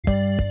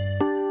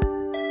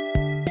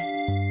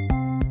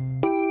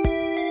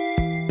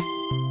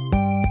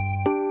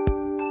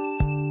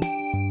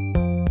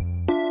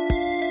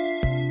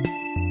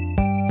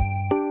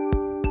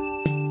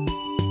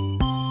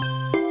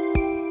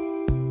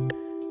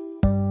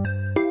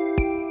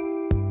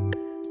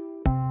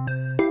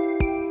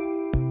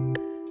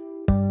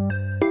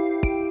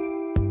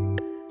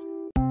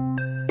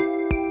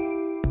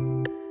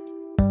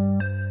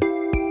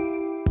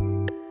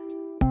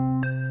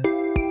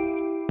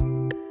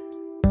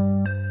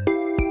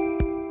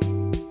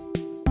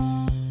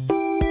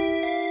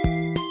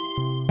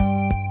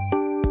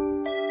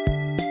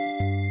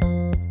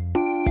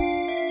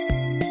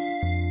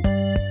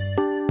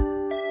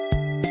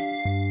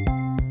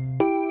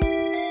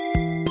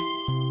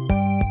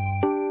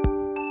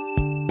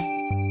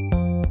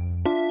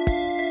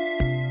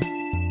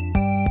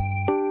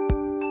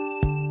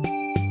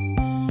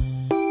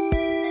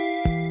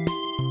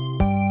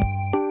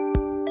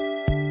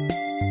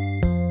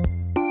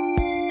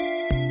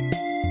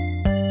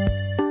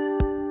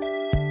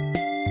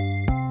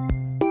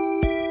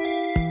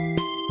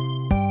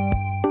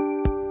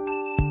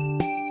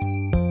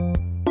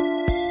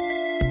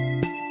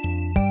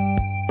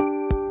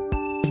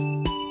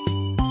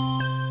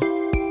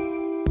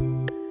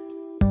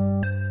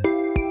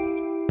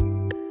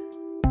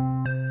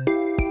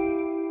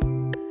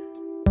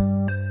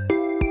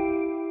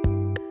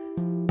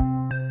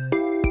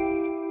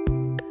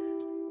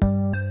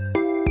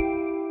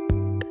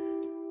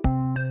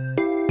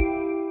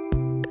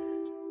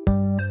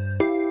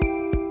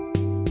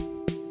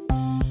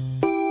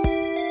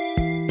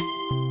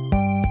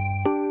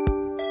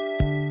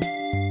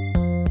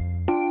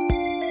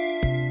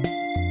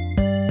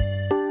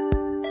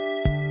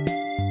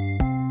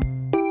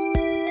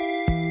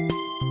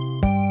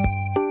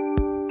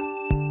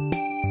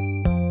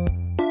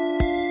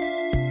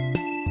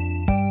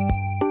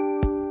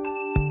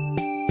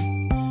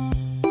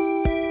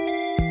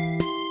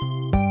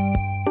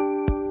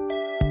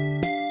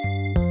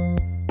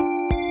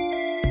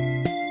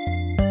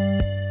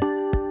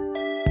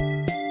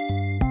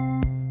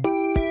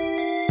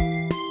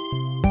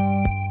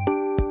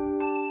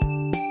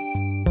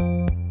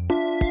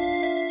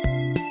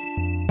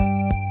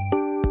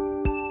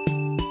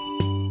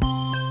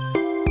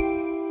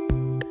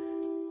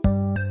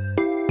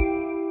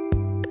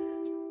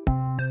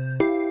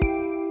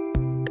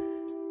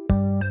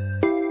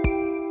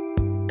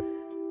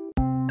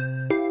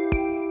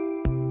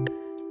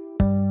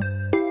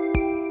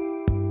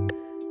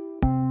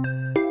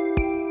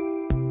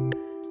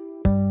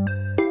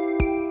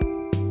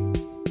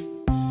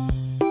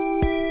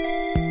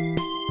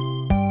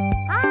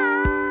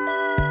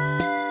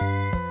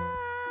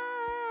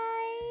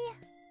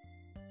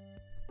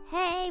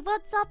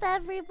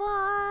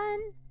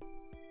everyone?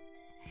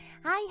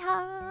 Hi,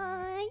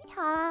 hi,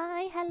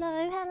 hi.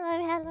 Hello,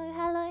 hello, hello,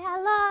 hello,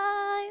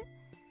 hello.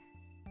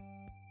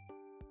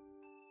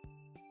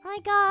 Hi,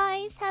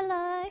 guys.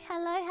 Hello,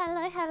 hello,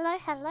 hello, hello,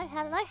 hello,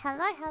 hello,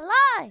 hello,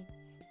 hello.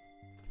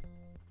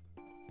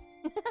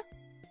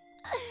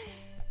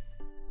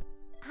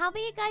 How are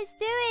you guys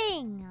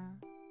doing?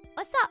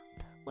 What's up?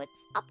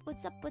 What's up?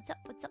 What's up? What's up?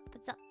 What's up?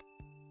 What's up?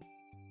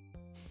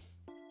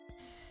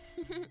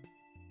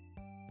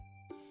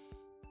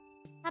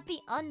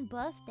 Happy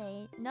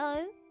unbirthday.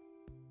 No.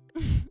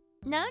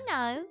 No,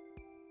 no.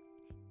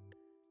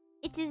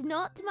 It is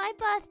not my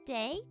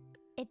birthday.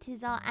 It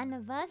is our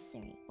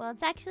anniversary. Well,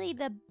 it's actually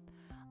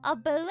a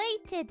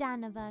belated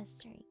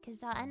anniversary,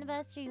 because our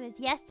anniversary was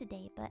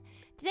yesterday. But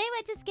today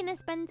we're just gonna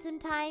spend some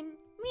time,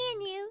 me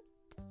and you,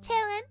 just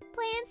chilling,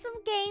 playing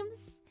some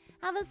games,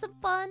 having some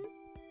fun,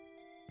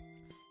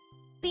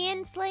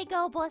 being slay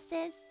girl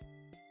bosses,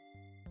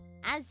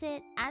 as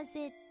it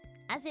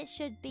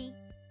should be.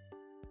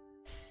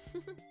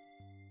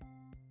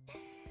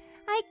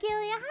 Hi,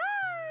 Kilia.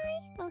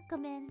 Hi.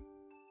 Welcome in.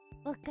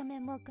 Welcome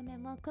in. Welcome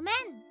in. Welcome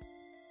in.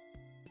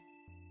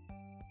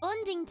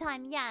 Bonding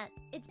time. Yeah,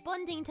 it's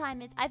bonding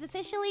time. I've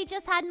officially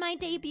just had my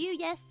debut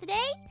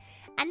yesterday,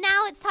 and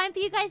now it's time for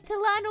you guys to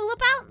learn all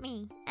about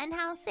me and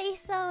how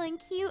say-so and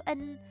cute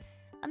and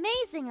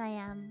amazing I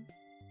am.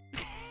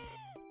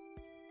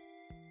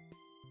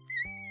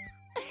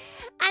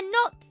 And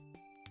not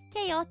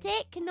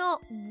chaotic,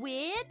 not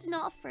weird,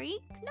 not a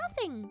freak,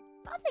 nothing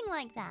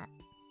like that.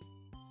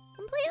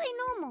 Completely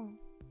normal.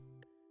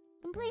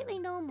 Completely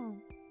normal.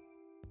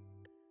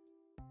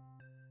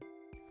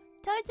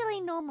 Totally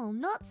normal,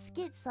 not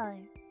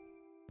schizo.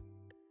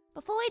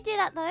 Before we do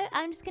that though,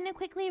 I'm just gonna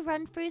quickly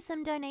run through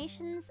some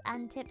donations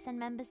and tips and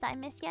members that I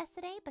missed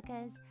yesterday,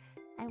 because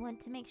I want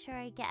to make sure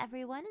I get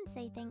everyone and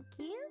say thank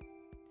you.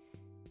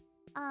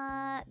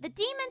 The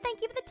Demon,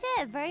 thank you for the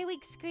tip. Very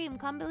weak scream.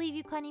 Can't believe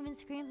you can't even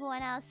scream for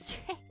 1 hour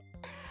straight.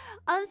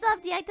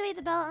 Unsub, deactivate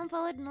the bell,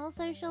 unfollowed on all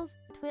socials.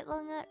 Twit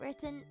longer,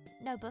 written.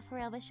 No, but for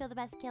real, wish you all the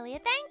best, Kilia.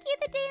 Thank you,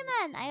 the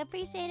Demon. I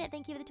appreciate it.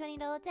 Thank you for the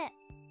 $20 tip.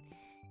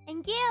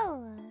 And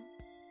Gil.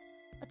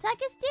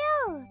 Otakus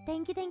Jill.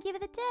 Thank you for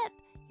the tip.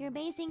 You're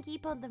amazing.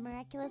 Keep on the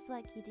miraculous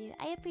work you do.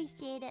 I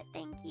appreciate it.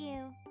 Thank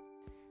you.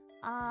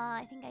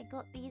 I think I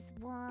got these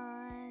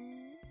ones.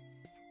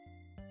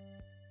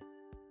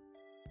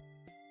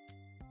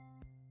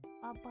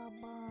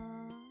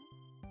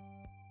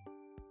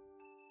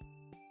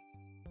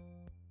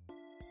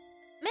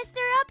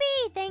 Mr.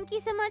 Uppy, thank you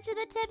so much for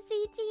the tip,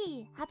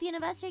 CT. Happy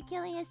anniversary,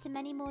 Kilia, to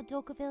many more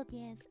Dorkfilled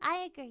years.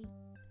 I agree.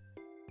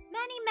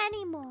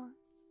 Many more.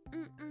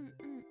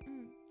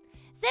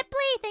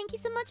 Zipley, thank you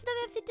so much for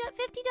the $50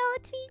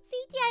 tweet,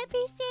 CT. I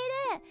appreciate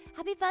it.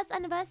 Happy first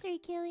anniversary,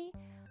 Kilia.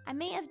 I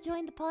may have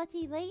joined the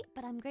party late,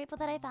 but I'm grateful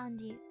that I found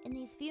you. In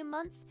these few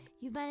months,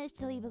 you've managed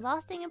to leave a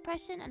lasting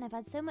impression, and I've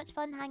had so much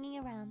fun hanging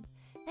around.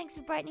 Thanks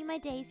for brightening my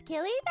days,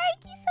 Kilia.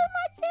 Thank you so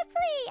much,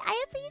 Zipley.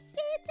 I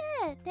appreciate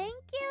it.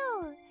 Thank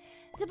you.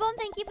 Tabom,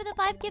 thank you for the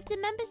 5 gifted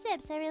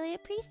memberships. I really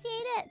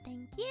appreciate it.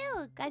 Thank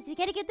you. Guys, if you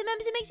get a gift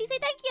membership, make sure you say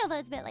thank you, although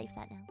it's a bit late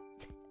for that now.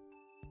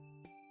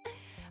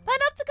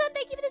 Panopticon,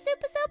 thank you for the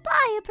super sub.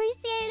 I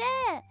appreciate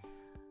it.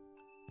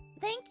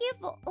 Thank you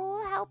for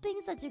all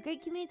helping such a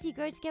great community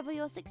grow together with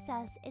your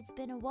success. It's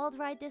been a wild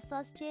ride this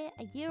last year,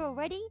 a year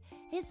already.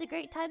 Here's the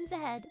great times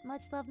ahead.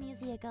 Much love,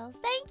 Museia girls.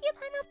 Thank you,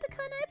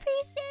 Panopticon. I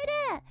appreciate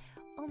it.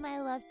 All my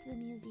love to the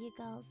Museia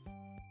girls.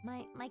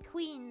 My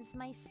queens,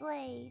 my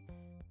slay,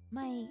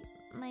 my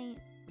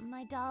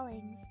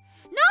darlings.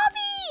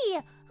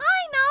 Navi!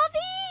 Hi,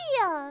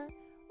 Navi!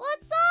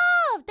 What's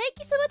up? Thank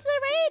you so much for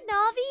the raid,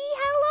 Navi.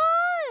 Hello!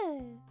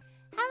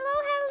 Hello.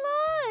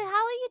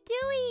 How are you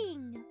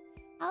doing?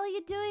 How are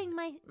you doing,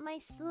 my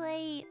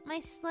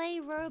slay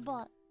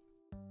robot?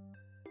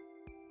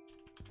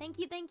 Thank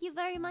you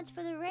very much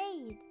for the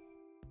raid.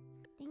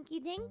 Thank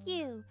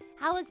you.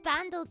 How is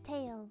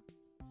Bandletail?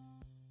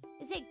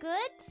 Is it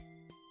good?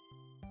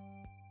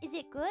 Is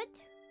it good?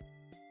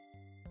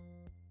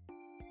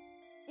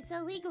 It's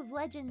a League of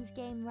Legends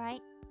game,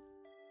 right?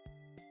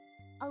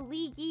 A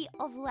League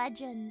of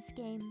Legends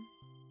game.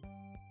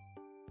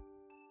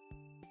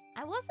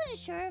 I wasn't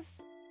sure if...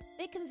 A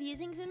bit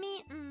confusing for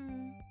me.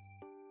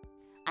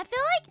 I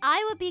feel like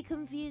I would be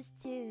confused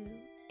too.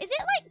 Is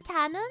it like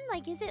canon?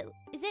 Like, is it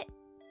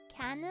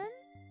canon?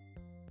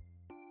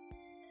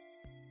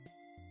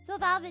 So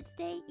Velvet's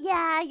Day.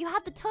 Yeah, you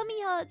have the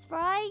tummy hurts,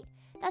 right?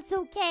 That's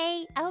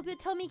okay. I hope your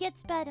tummy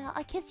gets better.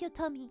 I'll kiss your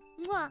tummy.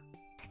 Mwah.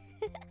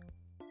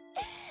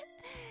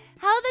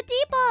 How are the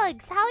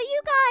debugs? How are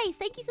you guys?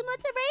 Thank you so much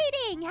for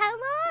raiding.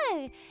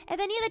 Hello. If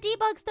any of the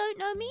debugs don't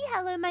know me,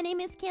 hello, my name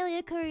is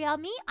Kilia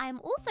Kurayami. I am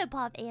also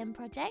part of EIEN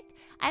Project.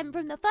 I'm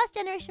from the first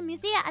generation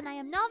Museia, and I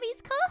am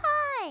Navi's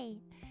kohai.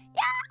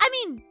 Yeah, I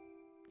mean,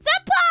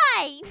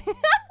 senpai!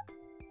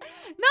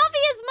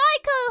 Navi is my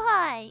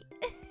kohai.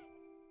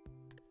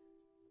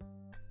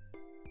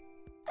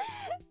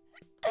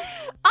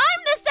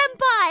 I'm the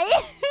senpai!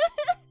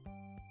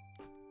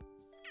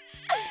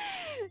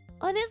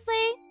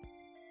 Honestly...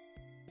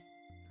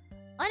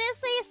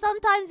 Honestly,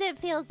 sometimes it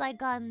feels like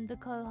I'm the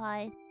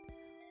Kohai.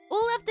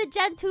 All of the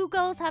Gen 2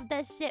 girls have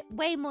their shit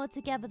way more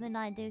together than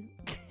I do.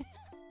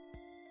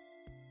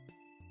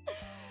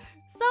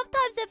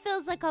 Sometimes it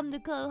feels like I'm the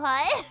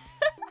Kohai.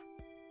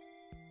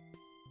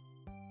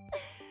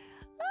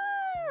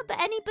 But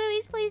any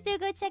buoys, please do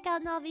go check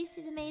out Navi.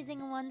 She's amazing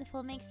and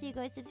wonderful. Make sure you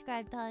go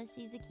subscribe to her.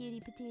 She's a cutie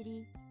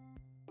patootie.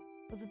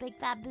 With a big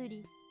fat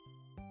booty.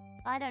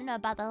 I don't know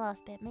about the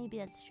last bit. Maybe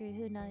that's true.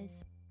 Who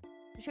knows?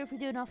 I'm sure if we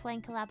do an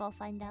offline collab, I'll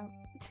find out.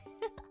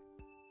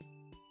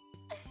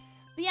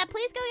 But yeah,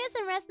 please go get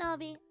some rest,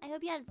 Navi. I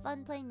hope you had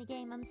fun playing the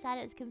game. I'm sad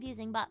it was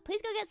confusing. But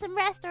please go get some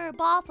rest or a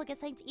bath or get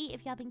something to eat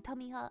if you're having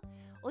tummy hurt.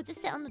 Or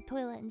just sit on the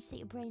toilet and shit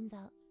your brains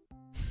out.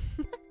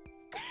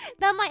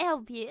 That might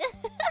help you.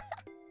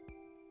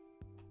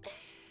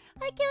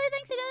 Hi, Kilia.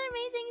 Thanks for another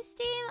amazing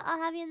stream.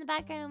 I'll have you in the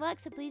background and work,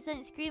 so please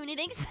don't scream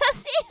anything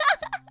sussy.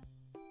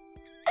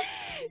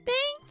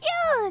 Thank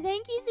you!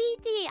 Thank you,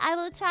 CT. I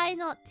will try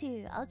not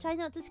to. I'll try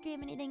not to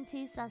scream anything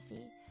too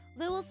sussy.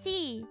 But we'll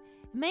see.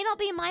 It may not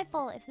be my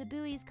fault if the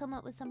buoys come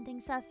up with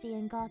something sussy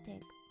and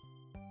gothic.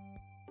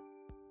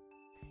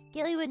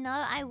 Gilly would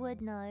know. I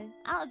would know.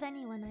 Out of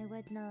anyone, I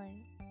would know.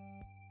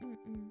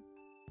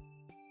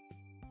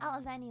 Out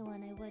of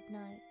anyone, I would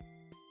know.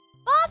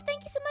 Bob,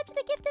 thank you so much for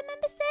the gifted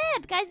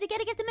membership! Guys, we get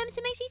a gifted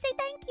membership, make sure you say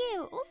thank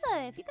you!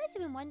 Also, if you guys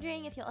have been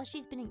wondering if your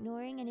Oshi's been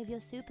ignoring any of your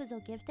supers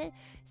or gifted,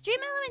 Stream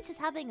Elements is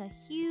having a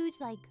huge,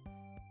 like...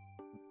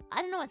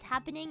 I don't know what's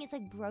happening, it's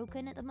like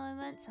broken at the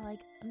moment, so like,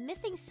 I'm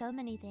missing so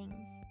many things.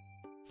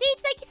 Siege,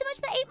 thank you so much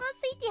for the 8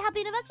 months, CT! Happy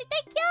anniversary,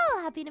 thank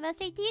you! Happy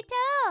anniversary to you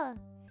too!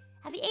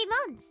 Happy 8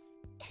 months!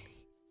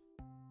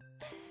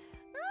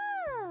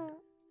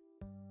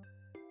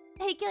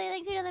 Hey, Kilia,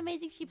 thanks for another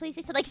amazing stream. Please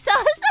say something sus.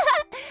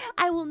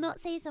 I will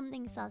not say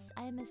something sus.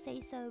 I am a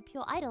say-so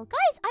pure idol.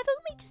 Guys, I've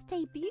only just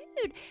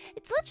debuted.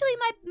 It's literally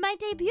my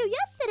debut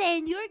yesterday,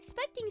 and you're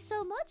expecting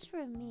so much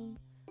from me.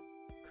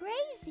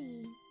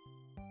 Crazy.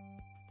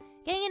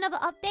 Getting another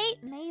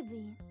update?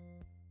 Maybe.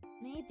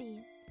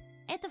 Maybe.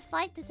 I had to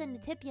fight to send a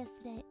tip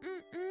yesterday.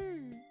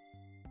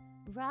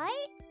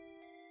 Right?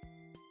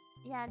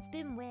 Yeah, it's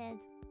been weird.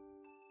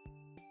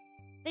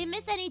 They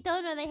miss any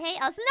donor, they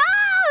hate us. No!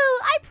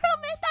 I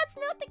promise that's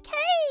not the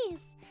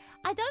case!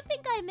 I don't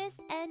think I missed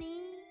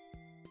any.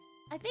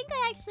 I think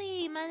I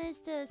actually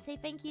managed to say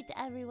thank you to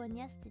everyone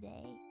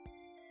yesterday.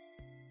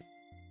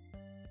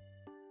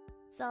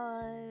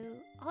 So,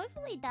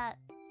 hopefully that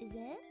is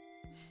it.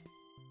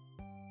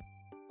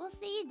 We'll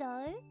see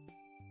though.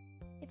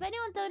 If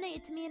anyone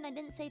donated to me and I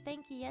didn't say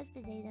thank you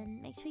yesterday, then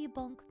make sure you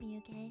bonk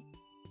me, okay?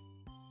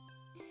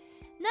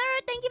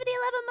 Nerd, thank you for the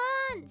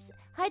 11 months!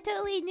 Hi,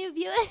 totally new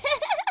viewer.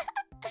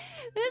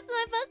 This is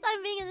my first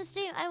time being in the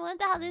stream. I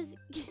wonder how this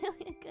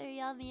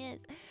Kurayami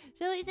is.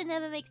 Surely it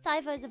never makes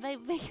typos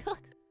about big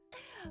cocks.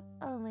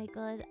 Oh my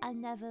god, I'm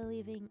never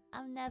leaving.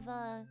 I'm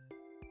never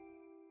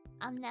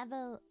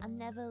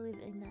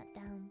living that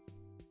down.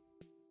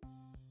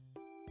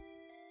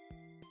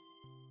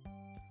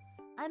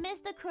 I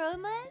missed the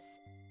chromas?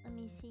 Let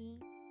me see.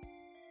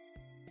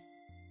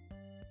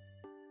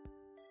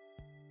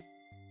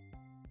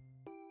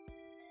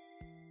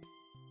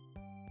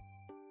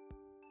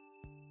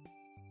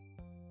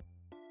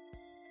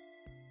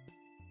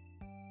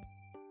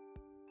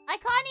 I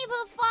can't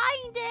even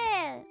find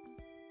it!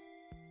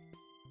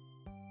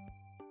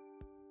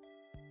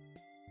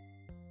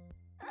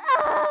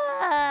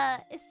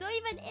 It's not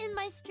even in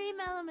my Stream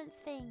Elements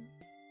thing.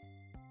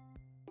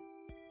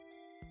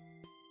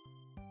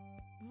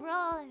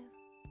 Bro.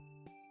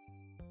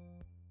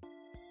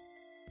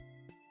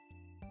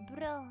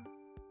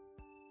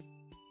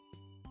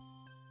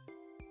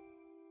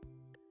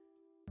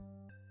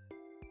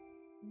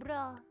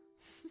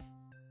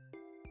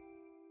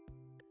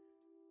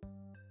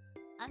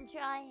 I'm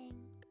trying.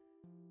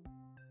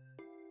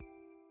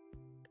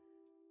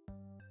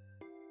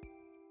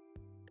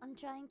 I'm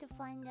trying to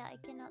find it. I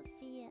cannot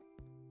see it.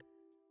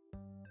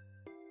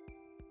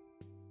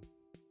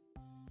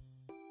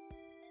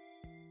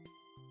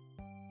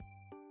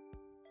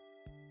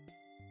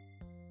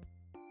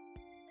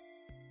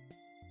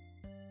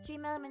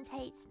 Stream Elements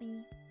hates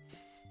me.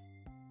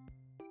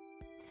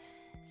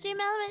 Stream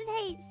Elements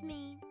hates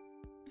me.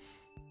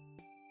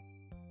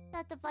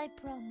 That's the Vibe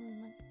Pro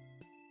moment.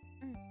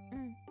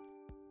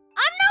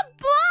 I'm not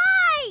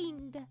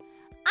blind!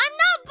 I'm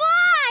not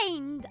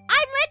blind!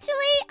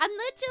 I'm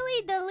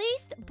literally the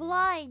least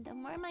blind.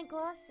 I'm wearing my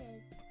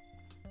glasses.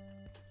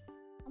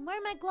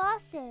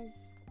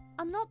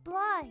 I'm not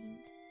blind.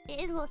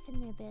 It is Lost in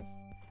the Abyss.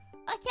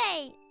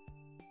 Okay.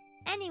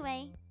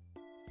 Anyway.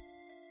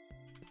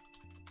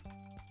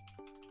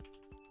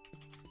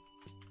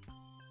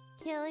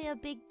 Kilia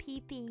big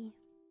peepee.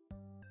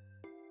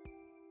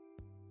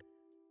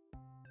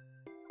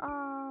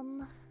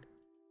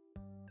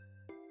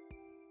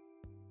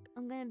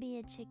 I'm gonna be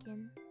a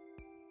chicken.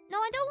 No,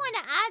 I don't want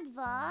to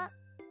advert.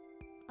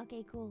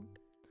 Okay, cool.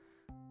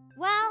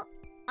 Well,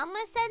 I'm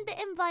gonna send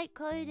the invite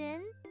code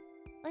in.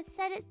 Let's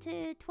set it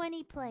to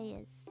 20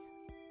 players.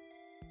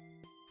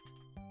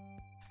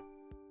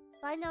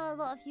 But I know a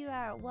lot of you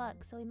are at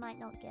work, so we might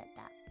not get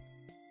that.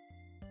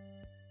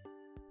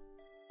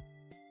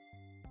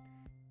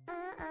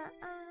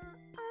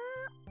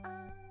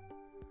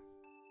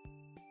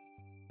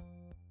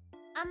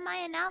 And my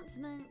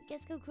announcement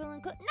gets go cruel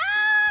and cook. No!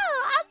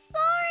 I'm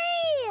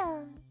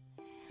sorry!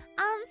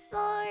 I'm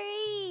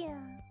sorry.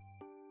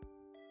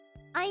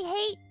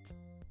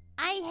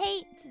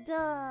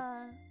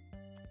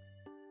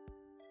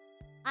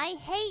 I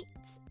hate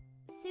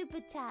super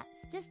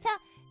chats. Just tell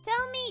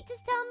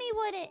me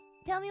what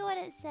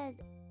it said.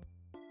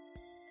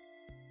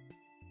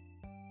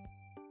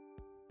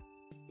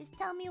 Just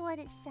tell me what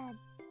it said.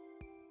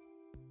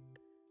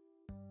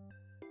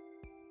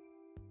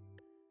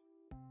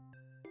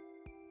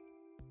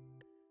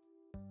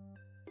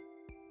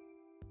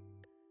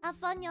 Have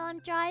fun, y'all. I'm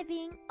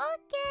driving.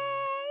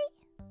 Okay.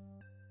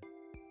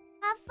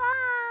 Have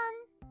fun.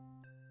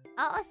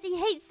 Oh, so you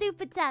hate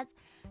super chats.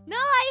 No,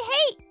 I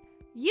hate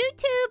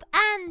YouTube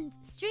and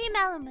stream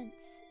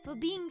elements for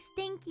being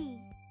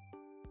stinky.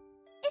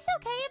 It's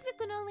okay if you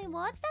can only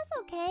watch. That's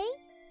okay.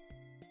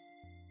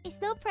 It's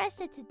no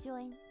pressure to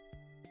join.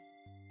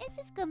 It's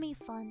just gonna be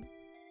fun.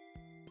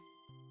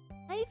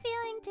 How you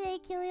feeling today,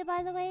 Kilia,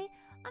 by the way?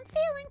 I'm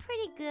feeling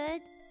pretty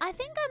good. I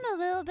think I'm a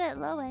little bit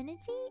low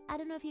energy. I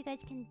don't know if you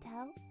guys can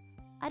tell.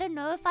 I don't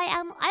know if I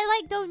am.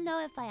 I don't know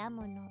if I am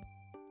or not.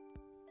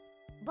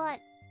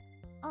 But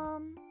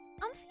I'm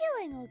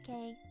feeling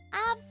okay. I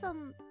have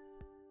some.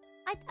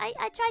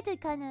 I tried to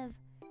kind of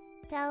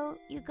tell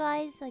you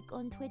guys like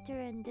on Twitter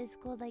and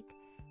Discord, like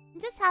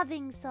I'm just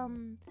having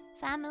some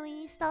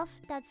family stuff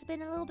that's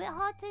been a little bit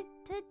hard to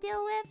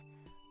deal with,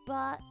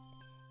 but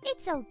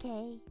it's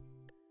okay.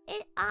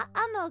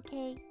 I'm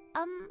okay.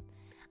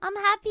 I'm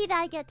happy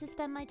that I get to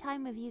spend my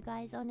time with you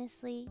guys,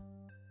 honestly.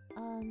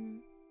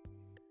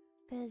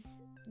 Because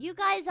you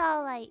guys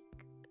are like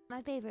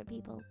my favorite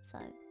people, so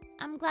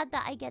I'm glad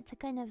that I get to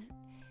kind of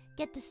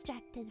get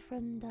distracted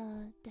from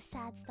the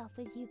sad stuff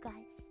with you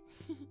guys.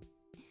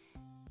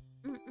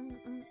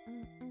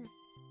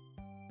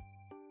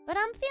 But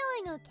I'm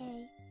feeling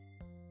okay.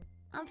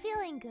 I'm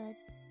feeling good.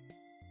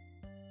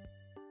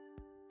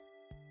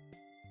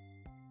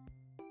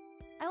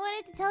 I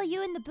wanted to tell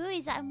you and the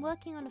buoys that I'm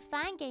working on a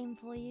fan game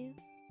for you.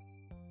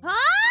 Huh?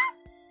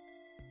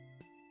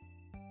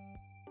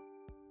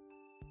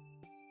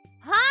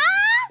 Huh?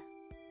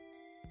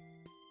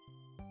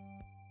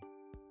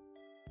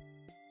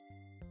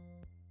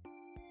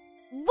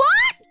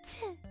 What?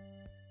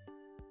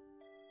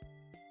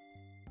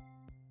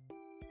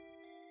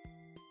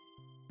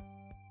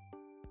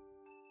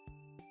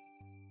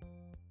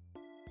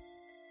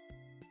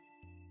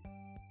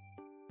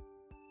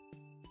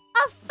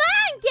 A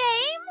fan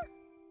game?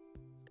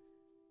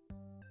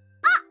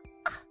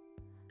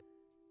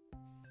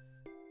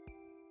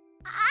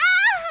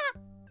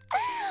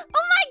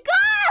 Oh my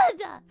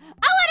god!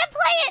 I want to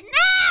play it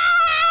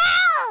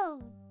now!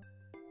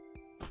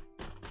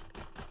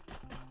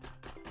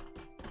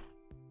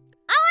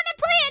 I want to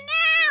play it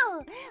now!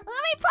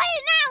 Let me play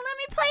it now! Let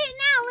me play it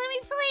now! Let me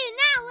play it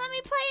now! Let me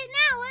play it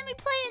now! Let me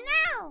play it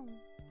now!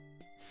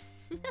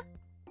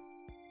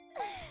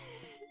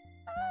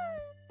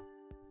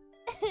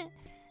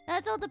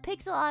 That's all the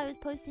pixel I was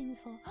posting is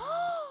for.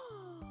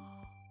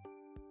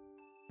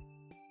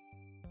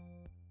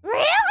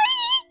 Really?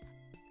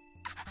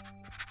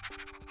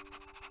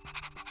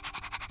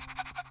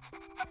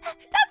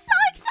 That's so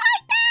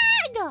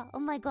exciting! Oh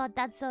my god,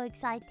 that's so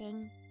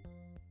exciting.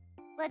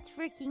 Let's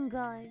freaking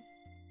go.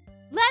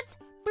 Let's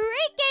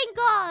freaking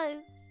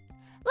go!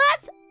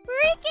 Let's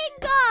freaking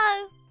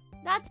go!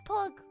 That's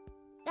Pog.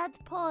 That's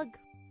Pog.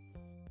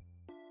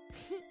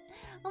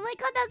 Oh my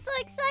god, that's so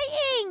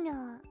exciting!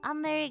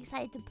 I'm very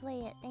excited to play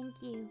it.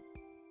 Thank you.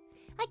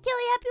 Hi,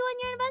 Killy. Happy 1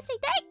 year anniversary.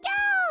 Thank you!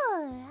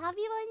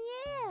 Happy 1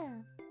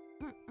 year!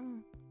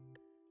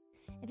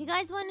 If you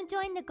guys want to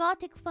join the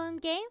Gothic phone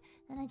game,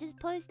 then I just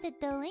posted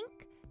the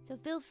link, so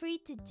feel free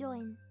to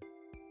join.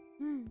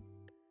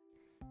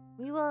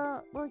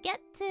 We'll get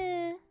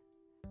to...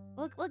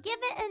 We'll give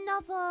it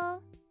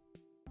another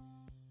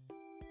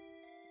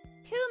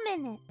 2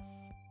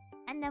 minutes,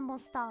 and then we'll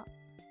start.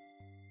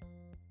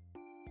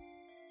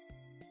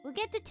 We'll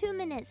get to 2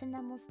 minutes and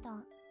then we'll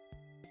start.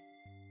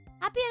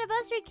 Happy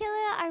anniversary,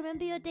 Kilia! I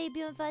remember your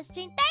debut and first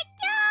stream. Thank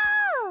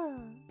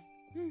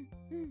you!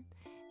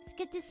 It's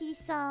good to see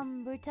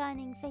some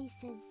returning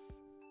faces.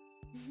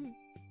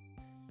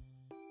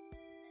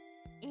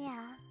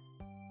 Yeah.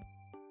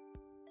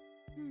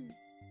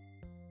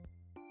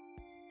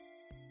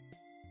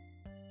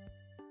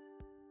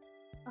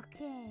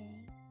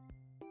 Okay.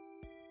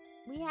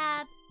 We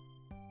have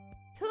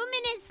 2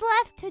 minutes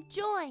left to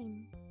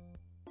join.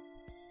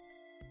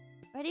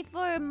 Ready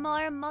for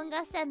more Among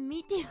Us and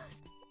Meteors?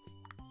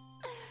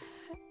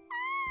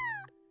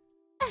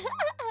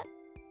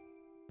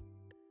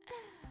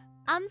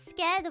 I'm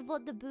scared of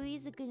what the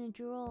buoys are gonna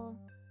draw.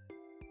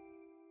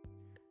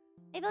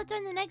 Maybe I'll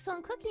join the next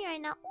one cooking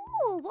right now.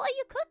 Ooh, what are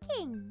you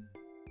cooking?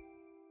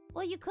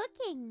 What are you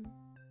cooking?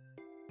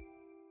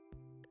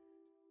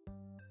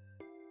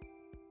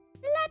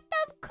 Let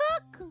them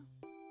cook!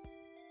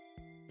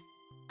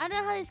 I don't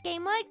know how this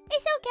game works.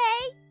 It's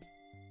okay.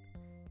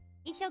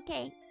 It's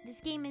okay. This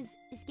game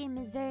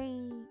is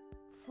very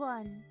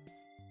fun.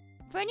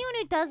 For anyone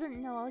who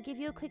doesn't know, I'll give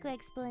you a quick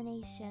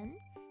explanation.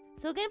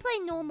 So we're gonna play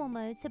normal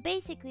mode. So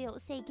basically, it will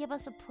say give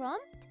us a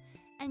prompt,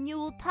 and you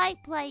will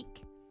type like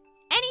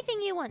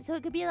anything you want. So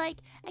it could be like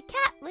a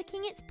cat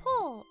licking its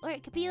paw, or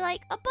it could be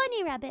like a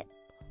bunny rabbit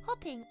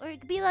hopping, or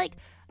it could be like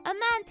a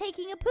man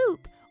taking a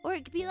poop, or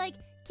it could be like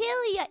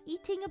Kilia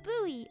eating a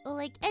buoy, or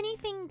like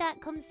anything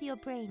that comes to your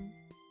brain.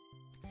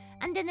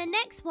 And then the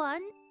next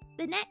one,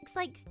 the next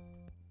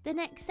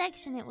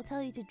section, it will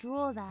tell you to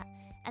draw that.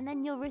 And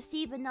then you'll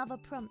receive another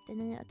prompt, and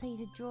then it'll tell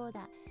you to draw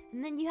that.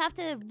 And then you have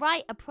to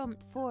write a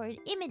prompt for an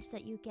image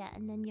that you get,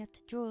 and then you have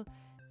to draw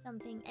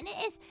something. And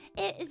it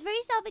is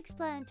very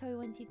self-explanatory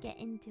once you get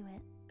into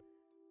it.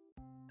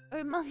 Or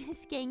Among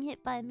Us getting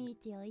hit by a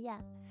meteor,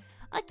 yeah.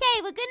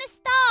 Okay, we're gonna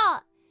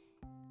start.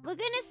 We're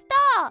gonna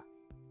start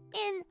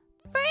in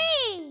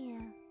 3,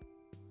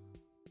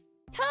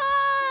 2.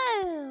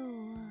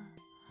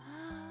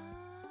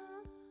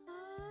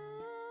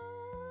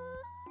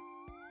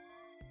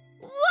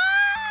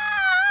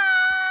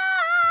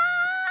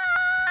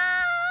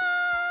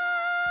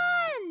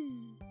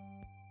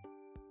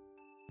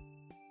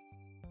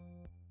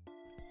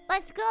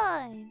 Let's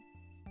go.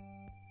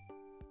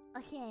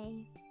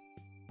 Okay.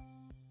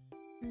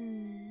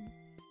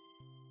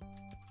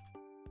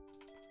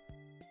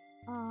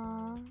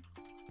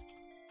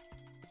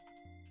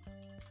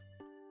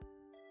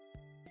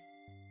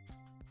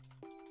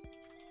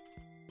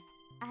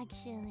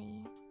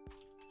 Actually.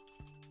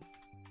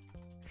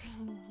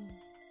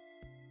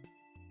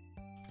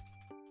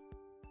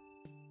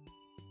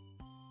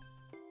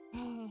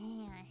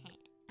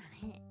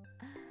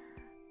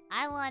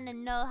 I want to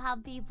know how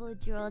people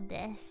draw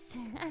this.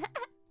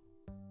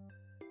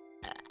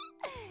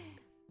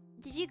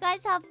 Did you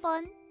guys have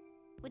fun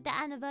with the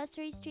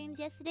anniversary streams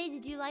yesterday?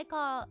 Did you like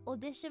our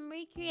audition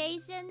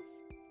recreations?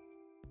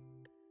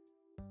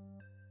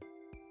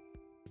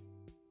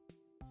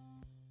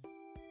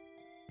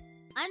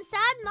 I'm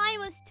sad mine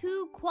was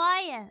too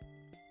quiet.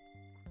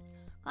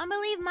 Can't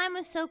believe mine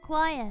was so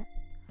quiet.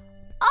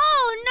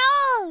 Oh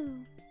no!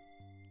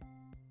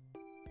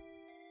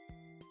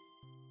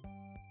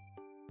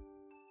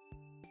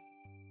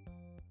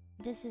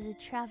 This is a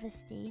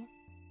travesty.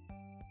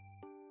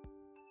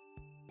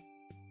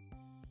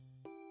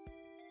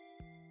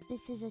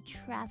 This is a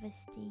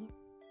travesty.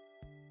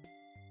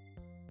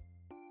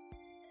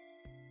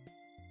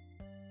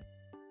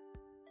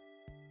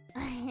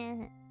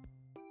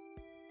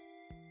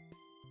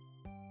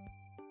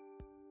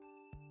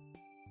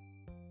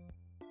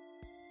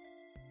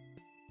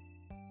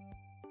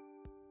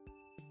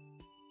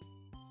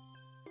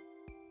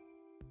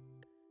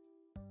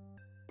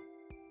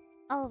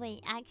 Oh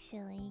wait,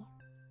 actually.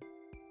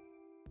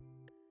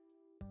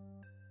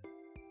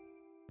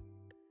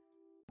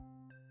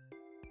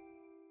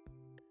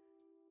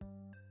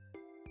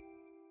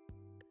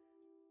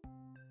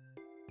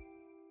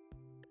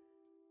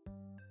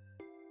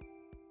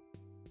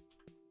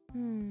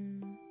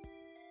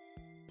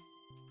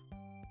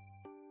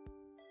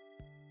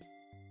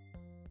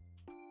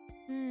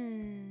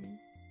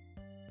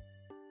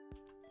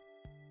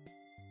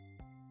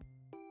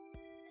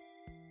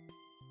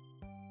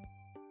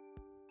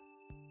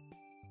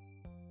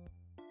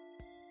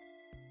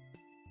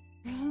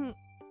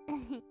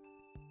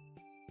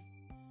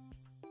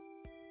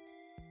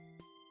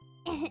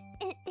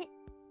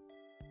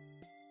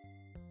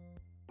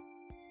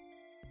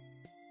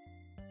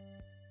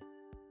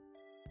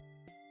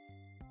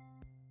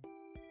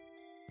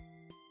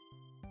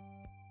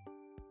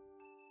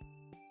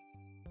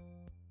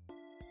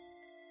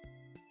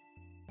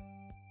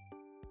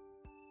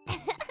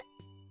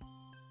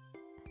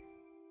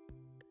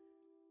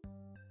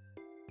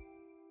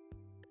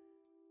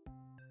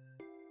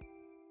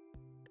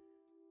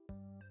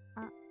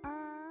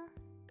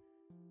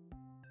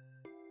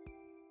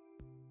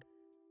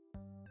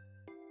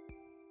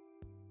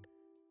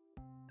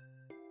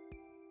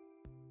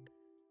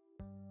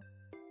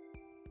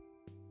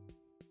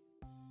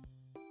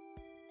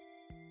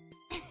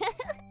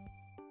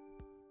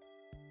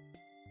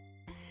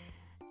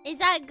 Is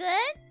that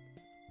good?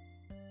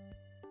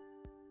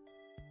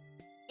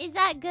 Is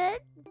that good?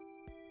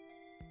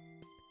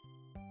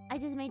 I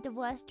just made the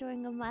worst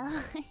drawing of my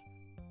life.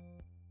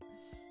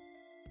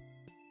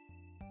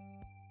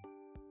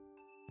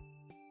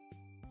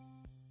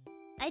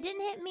 It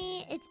didn't hit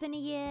me. It's been a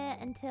year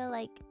until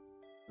like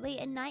late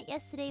at night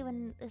yesterday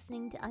when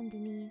listening to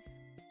Underneath.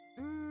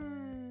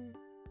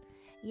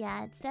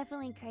 Yeah, it's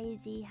definitely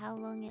crazy how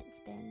long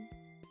it's been.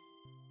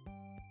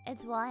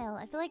 It's wild.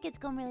 I feel like it's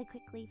gone really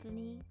quickly for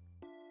me.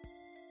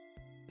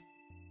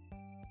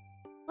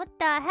 What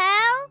the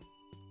hell?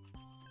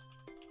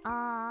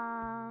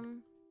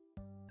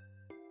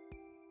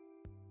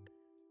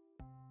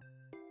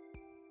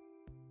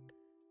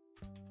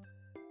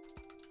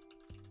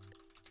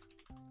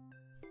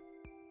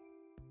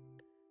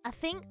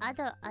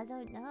 I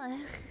don't know.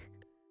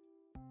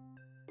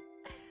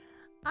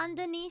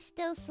 Underneath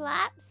still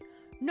slaps?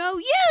 No,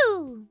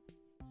 you!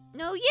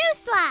 No, you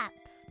slap!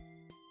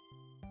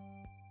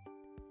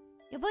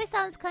 Your voice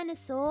sounds kind of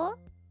sore.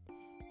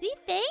 Do you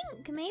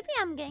think? Maybe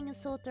I'm getting a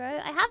sore throat.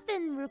 I have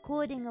been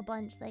recording a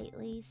bunch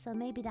lately, so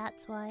maybe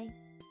that's why.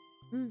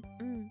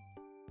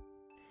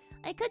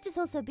 I could just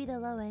also be the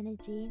low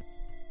energy.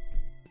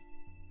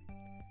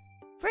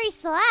 Free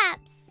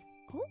slaps!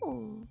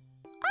 Ooh.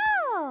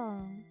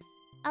 Oh!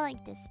 I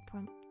like this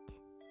prompt.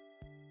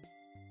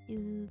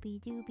 Doobie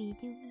doobie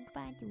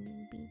dooba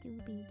doobie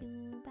doobie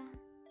dooba.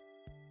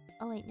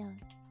 Oh wait, no.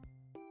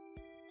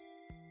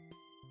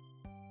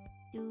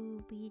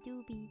 Doobie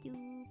doobie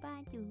dooba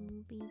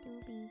doobie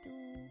doobie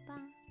dooba.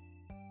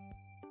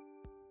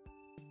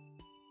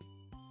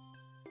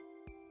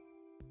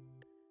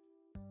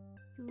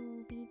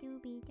 Doobie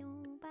doobie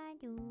dooba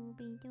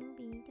doobie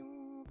doobie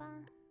dooba.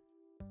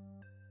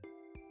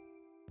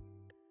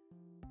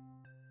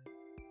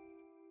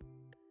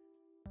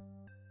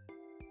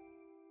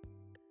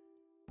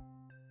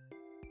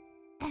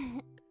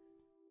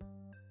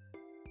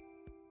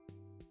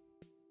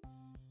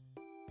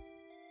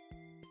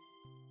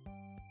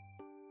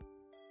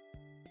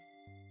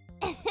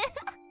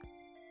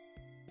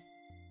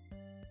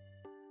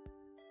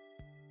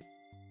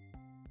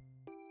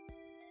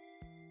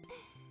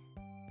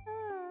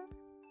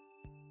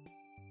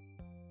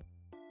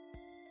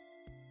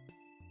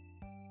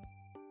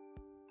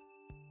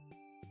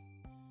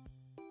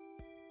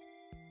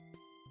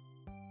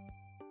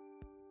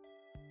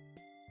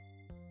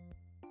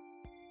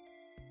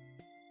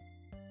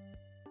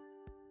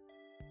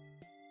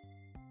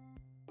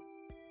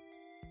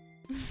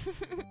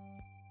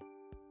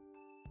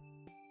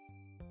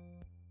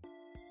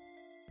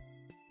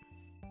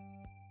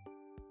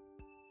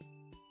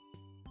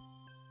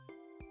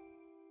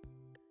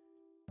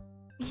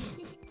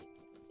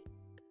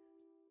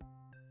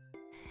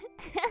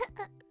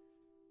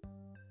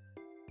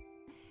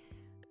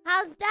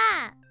 How's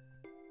that?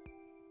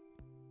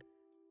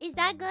 Is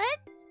that good?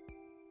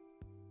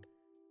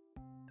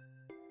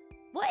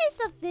 What is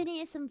the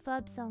Phineas and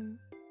Ferb song?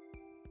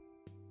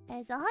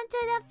 There's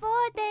 104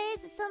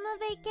 days of summer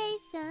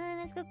vacation,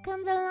 and school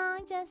comes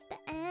along just to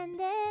end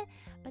it.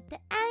 But the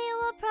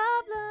annual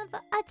problem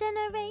for our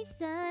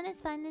generation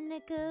is finding a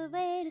good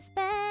way to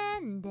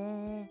spend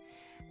it.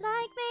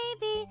 Like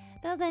maybe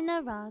building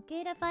a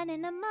rocket or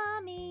finding a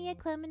mommy or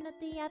climbing up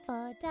the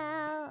Eiffel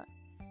Tower.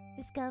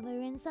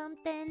 Discovering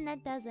something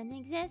that doesn't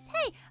exist,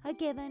 hey, or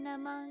giving a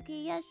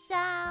monkey a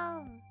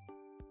shout.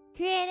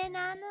 Creating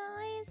a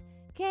noise,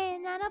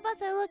 creating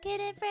nanobots, or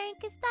looking at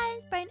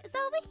Frankenstein's brain is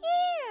over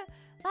here.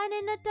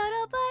 Finding a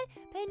dodo bird,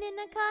 painting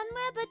a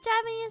conweb, but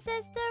driving your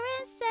sister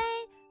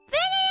insane.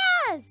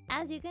 Phineas!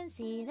 As you can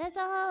see, there's a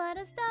whole lot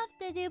of stuff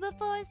to do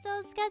before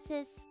school starts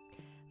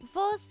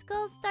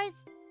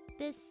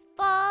this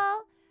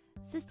fall.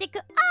 So stick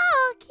a—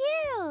 oh,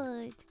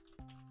 cute!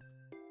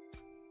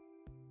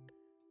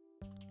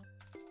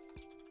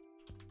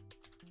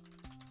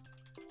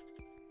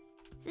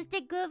 So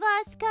stick with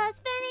us,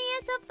 cause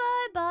Phineas and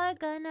Ferb are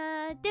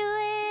gonna do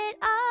it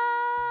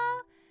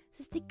all.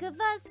 So stick with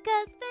us,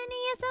 cause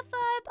Phineas and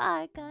Ferb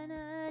are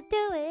gonna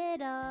do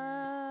it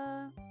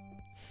all.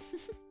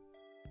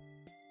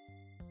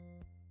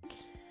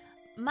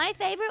 My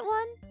favorite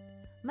one?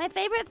 My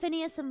favorite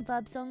Phineas and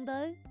Ferb song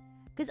though,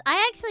 because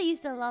I actually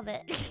used to love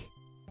it.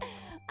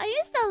 I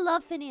used to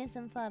love Phineas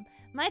and Ferb.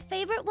 My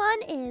favorite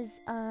one is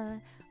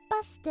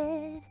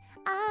Busted.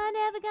 I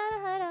never gonna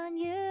hurt on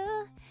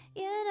you.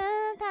 You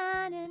know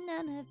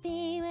gonna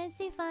be when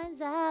she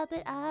finds out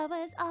that I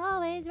was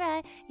always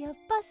right. You're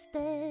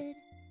busted.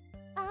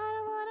 I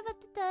don't wanna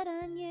put the dirt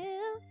on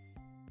you.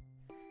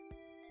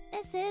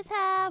 This is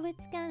how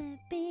it's gonna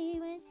be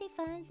when she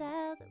finds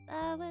out that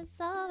I was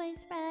always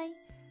right.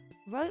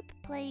 Rope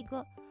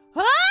playground.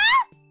 Huh?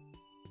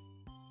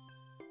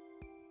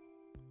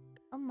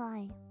 Oh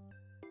my.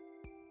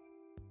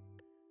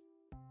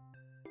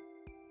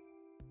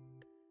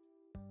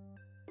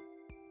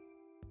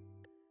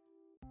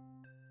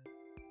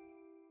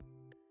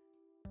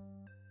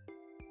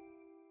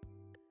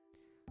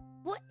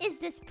 What is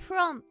this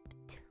prompt?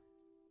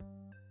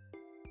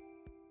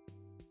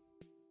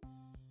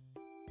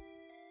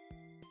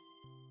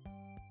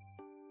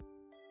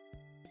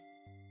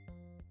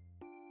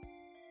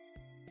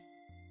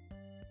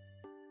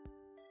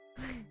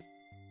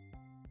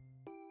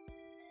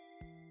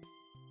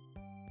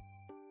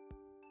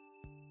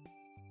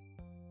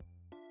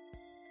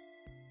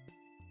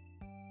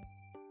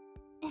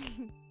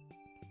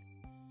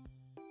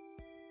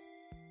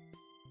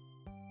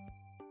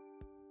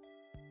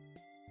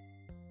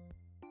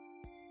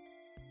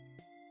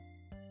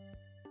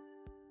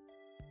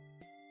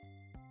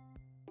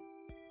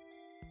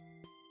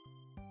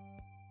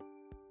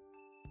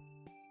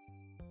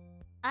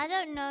 I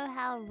don't know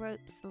how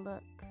ropes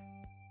look.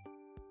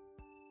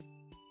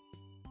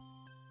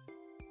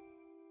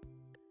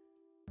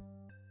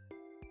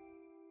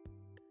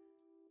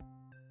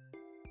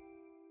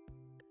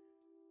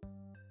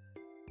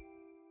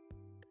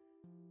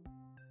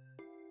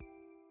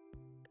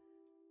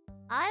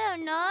 I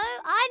don't know.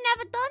 I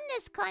never done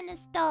this kind of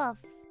stuff.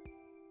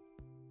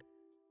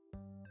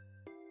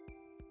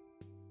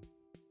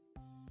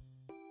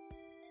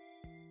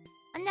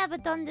 I've never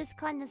done this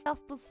kind of stuff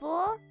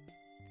before.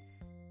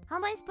 How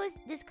am I supposed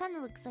to... This kind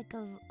of looks like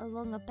a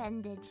long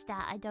appendage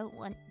that I don't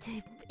want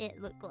to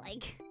it look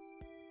like.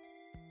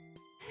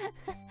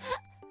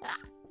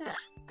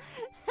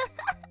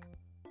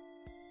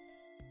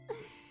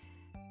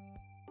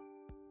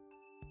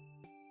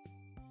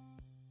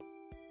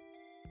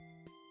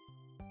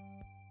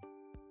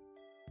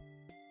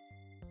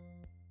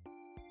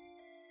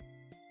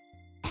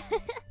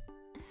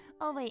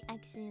 Oh wait,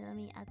 actually, let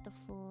me add the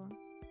full.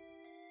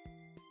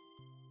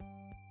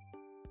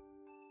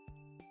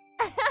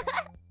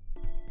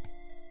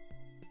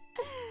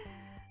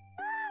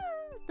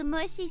 The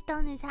most she's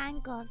done is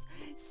handcuffs.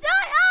 Shut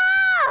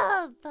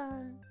up!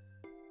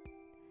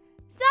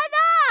 Shut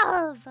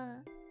up!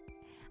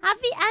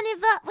 Happy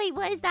anniversary! Wait,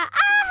 what is that?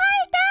 Ah,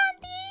 hi,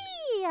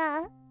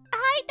 Dandy!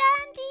 Hi,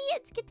 Dandy!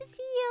 It's good to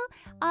see you.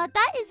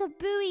 That is a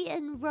buoy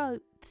and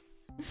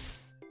ropes.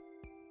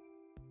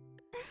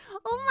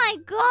 Oh my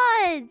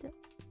god!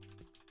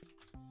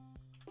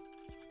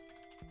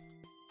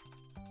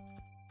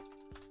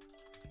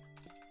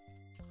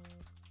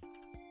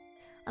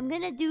 I'm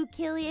gonna do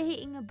Kilia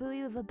hitting a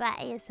buoy with a bat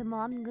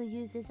ASMR. I'm gonna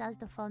use this as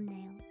the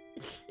thumbnail.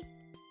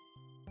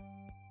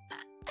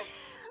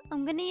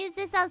 I'm gonna use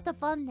this as the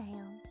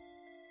thumbnail.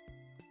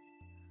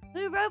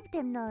 Who roped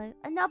him though?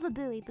 Another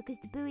buoy, because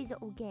the buoys are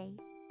all gay.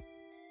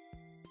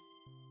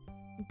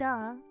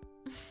 Duh.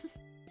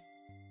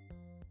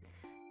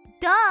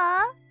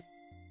 Duh!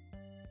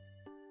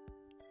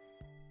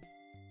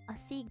 A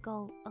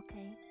seagull,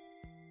 okay.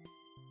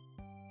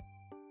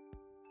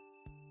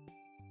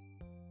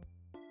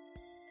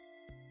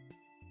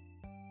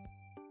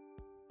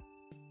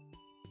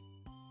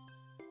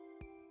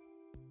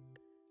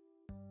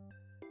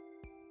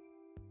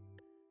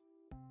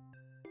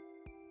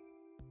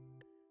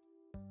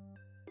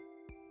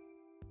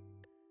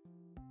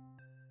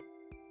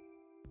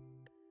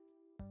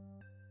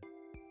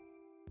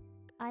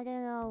 I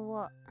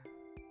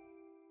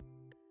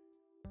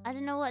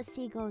don't know what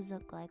seagulls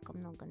look like,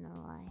 I'm not gonna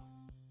lie.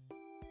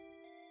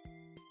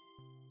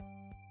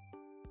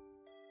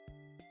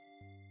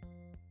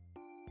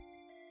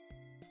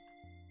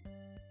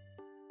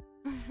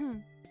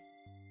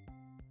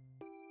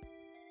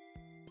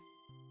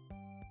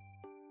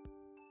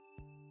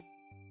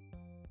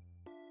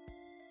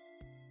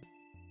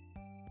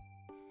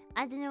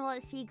 I don't know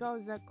what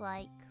seagulls look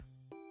like.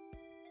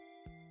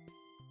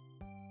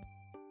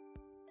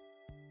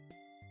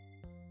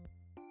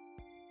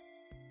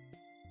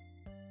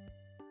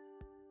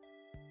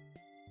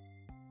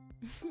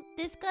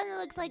 This kind of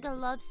looks like a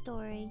love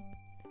story.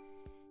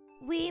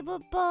 We were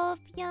both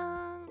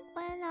young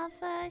when I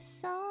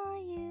first saw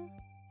you.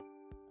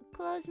 I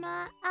closed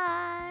my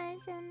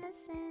eyes and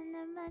listened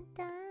to my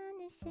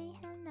daddy say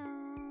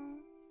hello.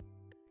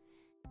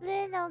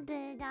 Little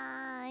did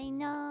I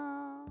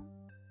know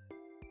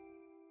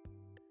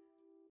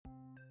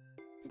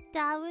that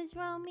I was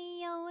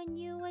Romeo and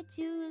you were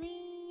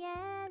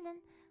Juliet,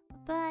 and my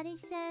buddy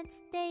said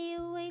stay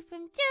away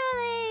from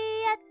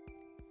Juliet.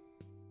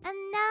 And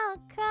now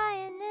I'm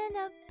crying in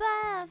the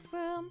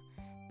bathroom,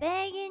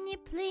 begging you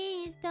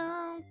please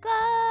don't go.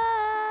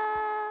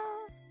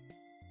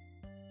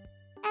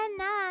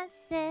 And I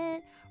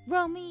said,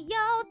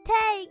 Romeo,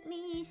 take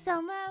me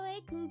somewhere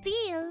we can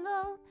be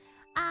alone.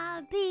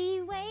 I'll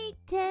be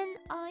waiting,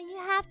 all you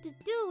have to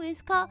do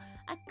is call.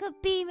 I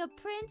could be a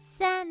prince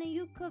and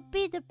you could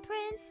be the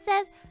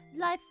princess.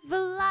 Life of a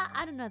lie.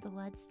 I don't know the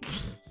words.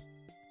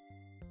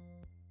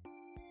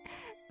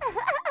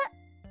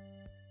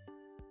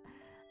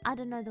 I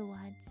don't know the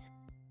words.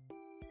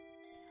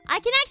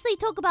 I can actually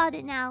talk about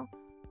it now.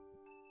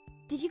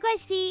 Did you guys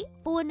see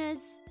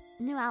Fauna's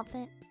new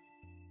outfit?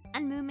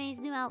 And Mumei's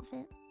new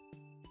outfit?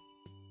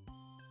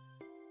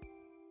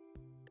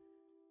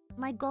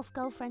 My goth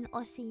girlfriend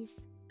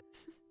Oshi's.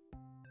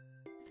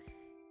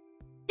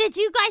 Did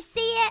you guys see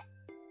it?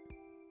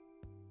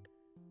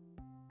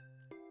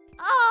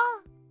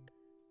 Oh!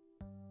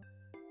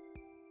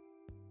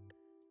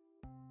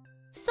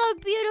 So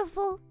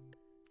beautiful.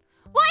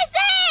 What is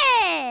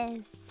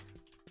this?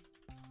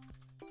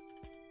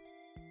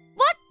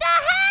 What the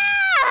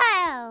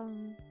hell?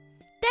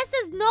 This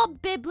is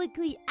not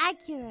biblically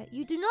accurate.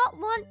 You do not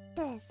want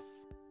this.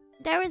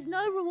 There is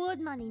no reward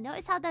money.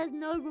 Notice how there's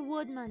no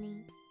reward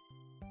money.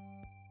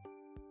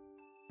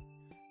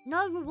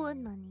 No reward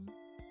money.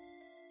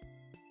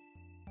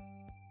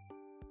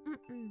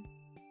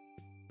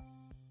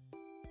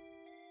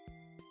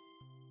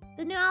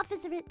 The new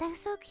outfits are... They're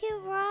so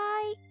cute,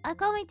 right? I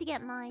can't wait to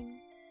get mine.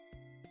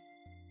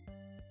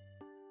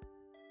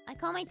 I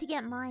can't wait to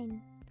get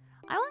mine.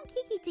 I want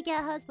Kiki to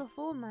get hers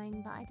before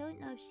mine, but I don't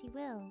know if she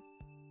will.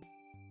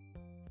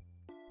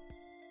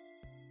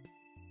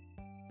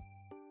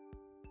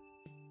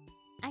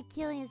 At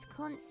Kilia's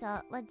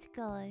concert, let's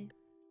go.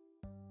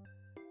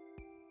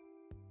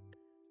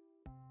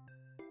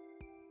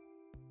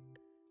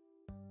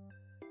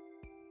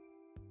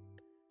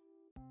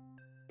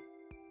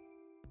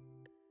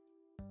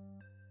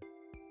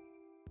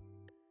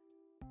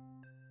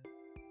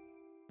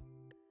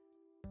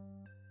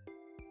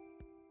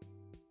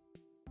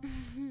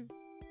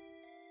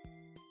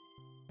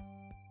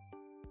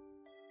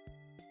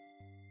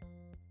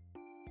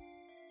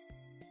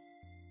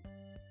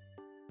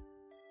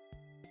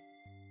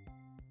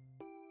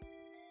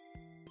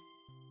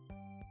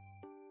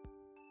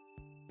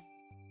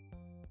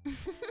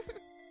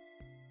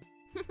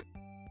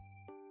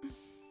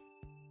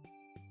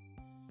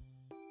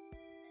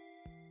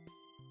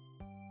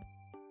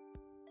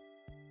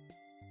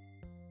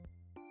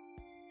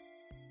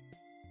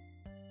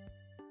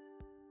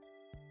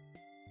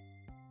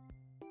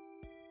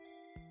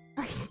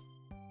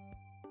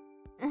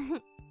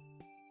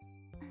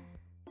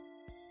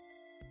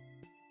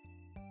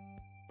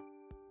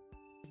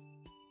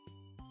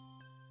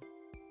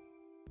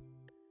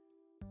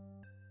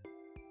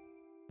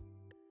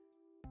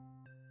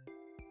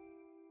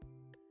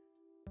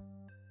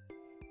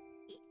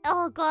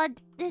 Oh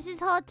god, this is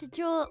hard to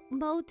draw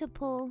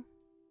multiple.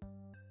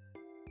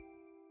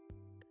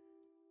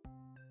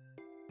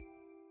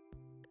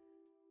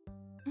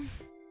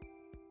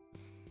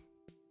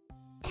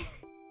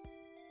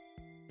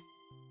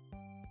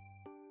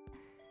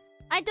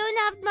 I don't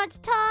have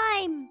much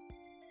time.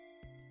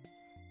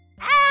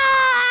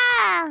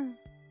 Ah!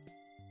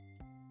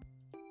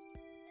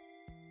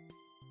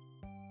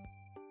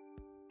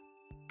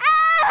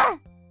 Ah!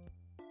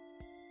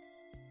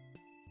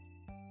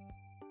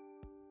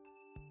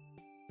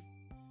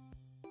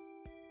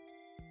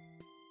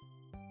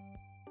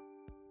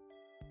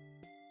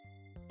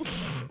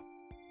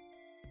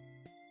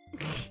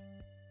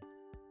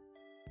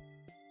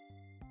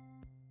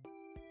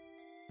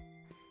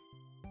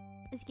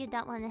 Let's give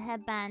that one a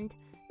headband.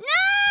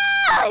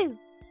 No!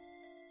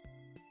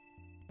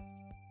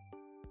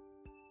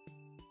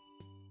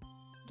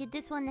 Give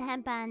this one a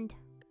headband.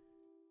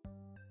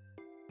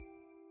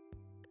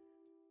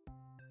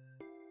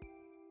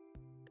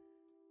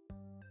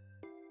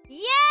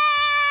 Yeah!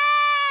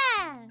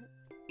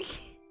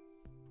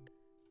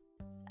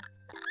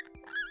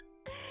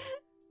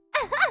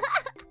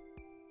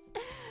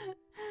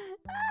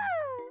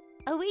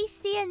 Are we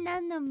seeing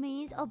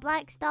anemones or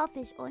black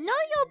starfish? Or no,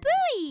 you're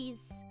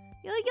buoys.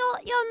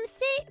 You're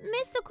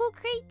mystical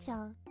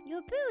creature.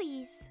 You're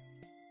buoys.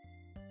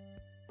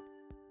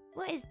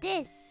 What is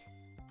this?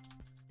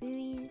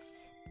 Buoys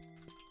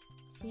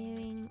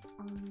cheering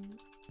on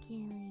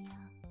Kilia.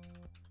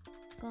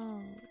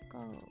 Go,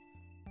 go.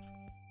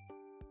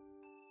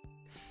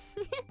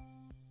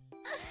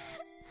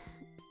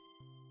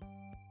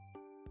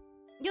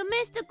 You're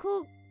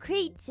mystical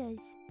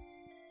creatures.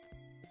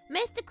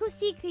 Mystical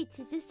sea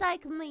creatures, just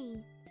like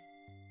me.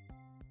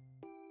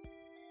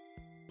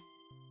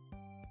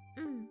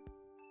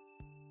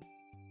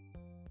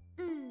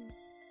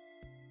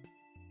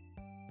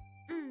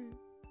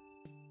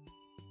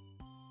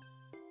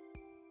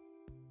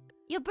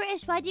 You're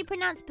British. Why do you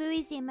pronounce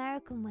buoys the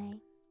American way?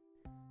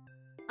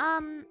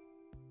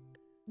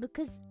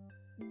 Because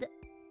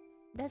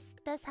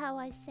that's how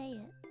I say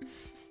it.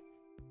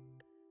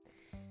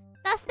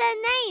 That's their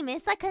name.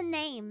 It's like a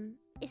name.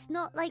 It's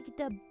not like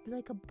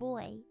a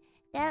boy.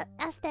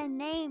 That's their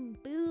name.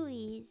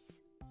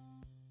 Buoys.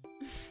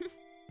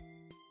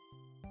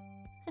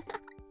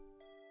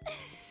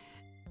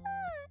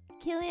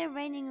 Kilia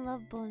raining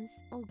love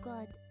bombs. Oh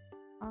god.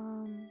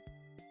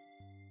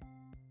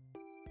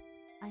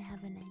 I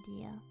have an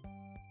idea.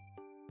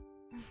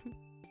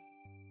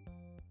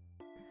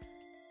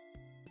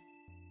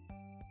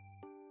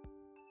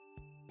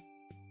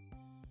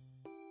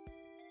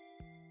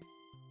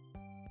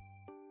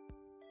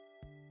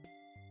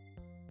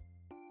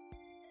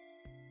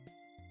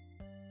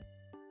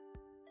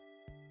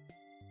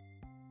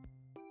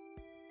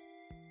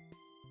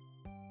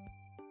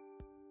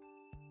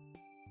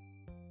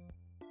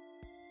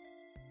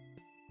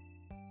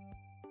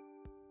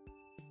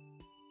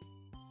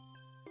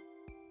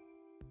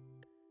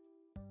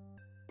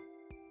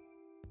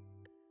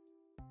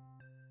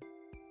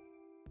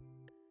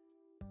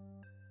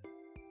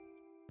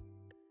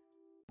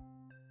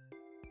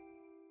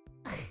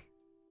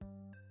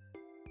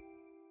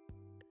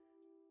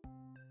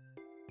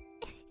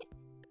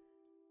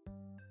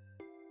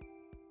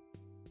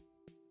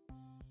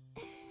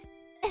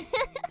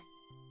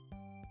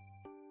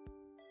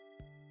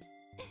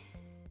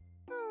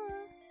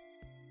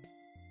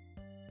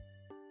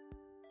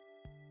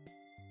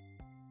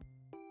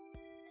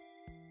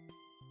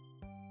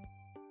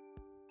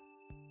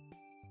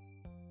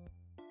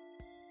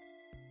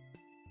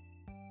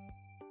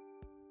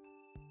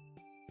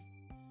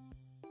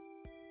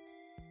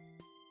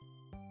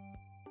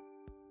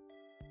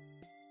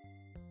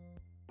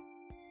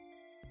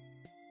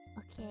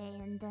 Okay,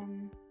 and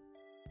then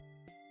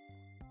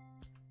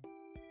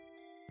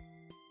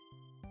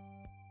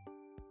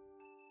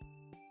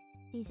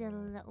these are the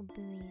little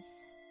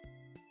buoys.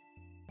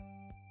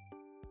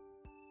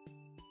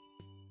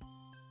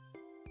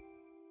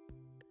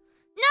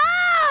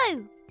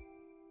 No!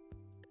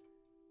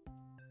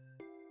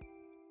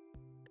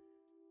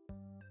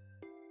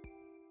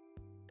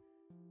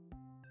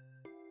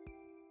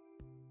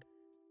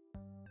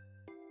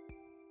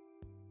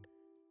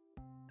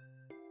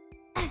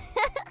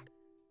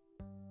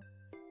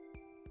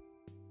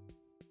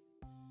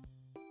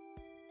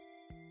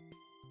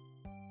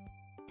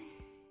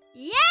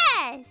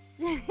 Yes!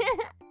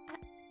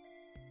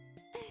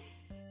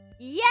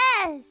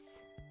 Yes!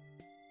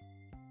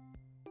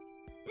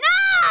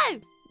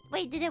 No!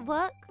 Wait, did it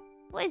work?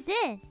 What is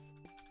this?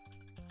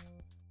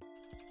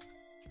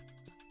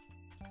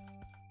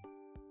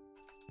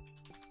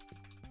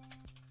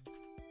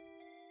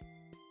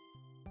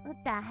 What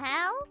the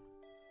hell?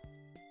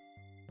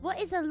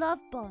 What is a love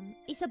bomb?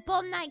 It's a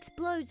bomb that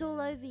explodes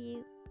all over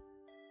you.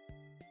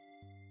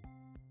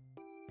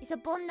 It's a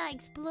bomb that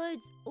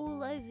explodes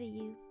all over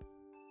you.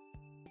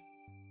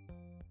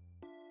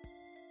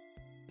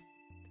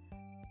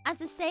 As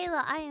a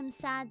sailor, I am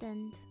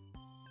saddened.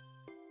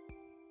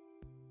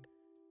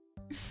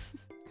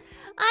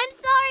 I'm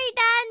sorry,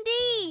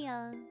 Dandy!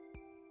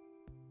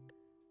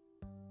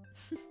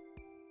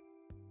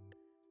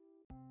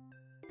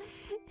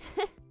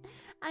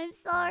 I'm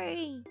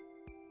sorry.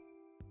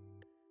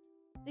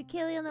 The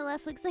Kilia on the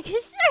left looks like a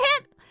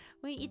shrimp!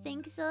 Wait, you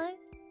think so?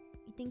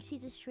 You think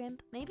she's a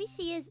shrimp? Maybe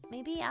she is.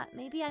 Maybe I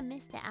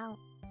missed it out.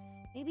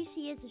 Maybe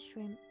she is a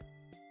shrimp.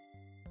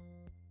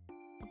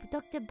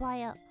 Abducted by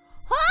a...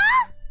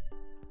 Huh?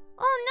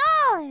 Oh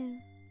no!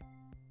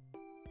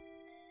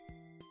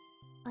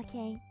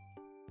 Okay.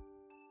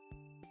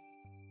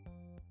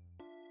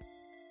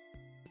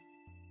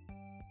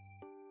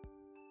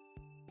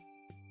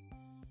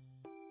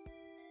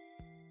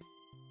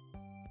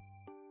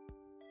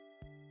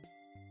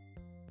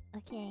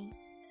 Okay.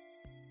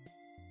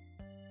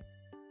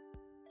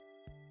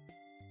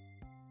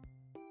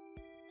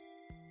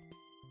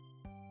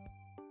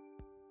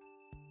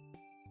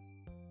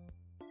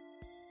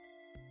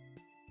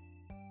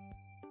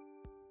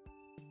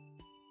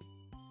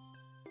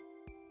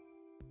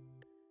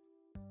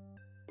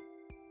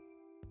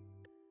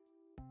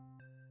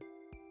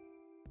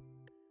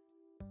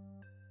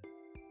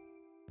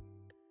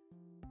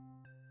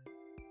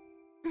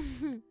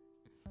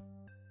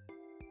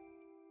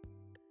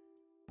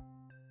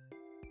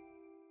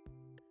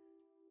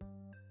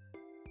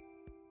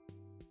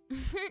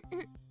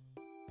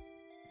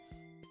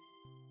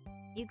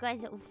 You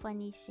guys are all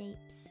funny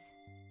shapes.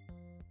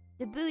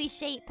 The buoy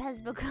shape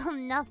has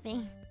become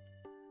nothing.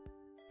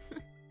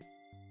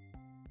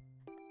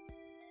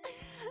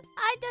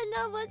 I don't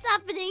know what's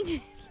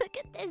happening. Look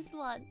at this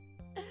one.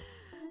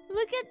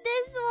 Look at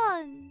this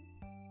one.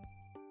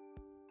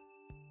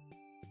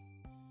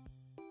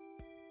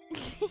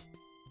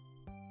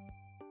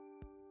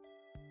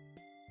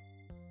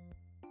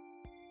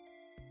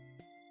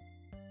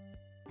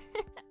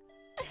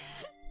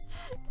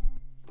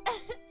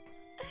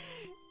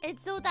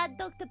 It's all that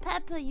Dr.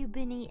 Pepper you've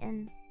been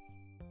eating.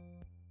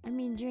 I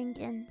mean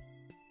drinking.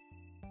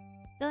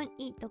 Don't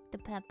eat Dr.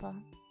 Pepper.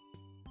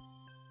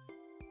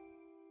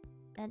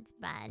 That's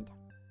bad.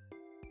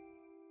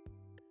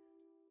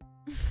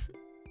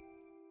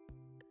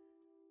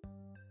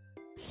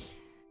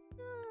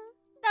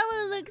 That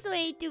one looks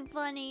way too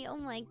funny. Oh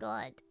my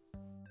god.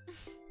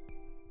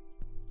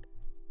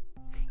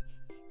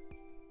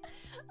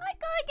 I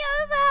can't get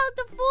over how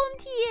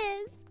deformed he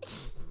is.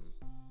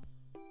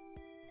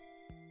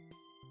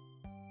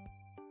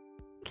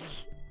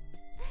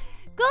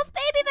 Golf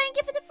baby, thank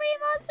you for the 3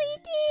 months,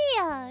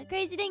 sweetie!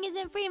 Crazy thing is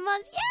in 3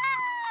 months.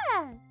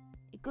 Yeah!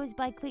 It goes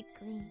by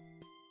quickly.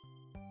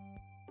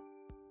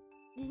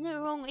 There's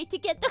no wrong way to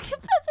get Dr.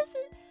 Pepper.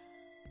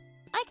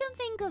 I can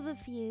think of a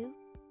few.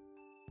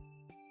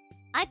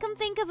 I can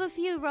think of a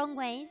few wrong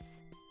ways.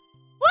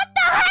 What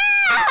the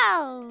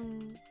hell?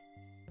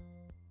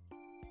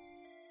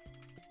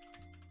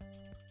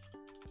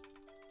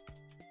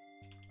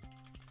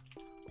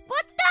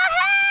 What the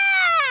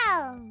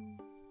hell?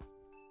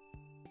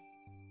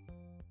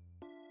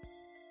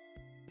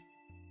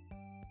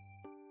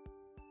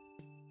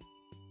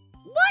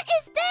 What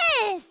is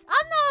this?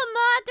 I'm not a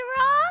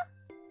murderer.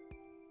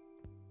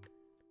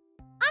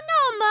 I'm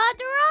not a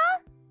murderer.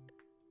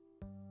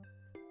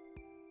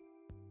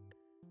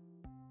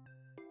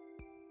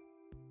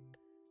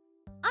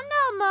 I'm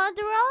not a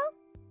murderer.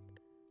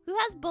 Who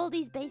has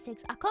Baldi's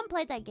Basics? I can't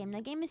play that game.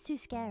 That game is too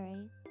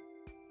scary.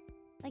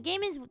 That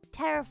game is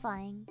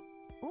terrifying.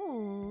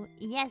 Ooh,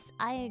 yes,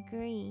 I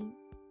agree.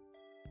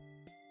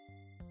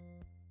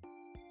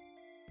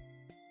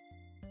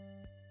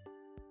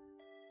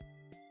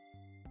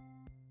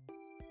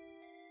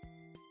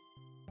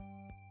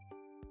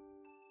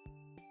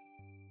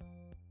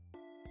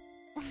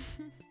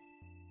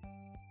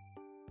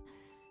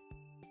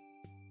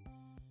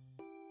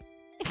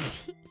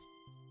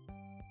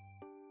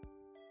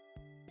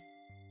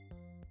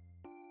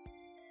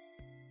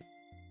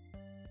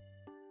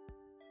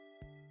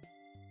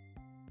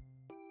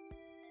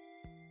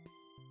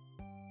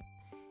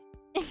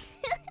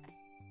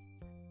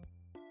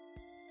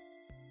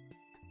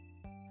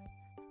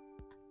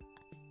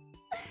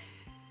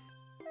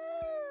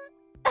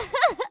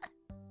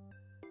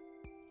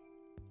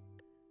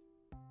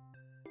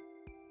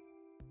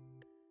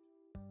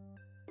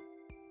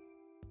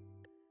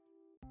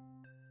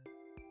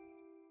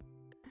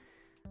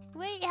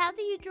 Wait, how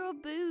do you draw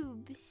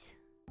boobs?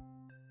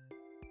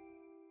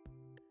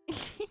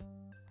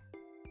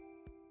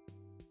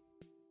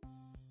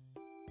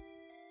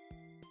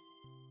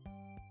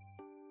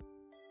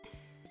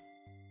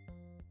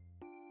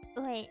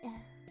 Wait.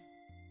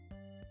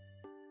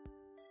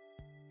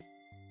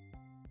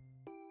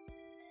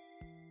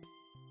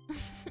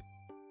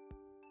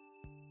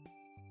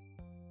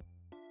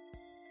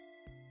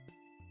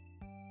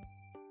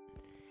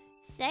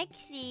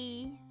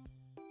 Sexy.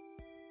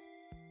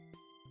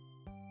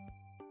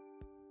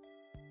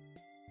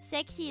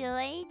 Sexy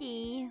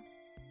lady.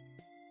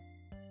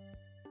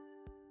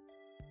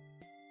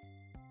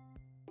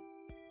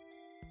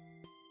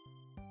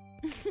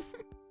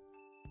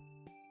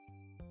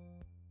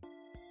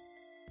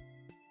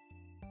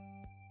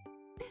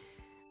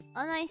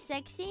 Oh, nice,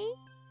 sexy.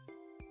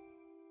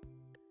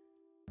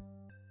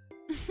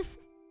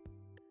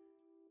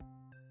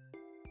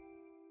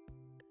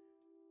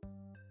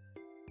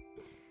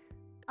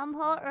 I'm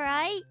hot,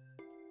 right?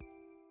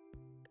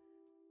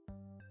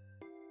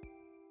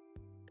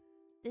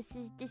 This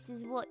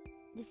is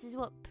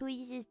what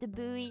pleases the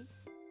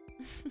buoys.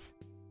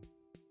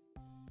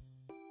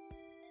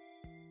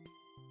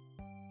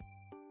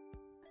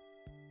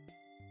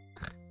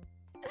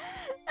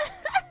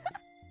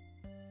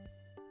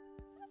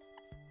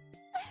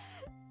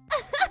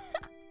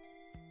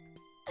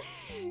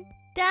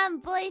 Damn,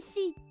 boy,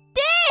 she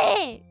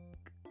thick!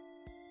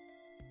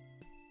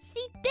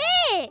 She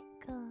thick!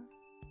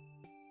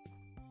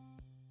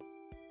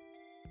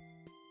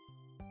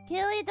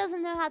 Kilia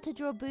doesn't know how to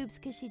draw boobs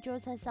because she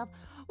draws herself.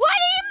 What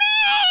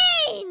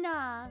do you mean?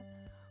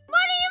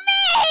 What do you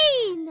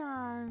mean?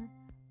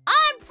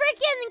 I'm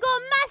freaking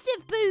got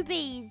massive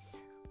boobies!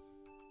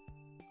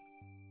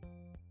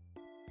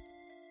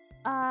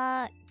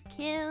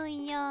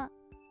 Kilia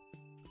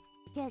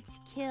gets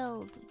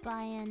killed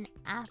by an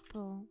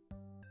apple.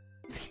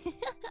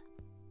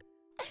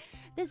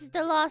 This is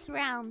the last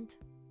round.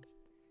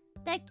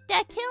 They're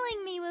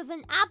killing me with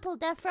an apple.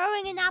 They're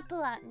throwing an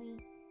apple at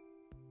me.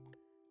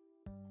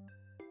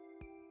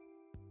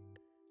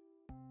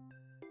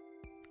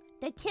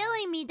 They're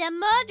killing me. They're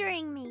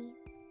murdering me.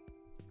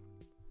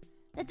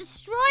 They're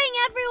destroying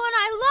everyone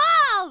I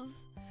love.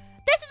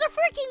 This is a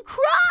freaking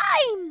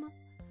crime.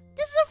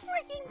 This is a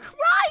freaking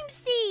crime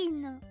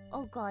scene.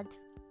 Oh god.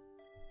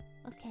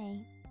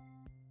 Okay.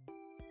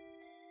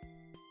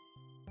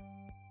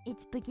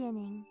 It's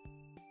beginning.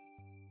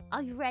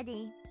 Are you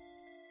ready?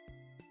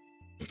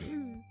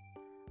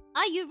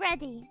 Are you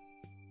ready?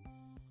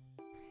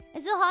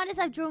 It's the hardest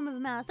I've drawn with a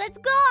mouse. Let's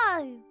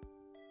go!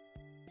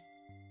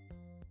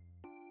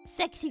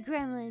 Sexy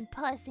gremlin,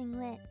 pursing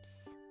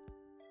lips.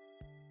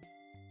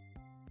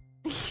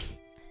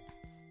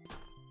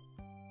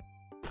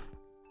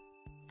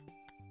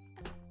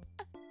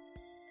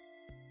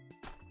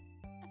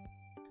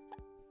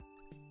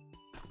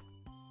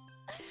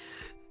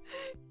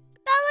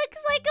 That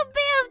looks like a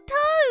bit of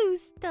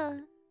toast!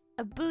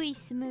 A buoy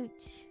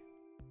smooch.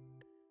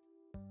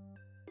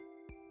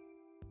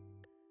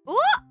 Ooh!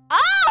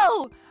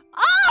 Oh!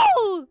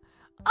 Oh!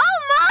 Oh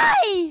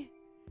my!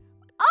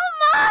 Oh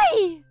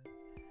my!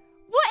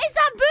 What is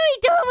that buoy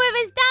doing with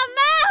his damn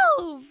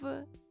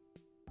mouth?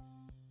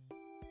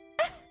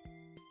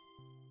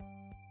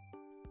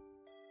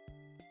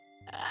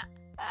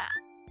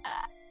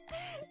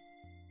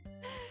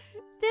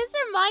 This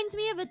reminds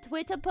me of a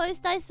Twitter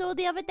post I saw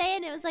the other day,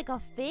 and it was like a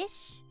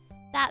fish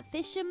that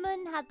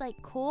fisherman had like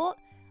caught,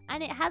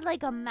 and it had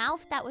like a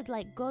mouth that would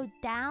like go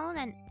down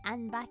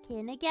and back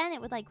in again.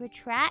 It would like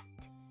retract,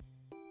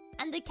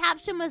 and the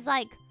caption was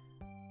like,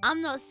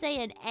 "I'm not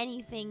saying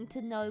anything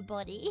to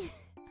nobody."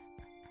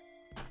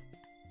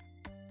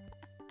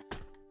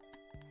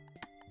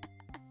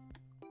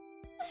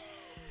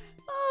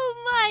 Oh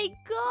my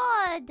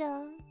god!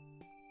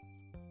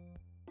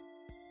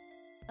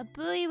 A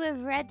buoy with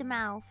red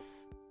mouth.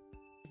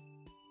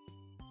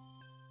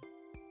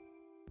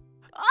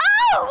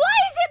 Oh! Why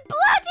is it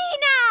bloody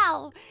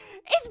now?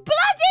 It's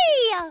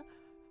bloody!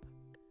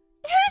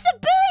 Who's the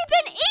buoy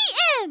been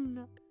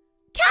eaten?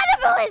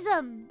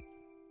 Cannibalism!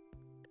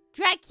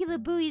 Dracula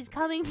buoy's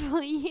coming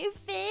for you.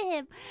 Fear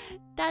him.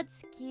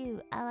 That's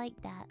cute. I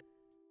like that.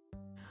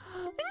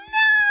 No!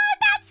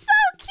 That's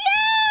so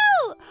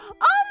cute!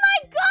 Oh my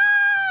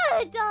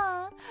god!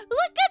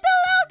 Look at the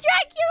little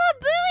Dracula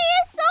buoy!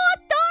 It's so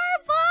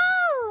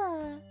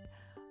adorable!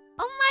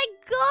 Oh my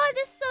god,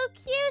 it's so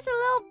cute! It's a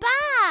little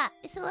bat!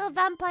 It's a little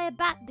vampire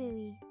bat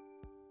buoy.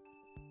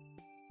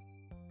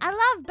 I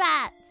love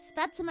bats.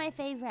 Bats are my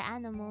favorite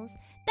animals.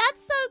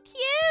 That's so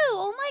cute!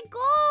 Oh my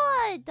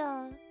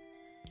god!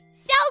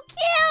 So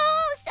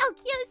cute! So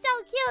cute,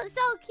 so cute,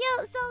 so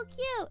cute, so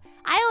cute!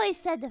 I always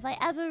said if I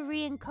ever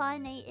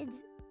reincarnated...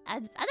 I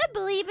don't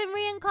believe in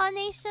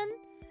reincarnation.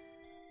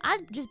 I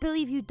just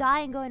believe you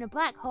die and go in a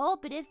black hole.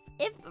 But if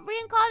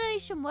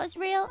reincarnation was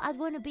real, I'd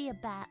want to be a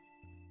bat.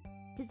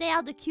 Because they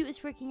are the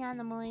cutest freaking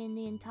animal in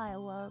the entire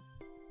world.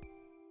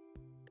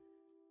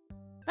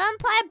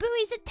 Vampire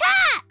buoys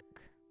attack!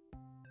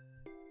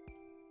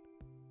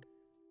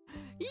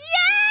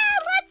 Yeah!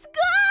 Let's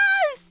go!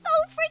 So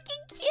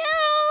freaking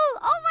cute!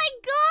 Oh my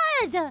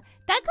god!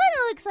 That kind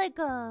of looks like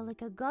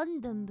a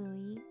Gundam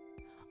buoy.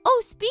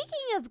 Oh,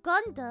 speaking of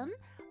Gundam,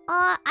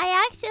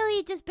 I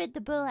actually just bit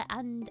the bullet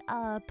and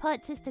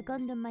purchased a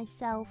Gundam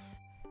myself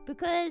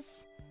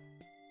because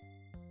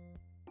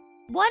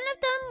one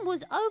of them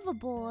was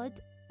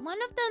overboard.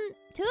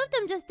 Two of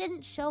them just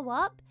didn't show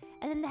up,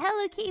 and then the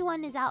Hello Kitty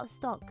one is out of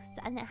stock,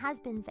 and it has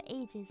been for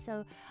ages.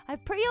 So I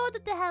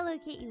pre-ordered the Hello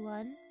Kitty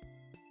one.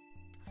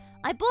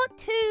 I bought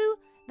two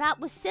that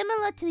was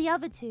similar to the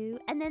other two,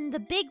 and then the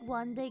big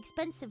one, the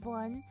expensive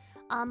one,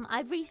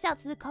 I've reached out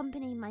to the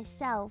company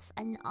myself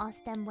and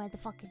asked them where the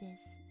fuck it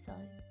is. So,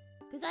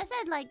 because I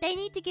said like they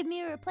need to give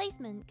me a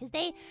replacement, because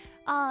they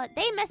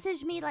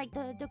messaged me like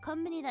the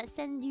company that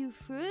send it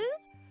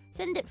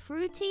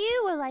through to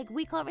you, were like,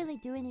 we can't really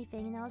do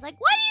anything, and I was like,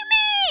 what do you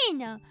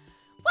mean?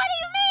 What do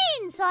you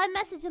mean? So I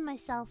messaged them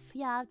myself.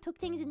 Yeah, I took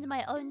things into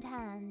my own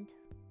hand,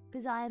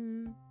 because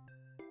I'm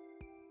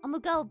a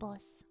girl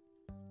boss.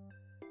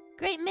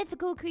 Great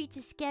mythical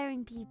creature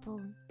scaring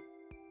people.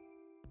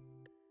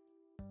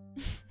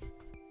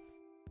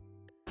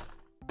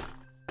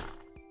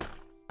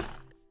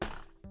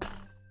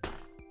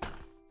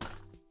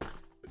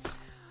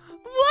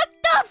 What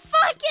the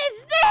fuck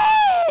is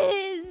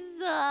this?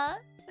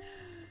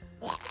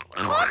 What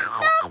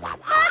the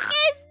fuck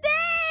is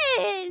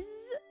this?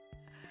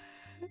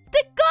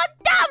 The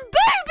goddamn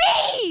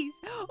boobies!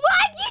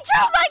 Why'd you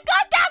draw my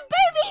goddamn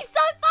boobies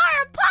so far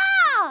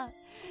apart?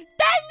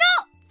 They're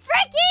not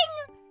freaking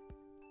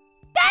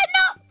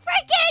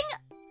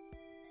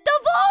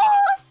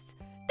divorced!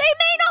 They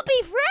may not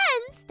be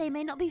friends. They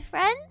may not be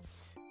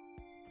friends.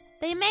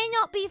 They may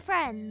not be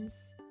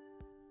friends.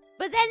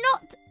 But they're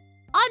not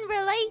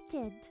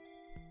unrelated.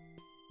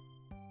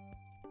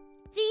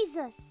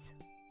 Jesus.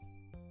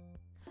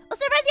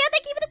 Also, Rezio,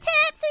 thank you for the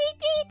tip,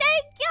 sweetie.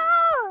 Thank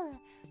you.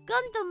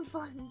 Gundam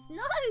funds.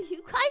 No,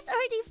 you guys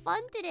already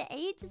funded it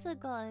ages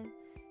ago.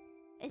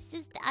 It's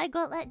just I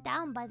got let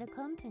down by the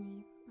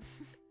company.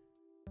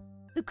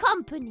 The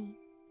company.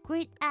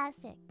 Great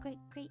asset. Great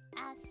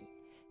asset.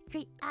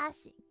 Great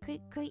asset.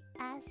 Great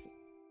asset.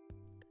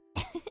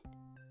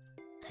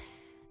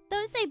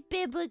 Don't say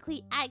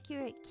biblically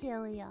accurate,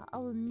 Kilia. I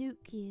will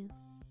nuke you.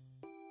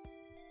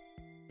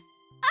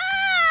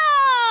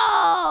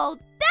 Oh!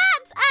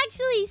 That's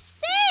actually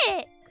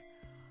sick!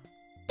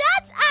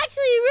 That's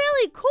actually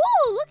really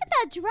cool! Look at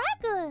that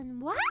dragon!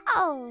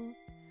 Wow!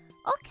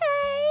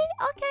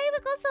 Okay, we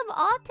got some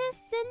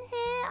artists in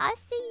here. I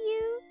see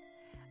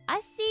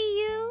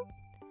you.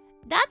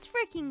 That's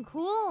freaking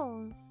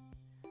cool.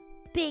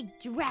 Big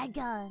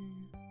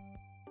dragon.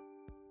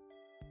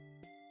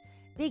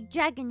 Big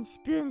dragon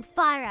spewing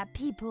fire at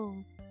people.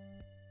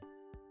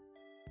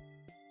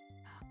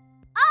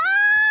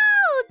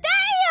 Oh,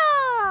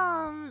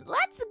 damn!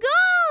 Let's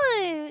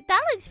go!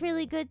 That looks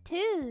really good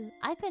too.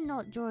 I could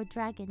not draw a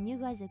dragon. You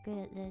guys are good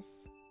at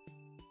this.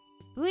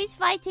 Who's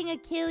fighting a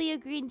Kilia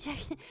green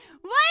dragon?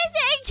 Why is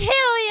it a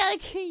Kilia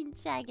green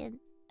dragon?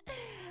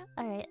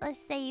 Alright, let's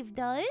save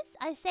those.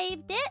 I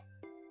saved it.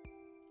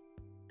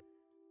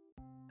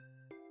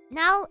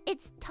 Now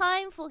it's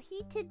time for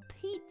Heated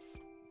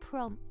Pete's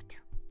prompt.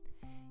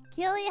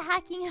 Kilia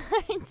hacking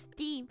her in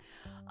Steam.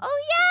 Oh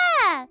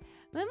yeah!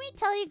 Let me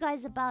tell you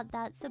guys about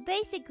that. So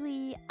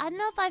basically, I don't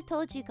know if I've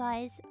told you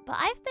guys, but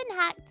I've been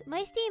hacked.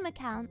 My Steam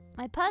account,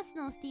 my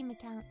personal Steam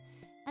account,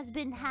 has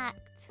been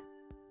hacked.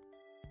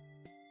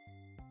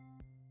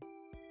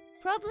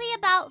 Probably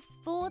about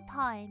 4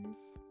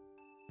 times.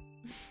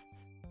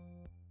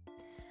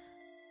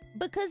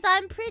 Because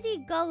I'm pretty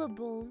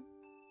gullible.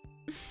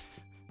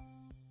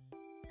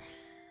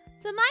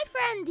 So my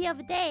friend the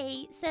other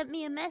day sent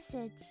me a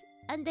message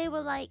and they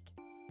were like,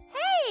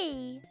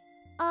 hey,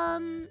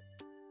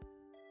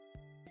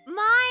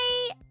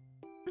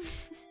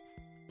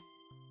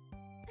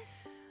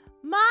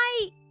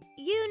 my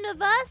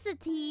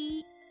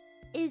university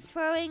is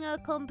throwing a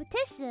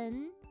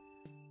competition.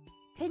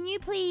 Can you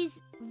please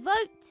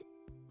vote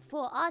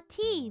for our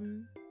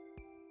team?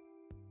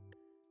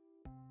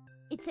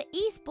 It's an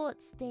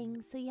esports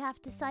thing, so you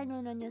have to sign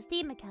in on your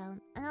Steam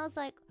account. And I was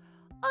like,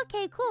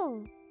 okay,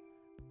 cool.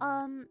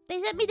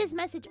 They sent me this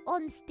message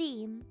on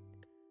Steam.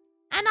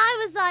 And I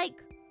was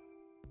like,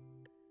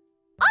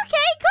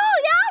 okay, cool,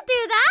 yeah, I'll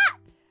do that.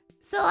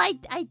 So I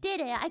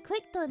did it. I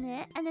clicked on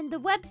it, and then the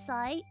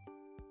website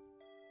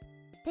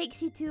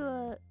takes you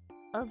to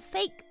a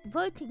fake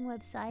voting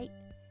website.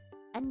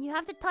 And you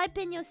have to type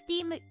in your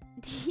Steam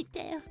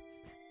details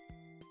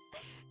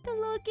to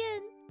log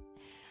in.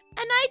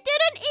 And I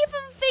didn't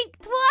even think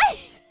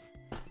twice.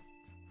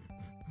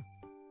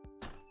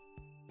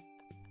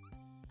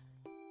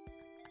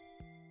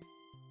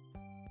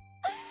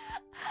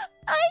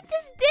 I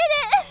just did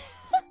it.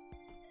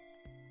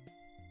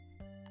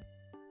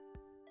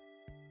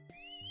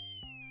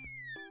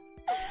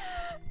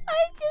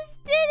 I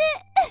just did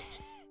it.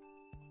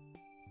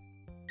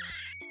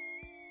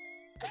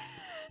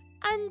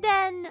 And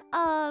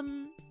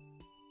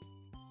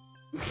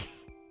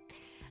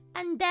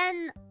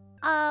then,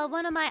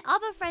 one of my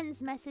other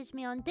friends messaged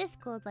me on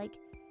Discord like,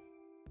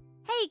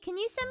 hey, can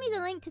you send me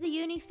the link to the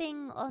uni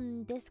thing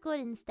on Discord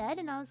instead?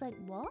 And I was like,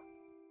 what?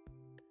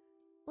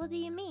 What do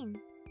you mean?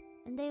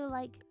 And they were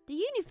like, the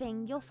uni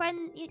thing, your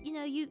friend, you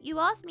know, you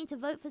asked me to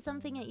vote for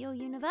something at your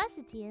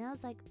university. And I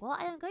was like, well,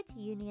 I don't go to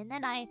uni. And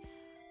then I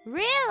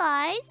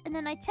realized, and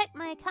then I checked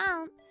my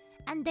account,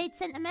 and they'd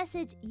sent a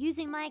message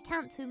using my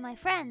account to my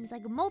friends,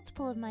 like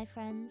multiple of my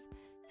friends.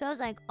 So I was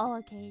like, oh,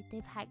 okay,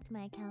 they've hacked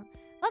my account.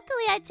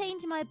 Luckily, I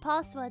changed my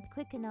password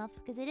quick enough,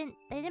 because they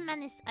didn't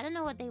manage, I don't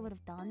know what they would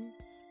have done.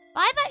 But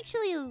I've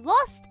actually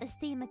lost a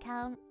Steam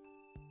account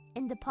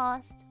in the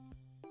past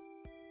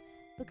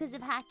because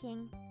of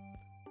hacking.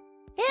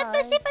 So,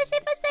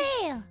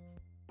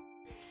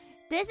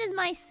 this is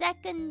my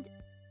second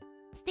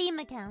Steam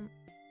account.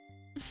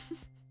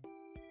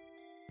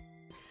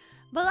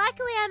 But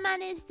luckily I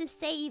managed to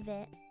save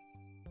it.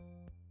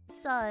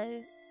 So,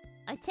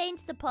 I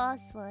changed the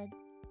password.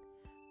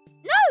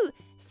 No!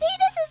 See,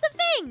 this is the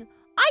thing!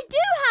 I do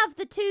have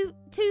the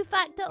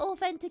two-factor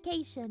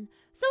authentication.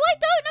 So I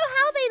don't know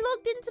how they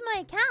logged into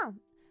my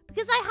account.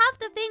 Because I have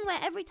the thing where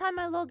every time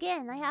I log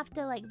in, I have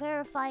to like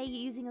verify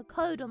using a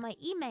code on my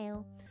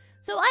email.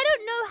 So I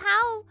don't know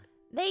how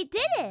they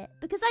did it.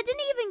 Because I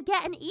didn't even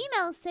get an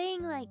email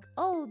saying like,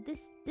 oh,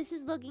 this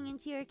is logging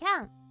into your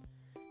account.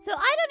 So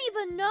I don't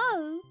even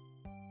know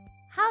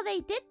how they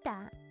did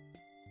that.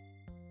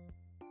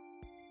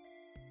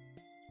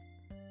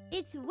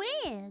 It's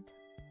weird.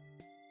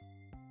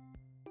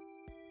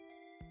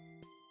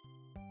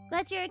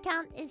 Glad your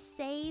account is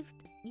saved.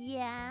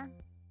 Yeah.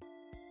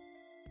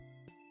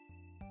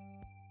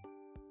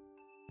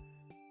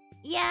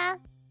 Yeah.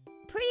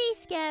 Pretty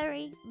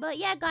scary. But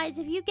yeah, guys,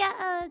 if you get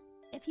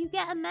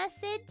a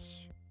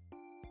message,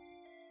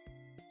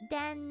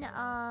 then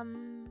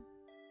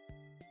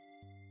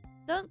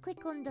don't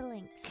click on the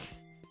links.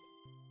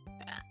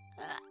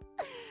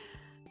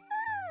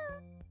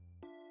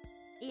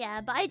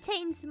 Yeah, but I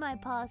changed my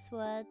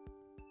password.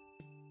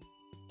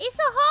 It's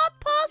a hard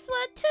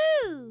password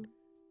too.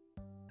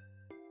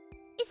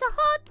 It's a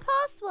hard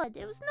password.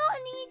 It was not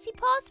an easy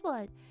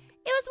password.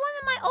 It was one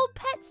of my old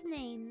pet's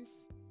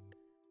names.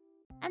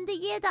 And the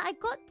year that I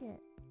got it.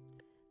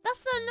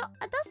 That's not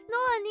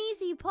an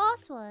easy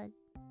password.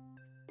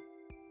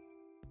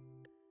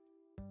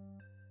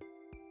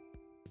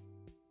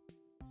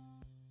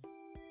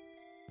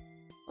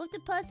 What if the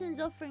person's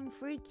offering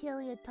free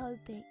Kilia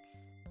topics?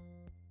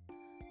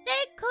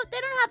 They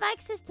don't have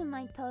access to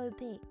my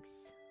topics.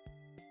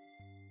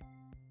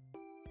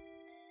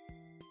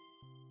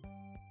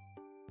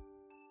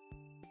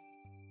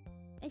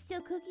 I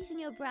steal cookies in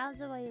your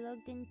browser while you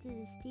logged into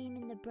the Steam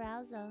in the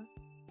browser.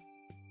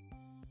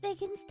 They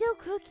can steal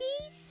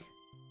cookies?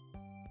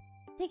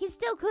 They can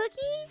steal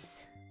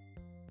cookies?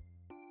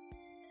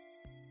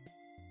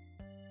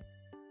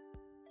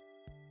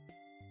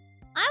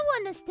 I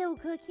want to steal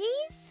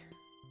cookies.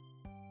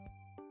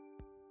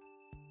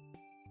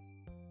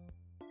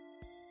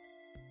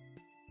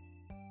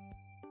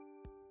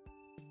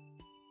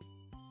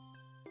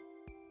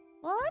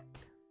 What?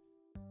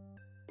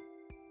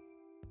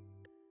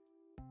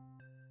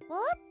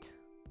 What?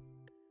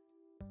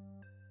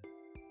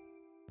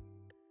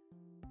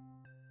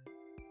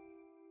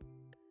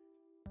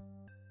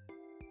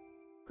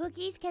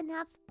 Cookies can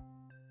have...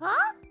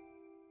 Huh?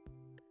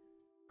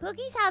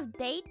 Cookies have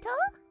data?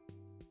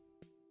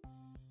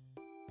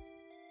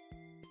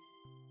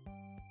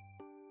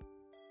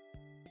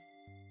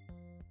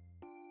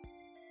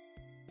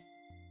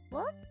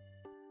 What?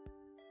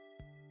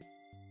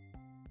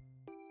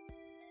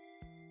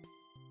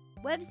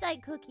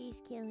 Website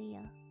cookies,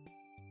 Kilia.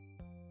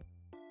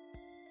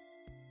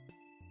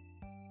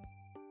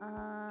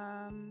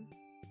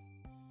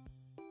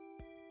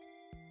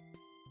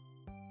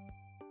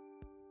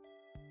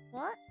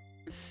 What?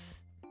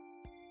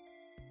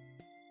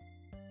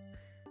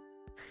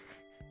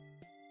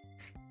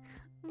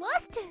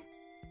 What?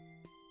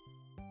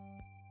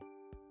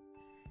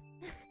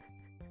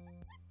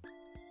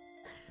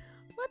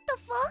 What the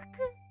fuck?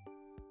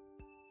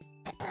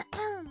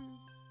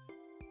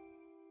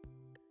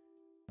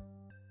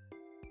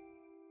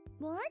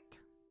 What?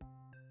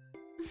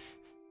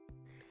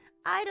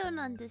 I don't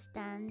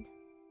understand.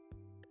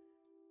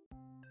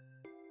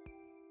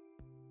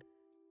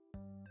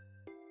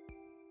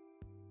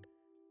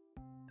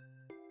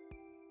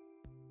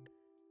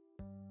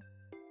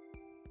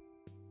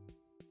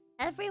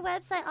 Every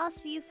website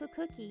asks you for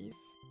cookies.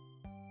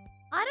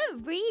 I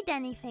don't read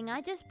anything,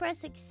 I just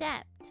press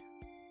accept.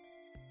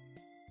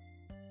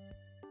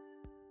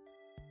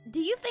 Do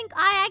you think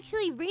I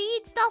actually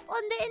read stuff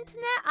on the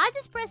internet? I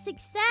just press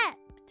accept.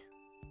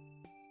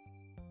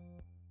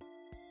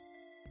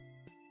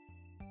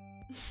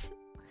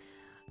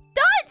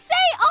 Don't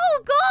say,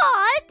 oh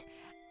god!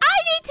 I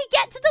need to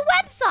get to the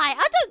website.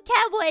 I don't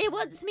care what it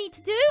wants me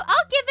to do.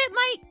 I'll give it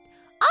my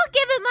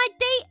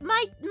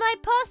my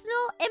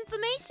personal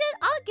information.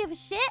 I don't give a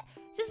shit.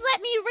 Just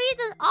let me read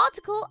an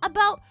article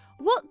about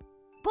what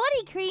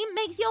body cream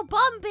makes your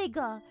bum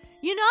bigger.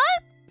 You know?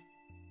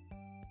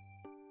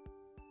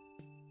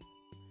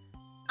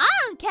 I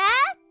don't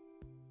care.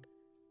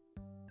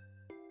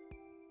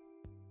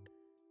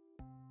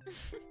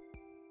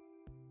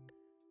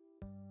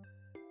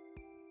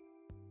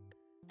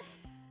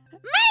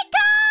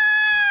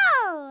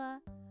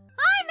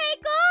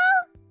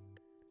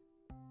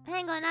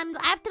 Hang on,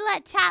 I have to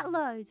let chat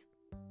load.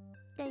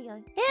 There you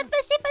go. Here,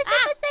 fishy.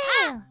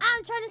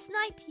 I'm trying to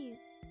snipe you.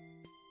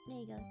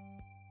 There you go.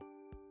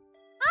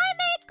 Hi,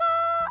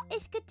 Mako!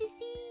 It's good to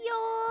see you.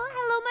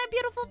 Hello, my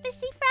beautiful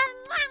fishy friend.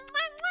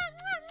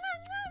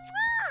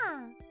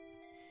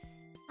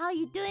 How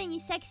you doing,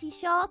 you sexy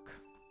shark?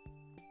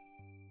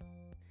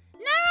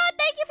 Nara,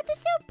 thank you for the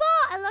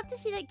support. I love to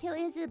see that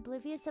Kilia is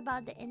oblivious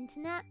about the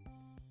internet,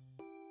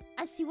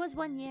 as she was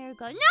 1 year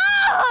ago.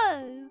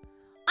 No!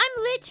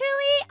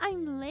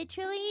 I'm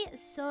literally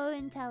so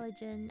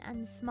intelligent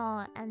and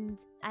smart, and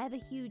I have a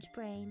huge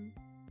brain.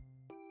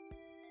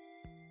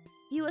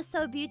 You are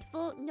so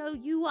beautiful. No,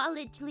 you are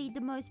literally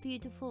the most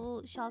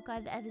beautiful shark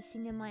I've ever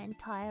seen in my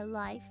entire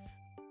life.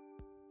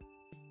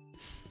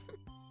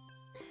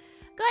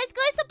 Guys,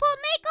 go support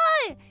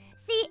Mako!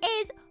 She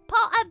is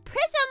part of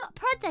Prism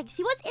Project.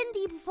 She was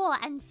indie before,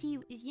 and she,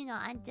 you know,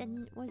 I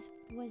was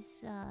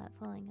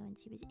following her when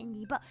she was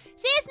indie, but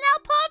she is now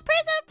part of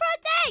Prism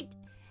Project!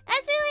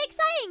 That's really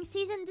exciting!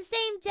 She's in the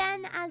same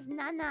gen as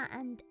Nana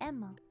and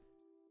Emma.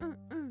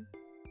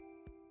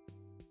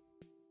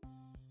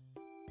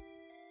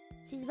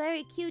 She's a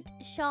very cute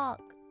shark.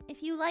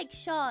 If you like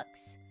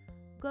sharks,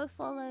 go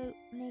follow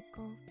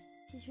Mako.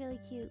 She's really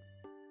cute.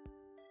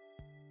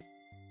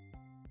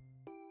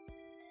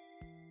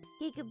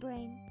 Giga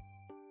brain.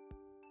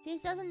 She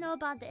just doesn't know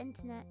about the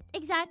internet.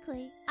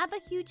 Exactly. I have a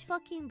huge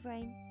fucking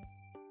brain.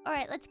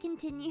 Alright, let's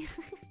continue.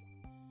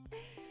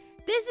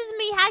 This is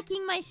me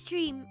hacking my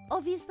stream.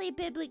 Obviously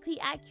biblically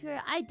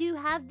accurate. I do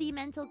have the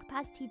mental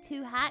capacity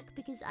to hack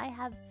because I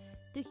have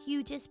the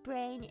hugest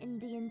brain in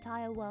the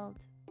entire world.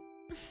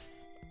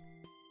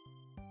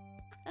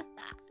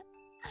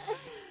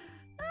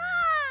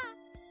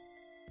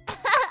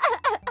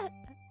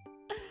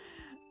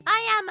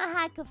 I am a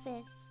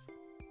hacker-fist.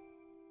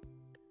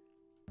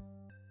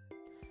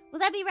 Will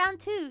that be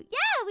round 2?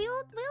 Yeah,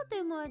 we'll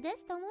do more of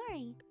this, don't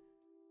worry.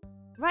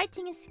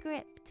 Writing a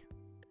script.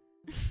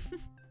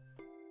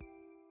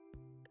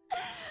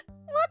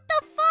 What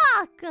the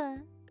fuck?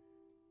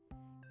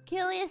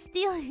 Kilia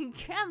stealing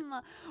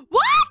grandma.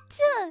 What?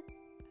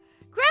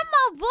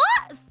 Grandma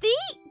what?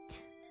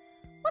 Feet?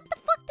 What the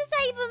fuck does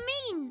that even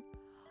mean?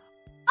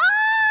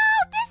 Oh,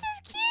 this is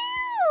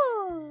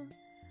cute!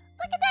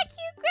 Look at that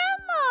cute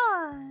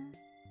grandma!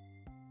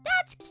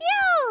 That's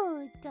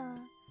cute!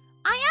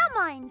 I am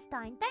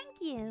Einstein, thank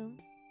you.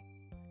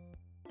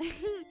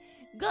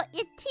 Got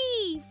your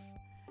teeth.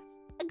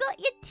 I got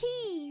your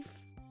teeth.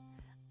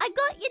 I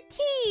got your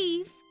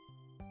teeth.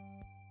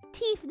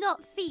 Teeth,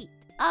 not feet.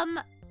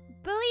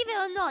 Believe it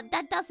or not,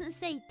 that doesn't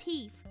say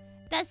teeth.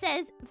 That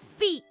says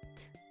feet.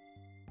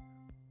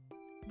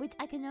 Which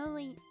I can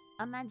only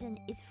imagine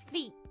is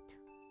feet.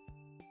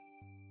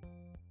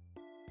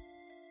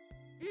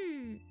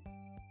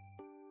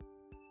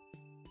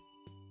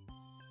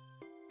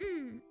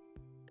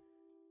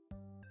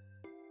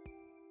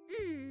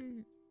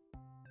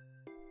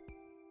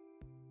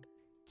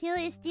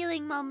 Kilia is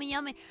stealing Mama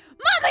Yummy.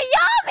 Mama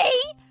Yummy!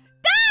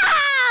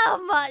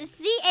 Damn!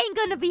 She ain't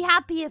gonna be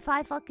happy if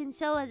I fucking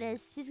show her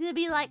this. She's gonna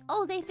be like,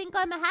 oh, they think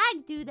I'm a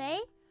hag, do they?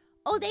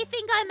 Oh, they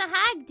think I'm a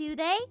hag, do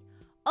they?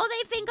 Oh,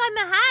 they think I'm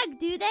a hag,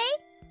 do they?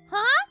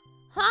 Huh?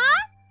 Huh?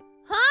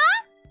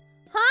 Huh?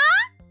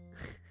 Huh?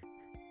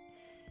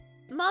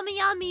 Mama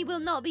Yummy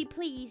will not be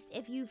pleased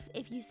if you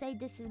say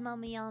this is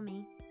Mama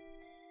Yummy.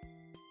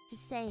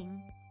 Just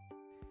saying.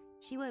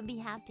 She won't be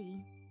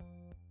happy.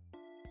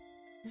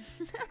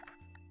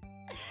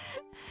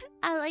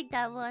 I like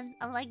that one.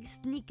 I'm like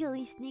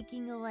sneakily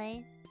sneaking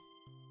away.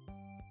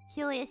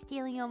 Kilia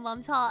stealing your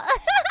mom's heart.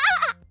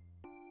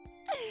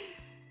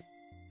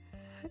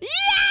 Yeah!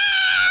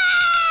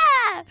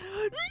 No!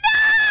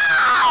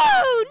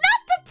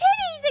 Not the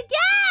titties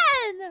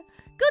again!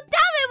 God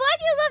damn it, why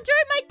do you love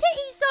drawing my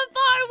titties so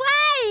far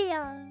away?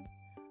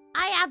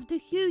 I have the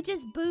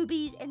hugest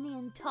boobies in the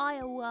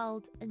entire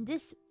world, and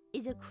this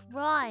is a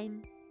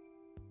crime.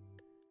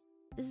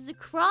 This is a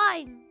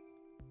crime.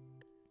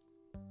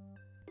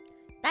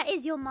 That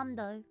is your mum,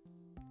 though.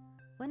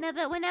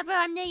 Whenever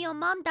I'm near your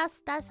mum,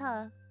 that's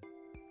her.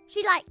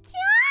 She like,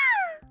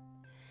 Kia!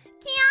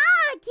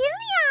 Kia!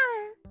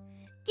 Kilia!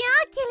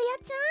 Kia!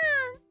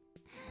 Kilia-chan!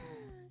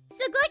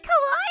 Sugoi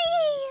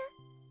kawaii!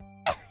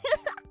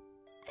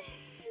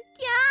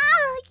 Kia!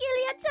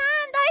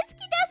 Kilia-chan!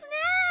 Daisuki desu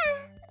ne!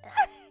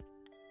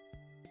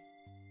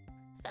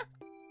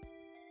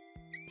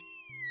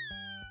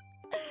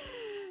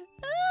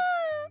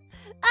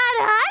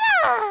 Ara!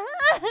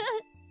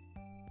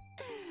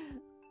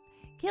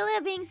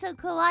 Kilia being so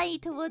kawaii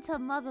towards her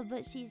mother,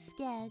 but she's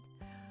scared.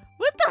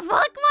 What the fuck?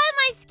 Why am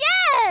I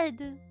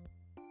scared?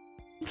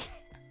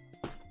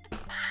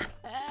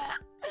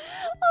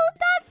 Oh,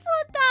 that's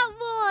what that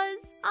was.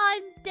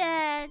 I'm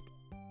dead.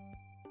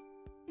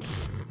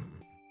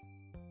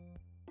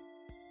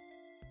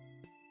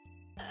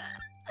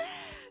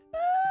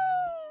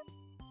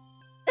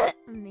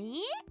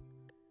 Me?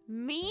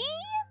 Me?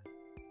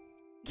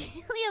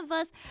 Kilia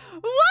bus.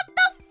 What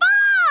the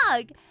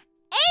fuck?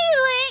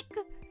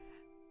 Alic?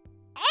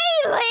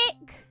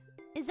 Alic?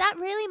 Is that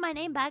really my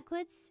name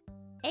backwards?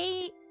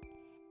 Eilic.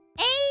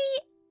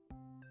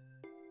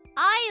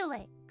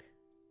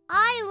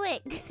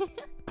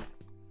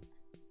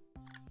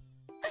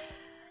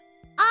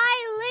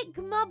 I lick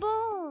my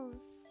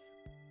balls.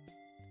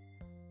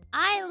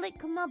 I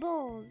lick my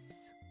balls.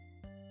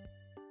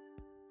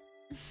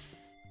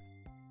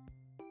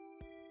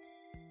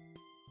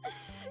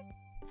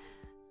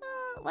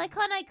 Why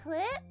can't I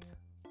clip?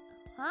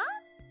 Huh?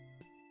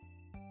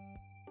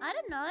 I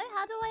don't know.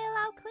 How do I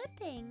allow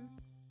clipping?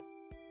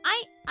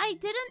 I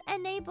didn't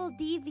enable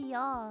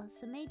DVR,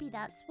 so maybe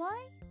that's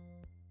why?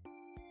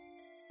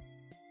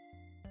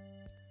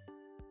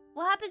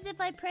 What happens if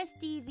I press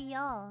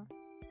DVR?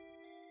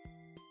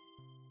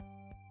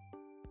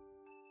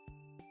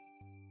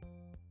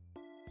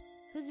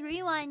 Because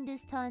rewind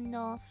is turned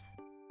off.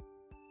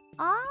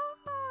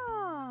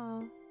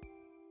 Oh!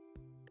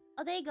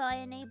 Oh, there you go. I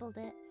enabled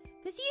it.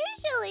 Because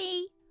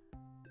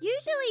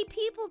usually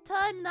people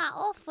turn that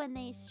off when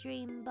they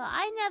stream, but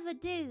I never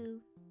do.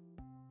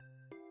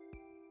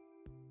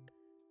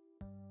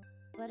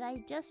 But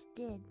I just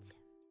did.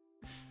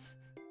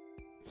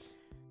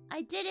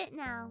 I did it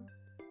now.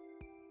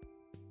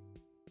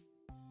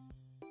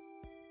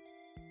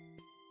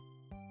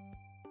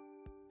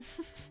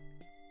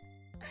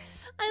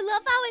 I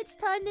love how it's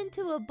turned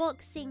into a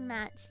boxing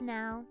match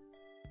now.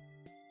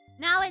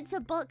 Now it's a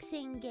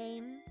boxing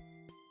game.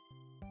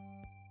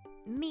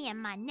 Me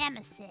and my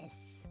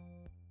nemesis.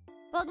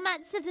 Bug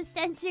match of the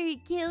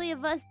century, Kilia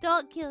vs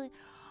Dark Kilia.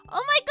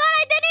 Oh my god,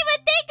 I didn't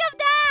even think of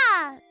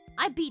that!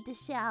 I beat the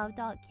shit out of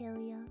Dark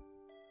Kilia.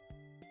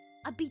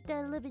 I beat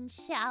the living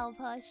shit out of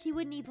her. She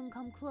wouldn't even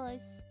come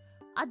close.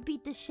 I'd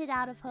beat the shit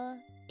out of her.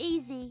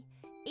 Easy.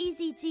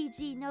 Easy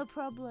GG, no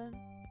problem.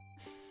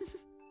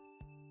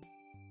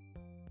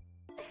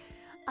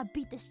 I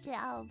beat the shit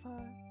out of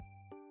her.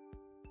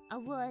 I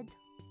would.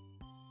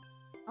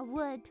 I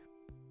would.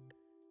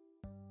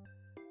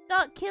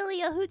 Dark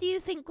Kilia, who do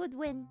you think would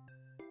win?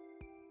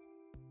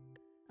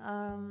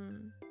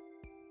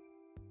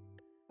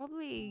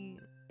 Probably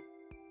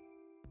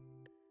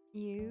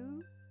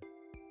you,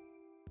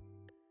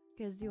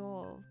 because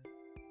you're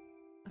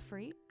a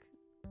freak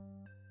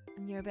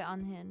and you're a bit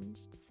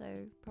unhinged,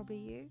 so probably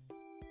you,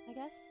 I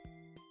guess.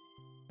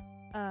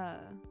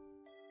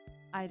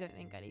 I don't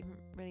think I'd even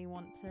really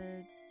want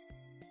to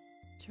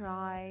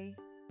try.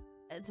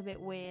 It's a bit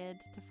weird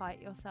to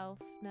fight yourself,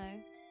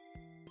 no.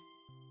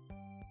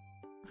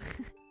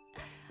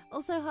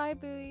 Also, hi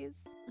buoys.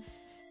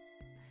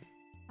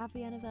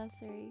 Happy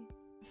anniversary.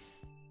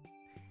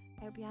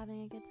 I hope you're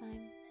having a good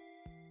time.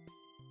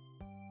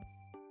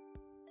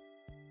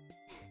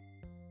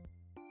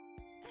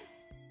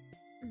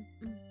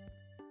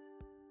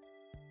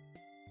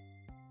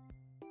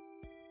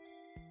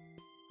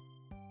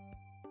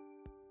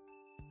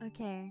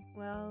 Okay,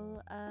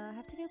 well, I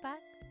have to go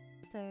back,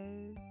 so...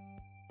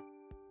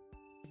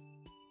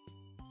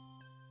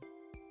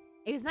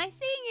 It was nice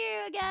seeing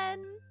you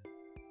again!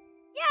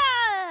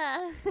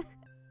 Yeah!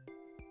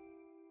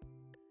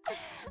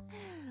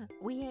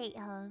 We hate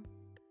her.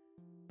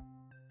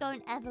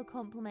 Don't ever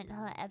compliment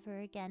her ever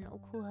again or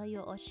call her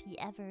your Oshi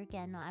ever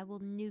again or I will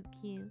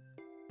nuke you.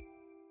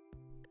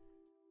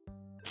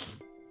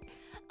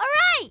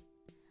 Alright!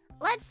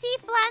 Let's see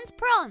Flan's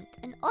prompt.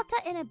 An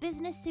otter in a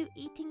business suit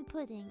eating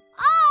pudding.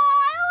 Oh,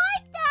 I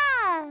like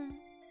that!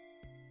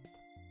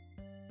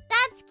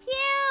 That's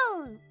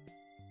cute!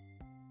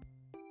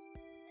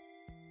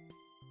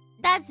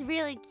 That's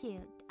really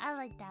cute. I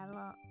like that a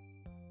lot.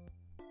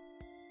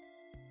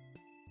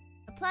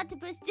 A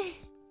platypus.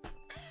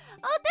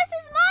 Oh, this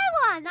is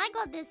my one! I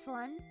got this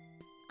one.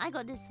 I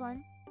got this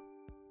one.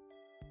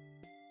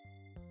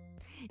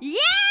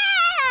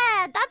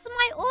 Yeah! That's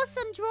my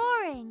awesome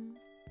drawing.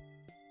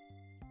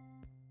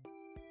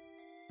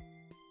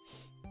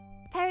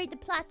 Perry the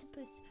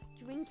platypus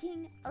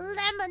drinking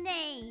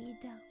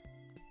lemonade.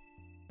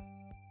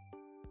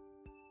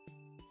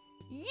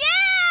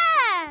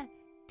 Yeah!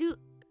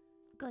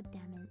 God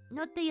damn it.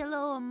 Not the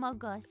yellow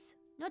Among Us.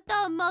 Not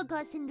the Among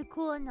Us in the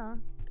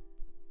corner.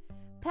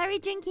 Perry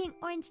drinking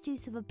orange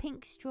juice with a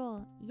pink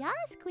straw.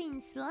 Yes,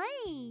 Queen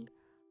Slay.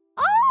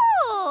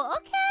 Oh,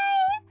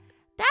 okay.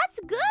 That's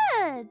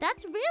good.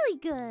 That's really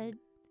good.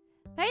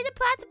 Perry the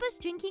platypus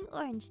drinking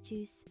orange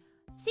juice.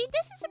 See,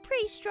 this is a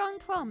pretty strong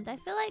prompt. I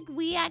feel like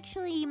we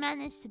actually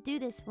managed to do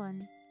this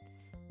one.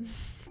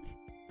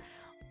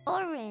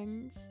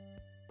 Orange.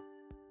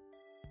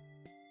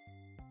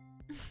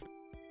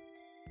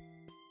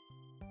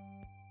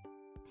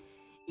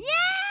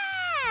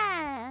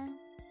 Yeah!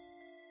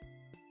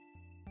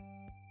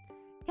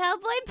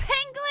 Cowboy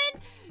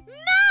penguin? No!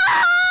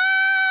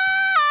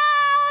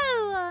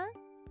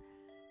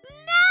 No!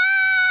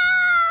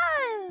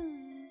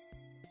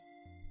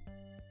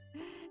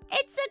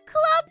 It's a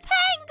club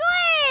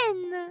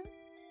penguin!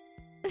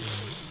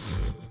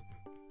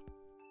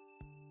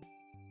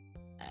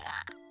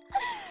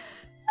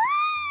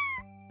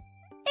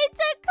 It's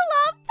a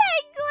club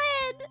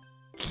penguin!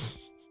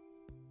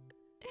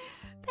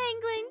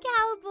 Penguin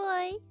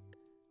cowboy.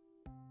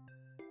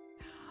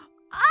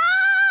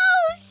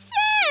 Oh,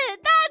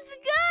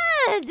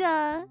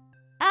 I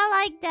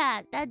like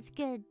that. That's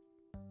good.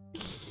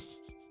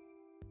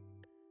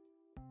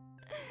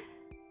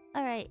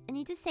 Alright, I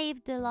need to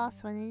save the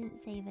last one. I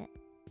didn't save it.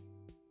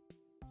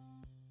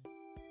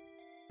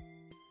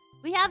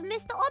 We have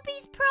Mr.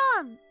 Oppie's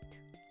prompt.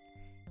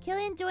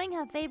 Kilia doing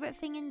her favorite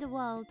thing in the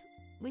world,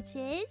 which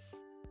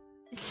is...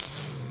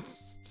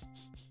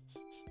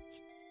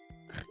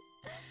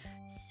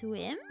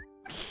 swim.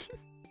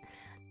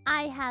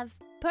 I have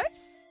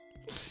purse.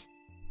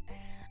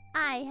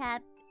 I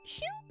have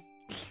shoe.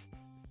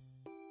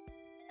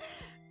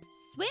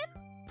 Swim.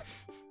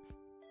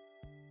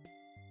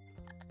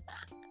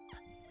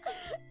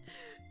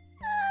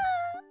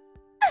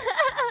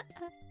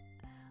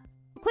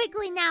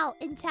 Quickly now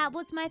in chat,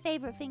 what's my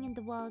favorite thing in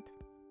the world?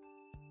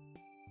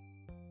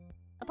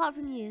 Apart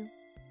from you.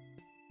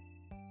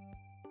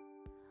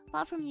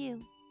 Apart from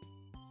you.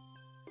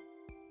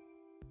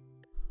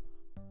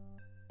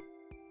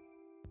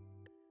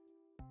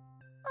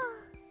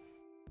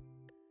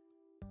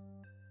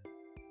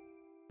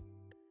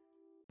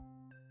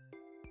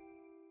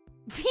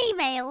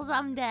 Females,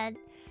 I'm dead.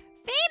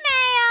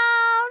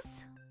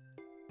 Females!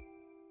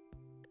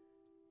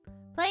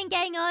 Playing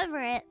Getting Over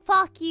It.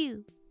 Fuck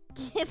you.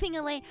 Giving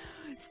away.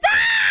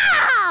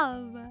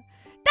 Stop!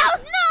 That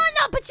was not an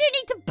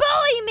opportunity to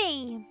bully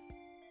me!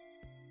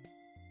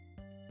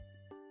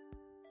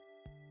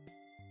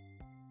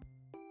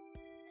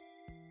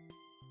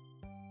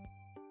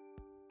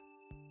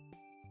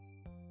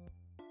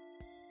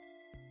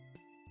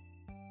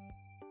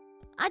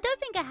 I don't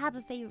think I have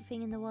a favorite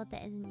thing in the world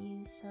that isn't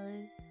you, so...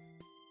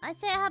 I'd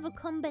say I have a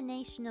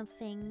combination of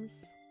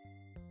things.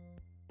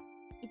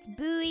 It's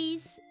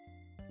buoys,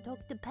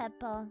 Dr.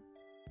 Pepper,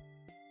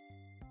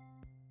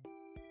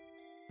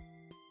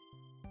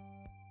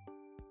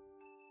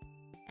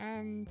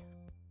 and...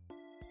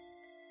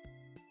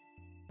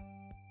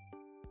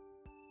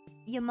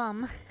 your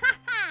mum.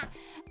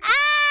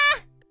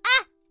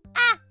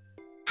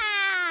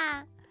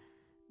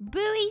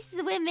 Buoy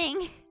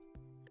swimming.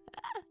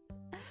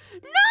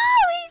 No,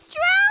 he's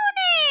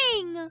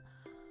drowning!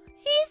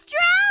 He's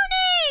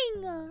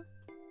drowning!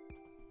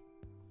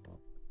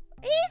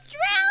 He's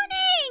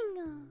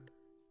drowning!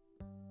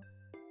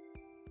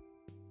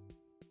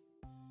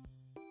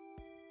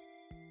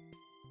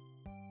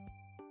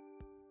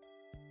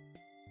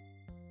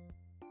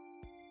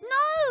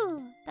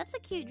 No! That's a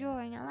cute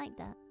drawing. I like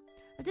that.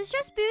 A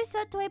distressed buoy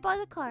swept away by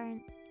the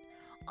current.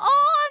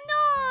 Oh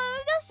no!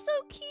 That's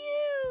so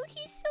cute!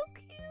 He's so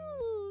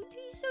cute!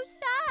 He's so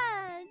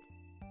sad!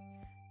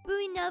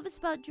 Buoy nervous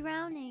about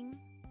drowning.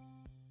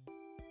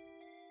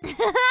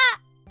 Help!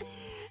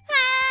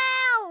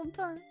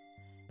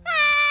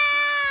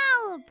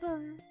 Help!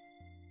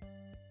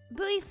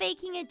 Buoy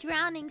faking a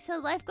drowning so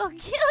lifeguard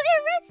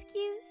Kilia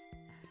rescues.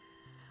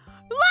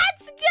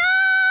 Let's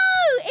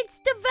go! It's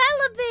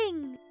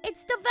developing!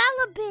 It's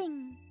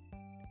developing!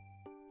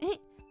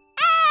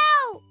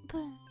 Help!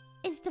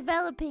 It's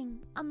developing.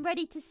 I'm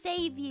ready to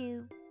save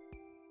you.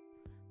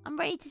 I'm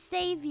ready to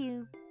save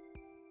you.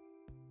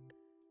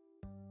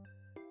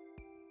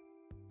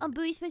 Oh,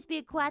 buoy's supposed to be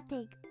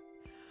aquatic.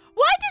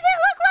 Why does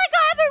it look like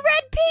I have a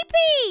red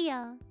pee-pee?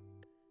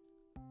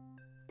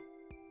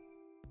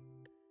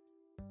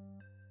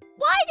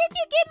 Why did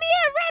you give me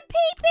a red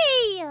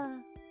pee-pee?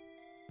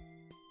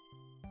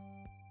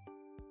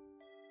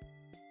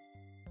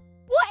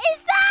 What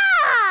is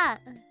that?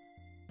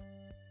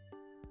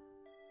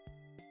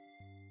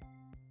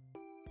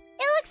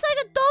 It looks like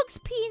a dog's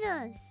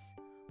penis.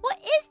 What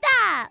is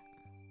that?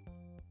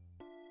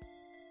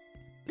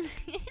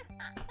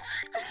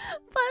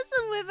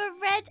 Person with a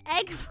red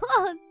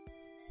eggplant.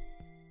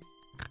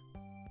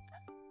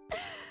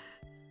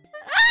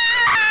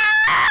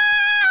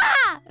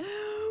 Ah!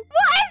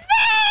 What is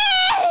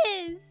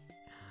this?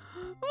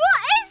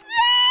 What is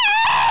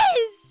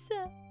this?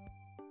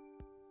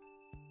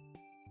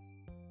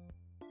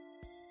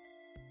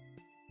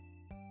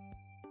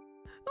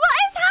 What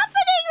is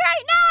happening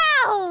right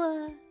now?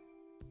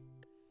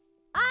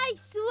 I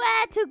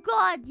swear to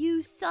God,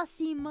 you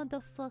sussy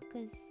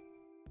motherfuckers.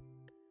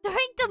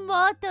 Throwing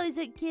tomatoes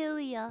at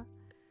Kilia.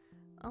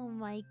 Oh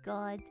my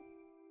god.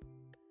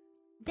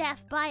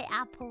 Death by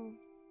apple.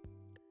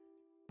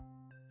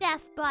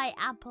 Death by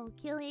apple.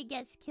 Kilia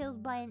gets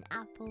killed by an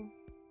apple.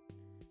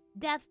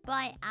 Death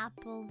by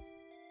apple.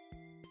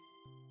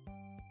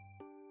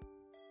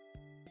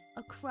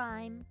 A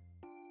crime.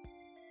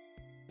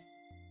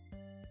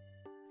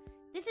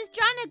 This is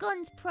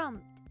Dranagon's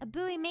prompt. A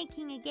buoy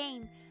making a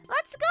game.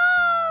 Let's go!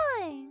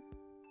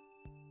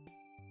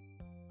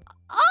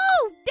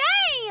 Oh,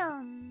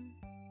 damn!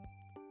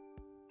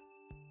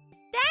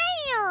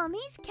 Damn,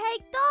 he's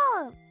caked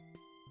up.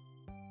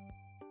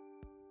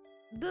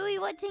 Buoy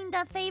watching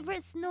their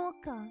favorite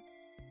snorker.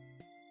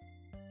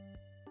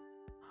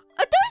 Are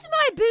those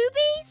my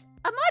boobies?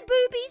 Are my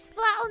boobies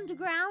flat on the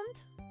ground?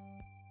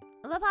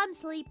 I love how I'm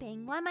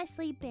sleeping. Why am I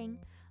sleeping?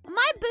 Are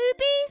my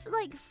boobies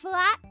like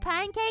flat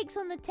pancakes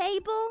on the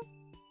table?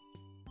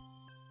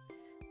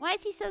 Why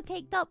is he so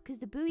caked up? Because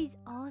the buoys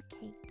are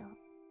caked up.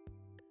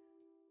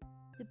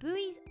 The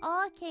buoys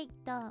are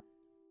caked up.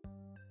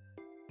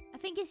 I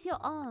think it's your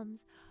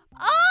arms.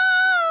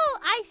 Oh!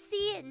 I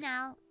see it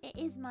now. It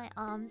is my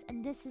arms,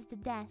 and this is the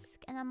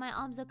desk. And then my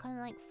arms are kind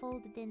of like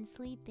folded in,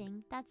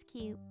 sleeping. That's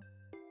cute.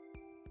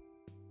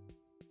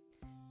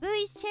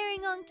 Buoy's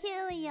cheering on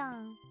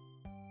Kilia.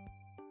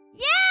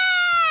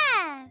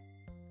 Yeah!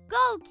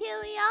 Go,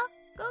 Kilia!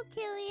 Go,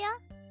 Kilia!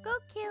 Go,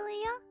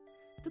 Kilia!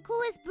 The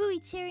coolest buoy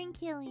cheering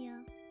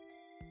Kilia.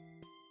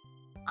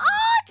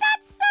 Oh,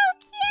 that's so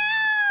cute!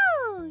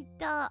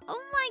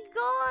 Oh my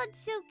god,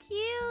 so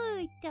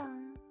cute!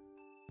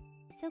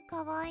 So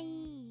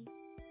kawaii.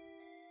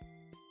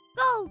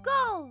 Go,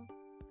 go!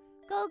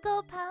 Go,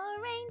 go,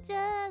 Power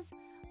Rangers!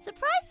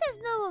 Surprised there's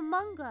no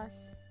Among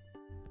Us.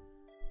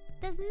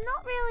 There's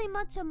not really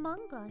much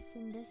Among Us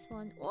in this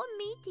one. Or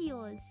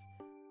Meteors.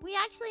 We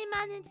actually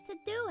managed to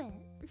do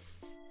it.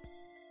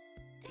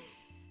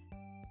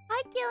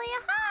 Hi,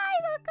 Kilia. Hi,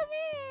 welcome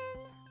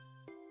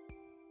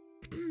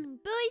in.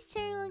 Buoy's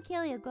cheering on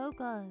Kilia. Go,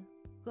 go.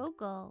 Go,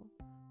 go.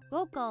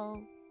 Go, go.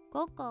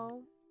 Go,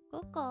 go.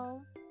 Go,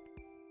 go.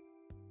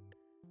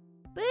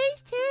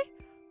 Buoy's cheering.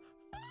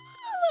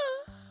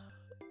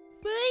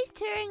 Buoy's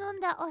cheering on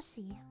the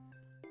Oshi.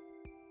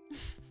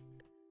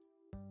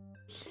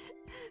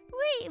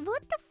 Wait,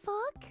 what the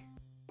fuck?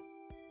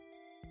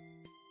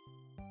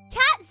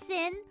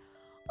 Catsin?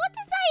 What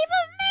does that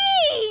even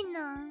mean?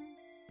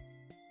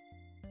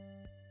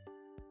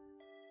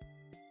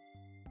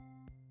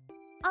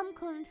 I'm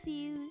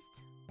confused.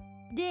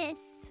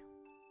 This.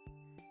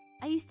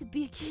 I used to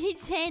be a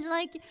keychain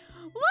like...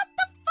 What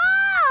the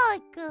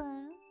fuck?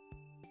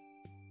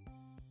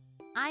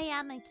 I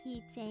am a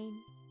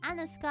keychain. And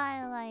a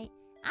skylight.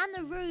 And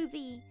a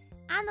ruby.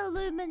 And a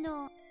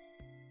luminor.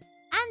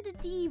 And a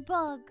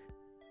debug.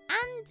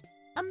 And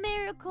a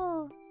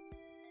miracle.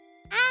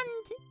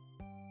 And...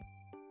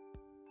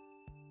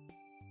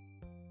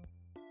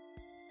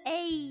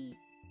 a...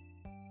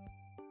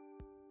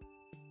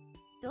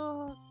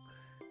 dog.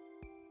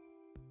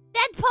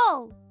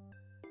 Deadpool!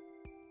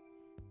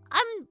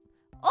 I'm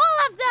all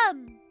of them!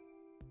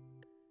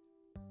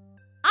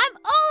 I'm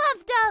all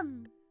of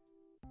them!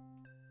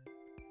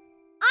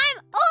 I'm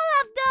all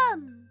of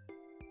them!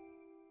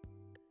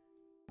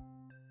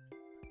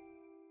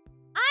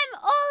 I'm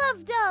all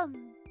of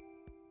them!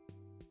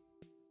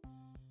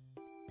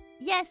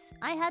 Yes,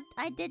 I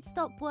did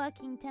stop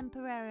working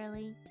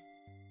temporarily.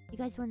 You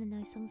guys want to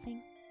know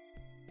something?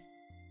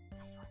 You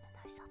guys want to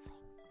know something?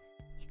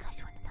 You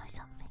guys want to know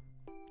something?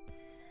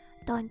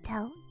 Don't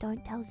tell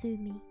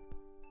Zumi.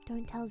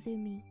 Don't tell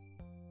Zumi.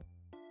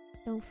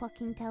 Don't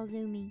fucking tell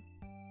Zumi.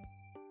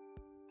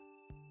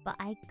 But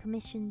I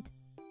commissioned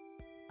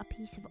a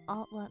piece of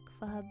artwork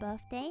for her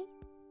birthday.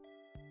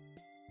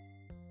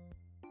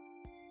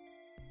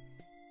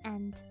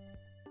 And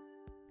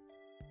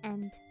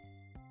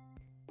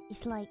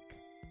it's like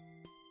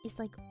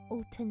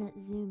alternate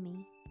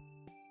Zumi.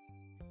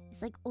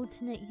 It's like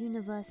alternate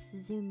universe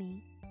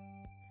Zumi.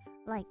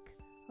 Like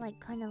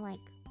kind of like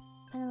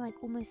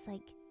almost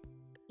like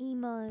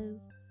emo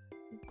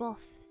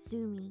goth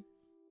Zumi.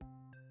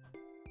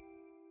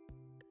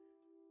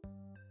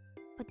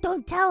 But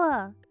don't tell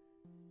her.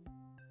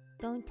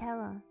 Don't tell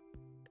her.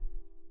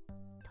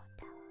 Don't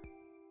tell her.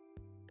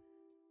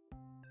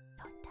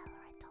 Don't tell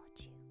her I told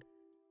you.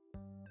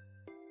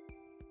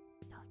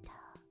 Don't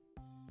tell her.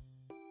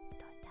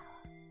 Don't tell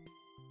her.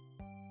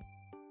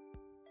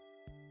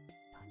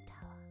 Don't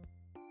tell her.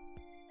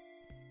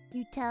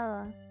 You tell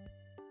her.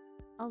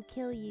 I'll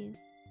kill you.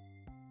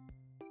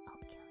 I'll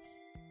kill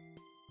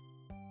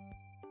you.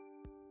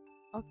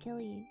 I'll kill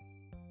you.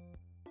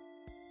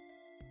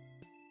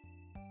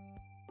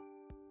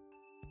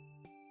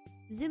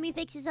 Zumi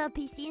fixes her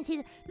PC and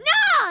says,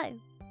 no!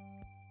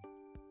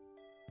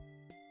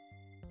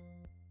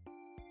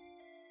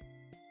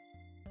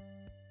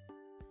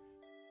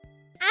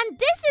 And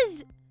this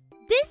is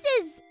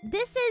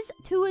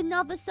to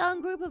another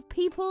certain group of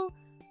people.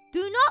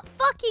 Do not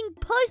fucking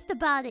post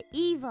about it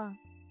either.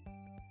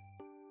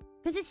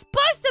 Because it's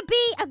supposed to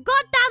be a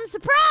goddamn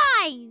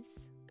surprise.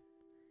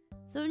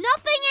 So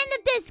nothing in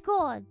the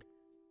Discord.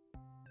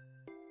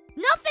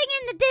 Nothing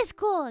in the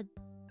Discord.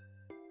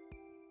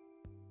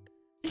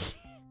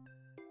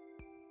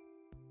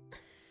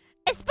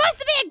 It's supposed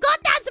to be a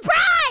goddamn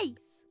surprise!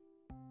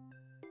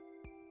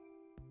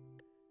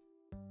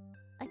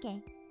 Okay.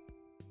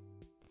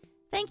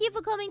 Thank you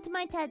for coming to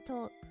my TED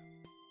Talk.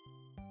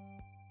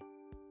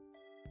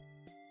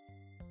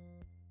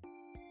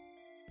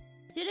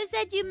 Should have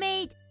said you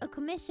made a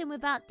commission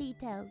without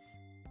details.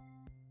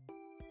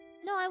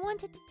 No, I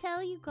wanted to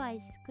tell you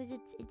guys because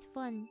it's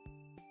fun.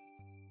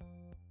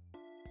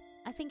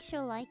 I think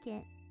she'll like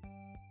it.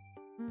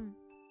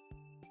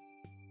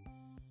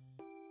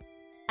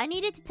 I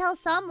needed to tell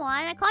someone.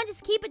 I can't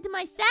just keep it to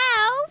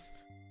myself.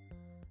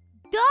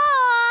 Duh!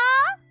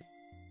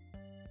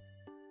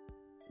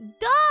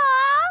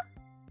 Duh!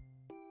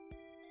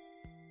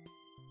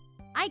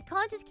 I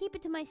can't just keep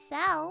it to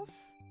myself.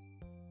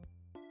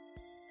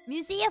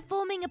 Museia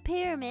forming a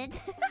pyramid.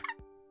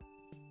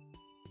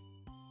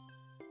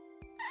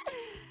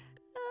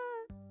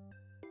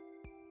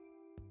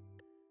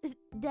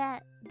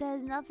 that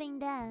there's nothing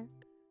there.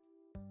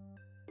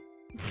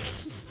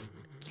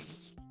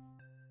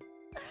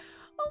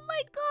 Oh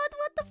my god,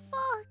 what the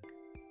fuck?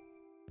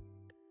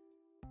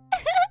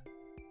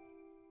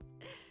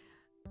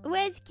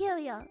 Where's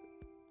Kilia?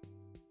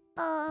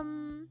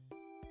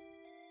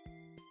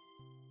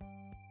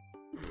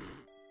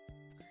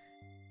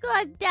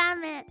 God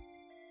damn it.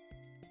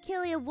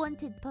 Kilia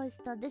wanted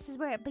poster. This is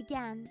where it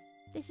began.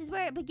 This is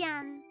where it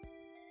began.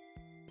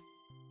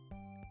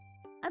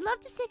 I'd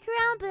love to stick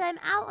around, but I'm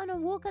out on a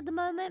walk at the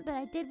moment. But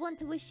I did want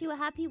to wish you a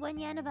happy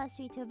 1-year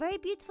anniversary to a very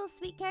beautiful,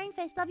 sweet, caring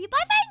fish. Love you. Bye.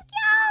 Thank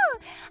you.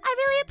 I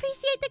really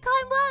appreciate the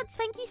kind words.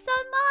 Thank you so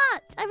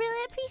much. I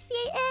really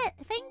appreciate it.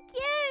 Thank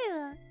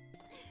you.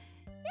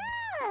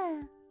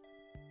 Yeah.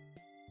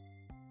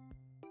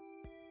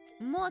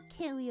 More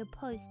Kilia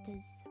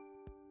posters.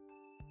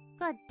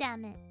 God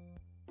damn it.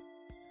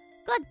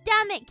 God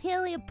damn it,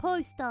 Kilia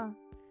poster.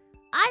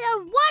 I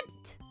don't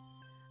want.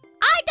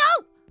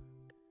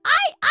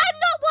 I'm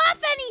not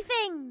worth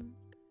anything.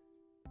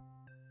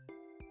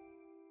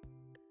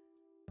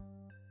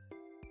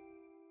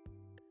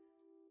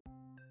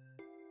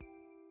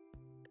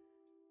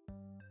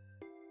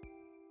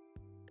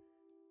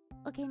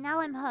 Okay, now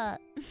I'm hurt.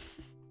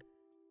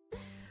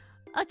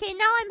 Okay,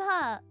 now I'm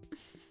hurt.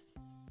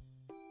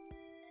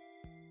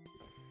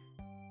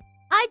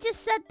 I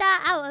just said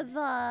that out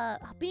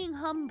of being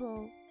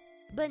humble.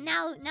 But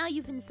now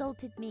you've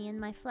insulted me in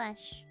my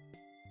flesh.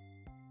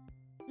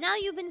 Now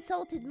you've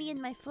insulted me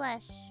in my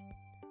flesh.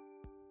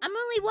 I'm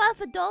only worth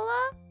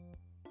 $1?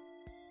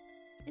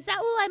 Is that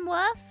all I'm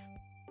worth?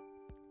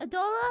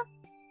 $1?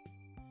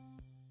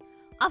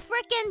 A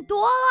freaking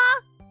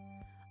dollar?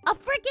 A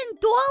freaking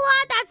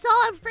dollar? That's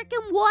all I'm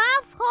freaking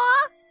worth,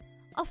 huh?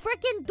 A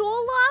freaking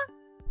dollar?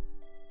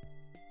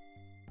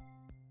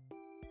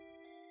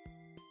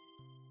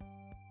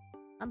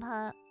 I'm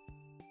hurt.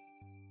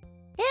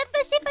 Here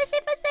for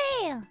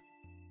sale.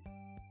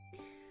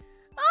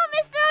 Oh,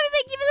 Mr. Navi,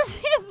 thank you for the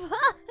super.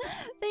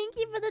 Thank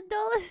you for the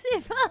dollar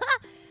super.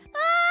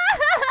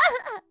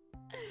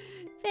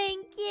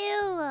 Thank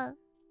you.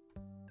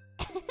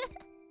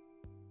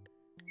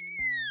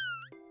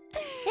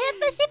 Here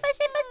for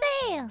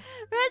sale.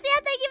 Rosia,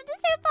 thank you for the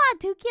super.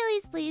 2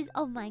 killies, please.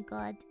 Oh my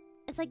god.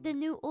 It's like the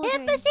new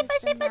ordering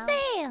system now.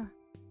 Sale.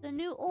 The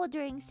new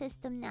ordering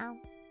system now.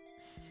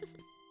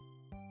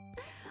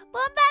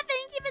 Wombat,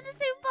 thank you for the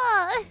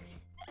super.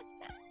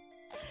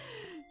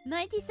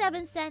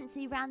 97 cents,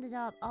 we rounded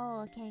up.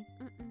 Oh, okay.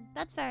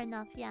 That's fair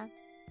enough, yeah.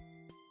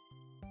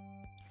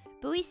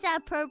 But we set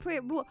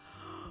appropriate rule.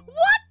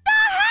 What the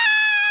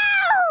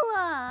hell?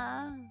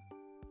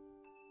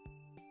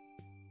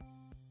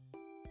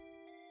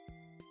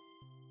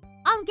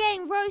 I'm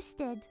getting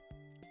roasted.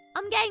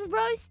 I'm getting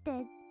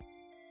roasted.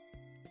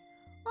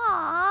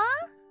 Aww.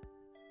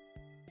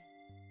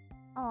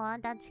 Aw,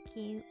 that's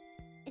cute.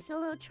 It's a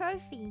little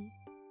trophy.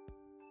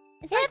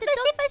 It's like the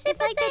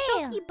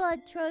Doki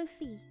Bird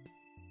trophy.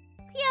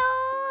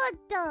 Cute!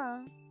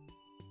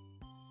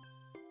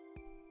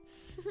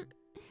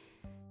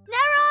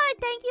 Nero,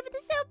 thank you for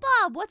the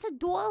super. What's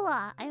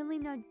 $1? I only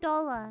know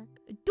dollar.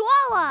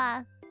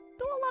 Dollar!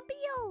 Dollar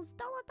bills!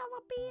 Dollar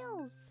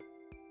bills!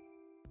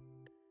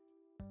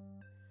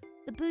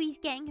 The buoy's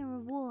getting a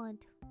reward.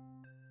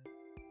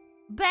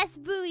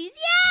 Best buoys!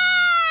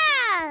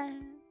 Yeah!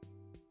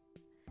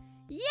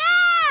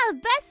 Yeah!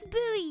 Best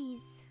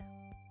buoys!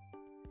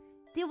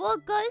 The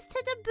award goes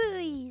to the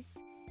buoys.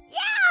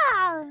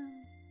 Yeah!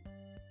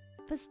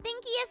 For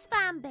stinkiest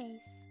fan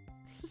base.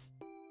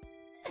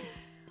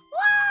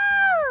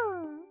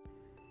 Whoa!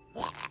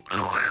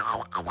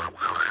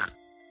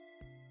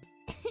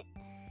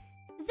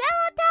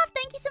 Zelotaf,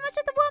 thank you so much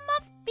for the 1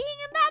 month being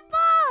a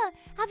member.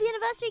 Happy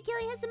anniversary,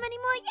 Kilia has so many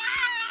more.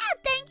 Yeah!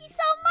 Thank you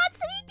so much,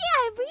 sweetie.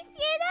 I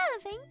appreciate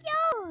it. Thank you.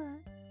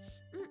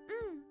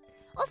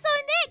 Also,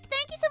 Nick,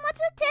 thank you so much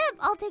for the tip.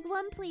 I'll take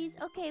 1, please.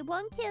 Okay,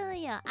 1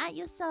 Kilia at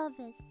your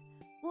service.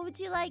 What would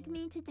you like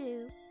me to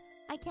do?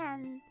 I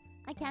can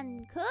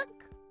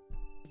cook.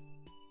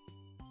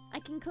 I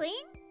can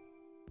clean.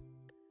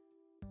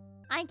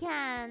 I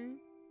can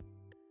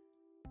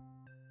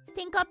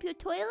stink up your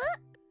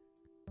toilet.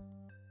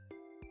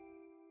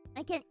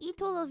 I can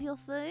eat all of your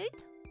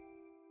food.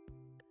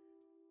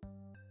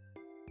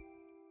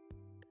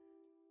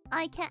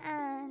 I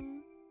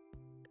can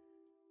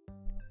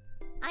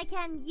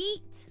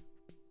yeet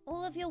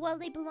all of your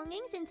worldly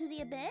belongings into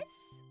the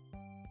abyss.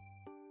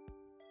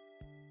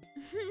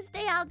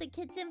 Stay out of the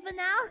kitchen for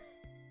now.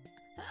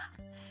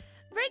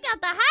 Bring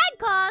out the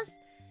handcuffs.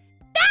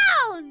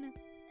 Down!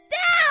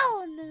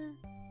 Down!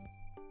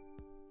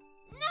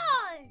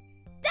 No!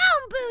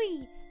 Down,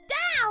 buoy!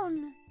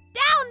 Down!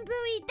 Down,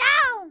 buoy!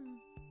 Down!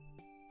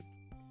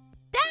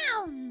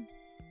 Down!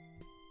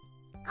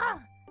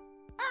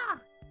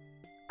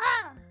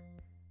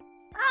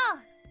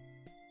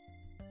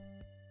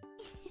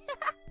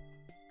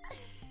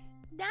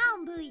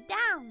 Down, buoy,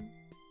 down!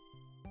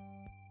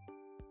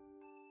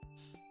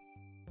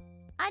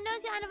 I know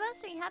it's your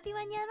anniversary. Happy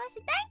 1-year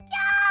anniversary. Thank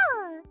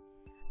you!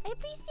 I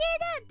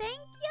appreciate it.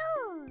 Thank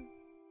you.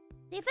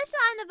 The official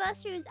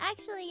anniversary was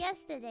actually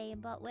yesterday,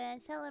 but we're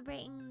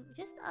celebrating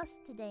just us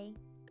today.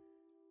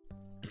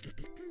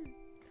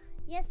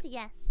 Yes,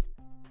 yes.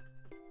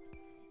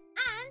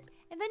 And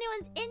if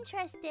anyone's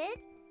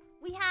interested,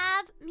 we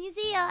have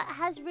Museia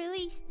has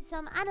released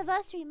some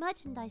anniversary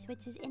merchandise,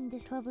 which is in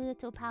this lovely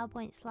little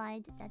PowerPoint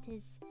slide that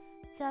is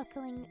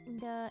circling in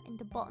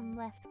the bottom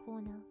left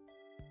corner.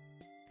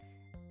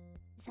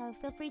 So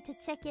feel free to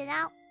check it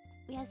out.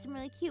 We have some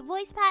really cute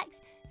voice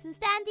packs, some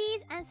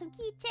standees, and some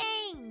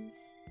keychains.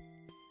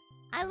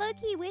 I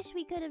low-key wish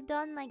we could have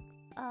done like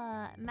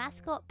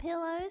mascot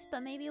pillows,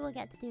 but maybe we'll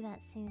get to do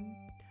that soon.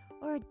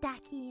 Or a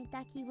daki. A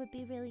daki would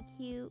be really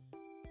cute.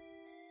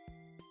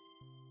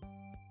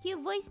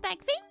 Cute voice pack.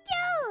 Thank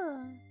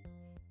you!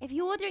 If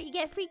you order it, you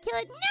get free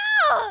Kilia.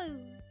 No!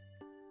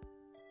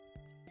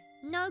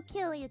 No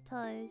Kilia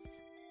toes.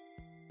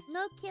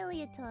 No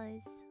Kilia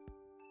toes.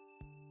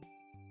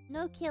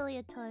 No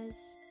Kilia toes.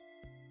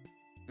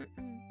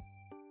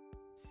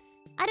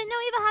 I didn't know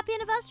you have a happy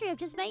anniversary. I've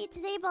just met you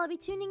today, but I'll be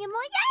tuning in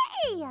more.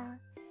 Yay!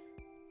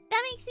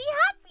 That makes me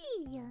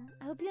happy.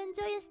 I hope you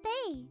enjoy your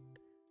stay.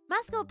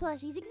 Mascot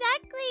plushies,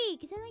 exactly!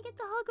 Because then I get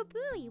to hug a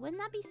buoy. Wouldn't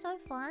that be so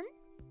fun?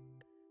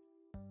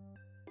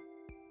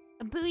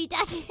 A buoy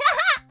daki.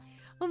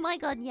 Oh my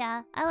god,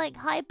 yeah. I like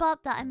hype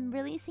up that I'm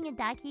releasing a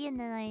daki and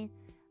then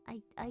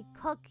I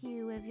cook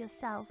you with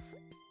yourself.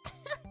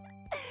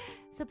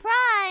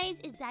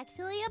 Surprise! It's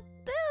actually a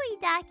buoy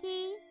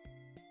daki.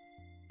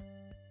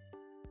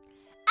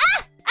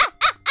 Ah! Ah!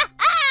 Ah!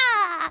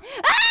 Ah!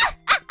 Ah!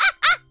 Ah! Ah!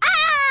 Ah!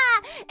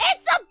 Ah!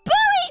 It's a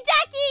buoy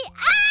daki!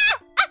 Ah!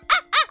 Ah!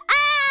 Ah! Ah!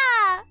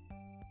 Ah!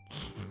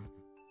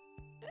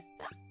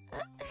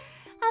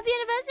 Happy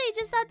anniversary!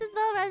 Just thought this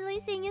well randomly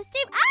seeing your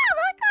stream. Ah!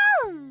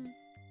 Welcome!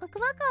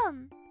 Welcome,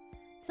 welcome!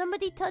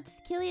 Somebody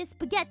touched Kilia's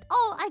spaghetti.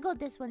 Oh, I got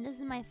this one. This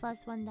is my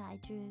first one that I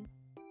drew.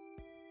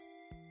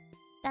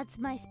 That's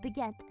my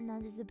spaghetti, and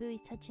that is the buoy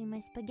touching my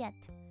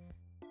spaghetti.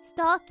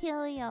 Star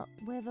Kilia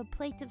with a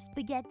plate of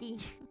spaghetti.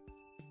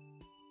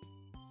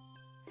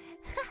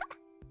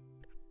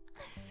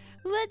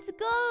 Let's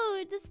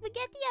go! The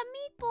spaghetti and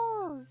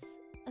meatballs!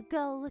 A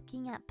girl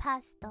looking at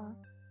pasta.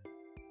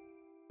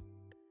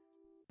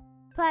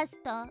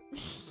 Pasta.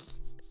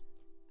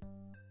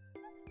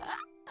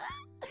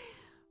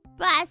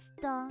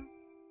 Pasta.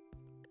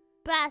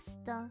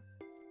 Pasta.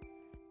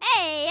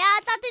 Hey,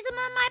 that is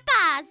my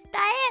pasta,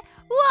 eh?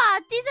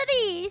 What is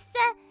this?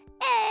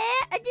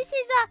 This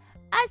is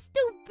a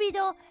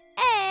stupido.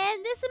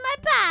 This is my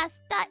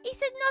pasta.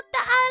 Is it not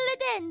al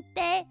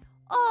dente?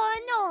 Oh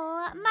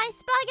no, my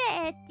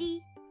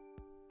spaghetti.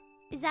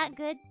 Is that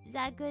good? Is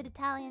that a good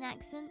Italian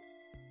accent?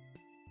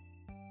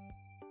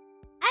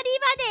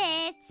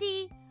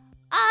 Arrivederci.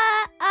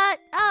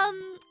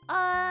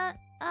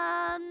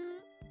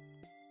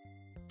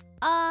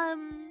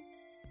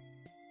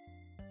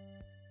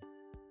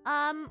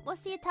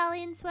 What's the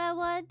Italian swear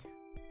word?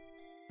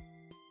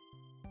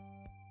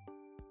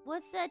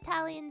 What's the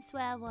Italian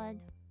swear word?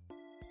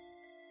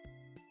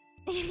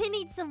 You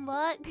need some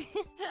work.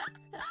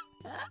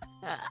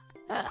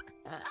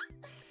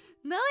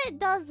 No, it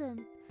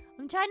doesn't.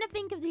 I'm trying to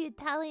think of the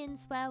Italian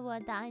swear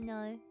word that I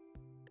know.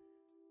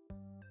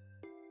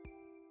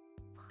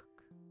 Fuck.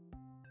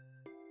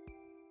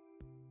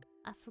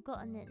 I've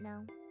forgotten it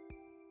now.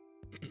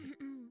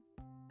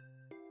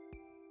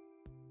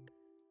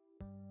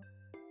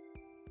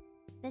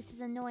 This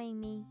is annoying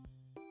me.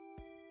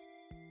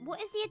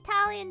 What is the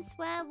Italian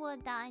swear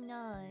word that I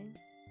know?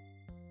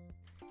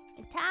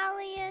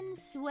 Italian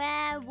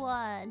swear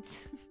word.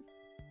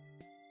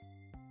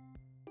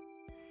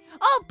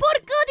 Oh,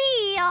 porco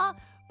dio!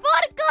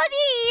 Porco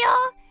dio!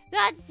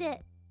 That's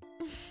it.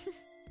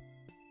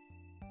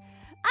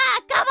 Ah,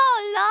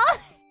 cavollo!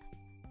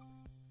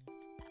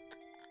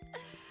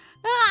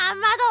 Ah,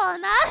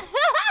 Madonna!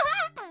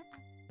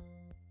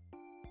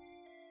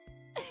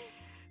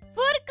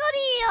 Porco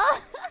dio!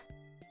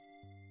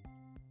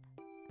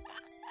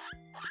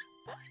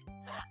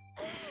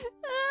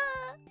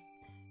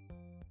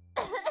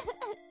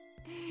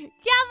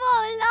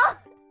 Cavollo!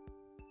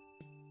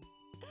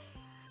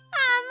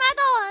 Ah,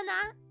 Madonna!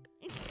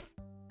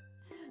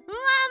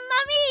 Mamma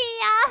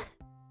mia!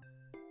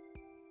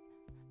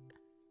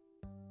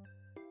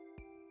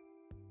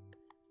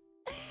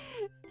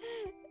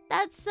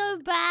 That's so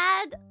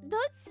bad.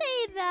 Don't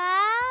say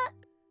that.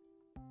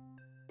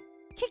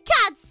 Che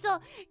cazzo?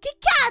 Che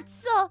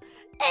cazzo?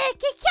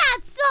 Che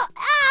cazzo?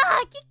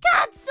 Ah, che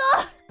cazzo?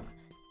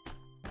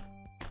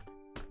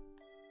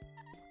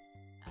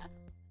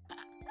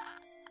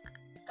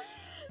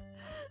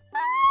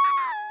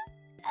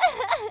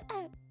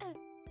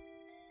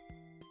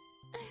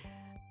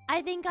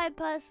 I think I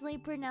personally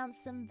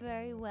pronounced them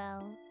very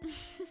well.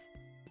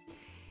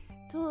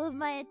 To all of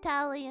my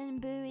Italian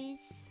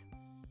buoys.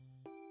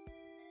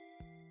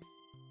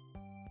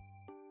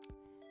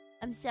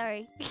 I'm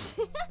sorry.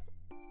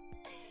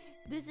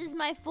 This is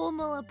my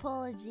formal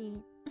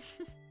apology.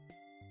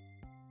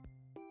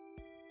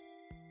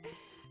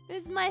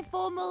 This is my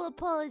formal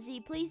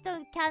apology. Please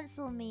don't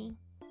cancel me.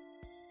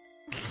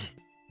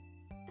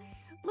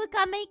 Look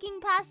Look, I'm making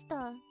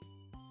pasta.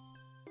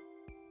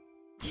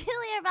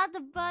 Kilia about to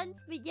burn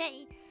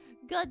spaghetti.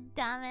 God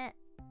damn it.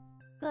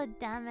 God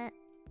damn it.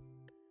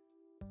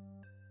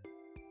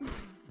 Why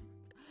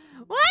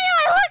do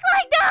I look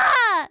like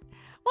that?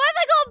 Why have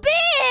I got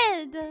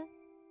beard?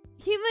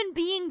 Human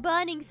being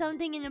burning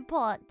something in a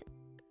pot.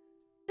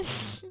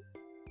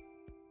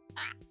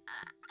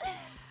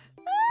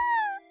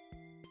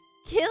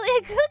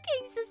 Kilia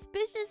cooking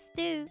suspicious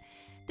stew.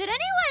 Did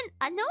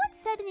anyone... no one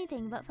said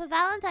anything, but for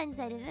Valentine's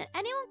Day, did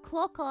anyone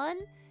clock on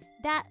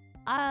that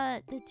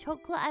the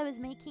chocolate I was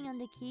making on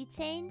the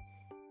keychain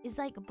is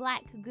like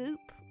black goop?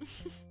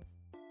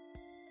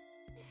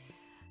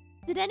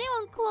 Did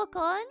anyone clock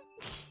on?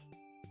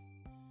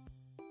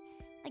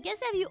 I guess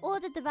if you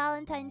ordered the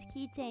Valentine's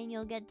keychain,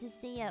 you'll get to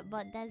see it,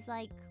 but there's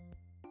like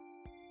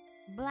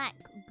black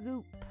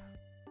goop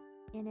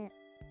in it.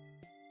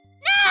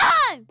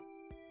 No!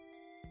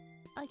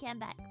 Okay, I'm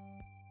back.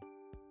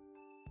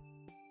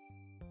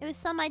 It was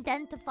some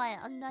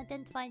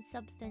unidentified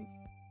substance.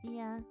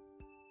 Yeah.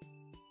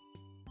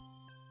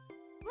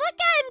 Look,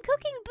 I'm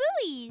cooking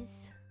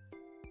buoys!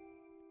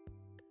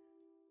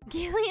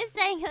 Kilia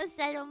saying her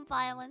set on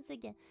fire once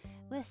again.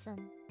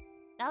 Listen,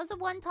 that was a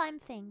one-time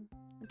thing,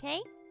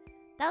 okay?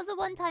 That was a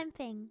one-time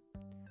thing.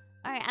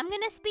 Alright, I'm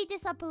gonna speed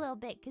this up a little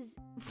bit, because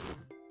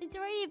it's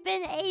already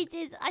been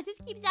ages. I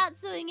just keep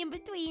Zatsuing in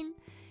between.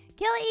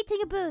 Kilia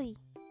eating a buoy.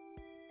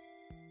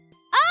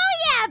 Oh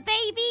yeah,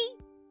 baby!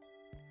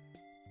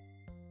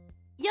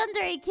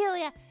 Yandere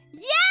Kilia.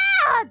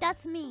 Yeah!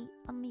 That's me.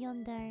 I'm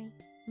Yandere.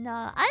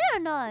 No, I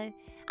don't know. Out of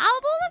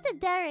all of the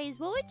Deres,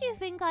 what would you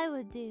think I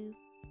would do?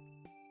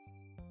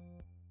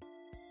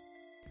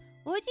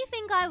 What would you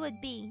think I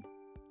would be?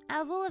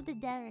 Out of all of the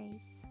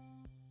Deres.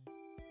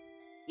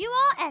 You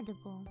are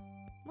edible.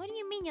 What do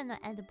you mean you're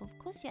not edible? Of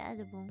course you're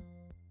edible.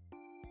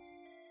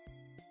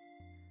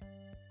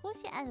 Of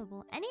course you're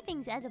edible.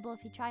 Anything's edible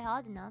if you try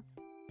hard enough.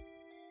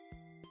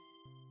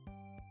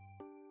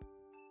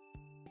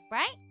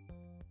 Right?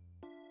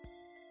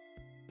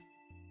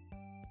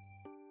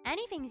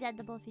 Anything's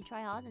edible if you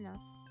try hard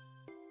enough.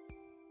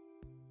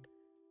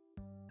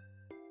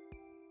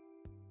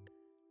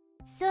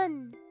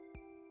 Sun.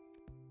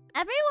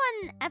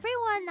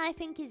 Everyone I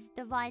think is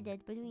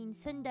divided between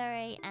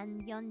tsundere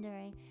and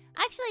yandere.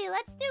 Actually,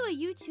 let's do a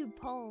YouTube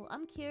poll.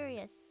 I'm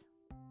curious.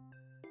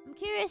 I'm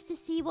curious to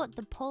see what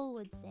the poll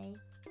would say.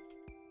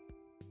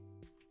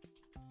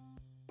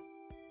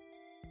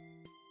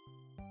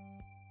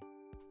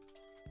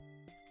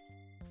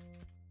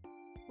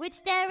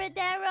 Which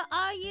Dara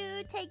are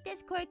you? Take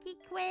this quirky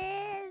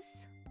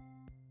quiz.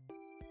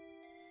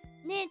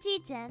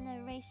 Ninja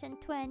Generation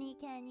 20,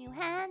 can you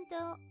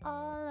handle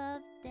all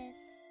of this?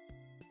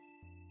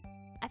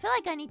 I feel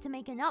like I need to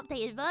make an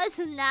updated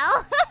version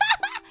now.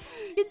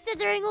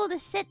 Considering all the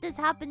shit that's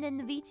happened in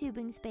the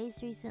VTubing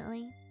space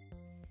recently.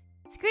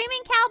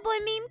 Screaming cowboy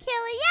meme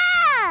killer,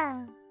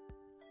 yeah!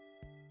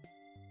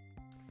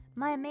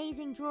 My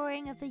amazing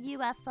drawing of a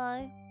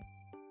UFO.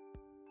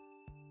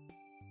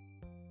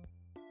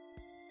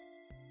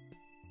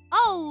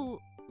 Oh,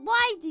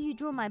 why do you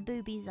draw my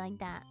boobies like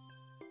that?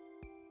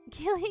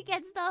 Kilia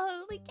gets the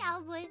holy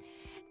cowboy.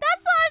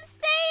 That's what I'm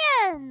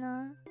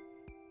saying!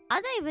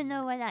 I don't even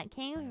know where that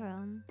came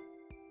from.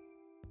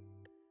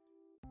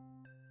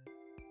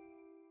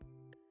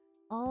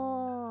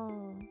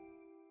 Oh.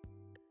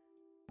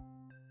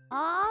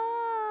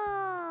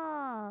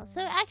 Oh.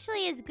 So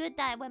actually it's good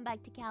that I went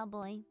back to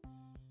cowboy.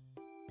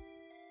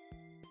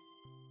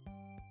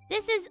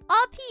 This is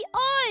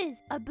RPRs!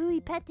 A buoy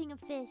petting a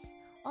fish.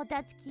 Oh,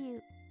 that's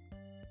cute.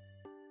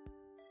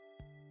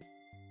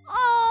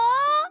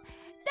 Oh,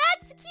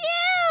 that's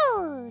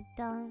cute!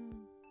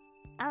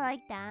 I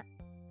like that.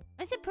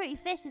 It's a pretty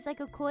fish. It's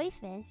like a koi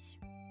fish.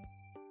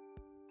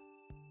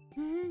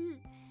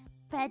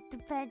 Pet,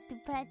 pet,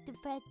 pet,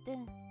 pet.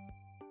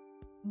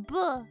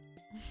 Buh.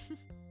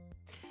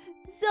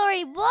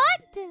 Sorry,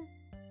 what?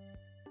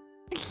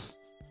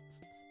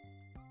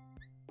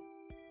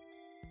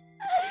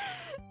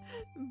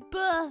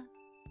 Buh.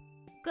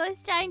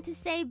 Ghost trying to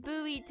say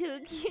buoy to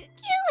Kilia.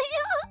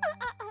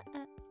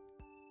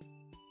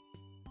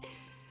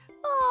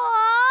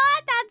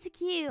 Aww, that's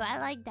cute. I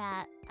like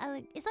that.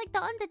 It's like the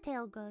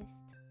Undertale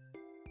ghost.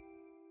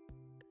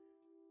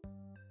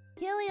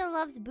 Kilia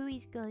loves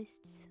buoy's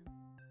ghosts.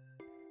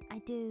 I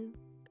do.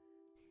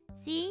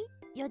 See?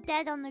 You're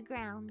dead on the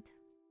ground.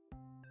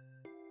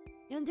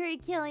 Yandere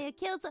Kilia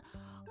killed some...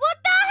 What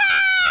the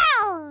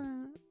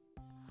hell?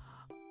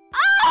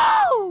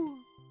 Oh!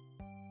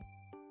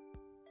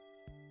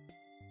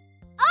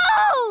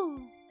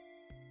 Oh!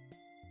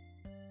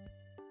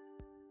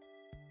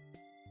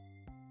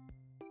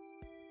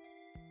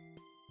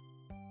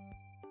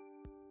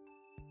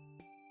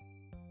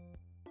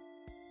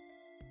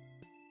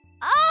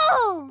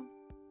 Oh!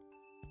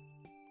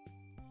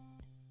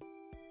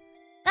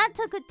 That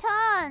took a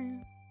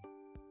turn.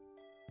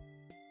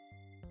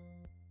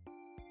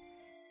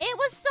 It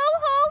was so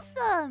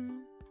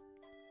wholesome.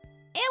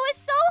 It was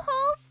so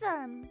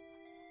wholesome.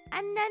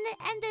 And then it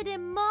ended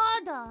in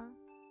murder.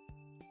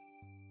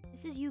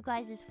 This is you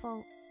guys'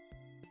 fault.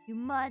 You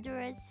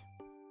murderers.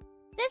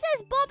 This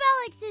is Bob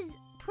Alex's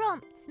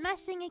prompt.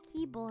 Smashing a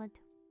keyboard.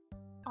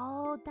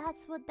 Oh,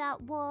 that's what that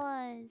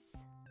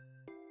was.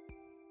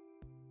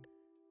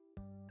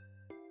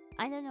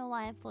 I don't know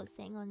why I thought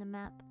saying on the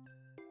map.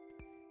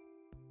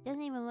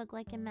 Doesn't even look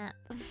like a map.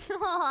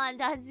 Oh,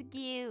 that's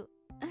cute.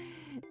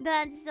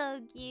 That's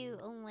so cute.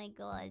 Oh my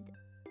god.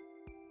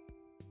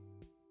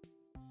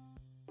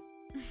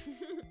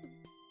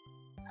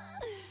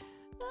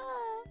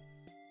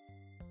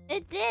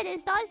 It did.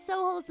 It started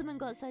so wholesome and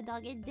got so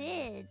dark. It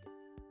did.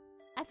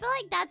 I feel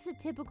like that's a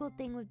typical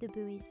thing with the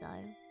buoys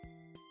though.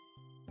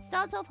 It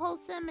starts off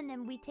wholesome and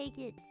then we take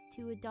it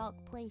to a dark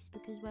place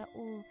because we're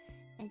all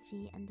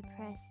edgy and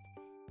depressed.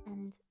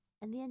 And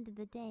at the end of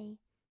the day,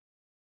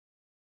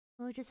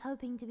 we're just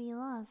hoping to be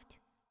loved.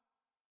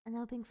 And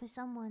hoping for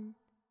someone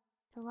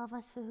to love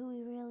us for who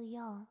we really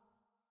are.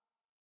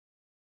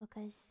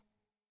 Because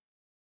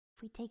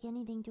if we take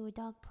anything to a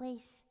dark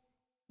place,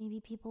 maybe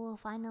people will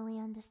finally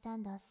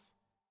understand us.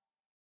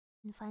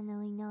 And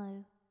finally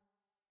know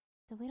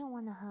that we don't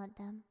want to hurt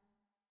them.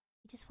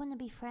 We just want to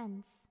be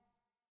friends.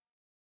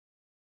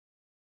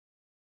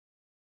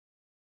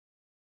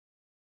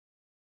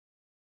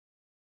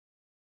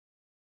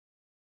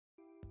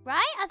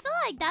 Right? I feel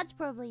like that's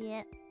probably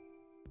it.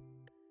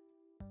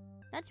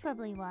 That's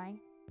probably why.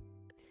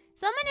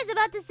 Someone is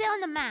about to sit on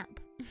the map.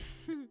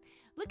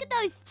 Look at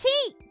those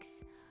cheeks!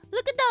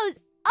 Look at those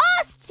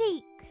ass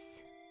cheeks!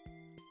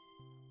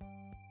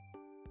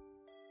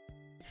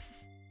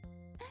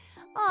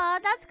 Aw,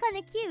 that's kind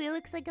of cute. He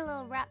looks like a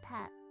little rap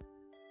hat.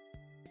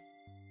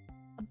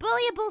 A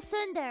bullyable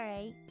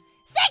tsundere.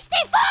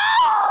 64!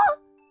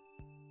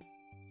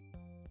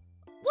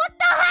 What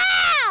the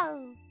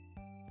hell?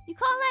 You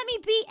can't let me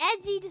be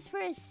edgy just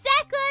for a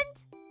second?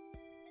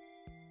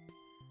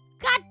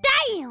 God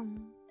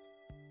damn!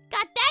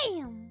 God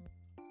damn!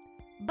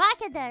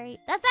 Bakaderi.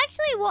 That's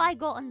actually what I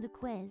got on the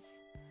quiz.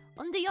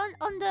 On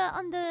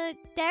the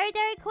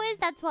Dairy quiz,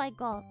 that's what I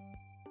got.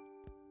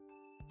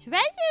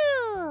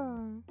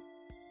 Trezu!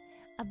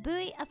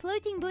 A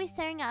floating buoy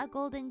staring at a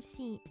golden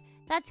sheet.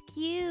 That's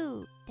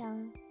cute.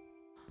 Oh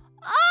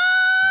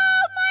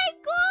my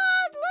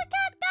god! Look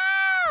at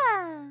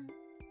that!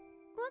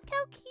 Look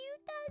how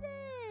cute that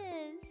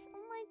is!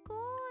 Oh my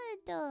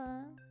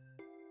god!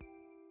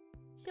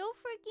 So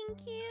freaking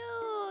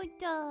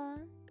cute! Yahoo!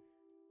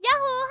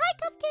 Hi,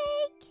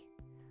 Cupcake!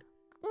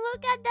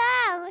 Look at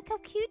that! Look how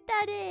cute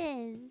that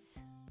is!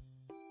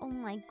 Oh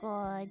my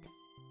god.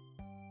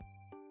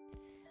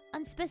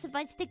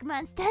 Unspecified stick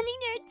man standing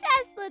near a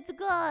chest! Let's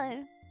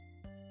go!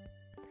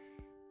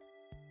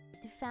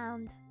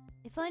 Found.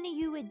 If only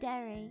you were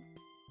Derry.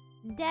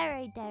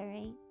 Derry.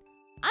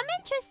 I'm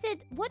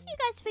interested. What do you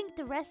guys think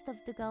the rest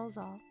of the girls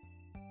are?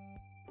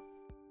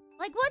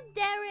 Like, what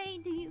Derry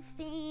do you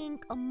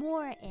think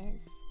Amora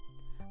is?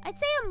 I'd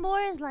say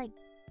Amora is like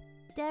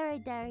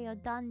Derry or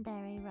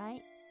Dundere,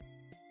 right?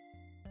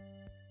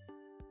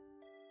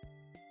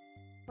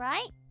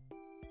 Right?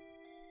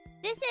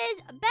 This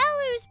is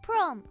Bellu's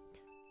prompt.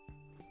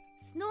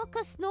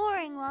 Snorker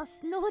snoring while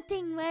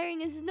snorting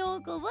wearing a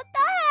snorkel. What the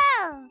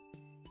hell?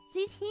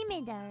 She's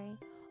Himedari.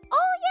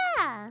 Oh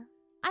yeah!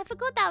 I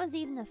forgot that was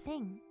even a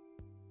thing.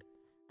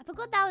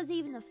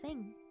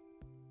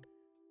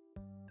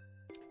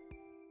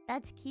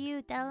 That's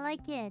cute. I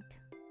like it.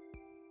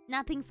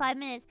 Napping 5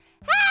 minutes.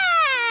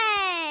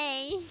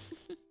 Hey!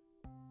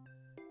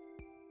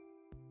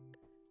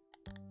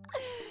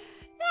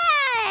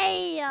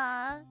 Hey!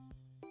 I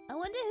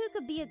wonder who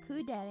could be a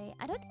kudere.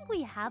 I don't think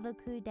we have a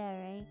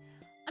kudere.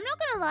 I'm not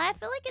gonna lie, I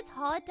feel like it's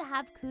hard to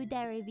have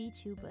kudere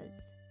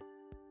VTubers.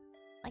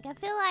 Like, I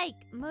feel like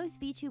most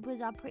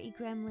VTubers are pretty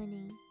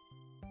gremlin-y.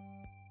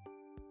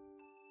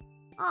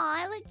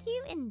 Aw, I look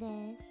cute in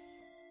this.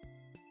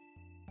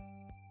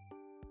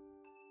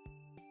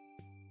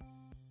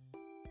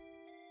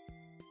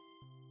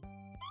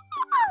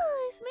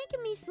 Oh, it's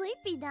making me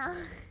sleepy now.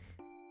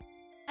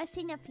 I've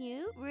seen a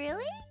few.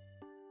 Really?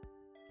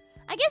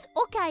 I guess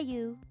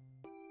Okayu.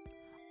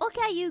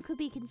 Okayu could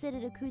be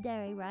considered a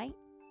kudere, right?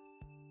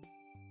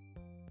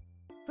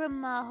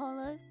 From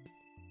Holo.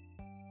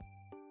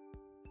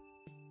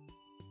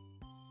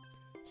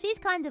 She's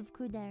kind of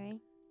kudere.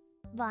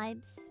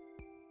 Vibes.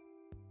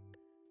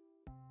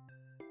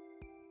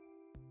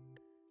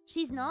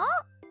 She's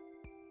not?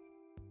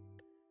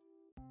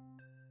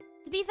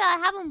 To be fair, I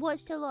haven't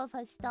watched a lot of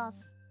her stuff.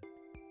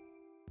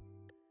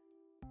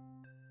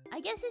 I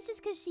guess it's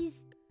just because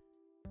she's...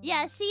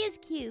 Yeah, she is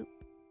cute.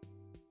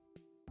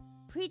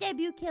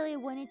 Pre-debut Kilia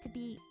wanted to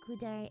be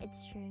kudere.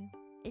 It's true.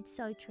 It's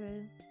so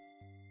true.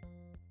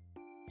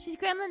 She's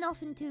gremlin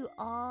often too.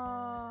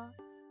 Aww.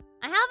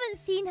 I haven't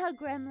seen her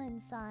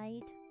gremlin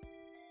side.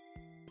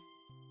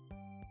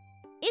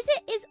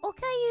 Is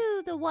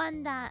Okayu the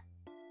one that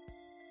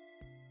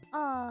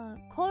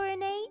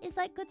Korone is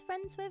like good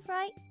friends with,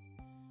 right?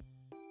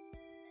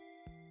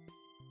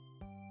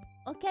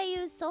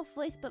 Okayu is soft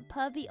voice but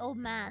pervy old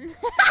man.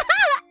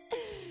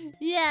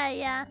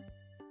 Yeah.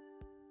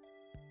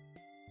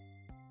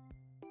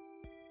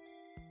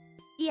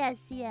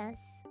 Yes, yes.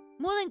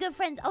 More than good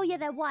friends. Oh yeah,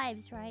 they're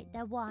wives, right?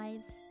 They're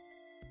wives.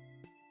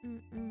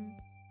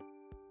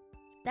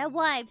 They're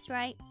wives,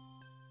 right?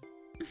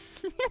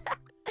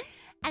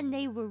 And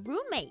they were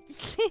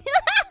roommates.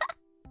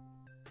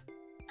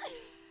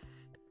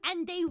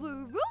 And they were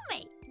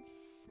roommates.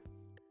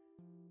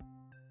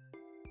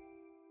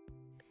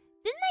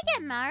 Didn't they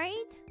get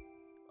married?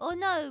 Oh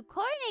no,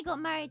 Korone got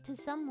married to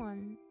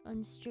someone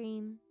on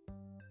stream.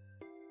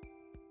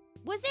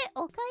 Was it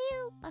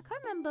Okayu? I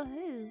can't remember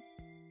who.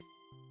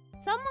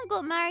 Someone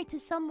got married to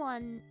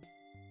someone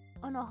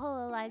on a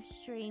Hololive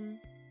stream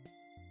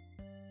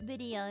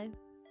video.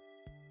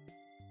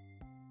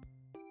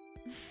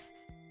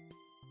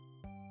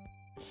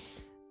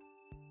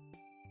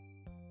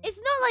 It's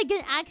not like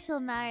an actual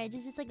marriage,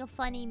 it's just like a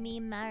funny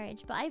meme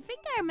marriage. But I think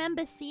I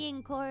remember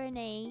seeing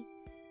Korone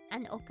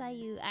and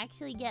Okayu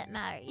actually get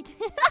married.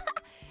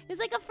 It's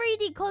like a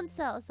 3D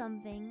concert or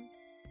something.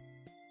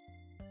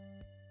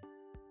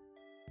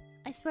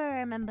 I swear I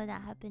remember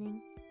that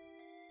happening.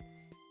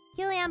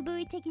 Kilia and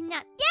BUOY taking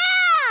nap.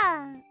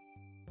 Yeah!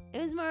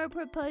 It was more a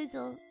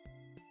proposal.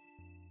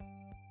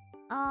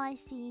 Oh, I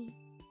see.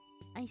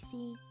 I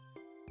see.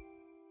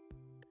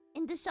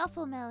 In the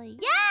shuffle melody.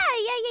 Yeah!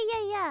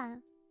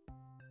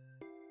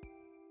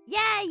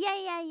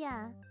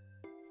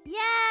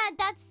 Yeah,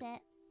 that's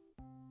it.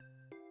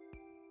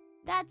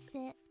 That's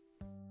it.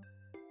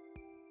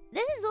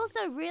 This is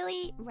also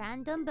really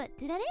random, but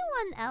did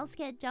anyone else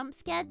get jump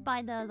scared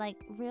by the, like,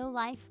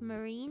 real-life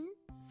marine?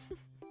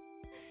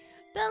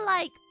 The,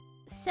 like,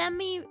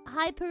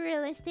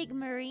 semi-hyper-realistic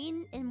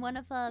marine in one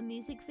of her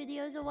music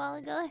videos a while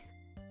ago?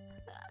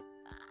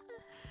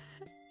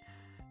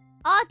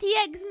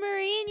 RTX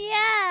marine,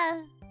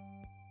 yeah!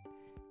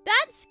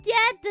 That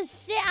scared the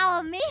shit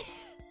out of me!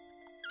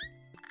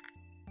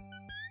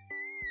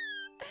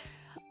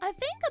 I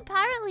think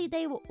apparently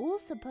they were all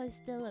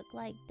supposed to look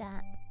like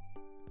that.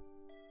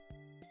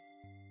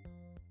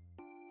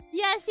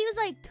 Yeah, she was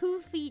like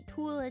 2 feet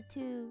taller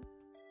too.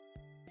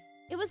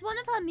 It was one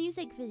of her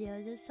music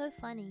videos. It was so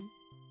funny.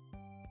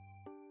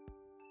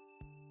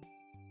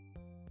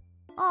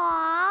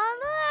 Aw,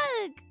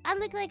 look! I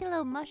look like a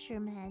little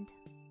mushroom head.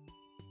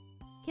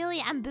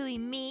 Kilia and BUOY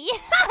me.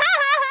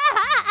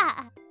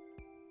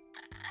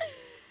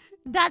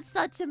 That's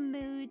such a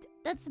mood.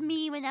 That's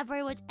me whenever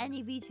I watch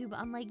any VTuber.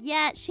 I'm like,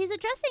 yeah, she's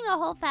addressing a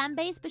whole fan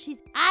base, but she's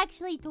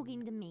actually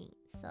talking to me.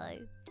 So,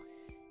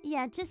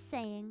 yeah, just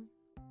saying.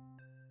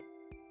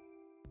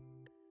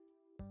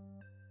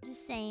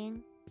 Just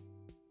saying.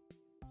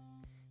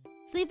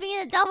 Sleeping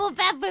in a double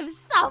bed with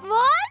someone?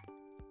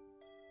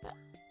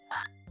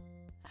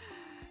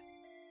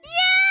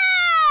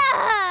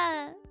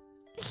 Yeah!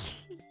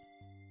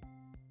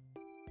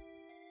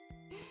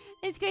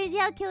 It's crazy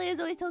how Kilia is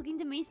always talking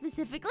to me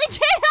specifically.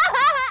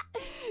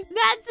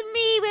 That's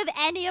me with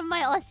any of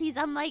my Aussies.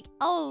 I'm like,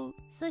 oh,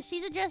 so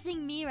she's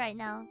addressing me right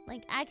now.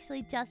 Like,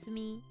 actually just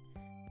me.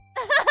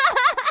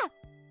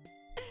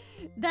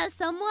 That's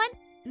someone?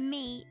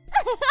 Me.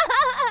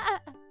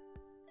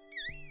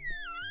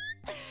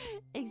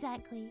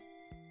 Exactly.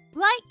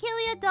 Light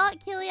Kilia, dark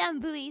Kilia,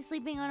 and BUOY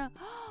sleeping on a...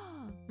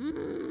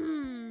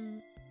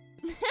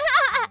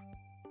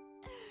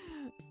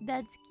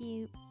 That's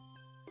cute.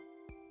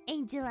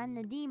 Angel and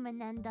the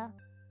demon and the...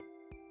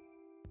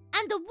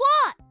 And the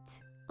what?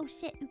 Oh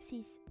shit,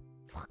 oopsies.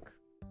 Fuck.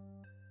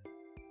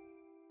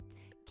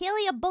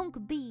 Kilia bunk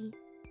B.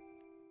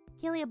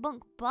 Kilia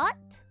bunk butt?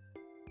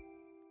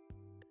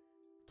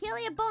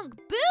 Kilia bunk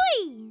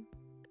BUOY!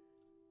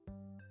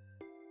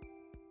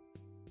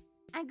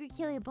 Angry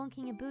Kilia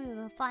bonking a BUOY with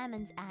a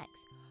fireman's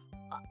axe.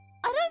 I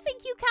don't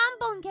think you can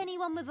bonk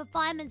anyone with a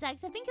fireman's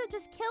axe. I think you'll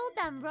just kill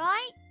them,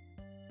 right?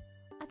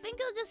 I think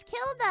you'll just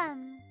kill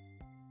them.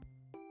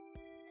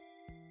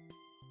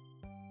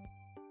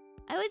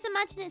 I always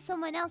imagine it's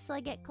someone else, so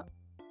I get...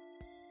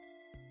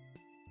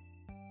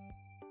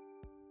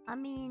 I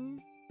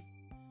mean...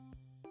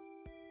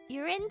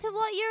 You're into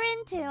what you're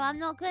into. I'm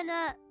not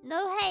gonna...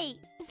 No hate.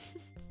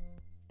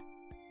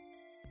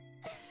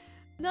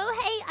 No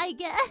hate, I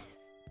guess.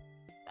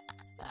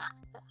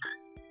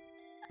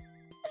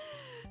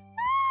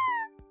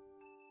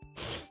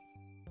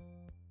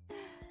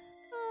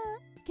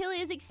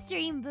 Kilia's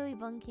extreme BUOY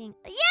bonking.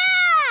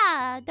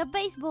 Yeah! The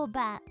baseball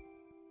bat.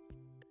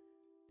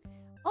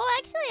 Oh,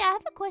 actually, I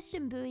have a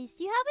question, BUOY.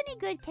 Do you have any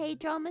good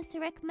K-dramas to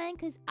recommend?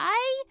 Because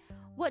I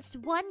watched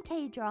one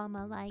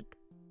K-drama, like,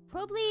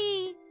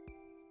 probably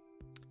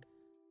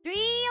 3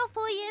 or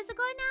 4 years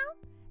ago now.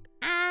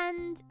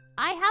 And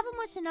I haven't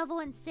watched another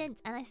one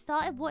since. And I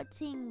started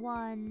watching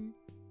one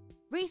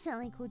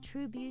recently called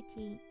True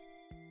Beauty.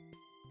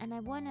 And I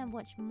want to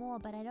watch more,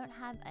 but I don't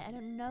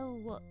know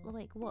what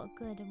are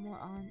good and what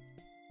aren't.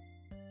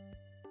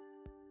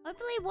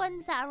 Hopefully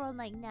ones that are on,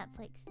 like,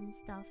 Netflix and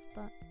stuff,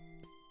 but...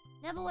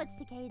 Never watched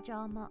the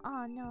K-drama.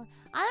 Oh, no.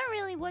 I don't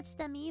really watch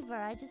them either.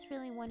 I just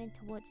really wanted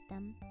to watch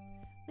them.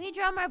 The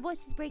drama I've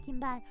watched is Breaking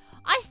Bad.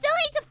 I still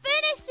need to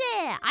finish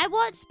it! I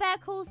watched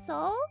Better Call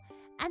Saul,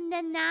 and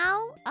then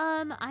now,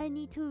 I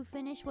need to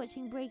finish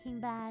watching Breaking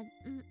Bad.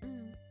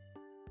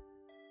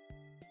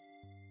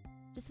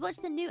 Just watch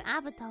the new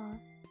Avatar.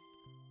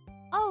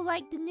 Oh,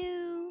 like the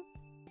new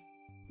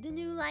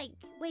like,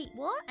 wait,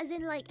 what? As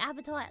in like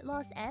Avatar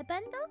Last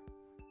Airbender?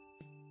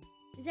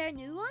 Is there a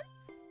new one?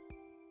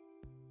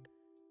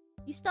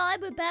 You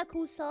started with Better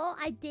Call Saul?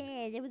 I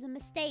did. It was a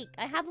mistake.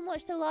 I haven't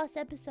watched the last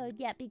episode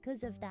yet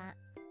because of that.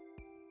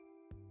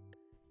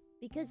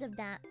 Because of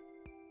that.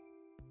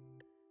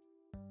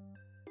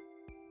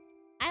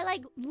 I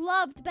like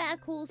loved Better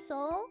Call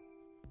Saul.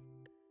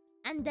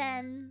 And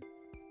then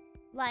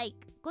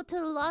like got to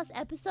the last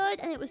episode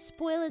and it was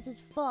spoilers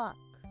as fuck.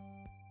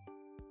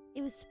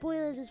 It was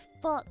spoilers as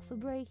fuck for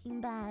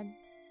Breaking Bad.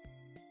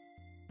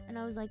 And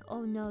I was like,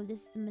 oh no,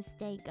 this is a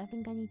mistake. I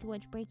think I need to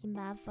watch Breaking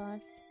Bad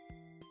first.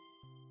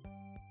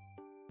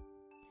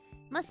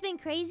 Must have been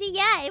crazy.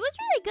 Yeah, it was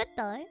really good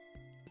though.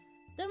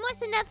 Don't watch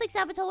the Netflix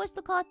Avatar, watch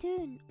the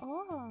cartoon.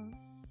 Oh.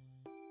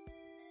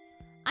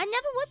 I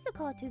never watched the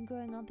cartoon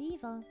growing up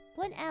either.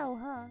 One L,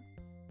 huh?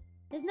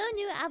 There's no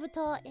new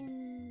Avatar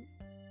in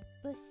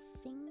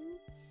Basingse?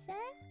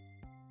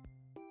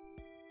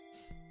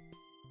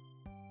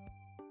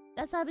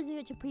 That's how happens when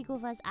you watch a prequel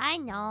first. I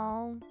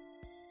know.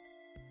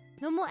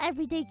 No more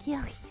everyday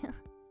Kilia.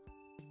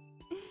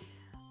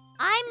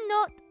 I'm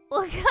not.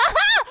 Oh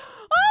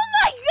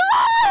my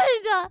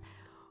god!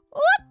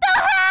 What the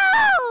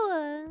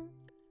hell?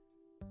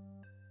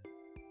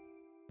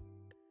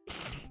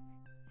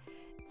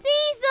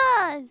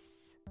 Jesus!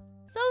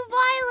 So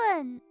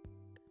violent.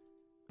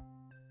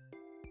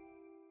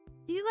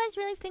 Do you guys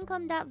really think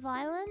I'm that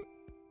violent?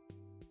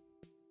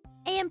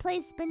 EIEN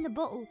plays spin the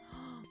bottle.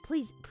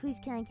 Please, please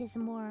can I kiss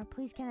Amora?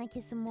 Please can I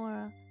kiss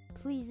Amora?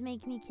 Please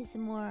make me kiss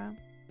Amora.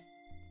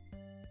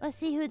 Let's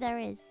see who there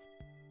is.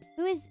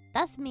 Who is...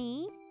 That's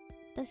me.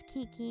 That's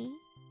Kiki.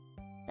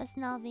 That's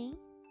Navi.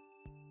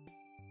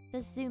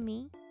 That's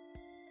Zumi.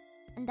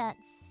 And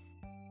that's...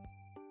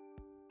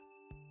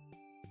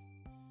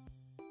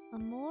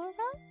 Amora?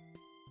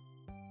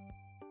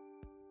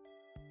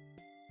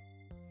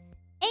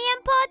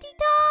 EIEN party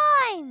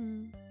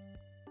time!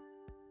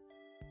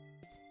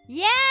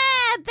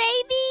 Yeah,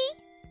 baby!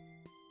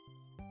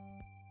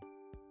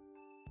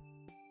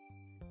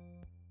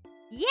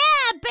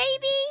 Yeah,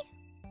 baby!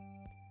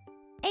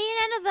 EIEN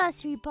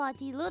anniversary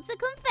party, lots of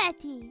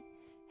confetti.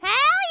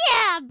 Hell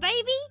yeah,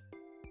 baby!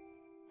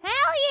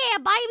 Hell yeah,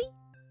 baby!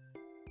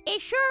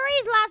 It sure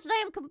is lots of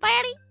damn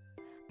confetti.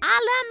 I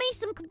love me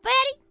some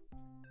confetti.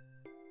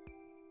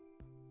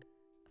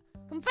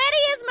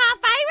 Confetti is my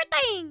favorite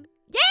thing.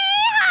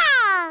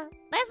 Yeah!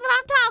 That's what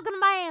I'm talking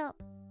about.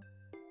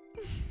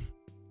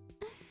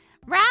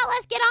 Right,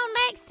 let's get on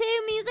next to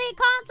music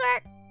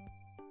concert.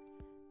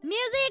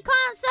 Music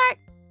concert.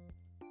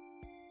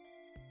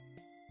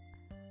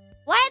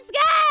 Let's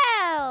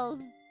go!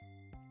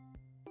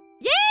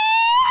 Yeah!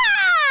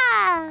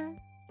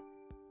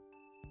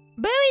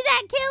 Bowie's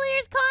at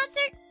Kilia's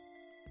concert.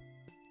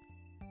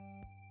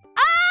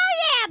 Oh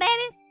yeah,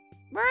 baby.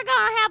 We're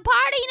gonna have a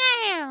party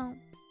now.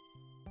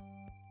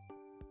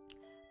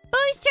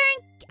 Bowie's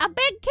carrying a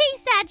big key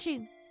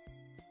statue.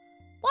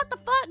 What the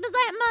fuck does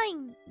that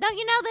mean? Don't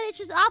you know that it's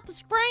just off the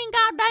screen,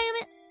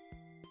 goddammit?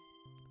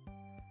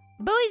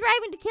 Bowie's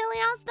raving to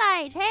Kilia on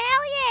stage.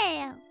 Hell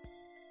yeah!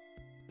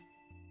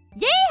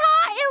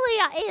 Yeehaw,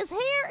 Ilia is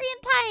here in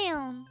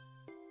town.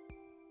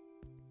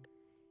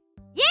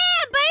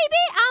 Yeah,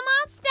 baby, I'm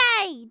on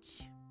stage.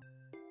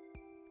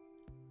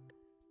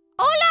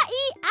 Hola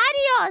y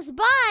adios,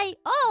 bye.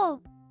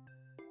 Oh.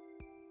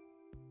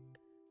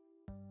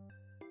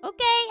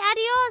 Okay,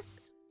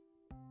 adios.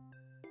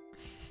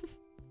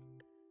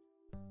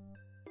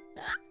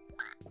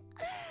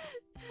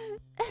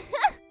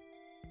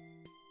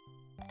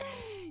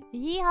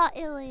 Yeehaw,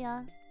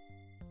 Ilia.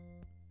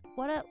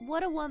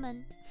 What a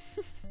woman.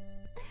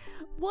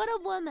 What a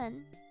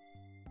woman.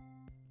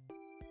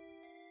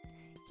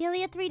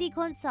 Kilia 3D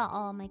concert.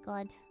 Oh my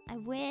god. I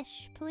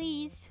wish.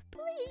 Please.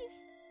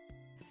 Please.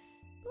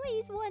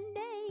 Please one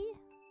day.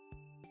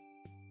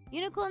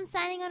 Unicorn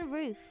standing on a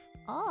roof.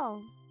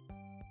 Oh.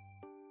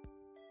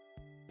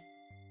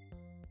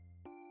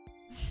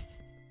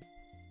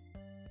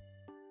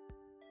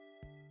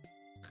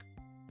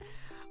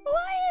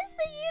 Why is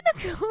the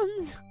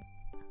unicorns?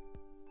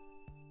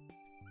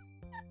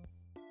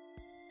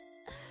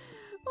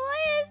 Why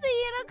is the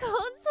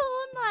unicorn's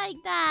horn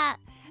like that?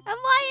 And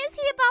why is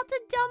he about to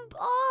jump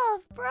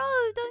off? Bro,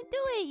 don't do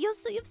it. You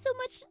have so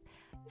much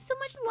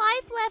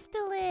life left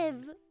to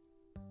live.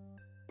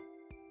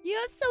 You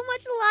have so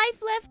much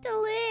life left to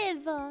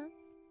live.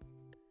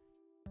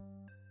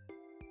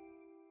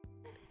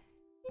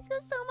 He's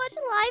got so much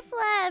life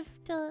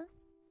left.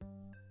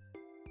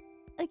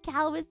 A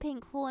cow with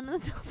pink horn on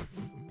the top.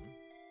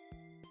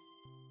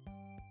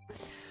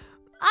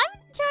 I'm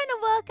trying to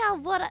work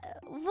out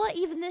what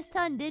even this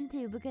turned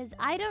into because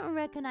I don't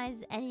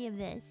recognize any of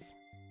this.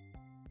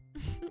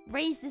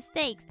 Raise the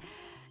stakes.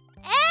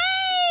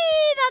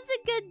 Hey, that's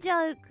a good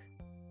joke.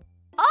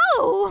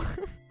 Oh!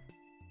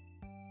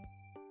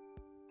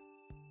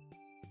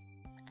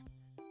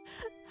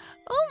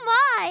 Oh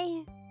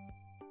my!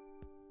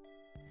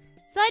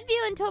 Side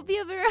view and top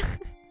view of a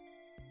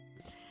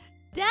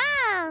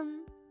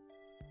Damn!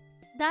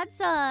 That's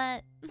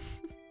a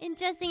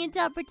interesting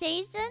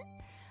interpretation.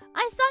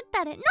 I sucked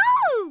at it.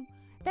 No!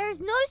 There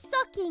is no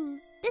sucking.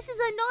 This is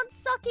a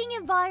non-sucking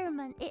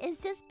environment. It is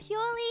just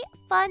purely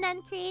fun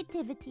and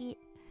creativity.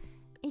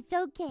 It's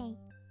okay.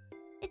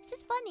 It's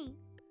just funny.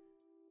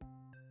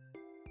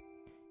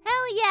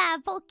 Hell yeah,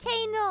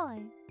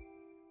 volcano.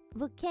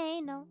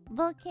 Volcano,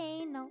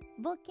 volcano,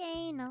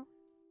 volcano.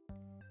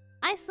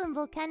 Iceland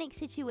volcanic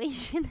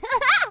situation.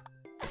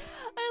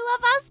 I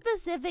love how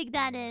specific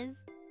that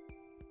is.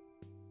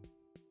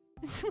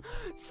 Smug?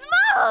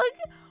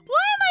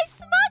 Why am I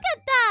smug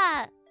at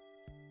that?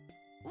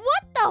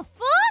 What the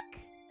fuck?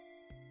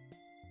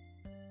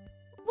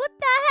 What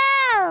the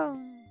hell?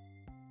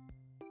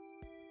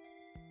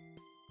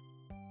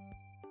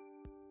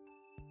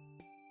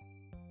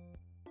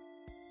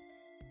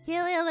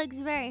 Kilia looks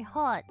very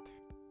hot.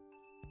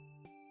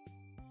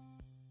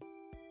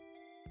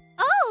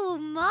 Oh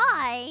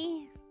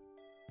my!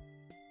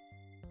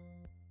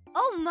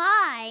 Oh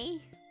my!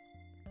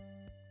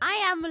 I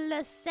am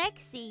le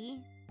sexy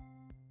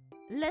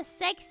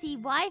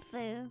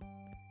waifu.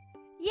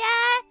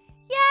 Yeah,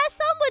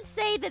 some would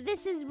say that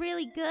this is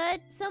really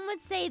good. Some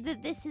would say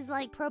that this is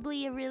like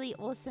probably a really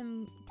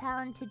awesome,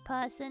 talented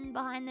person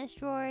behind this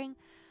drawing.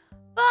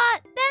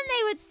 But then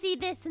they would see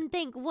this and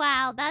think,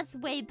 wow, that's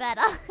way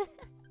better.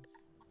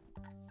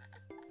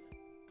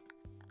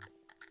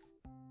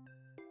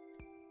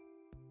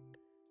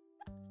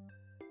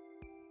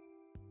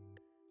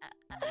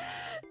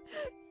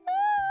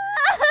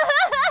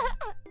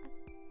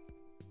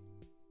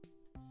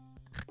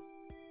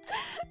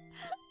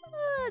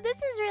 This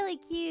is really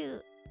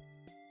cute.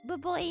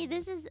 Babooey,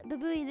 this is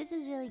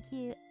really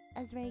cute.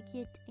 That's very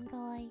cute and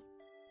kawaii.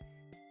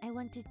 I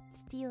want to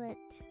steal it.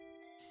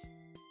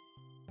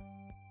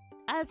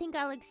 I think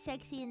I look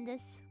sexy in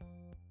this.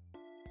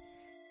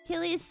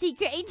 Kilia's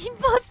secret 18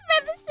 post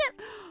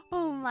membership.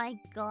 Oh my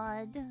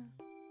god.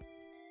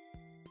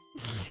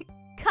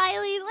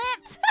 Kylie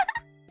lips.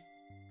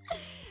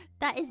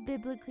 That is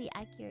biblically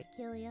accurate,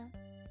 Kilia.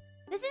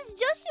 This is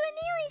Joshua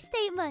Neely's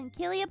statement.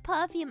 Kilia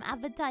perfume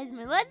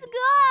advertisement. Let's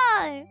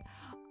go!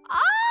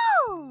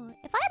 Oh!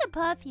 If I had a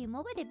perfume,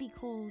 what would it be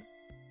called?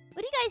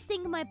 What do you guys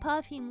think my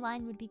perfume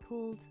line would be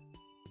called?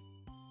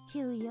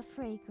 Kilia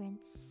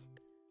fragrance.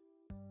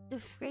 The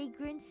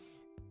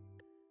fragrance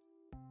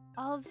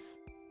of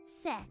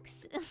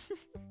sex.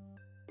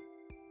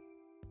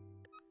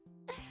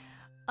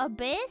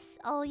 Abyss?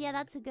 Oh yeah,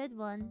 that's a good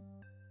one.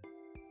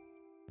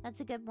 That's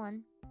a good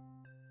one.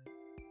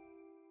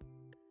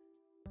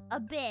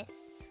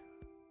 Abyss.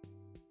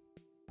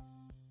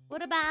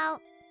 What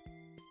about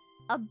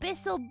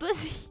Abyssal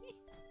Bussy?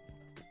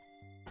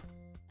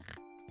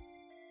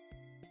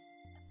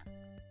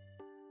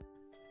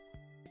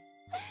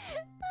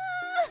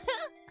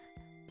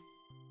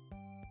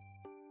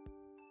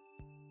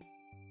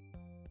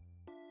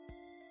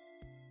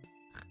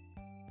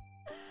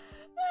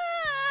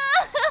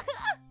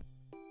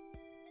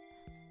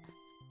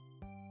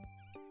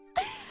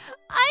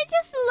 I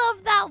just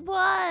love that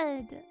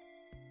word.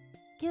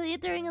 Kilia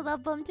throwing a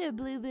love bomb to a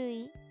blue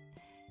buoy.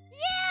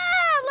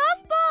 Yeah,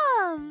 love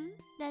bomb.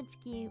 That's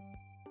cute.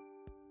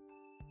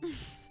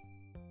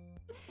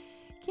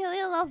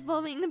 Kilia love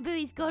bombing the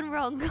buoy's gone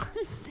wrong,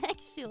 gone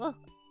sexual.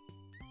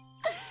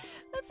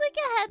 That's like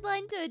a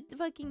headline to a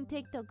fucking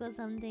TikTok or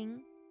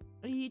something.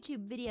 Or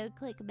YouTube video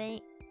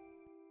clickbait.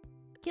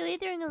 Kilia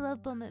throwing a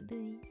love bomb at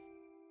buoys.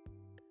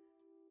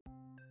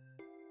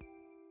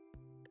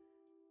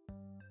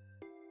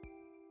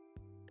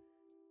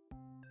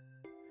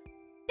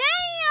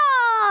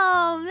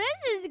 Damn!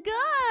 This is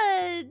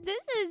good!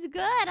 This is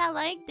good! I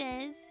like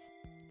this.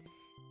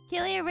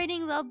 Kilia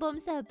rating love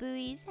bombs to her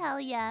buoys. Hell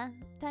yeah.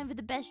 Time for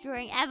the best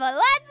drawing ever.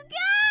 Let's go!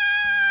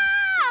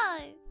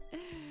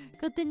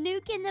 Got the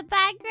nuke in the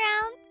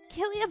background.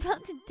 Kilia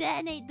about to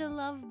detonate the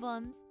love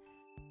bombs.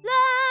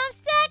 Love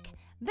sack!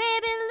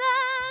 Baby,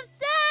 love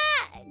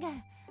sack!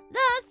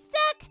 Love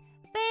sack!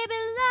 Baby,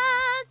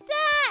 love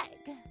sack!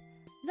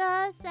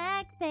 Love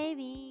sack,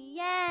 baby,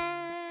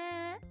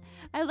 yeah!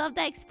 I love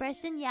that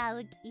expression. Yeah, I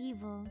look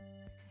evil.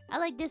 I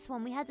like this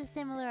one. We had a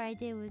similar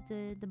idea with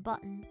the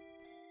button.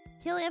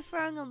 Kilia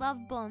throwing a love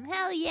bomb.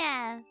 Hell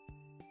yeah!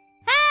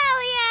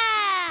 Hell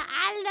yeah!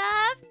 I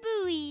love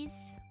buoys.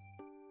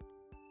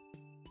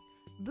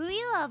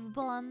 Buoy love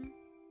bomb.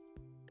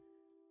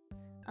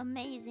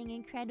 Amazing,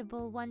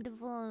 incredible,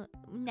 wonderful,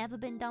 never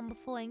been done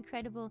before,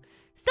 incredible.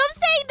 Stop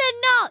saying the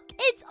knock!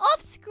 It's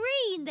off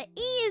screen! The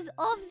E is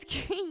off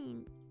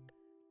screen.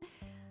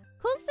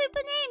 Cool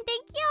super name,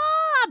 thank you!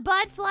 A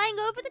bird flying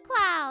over the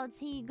clouds.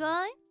 Here you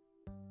go.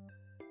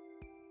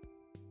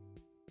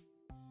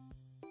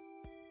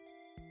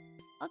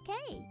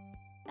 Okay.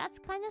 That's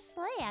kind of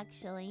slay,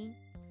 actually.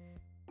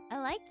 I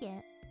like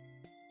it.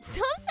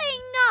 Stop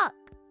saying knock!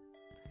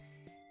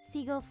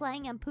 Seagull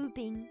flying and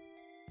pooping.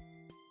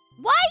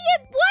 Why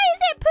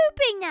is it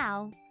pooping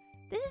now?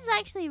 This is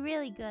actually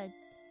really good.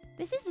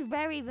 This is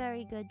very,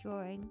 very good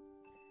drawing.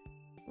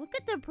 Look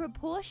at the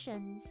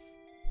proportions.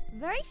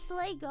 Very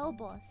slay girl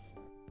boss.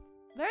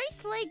 Very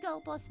slay girl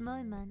boss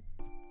moment.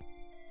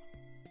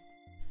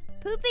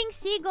 Pooping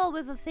seagull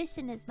with a fish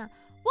in its mouth.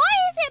 Why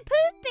is it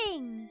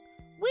pooping?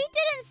 We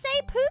didn't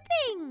say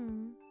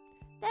pooping.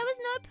 There was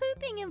no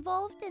pooping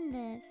involved in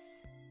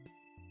this.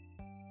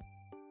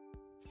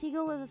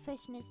 Seagull with a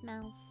fish in its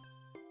mouth.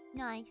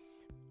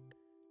 Nice.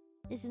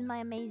 This is my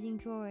amazing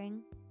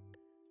drawing.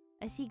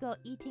 A seagull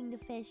eating the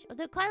fish.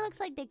 Although it kind of looks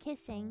like they're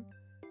kissing.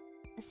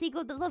 A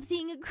seagull that loves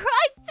eating a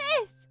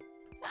crayfish.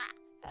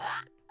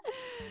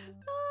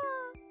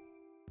 Oh.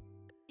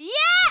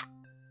 Yeah!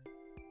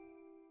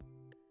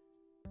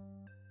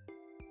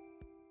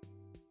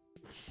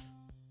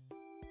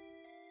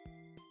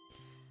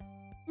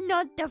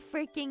 Not the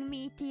freaking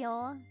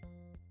meteor.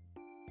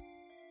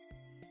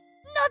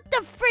 Not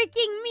the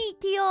freaking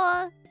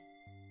meteor.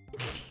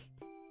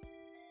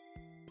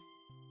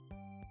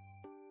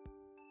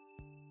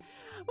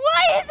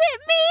 Why is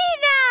it me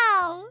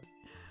now?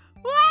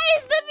 Why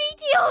is the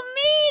meteor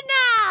me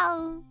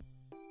now?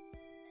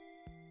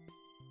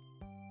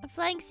 A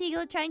flying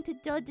seagull trying to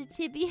dodge a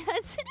chibi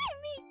has it,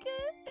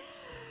 Miku.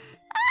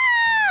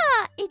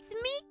 Ah! It's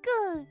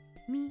Miku.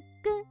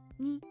 Miku,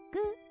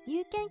 Miku.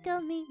 You can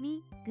call me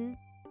Miku.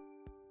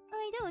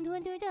 I don't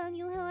want to tell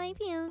you how I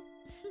feel.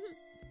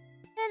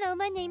 Hello,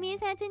 my name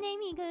is Hatsune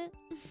Miku.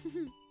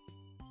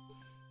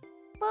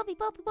 Poppy,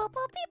 poppy, pop,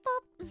 poppy,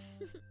 pop.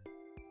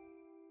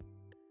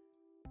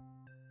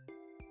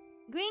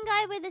 Green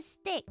guy with a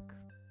stick.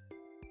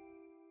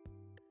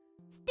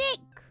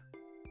 Stick!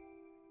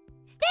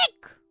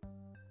 Stick!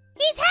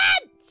 He's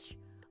hench!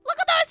 Look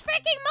at those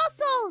freaking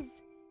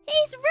muscles!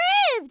 He's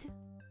ribbed!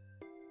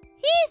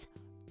 He's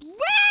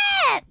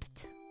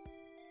ripped!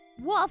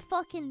 What a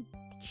fucking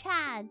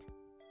Chad.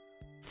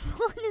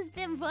 Fawn has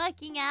been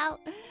working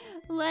out.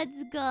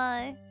 Let's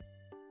go.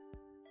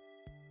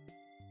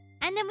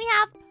 And then we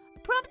have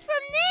prompt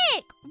from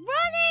Nick!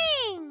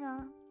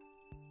 Running!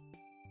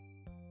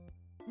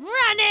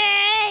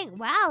 Running!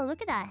 Wow,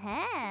 look at that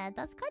hair.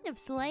 That's kind of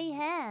slay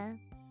hair.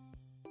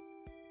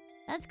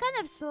 That's kind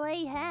of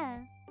slay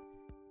hair.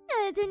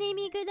 Hatsune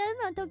Miku does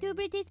not talk to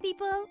British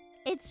people.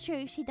 It's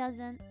true, she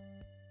doesn't.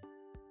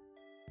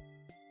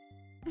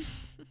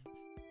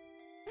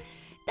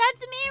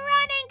 That's me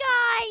running,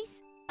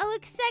 guys! I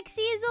look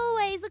sexy as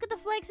always. Look at the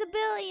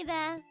flexibility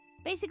there.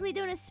 Basically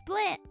doing a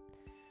split.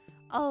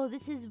 Oh,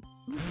 this is...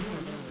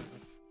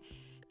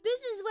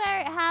 This is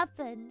where it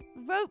happened.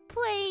 Rope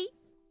play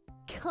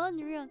gone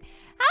wrong.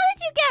 How did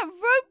you get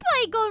rope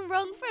play gone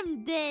wrong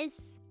from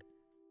this?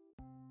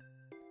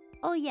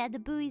 Oh yeah, the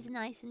buoys are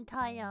nice and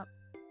tied up.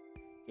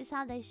 Just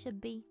how they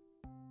should be.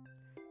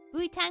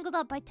 Buoy tangled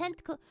up by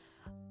tentacles.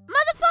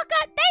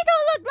 Motherfucker, they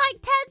don't look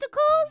like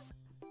tentacles!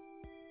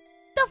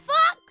 The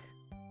fuck?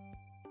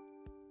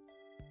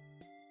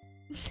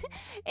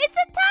 It's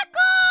a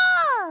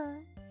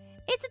taco!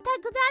 It's a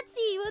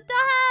takodachi, what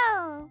the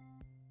hell?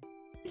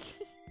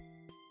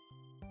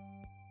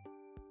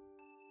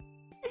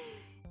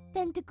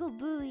 Tentacle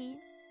buoy.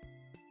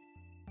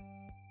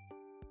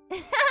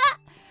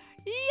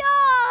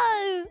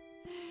 Yo!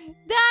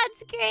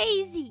 That's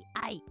crazy!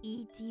 I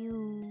eat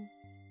you.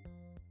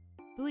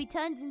 Buoy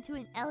turns into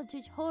an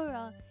eldritch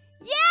horror.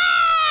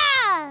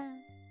 Yeah!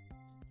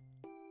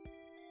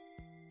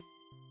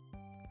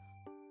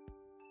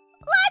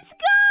 Let's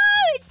go!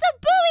 It's the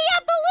buoy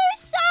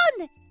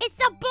evolution! It's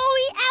a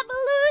buoy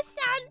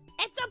evolution!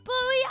 It's a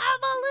buoy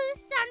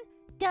evolution!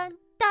 Dun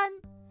dun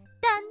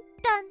dun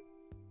dun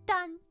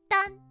dun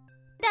dun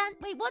dun.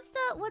 Wait, what's the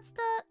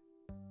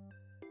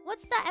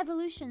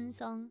evolution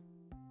song?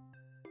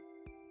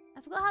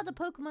 I forgot how the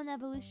Pokemon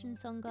evolution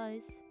song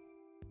goes.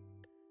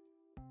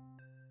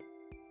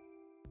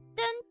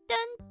 Dun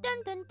dun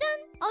dun dun dun.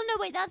 Oh no,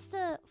 wait, that's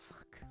the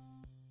fuck.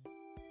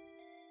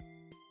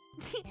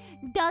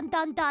 Dun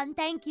dun dun.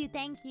 Thank you,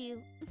 thank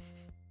you.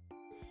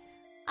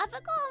 I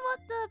forgot what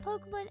the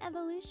Pokemon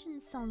evolution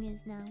song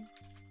is now.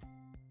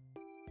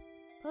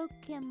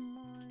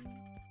 Pokemon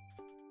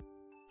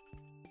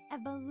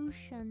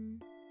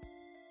evolution.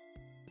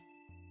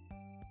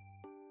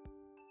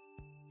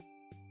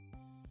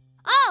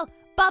 Oh!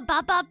 Ba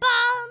ba ba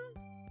bum!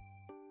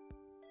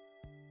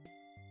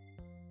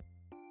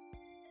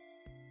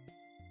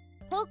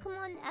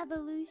 Pokemon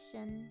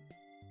evolution.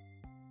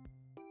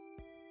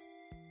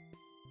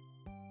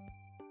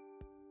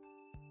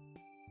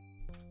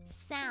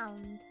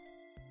 Sound.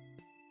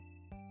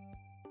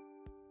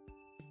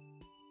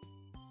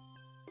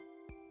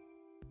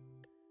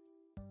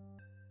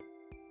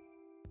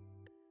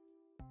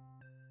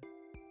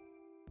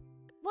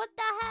 What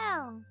the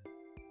hell?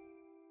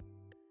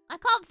 I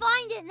can't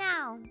find it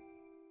now.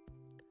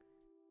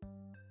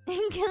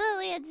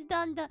 Clearly it's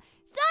done.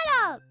 Shut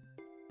up!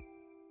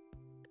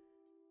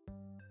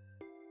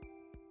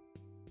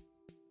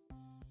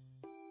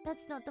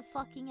 That's not the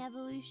fucking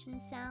evolution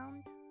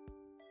sound.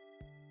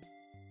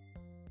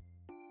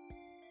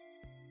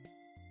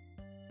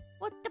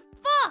 What the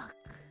fuck?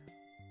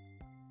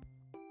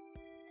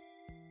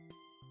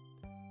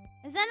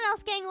 Is anyone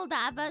else getting all the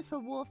adverts for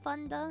War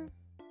Thunder?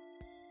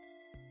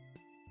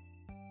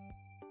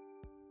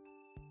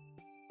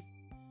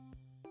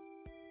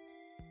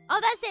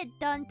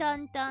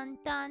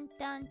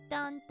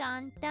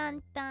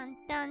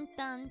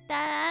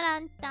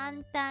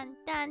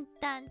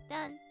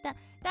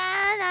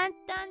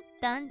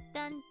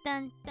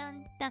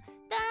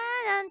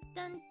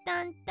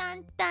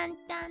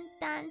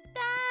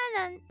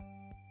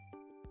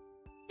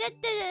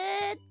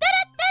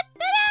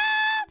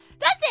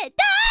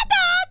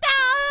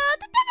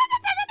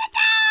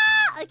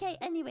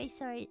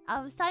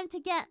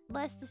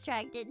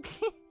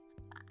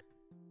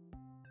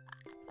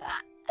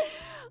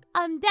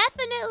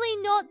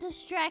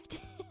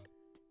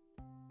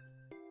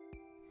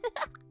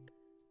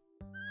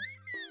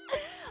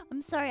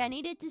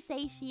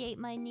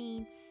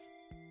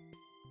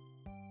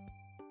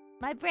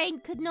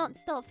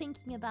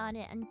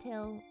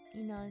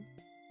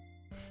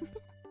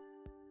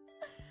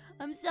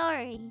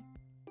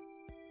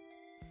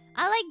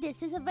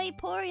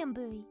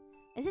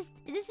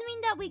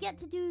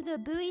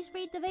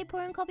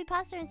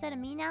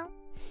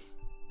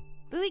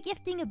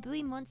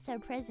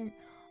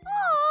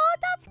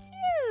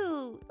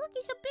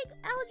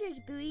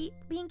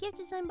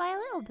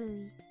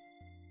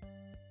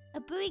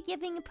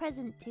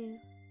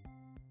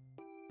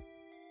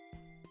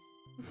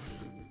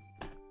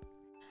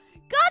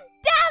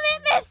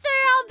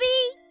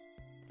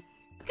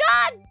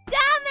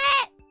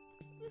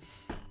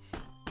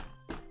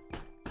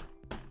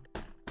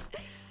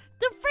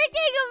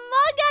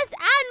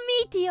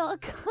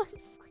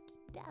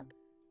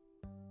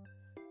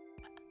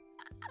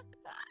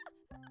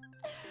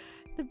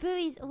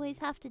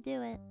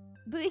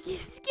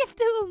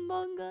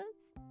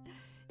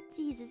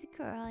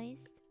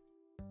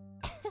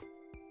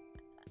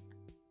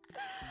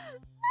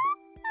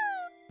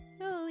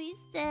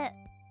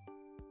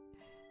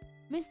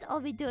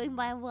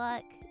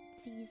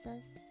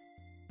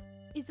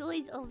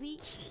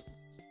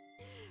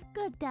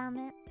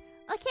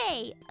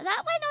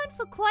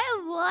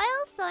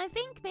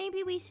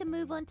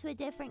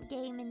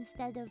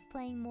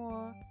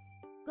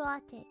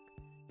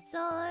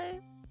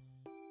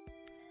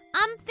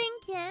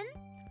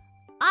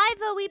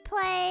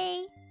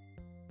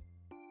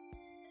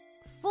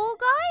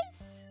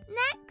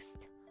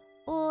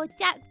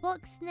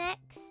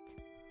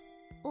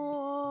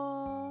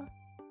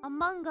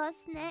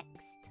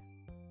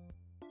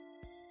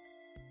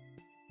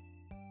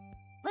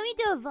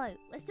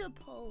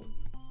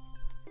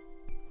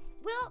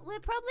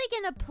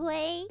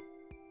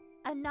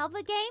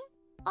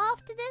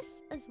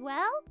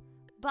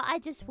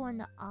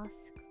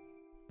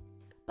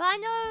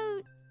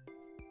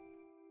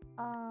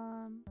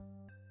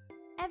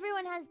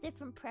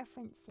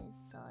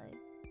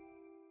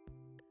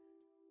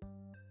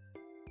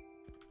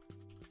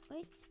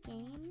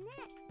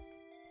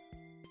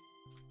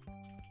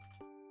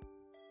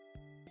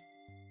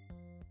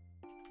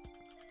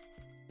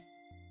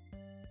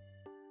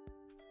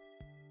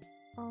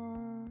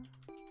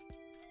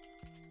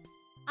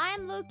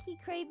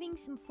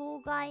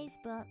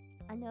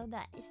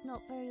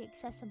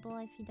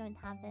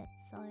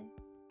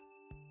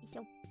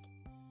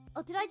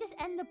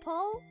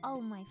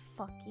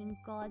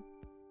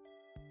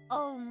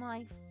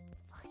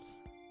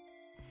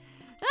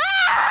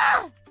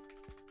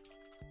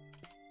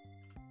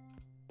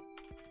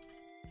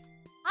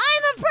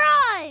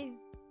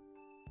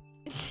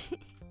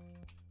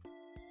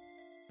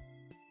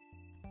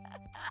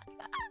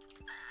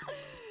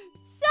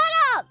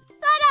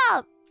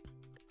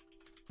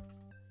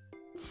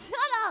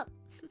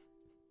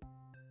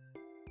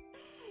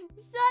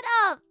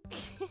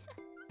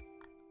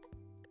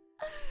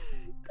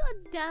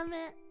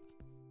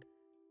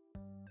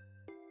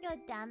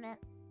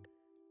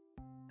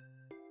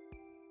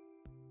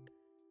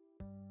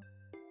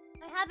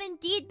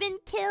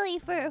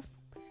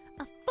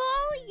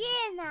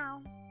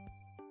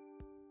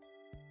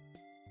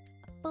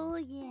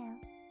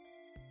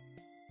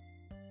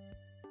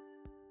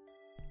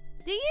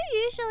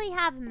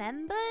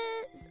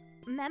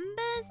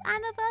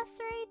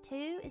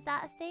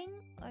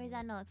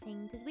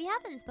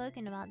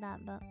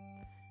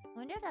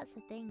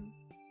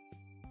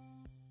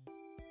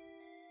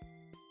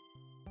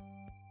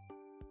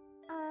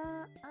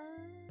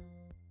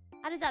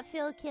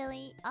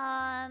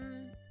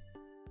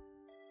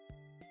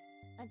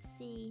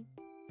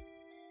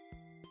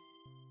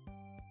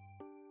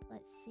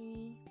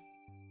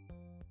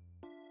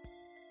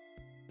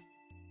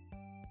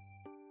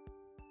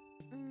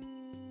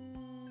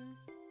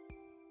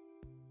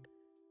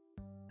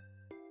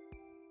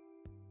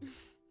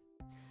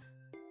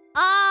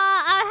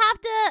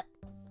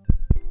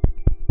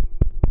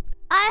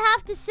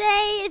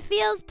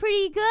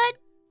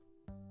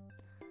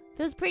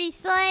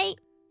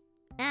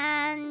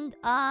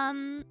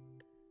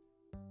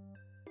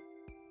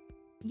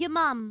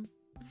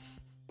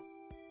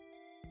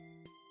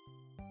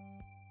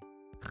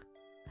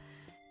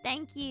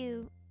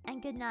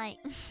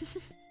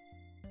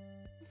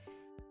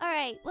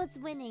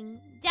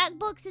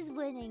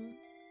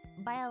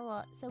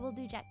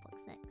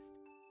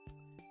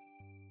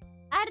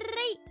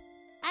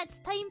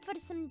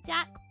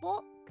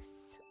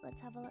 Let's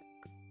have a look.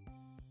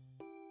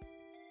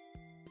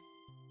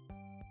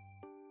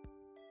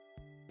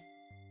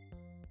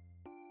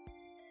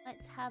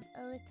 Let's have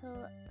a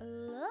little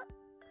look.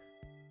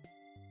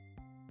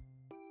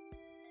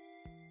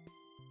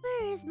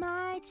 Where is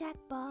my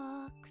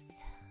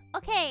Jackbox?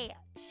 Okay,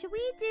 should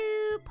we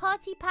do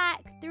Party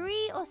Pack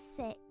 3 or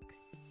 6?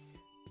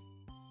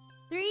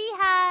 3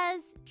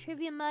 has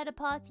Trivia Murder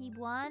Party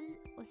 1,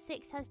 or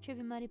 6 has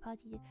Trivia Murder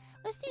Party 2.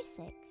 Let's do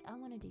 6. I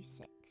want to do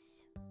 6.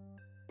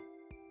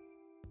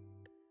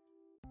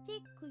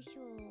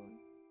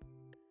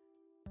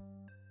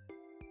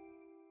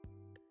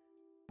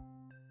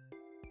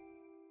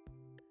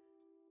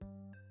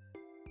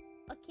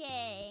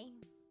 Okay.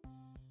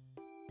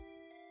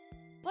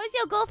 What's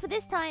your goal for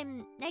this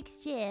time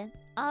next year?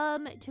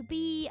 To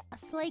be a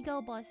Slay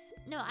Girl boss.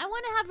 No, I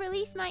want to have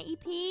released my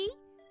EP.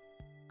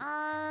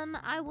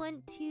 I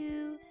want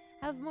to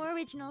have more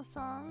original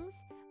songs.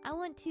 I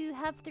want to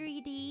have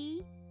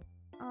 3D.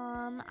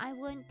 I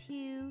want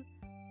to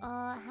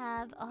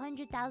have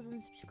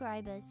 100,000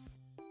 subscribers.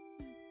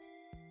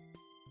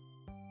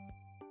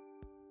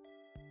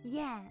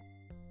 Yeah.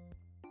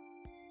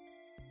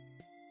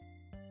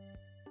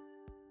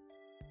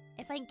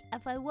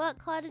 If I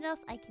work hard enough,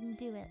 I can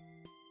do it.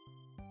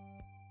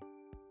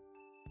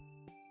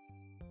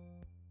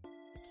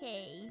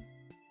 Okay.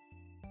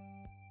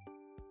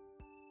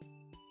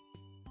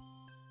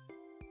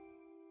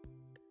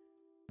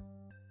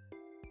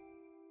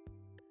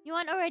 You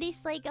want already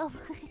Slay Girl?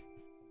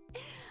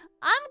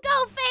 I'm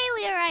go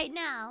failure right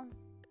now.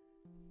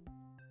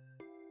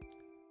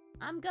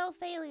 I'm go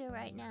failure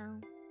right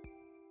now.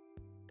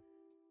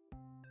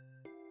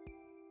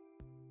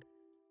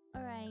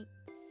 Alright.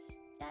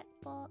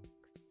 Jackbox.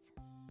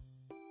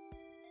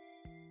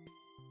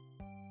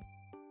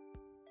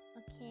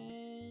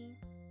 Okay.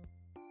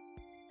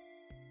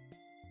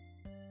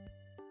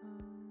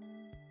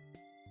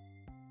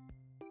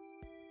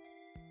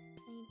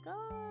 There you go.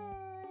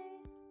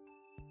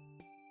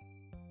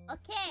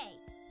 Okay.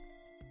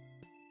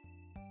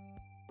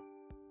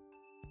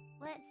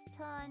 Let's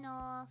turn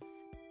off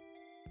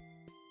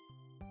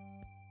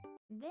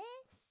this.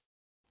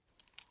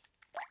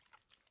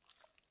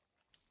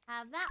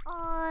 Have that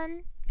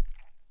on.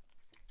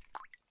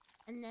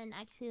 And then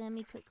actually let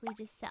me quickly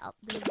just set up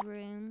the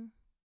room.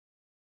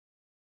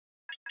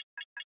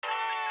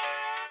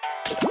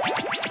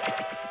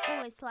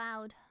 Oh, it's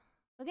loud.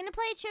 We're gonna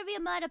play Trivia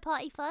Murder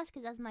Party first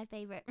because that's my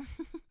favorite.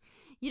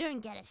 You don't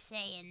get a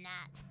say in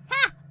that.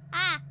 Ha!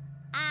 Ah!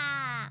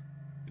 Ah!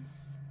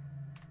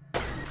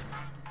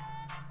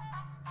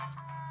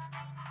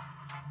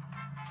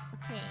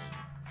 Okay.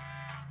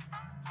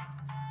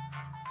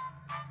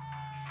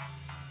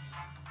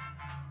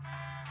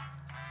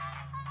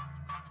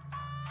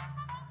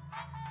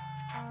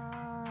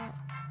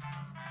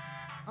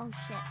 Oh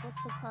shit, what's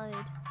the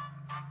code?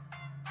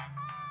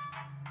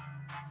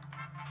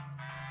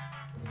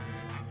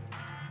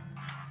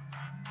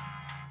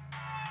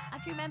 I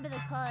have to remember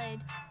the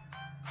code.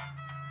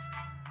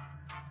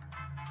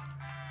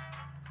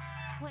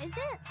 What is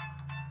it?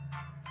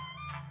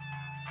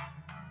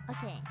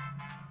 Okay.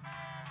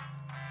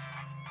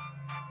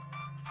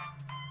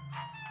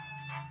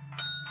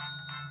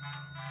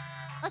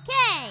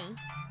 Okay!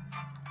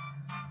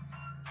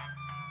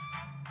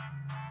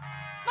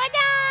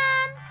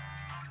 Madam!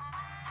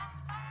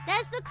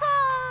 That's the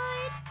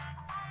code!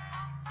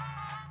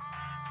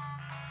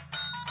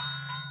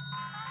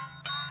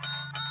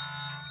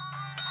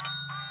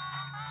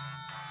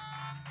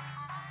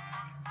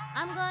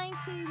 I'm going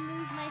to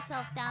move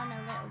myself down a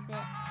little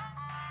bit.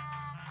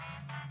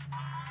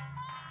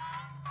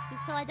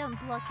 Just so I don't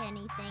block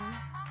anything.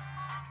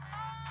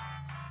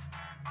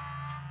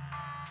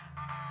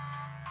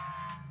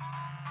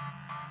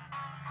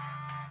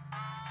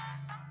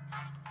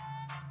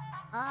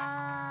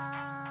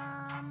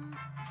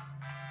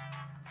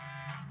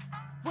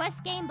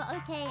 Worst game, but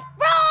okay.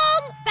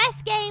 Wrong!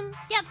 Best game!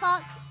 Get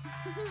fucked.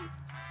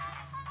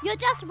 You're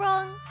just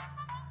wrong.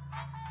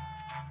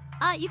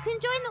 You can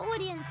join the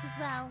audience as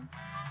well.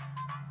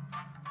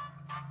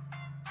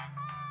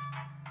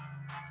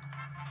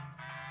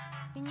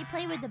 Can you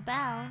play with the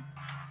bell?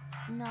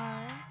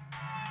 No.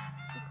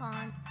 You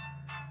can't.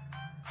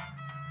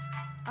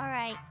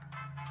 Alright.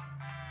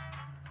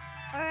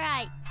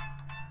 Alright.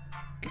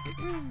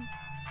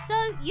 So,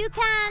 you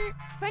can...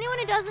 For anyone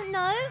who doesn't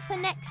know, for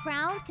next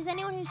round, because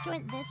anyone who's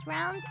joined this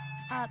round,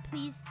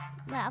 please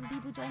let other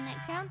people join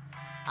next round.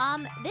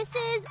 This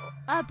is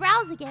a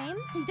browser game,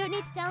 so you don't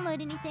need to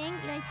download anything,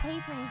 you don't need to pay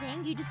for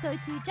anything. You just go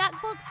to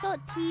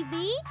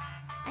jackbox.tv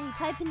and you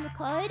type in the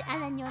code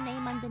and then your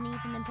name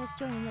underneath and then press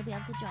join and you'll be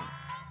able to join.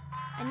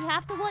 And you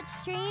have to watch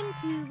stream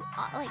to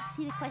like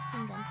see the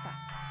questions and stuff.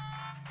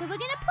 So we're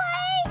gonna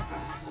play!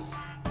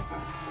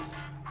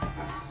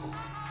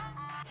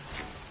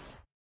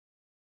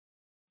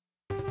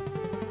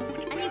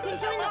 And you can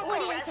join the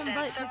audience and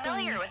vote for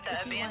familiar things with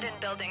the abandoned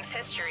building's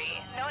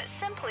history know it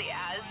simply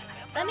as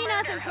let me know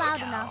if it's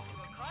loud enough.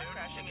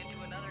 Crashing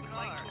into another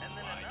car, and then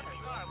another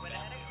car went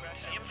ahead and crashed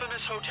The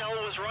infamous hotel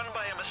was run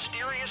by a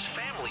mysterious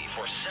family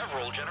for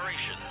several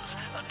generations,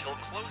 until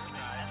close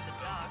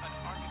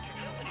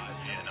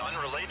in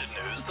unrelated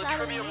news, It's the not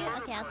trivia on mute?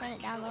 murder Okay, I'll turn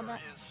it down a little bit.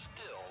 is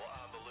still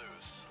on the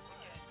loose.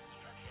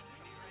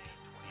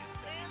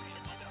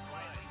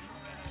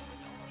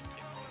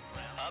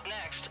 Up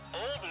next,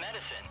 old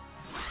medicine.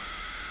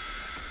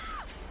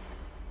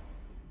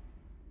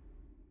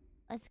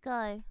 Let's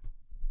go.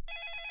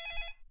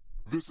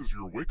 This is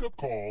your wake-up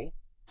call.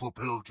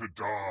 Prepare to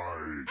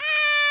die.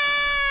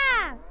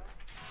 Ah!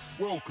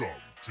 Welcome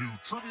to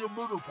Trivia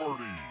Murder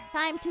Party.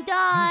 Time to Your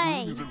die.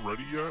 room isn't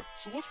ready yet,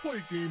 so let's play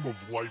a game of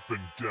life and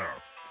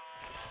death.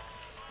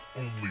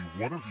 Only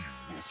one of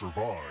you will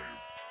survive.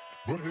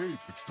 But hey,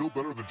 it's still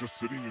better than just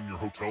sitting in your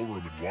hotel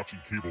room and watching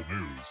cable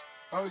news.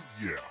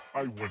 Yeah,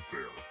 I went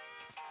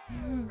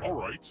there. All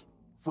right,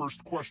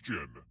 first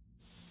question.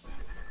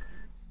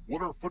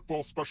 What are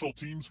football special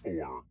teams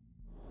for?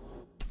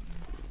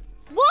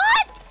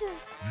 What?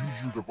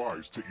 Use your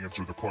device to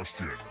answer the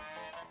question.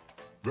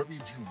 That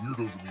means you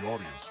weirdos in the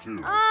audience,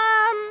 too.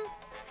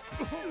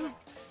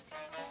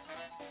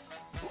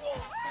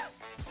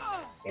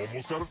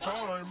 Almost out of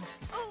time.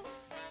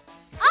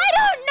 I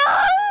don't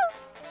know!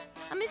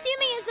 I'm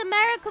assuming it's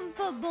American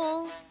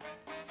football.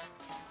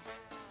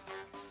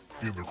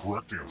 And the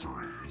correct answer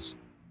is...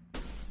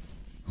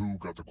 Who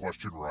got the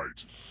question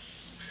right?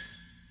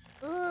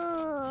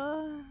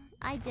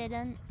 I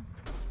didn't.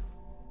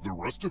 The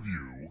rest of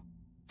you,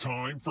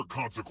 time for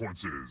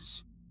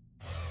consequences.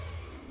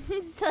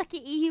 Suck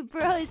at you,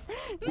 bros.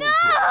 Welcome to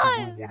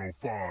No! room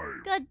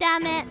 105. God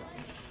damn it.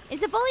 Is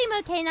the volume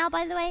okay now,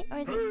 by the way? Or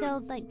is it still,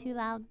 like, too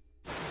loud?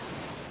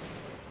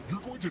 You're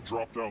going to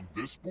drop down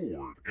this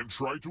board and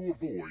try to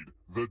avoid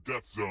the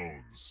death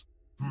zones.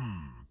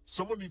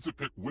 Someone needs to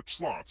pick which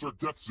slots are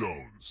death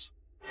zones.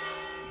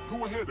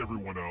 Go ahead,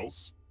 everyone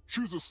else.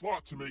 Choose a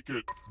slot to make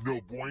it no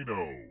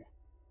bueno.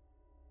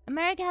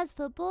 America has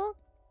football?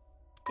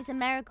 It's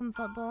American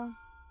football.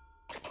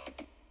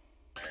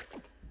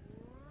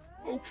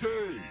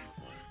 Okay.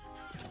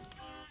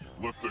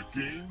 Let the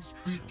games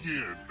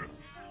begin.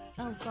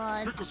 Oh,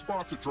 God. Pick a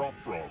spot to drop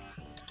from.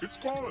 It's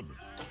fun.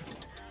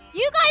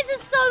 You guys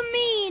are so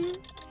mean!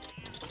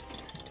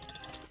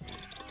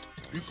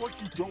 It's like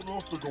you don't know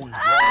if they're going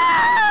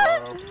Ah!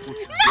 right or left,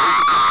 which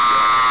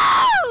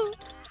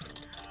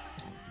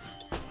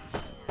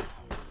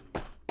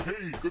No!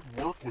 Hey, good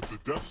work with the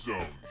death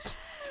zones.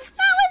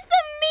 That was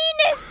the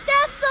meanest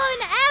death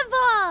zone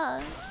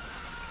ever!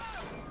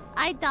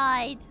 I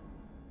died.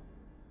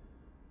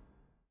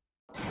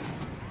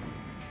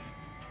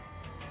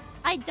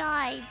 I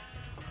died.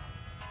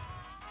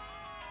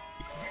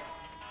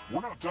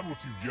 We're not done with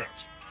you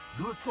yet.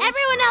 You're a ghost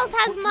Everyone now. else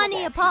has What are your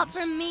money apart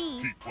options? from me.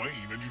 Keep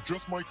playing, and you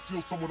just might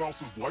steal someone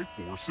else's life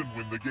force and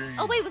win the game.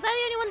 Oh wait, was I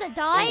the only one that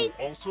died?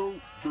 Oh, also,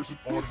 there's an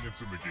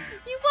audience in the game.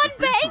 You won If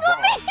they betting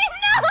on me? survive, you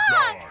No!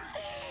 die.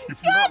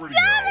 If you're not God ready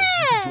damn now, you it!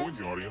 can join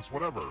the audience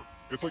whenever.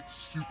 It's like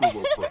super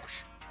low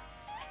fresh.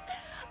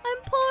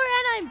 I'm poor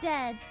and I'm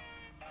dead.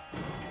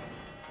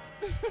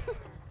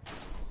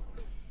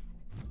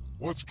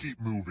 Let's keep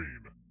moving.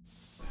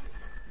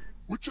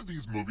 Which of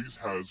these movies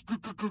has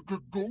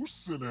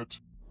ghosts in it?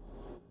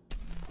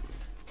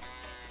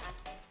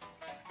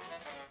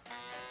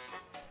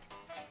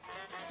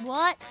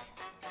 What?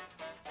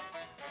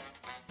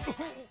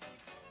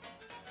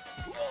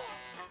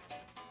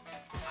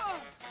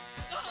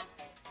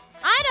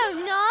 I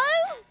don't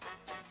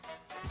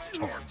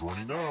know. Time's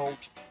running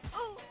out.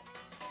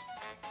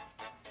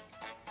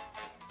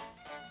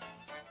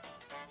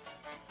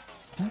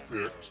 Who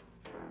picked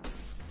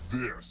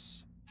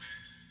this?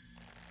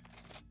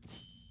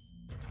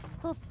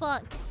 For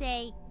fuck's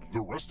sake.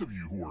 The rest of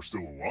you who are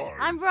still alive,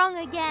 I'm wrong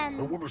I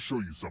again. want to show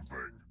you something.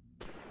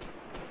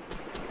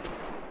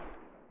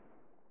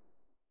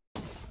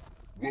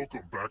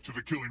 Welcome back to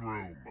the killing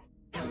room.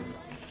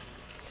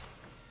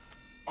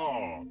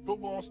 The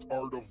lost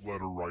art of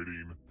letter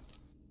writing.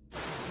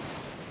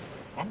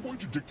 I'm going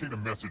to dictate a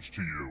message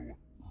to you.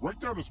 Write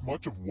down as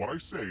much of what I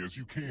say as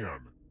you can.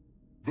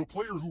 The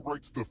player who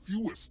writes the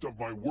fewest of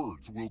my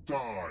words will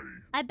die.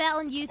 I bet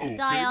on you to Okay,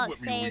 die,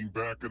 let me lean Oxade.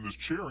 back in this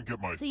chair and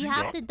get my So feet you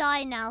have up. to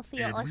die now for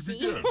your And we Oshi.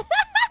 begin.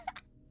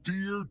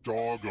 Dear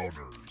dog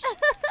owners,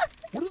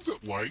 what is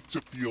it like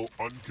to feel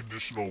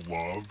unconditional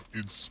love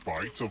in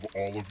spite of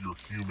all of your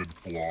human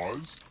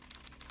flaws?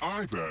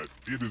 I bet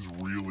it is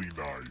really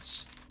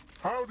nice.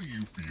 How do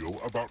you feel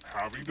about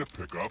having to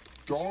pick up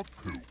dog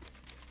poop?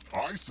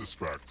 I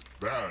suspect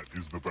that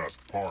is the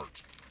best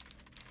part.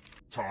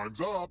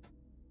 Time's up.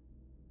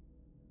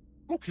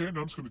 Okay,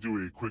 now I'm just going to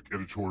do a quick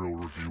editorial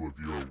review of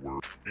your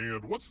work.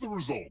 And what's the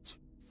result?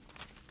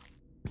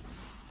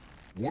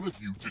 One of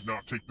you did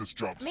not take this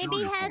job Maybe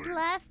seriously. head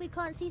left. We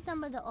can't see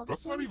some of the options.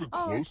 That's not even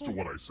Oh, close okay. to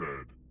what I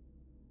said.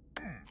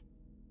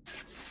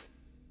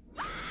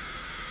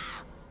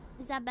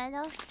 Is that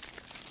better?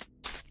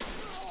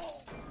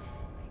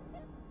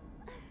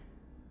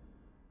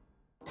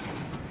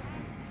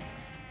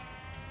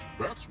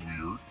 That's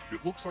weird.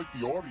 It looks like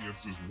the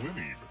audience is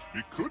winning.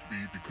 It could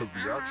be because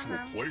the actual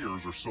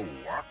players are so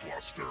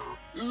lackluster.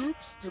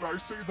 Oops, did I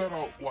say that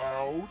out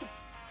loud?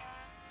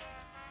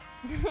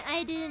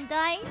 I didn't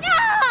die.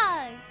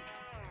 No!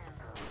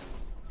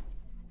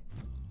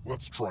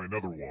 Let's try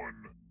another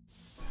one.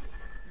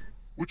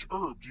 Which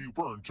herb do you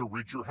burn to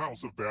rid your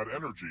house of bad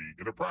energy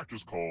in a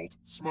practice called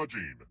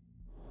smudging?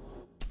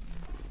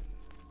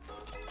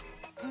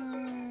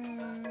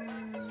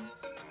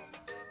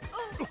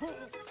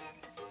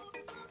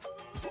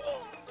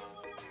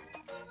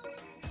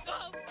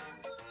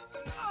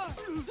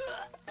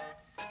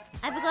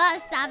 I forgot a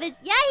savage.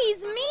 Yeah,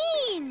 he's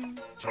mean.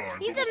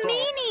 He's a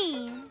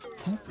meanie.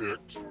 Who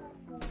picked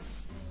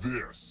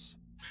this?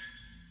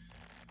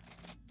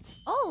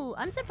 Oh,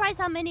 I'm surprised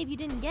how many of you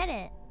didn't get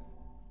it.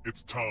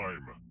 It's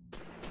time.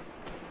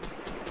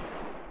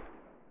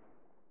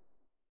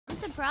 I'm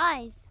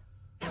surprised.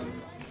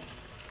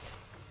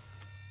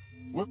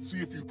 Let's see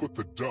if you put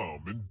the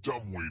dumb in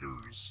dumb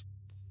waiters.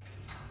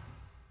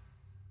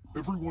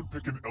 Everyone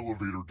pick an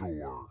elevator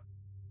door.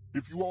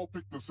 If you all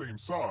pick the same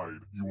side,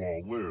 you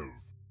all live.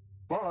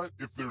 But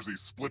if there's a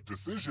split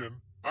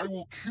decision, I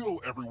will kill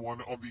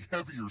everyone on the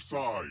heavier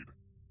side.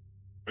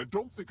 And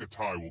don't think a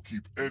tie will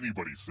keep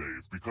anybody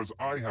safe, because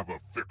I have a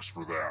fix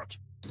for that.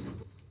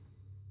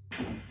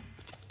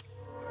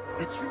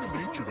 It's human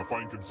nature to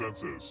find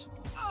consensus.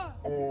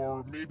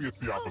 Or maybe it's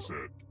the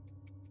opposite.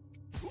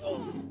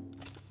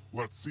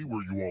 Let's see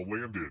where you all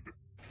landed.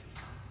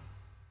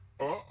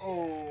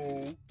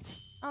 Uh-oh.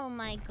 Oh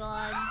my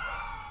god.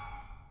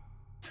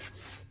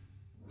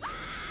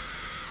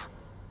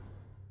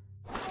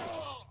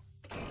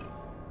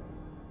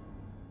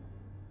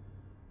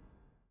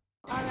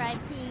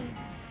 R.I.P.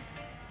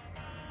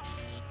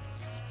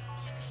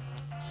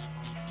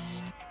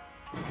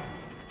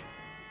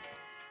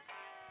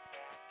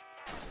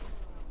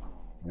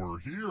 We're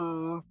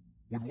here.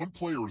 When one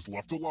player is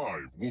left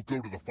alive, we'll go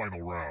to the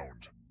final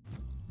round.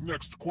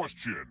 Next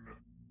question.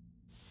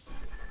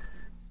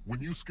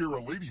 When you scare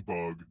a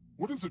ladybug,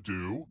 what does it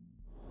do?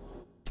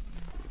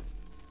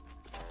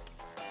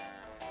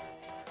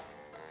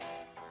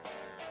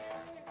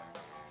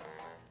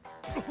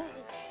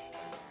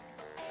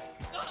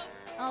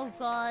 Oh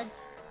god.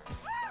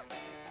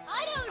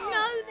 I don't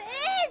know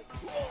this!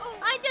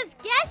 I'm just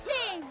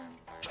guessing!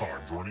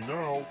 Time's running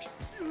out.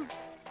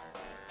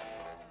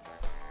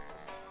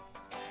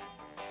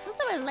 It's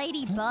also a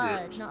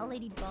ladybird, not a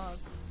ladybug.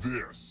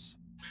 This.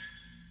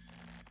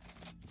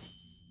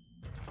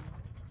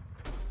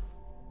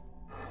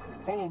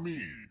 Follow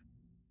me.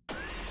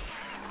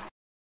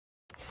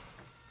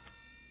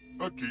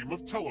 A game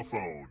of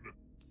telephone.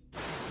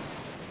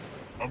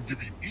 I'm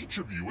giving each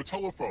of you a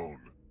telephone,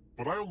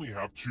 but I only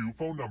have 2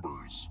 phone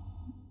numbers.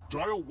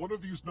 Dial one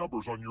of these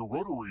numbers on your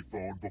rotary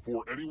phone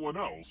before anyone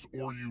else,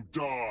 or you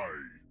die.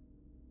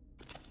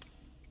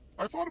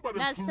 I thought about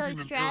That's so including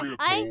an stressed. area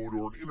code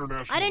or an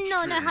international I didn't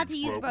know how to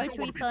change, use but we don't rotary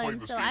wanna be playing phones,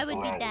 this so game I would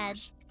for be dead.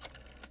 hours.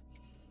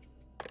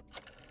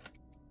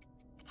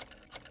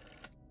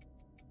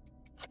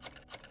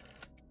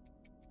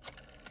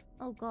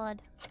 Oh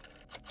god.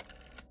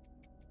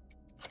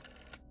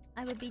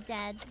 I would be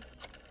dead.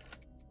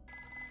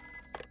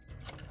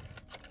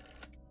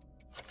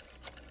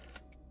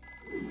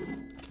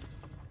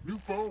 New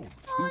phone.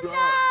 Oh Who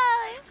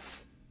died?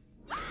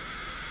 no!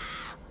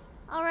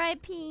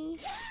 R.I.P.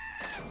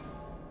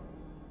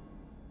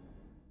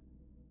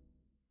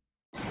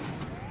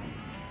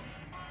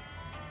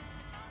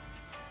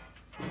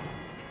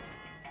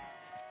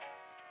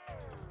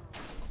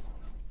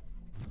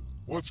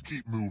 Let's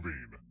keep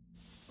moving.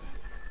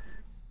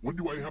 When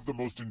do I have the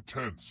most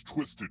intense,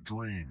 twisted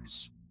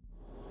dreams?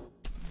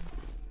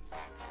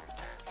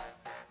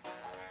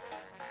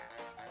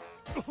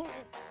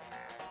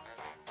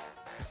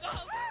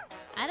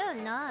 I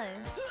don't know.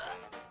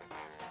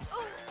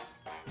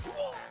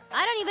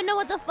 I don't even know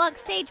what the fuck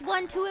stage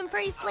 1, 2, and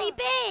 3 sleep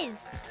is!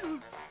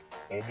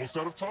 Almost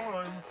out of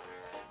time.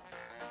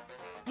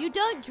 You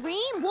don't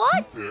dream?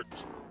 What? Who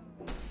picked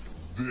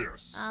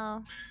this?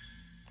 Oh.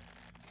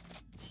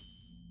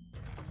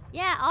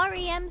 Yeah,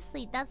 REM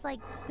sleep. That's like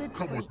good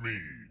Come sleep. with me.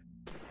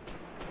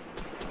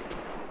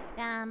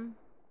 Damn.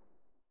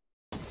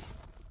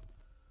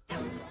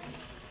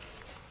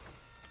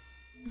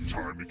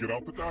 Time to get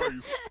out the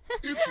dice.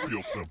 It's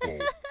real simple.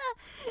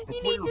 The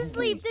You player need to who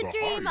sleep rolls to the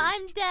dream. I'm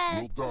highest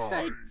dead. will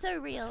die. So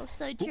real.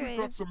 So But we've true.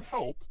 got some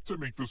help to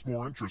make this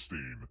more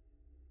interesting.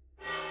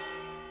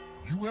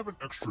 You have an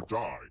extra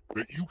die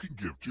that you can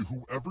give to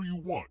whoever you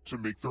want to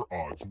make their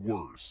odds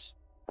worse.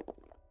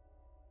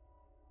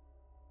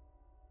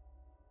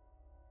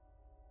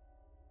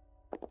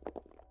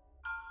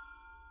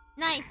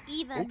 Nice,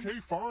 even. Okay,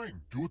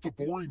 fine. Do it the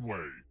boring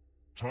way.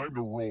 Time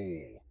to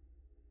roll.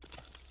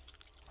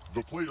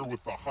 The player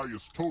with the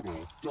highest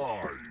total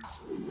dies.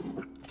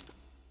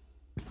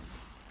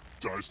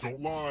 Dice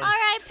don't lie.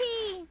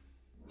 R.I.P.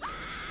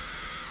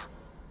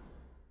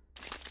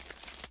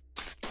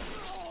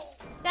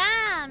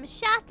 Damn,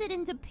 shattered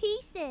into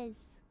pieces.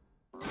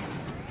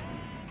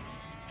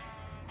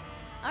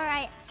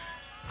 Alright.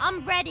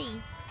 I'm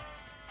ready.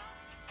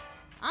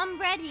 I'm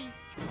ready.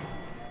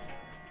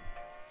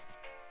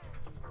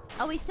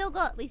 Oh, we still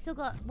got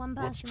one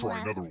person Let's try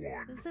left. another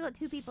one. We still got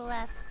 2 people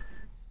left.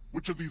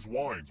 Which of these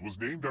wines was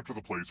named after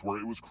the place where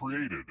it was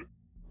created?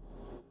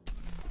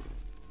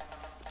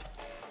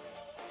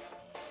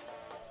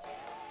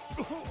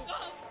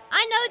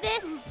 I know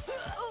this.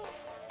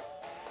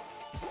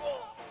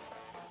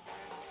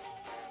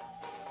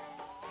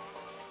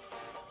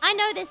 I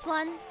know this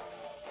one.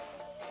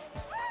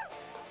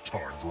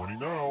 Time's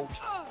running out.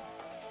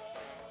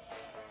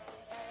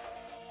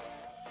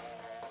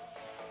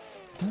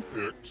 Who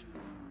picked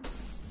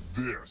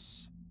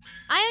this?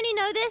 I only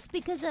know this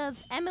because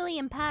of Emily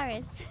in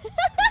Paris,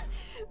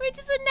 which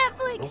is a I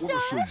Netflix want to show.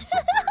 show you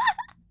something.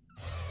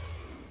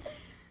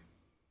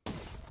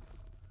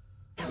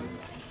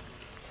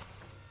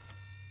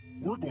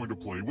 We're going to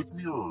play with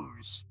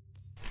mirrors.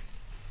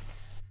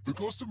 The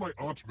ghost of my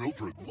Aunt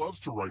Mildred loves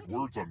to write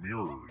words on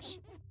mirrors.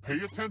 Pay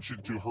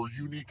attention to her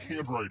unique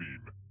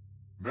handwriting.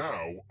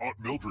 Now, Aunt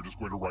Mildred is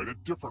going to write a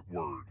different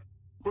word,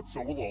 but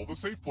so will all the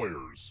safe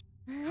players.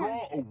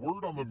 Draw a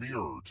word on the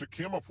mirror to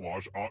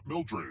camouflage Aunt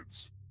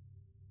Mildred's.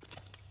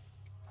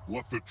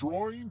 Let the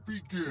drawing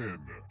begin.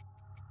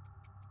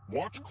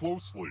 Watch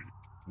closely.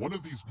 One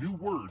of these new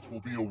words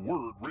will be a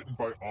word written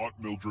by Aunt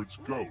Mildred's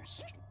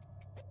ghost.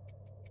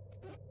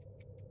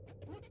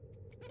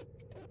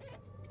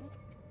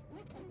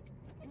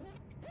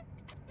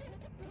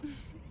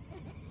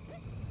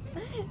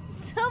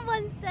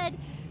 Someone said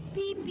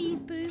pee pee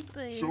poo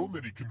poo. So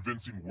many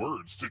convincing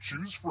words to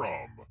choose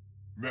from.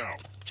 Now,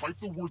 type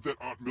the word that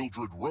Aunt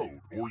Mildred wrote,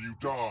 or you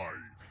die.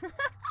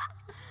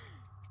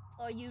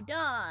 Or you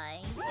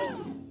die.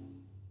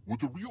 Would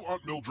the real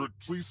Aunt Mildred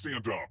please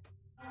stand up?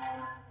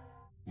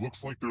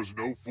 Looks like there's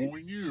no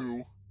fooling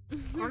you.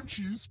 Aren't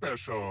you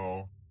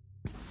special?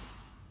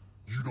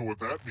 You know what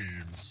that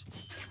means.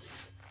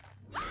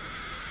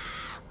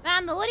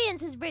 Man, the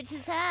audience is rich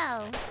as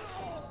hell.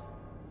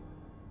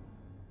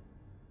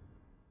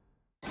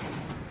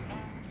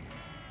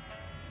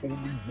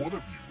 Only one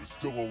of you is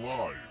still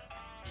alive.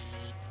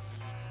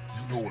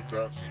 You know what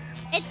that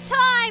means. It's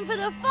time for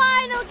the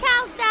final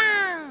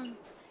countdown.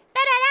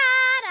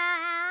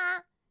 Da-da-da-da.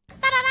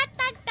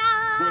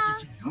 Da-da-da-da-da. Glad to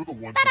see you're the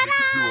one to make it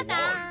here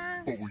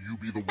alive, but will you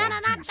be the one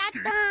to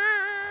escape?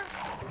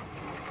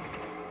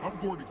 I'm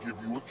going to give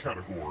you a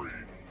category.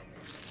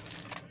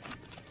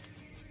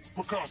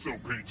 Picasso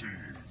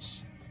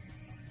paintings.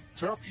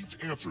 Tap each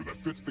answer that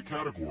fits the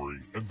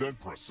category and then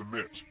press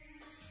submit.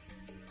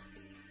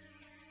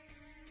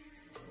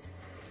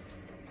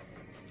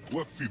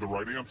 Let's see the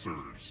right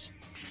answers.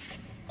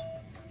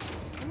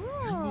 You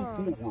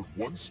move forward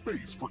 1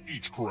 space for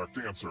each correct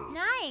answer.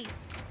 Nice.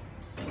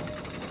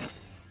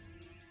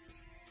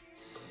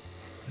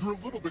 You're a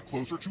little bit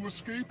closer to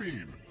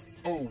escaping.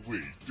 Oh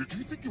wait, did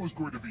you think it was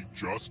going to be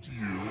just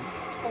you?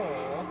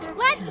 Aw, that's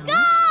Let's cute.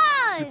 go!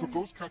 If a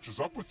ghost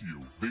catches up with you,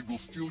 they will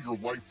steal your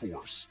life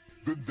force.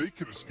 Then they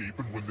can escape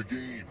and win the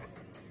game.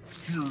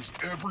 Here's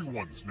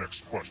everyone's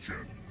next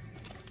question.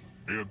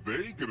 And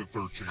they get a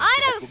 3rd chance I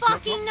to help don't them catch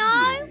fucking up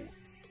know. to you.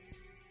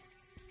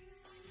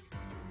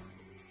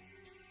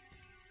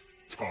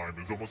 Time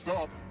is almost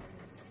up.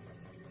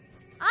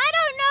 I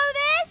don't know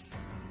this.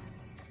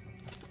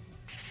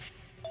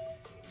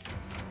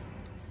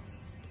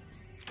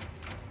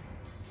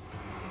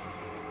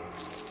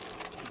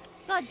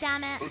 God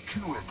damn it.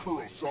 Akira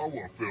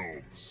Kurosawa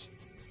films.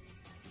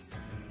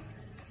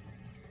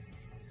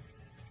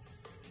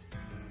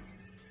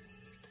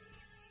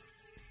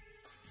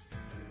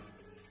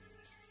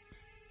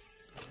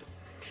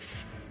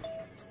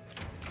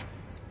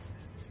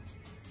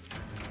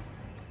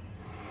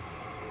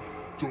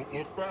 Don't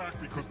look back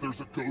because there's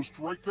a ghost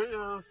right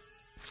there.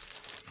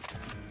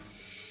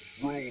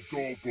 Roald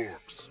Dahl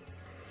books.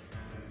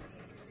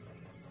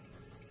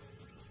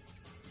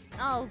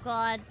 Oh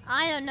god,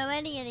 I don't know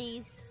any of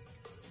these.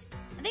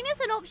 I think there's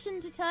an option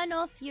to turn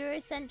off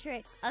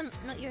Eurocentric,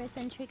 not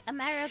Eurocentric,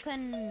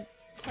 American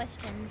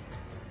questions.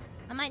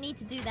 I might need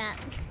to do that.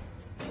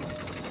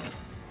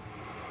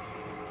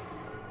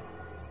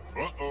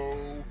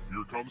 Uh-oh,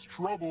 here comes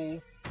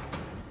trouble.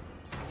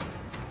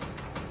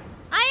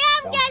 I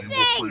am Are you afraid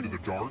guessing! of the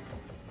dark?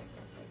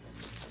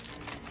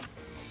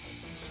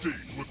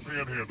 States with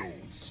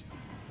panhandles.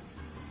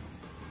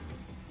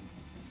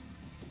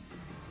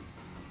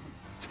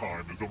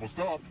 Time is almost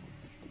up.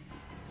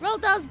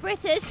 Roald Dahl's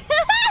British.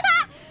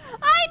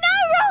 I know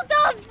Roald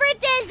Dahl's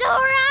British,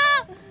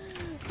 Aura!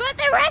 But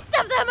the rest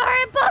of them are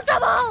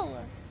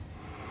impossible!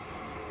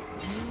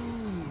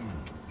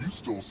 You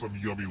stole some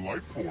yummy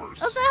life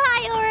force. Also,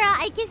 hi,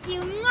 Aura. I kiss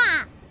you.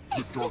 Mwah!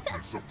 The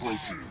darkness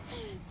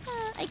approaches.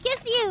 I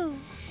kiss you.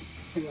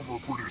 Former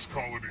British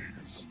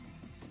colonies.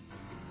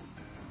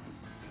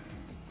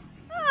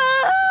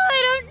 I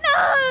don't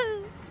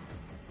know.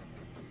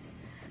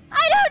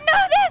 I don't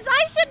know this.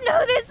 I should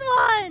know this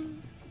one.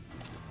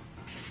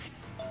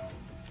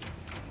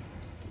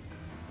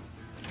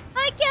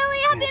 Hi, Kelly.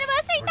 Happy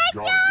anniversary. I Thank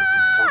gotta you. get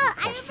some harder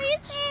I questions.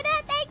 appreciate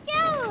it. Thank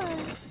you.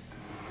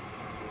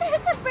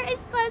 It's a British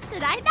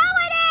question. I know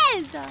it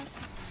is.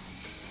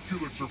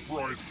 Pulitzer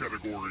Prize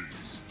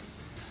categories.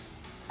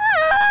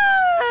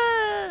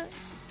 Ah!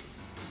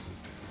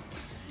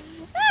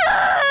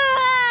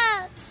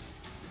 Ah!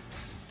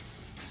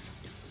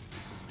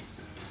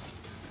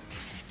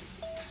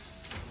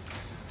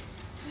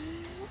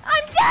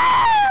 I'm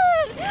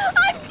dead!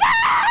 I'm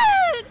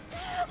dead!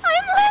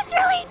 I'm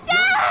literally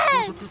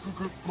dead! There's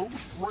a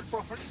ghost right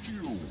behind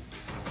you.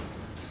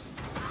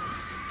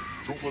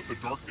 Don't let the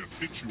darkness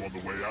hit you on the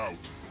way out.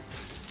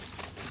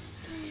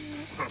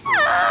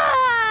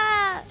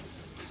 Ah!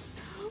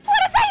 What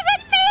does that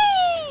even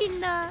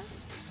mean?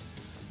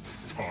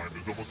 Time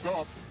is almost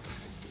up.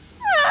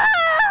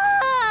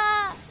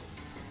 Ah!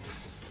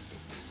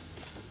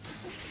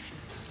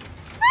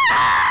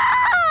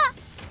 Ah!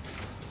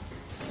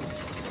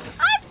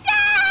 I'm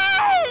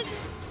dead!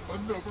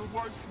 Another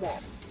life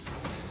swap.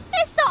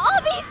 Mr.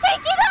 Obi's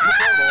taking it!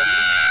 Come on,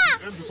 Ah! audience.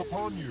 The end is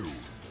upon you.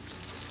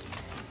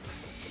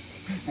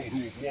 People who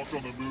have walked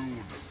on the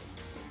moon.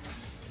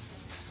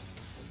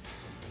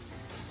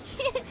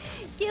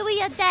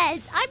 Kilia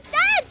dead. I'm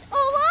dead,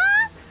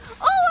 Owa!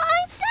 Owa,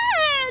 I'm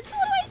dead!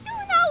 What do I do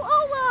now,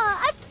 Owa?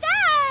 I'm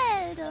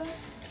dead!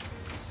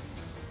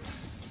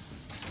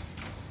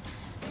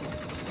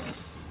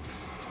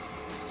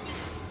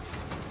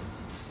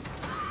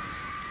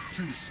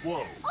 Too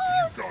slow, so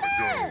Oh, you gotta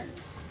go.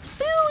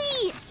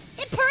 BUOY!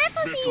 In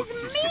parentheses, Metric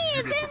me system is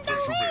units in the of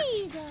measurement.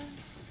 lead!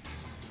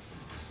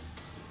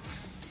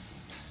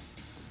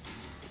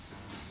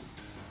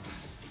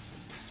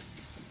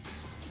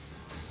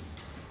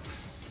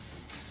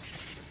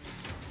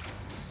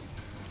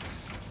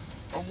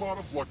 A lot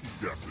of lucky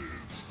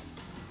guesses.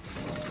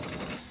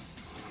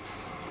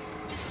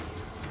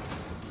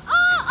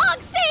 Oh,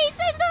 Oxade's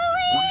in the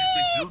Where do you lead!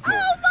 think you're going?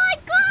 Oh my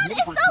god, You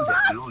it's wanna the break through that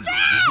last barrier, you'll need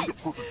a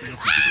stretch! perfect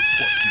answer to this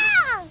question.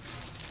 Ah!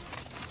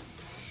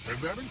 And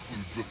that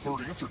includes the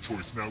third answer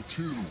choice now,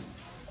 too.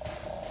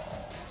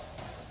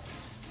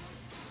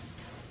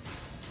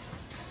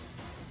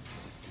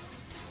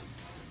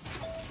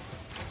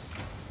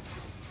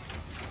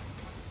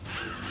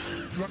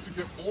 You have to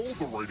get all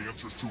the right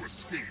answers to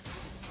escape.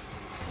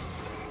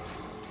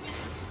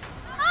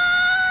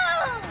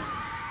 Ah!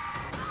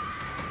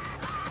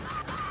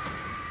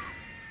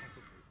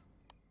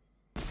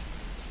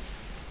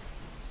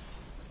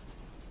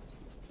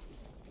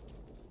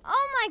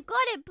 Oh my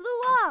god, it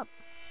blew up!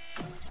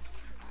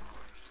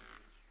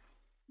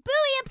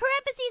 BUOY in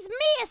parentheses,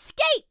 me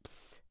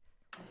escapes!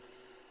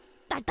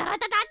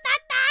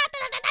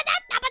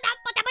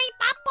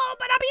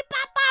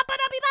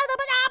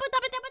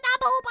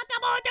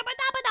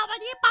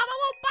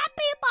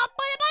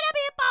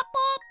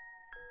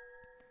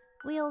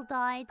 We all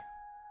died.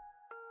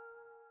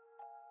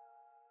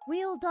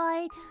 We all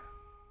died.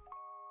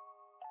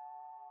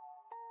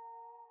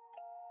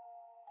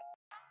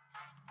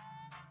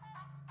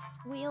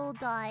 We all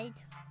died.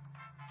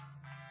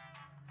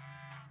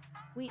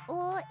 We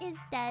all is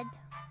dead.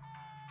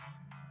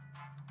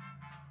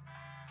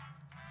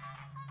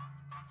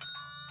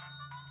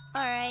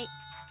 Alright.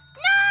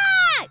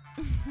 No!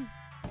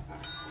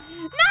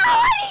 No!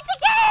 I need to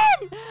get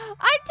in!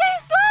 I'm too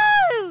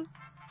slow!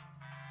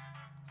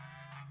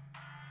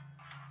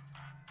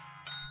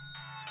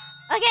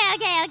 Okay,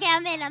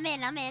 I'm in.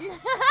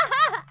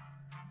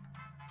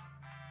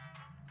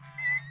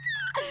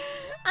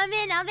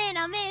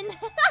 I'm in.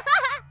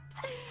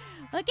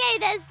 Okay,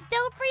 there's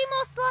still 3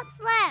 more slots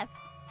left.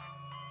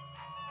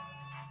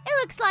 It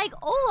looks like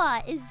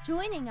Owa is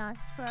joining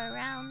us for a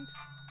round.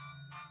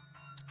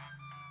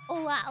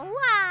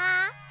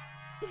 Owa.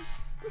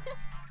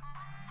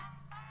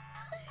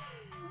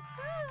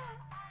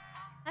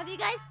 Have you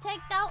guys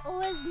checked out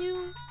Owa's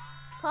new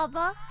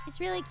cover? It's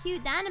really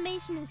cute. The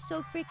animation is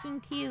so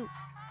freaking cute.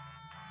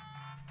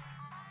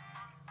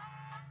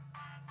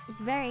 It's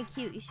very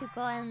cute. You should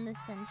go and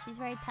listen. She's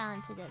very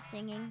talented at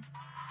singing.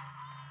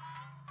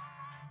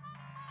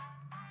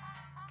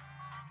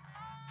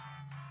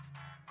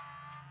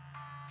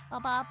 Ba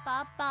ba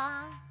ba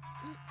ba.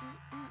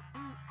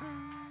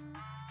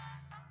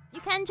 You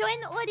can join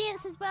the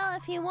audience as well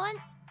if you want.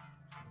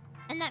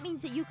 And that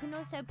means that you can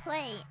also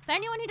play. For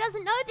anyone who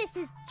doesn't know, this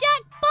is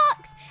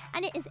Jackbox!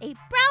 And it is a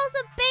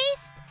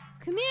browser-based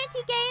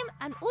community game.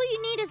 And all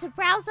you need is a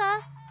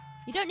browser.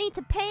 You don't need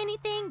to pay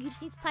anything. You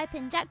just need to type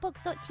in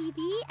jackbox.tv.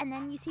 And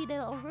then you see the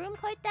little room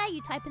code there.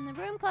 You type in the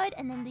room code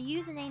and then the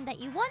username that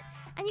you want.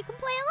 And you can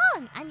play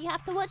along. And you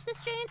have to watch the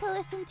stream to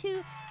listen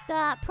to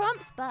the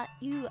prompts. But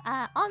you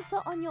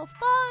answer on your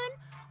phone,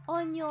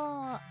 on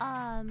your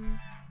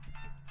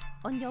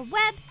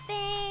web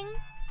thing.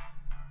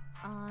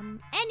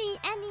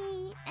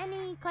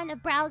 Any kind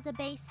of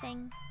browser-based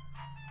thing.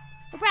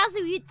 What browser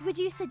would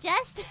you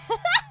suggest?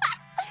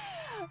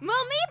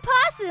 Well, me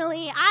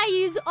personally, I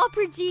use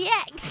Opera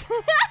GX.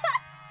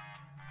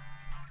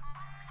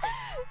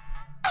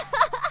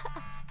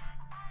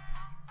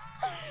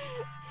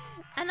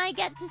 And I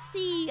get to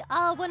see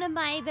one of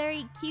my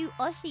very cute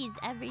Oshis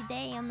every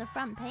day on the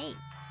front page.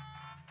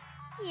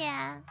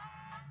 Yeah.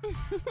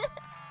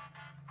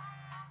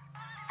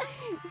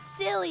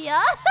 Kilia.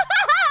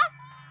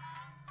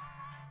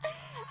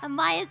 And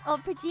why is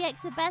Opera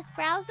GX the best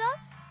browser?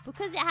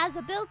 Because it has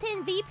a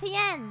built-in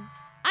VPN.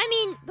 I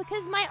mean,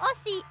 because my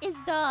Oshi is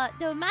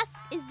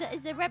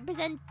the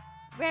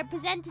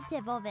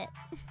representative of it.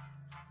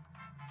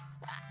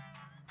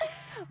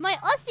 My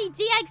Oshi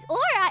GX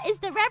Aura is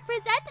the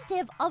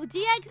representative of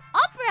GX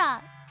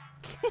Opera.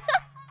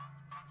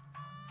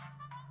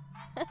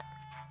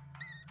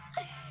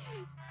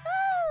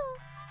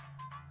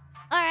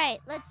 Alright,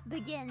 let's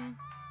begin.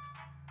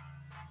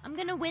 I'm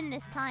gonna win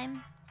this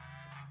time.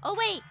 Oh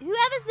wait,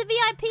 whoever's the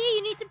VIP,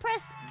 you need to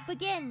press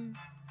begin.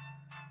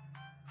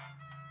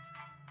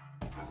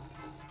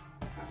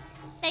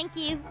 Thank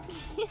you.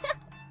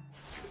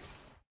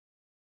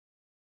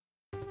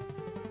 The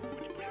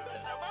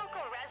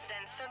local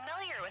residents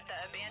familiar with the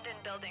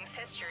abandoned building's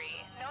history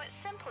know it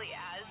simply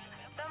as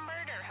the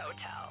Murder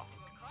Hotel.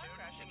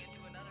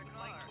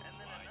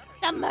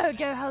 The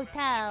Murder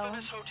Hotel.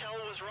 This hotel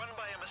was run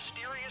by a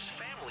mysterious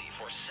family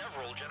for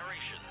several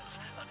generations.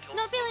 Until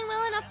Not feeling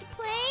well enough to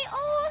play?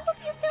 Oh, I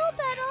hope you feel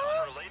better.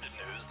 related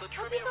news, the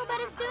Hope you feel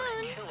better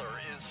soon.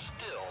 killer is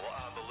still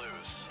on the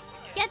loose.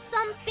 Get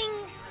something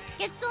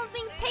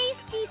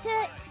tasty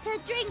to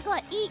drink or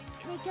eat.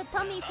 Make your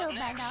tummy feel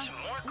better.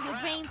 Make your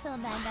brain feel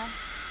better.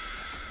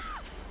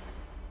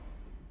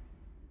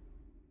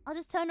 I'll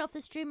just turn off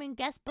the stream and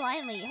guess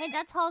blindly. Hey,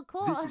 that's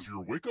hardcore. This is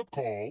your wake-up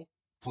call.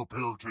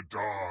 Prepare to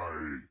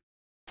die.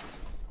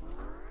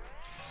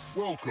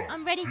 Welcome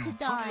I'm ready to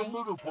die. Trivia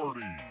Murder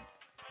Party.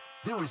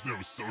 There is no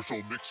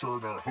social mixer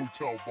in our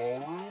hotel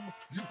ballroom.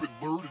 You've been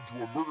lured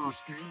into a murder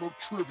scheme of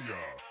trivia.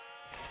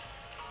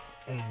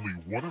 Only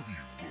one of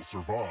you will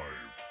survive.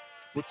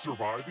 But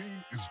surviving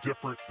is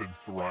different than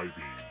thriving.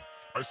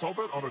 I saw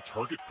that on a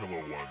Target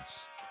pillow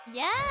once.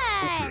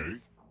 Yes. Okay,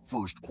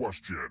 first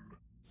question.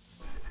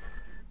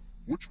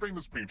 Which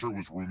famous painter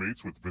was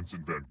roommates with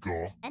Vincent van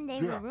Gogh? And they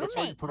Yeah, were that's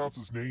how you roommates. pronounce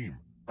his name.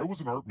 I was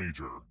an art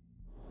major.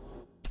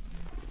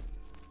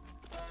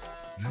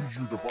 Use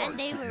your device And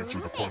they to were answer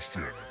the roommates.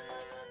 question.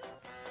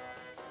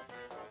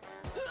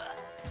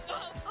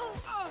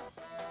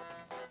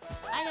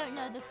 I don't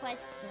know the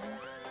question.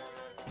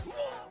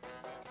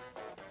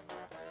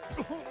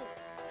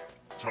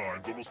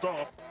 Time's almost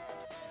up.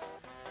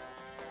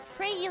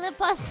 Regular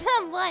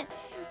pasta one.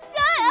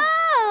 Shut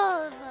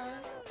up!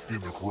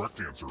 And the correct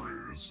answer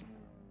is...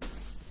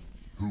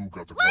 Who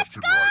got the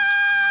question right?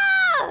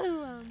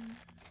 Oh!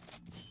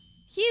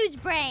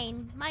 Huge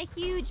brain. My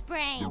huge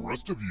brain. The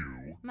rest of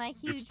you, My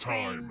huge it's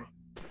time.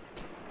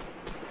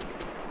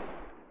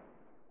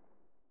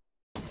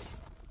 brain.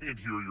 And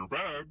here are your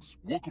bags.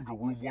 Welcome to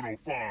room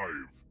 105.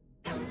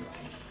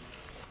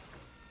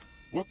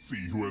 Let's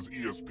see who has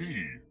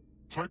ESP.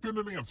 Type in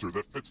an answer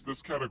that fits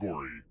this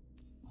category.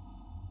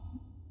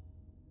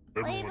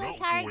 Everyone Playable else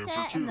will character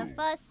answer in too. the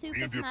first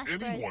Super And Smash if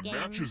Bros. anyone game.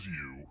 matches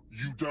you,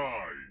 you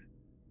die.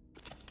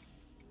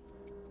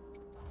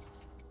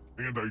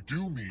 And I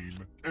do mean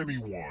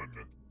anyone.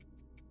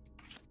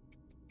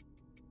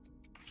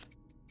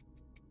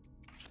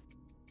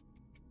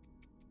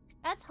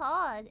 That's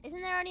hard.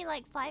 Isn't there only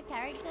like 5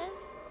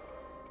 characters?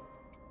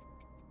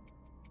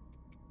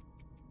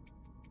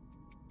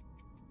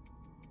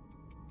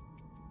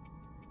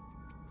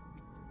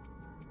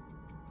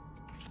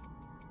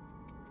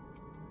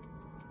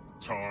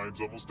 Time's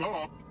almost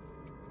up.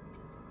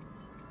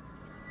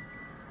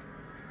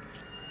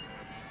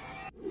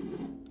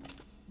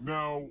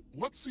 Now,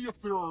 let's see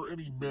if there are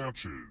any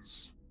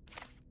matches.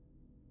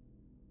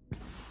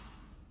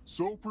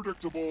 So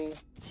predictable,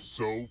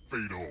 so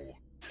fatal.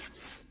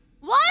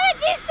 Why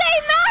would you say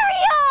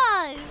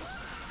Mario?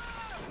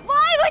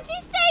 Why would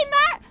you say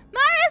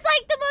Mario's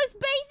like the most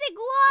basic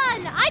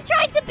one? I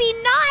tried to be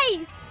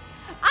nice.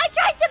 I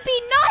tried to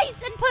be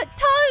nice and put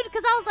Toad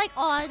because I was like,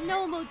 oh,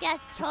 no one will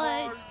guess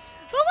Toad. Surprise!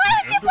 But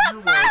why would you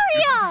put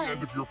Mario? The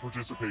end of your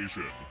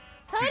participation.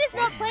 Toad Keep is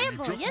not playing, and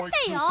you playable. just Yes, might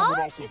they kill someone are.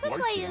 You else's can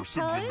life play force as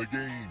and win Toad. the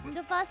game. In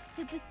the first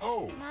Super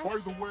Oh, Smash. by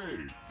the way,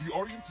 the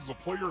audience is a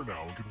player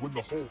now and can win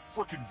the whole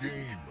frickin'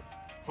 game.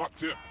 Hot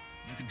tip,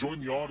 you can join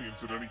the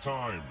audience at any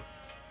time.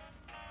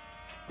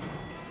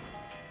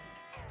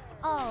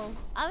 Oh,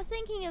 I was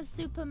thinking of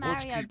Super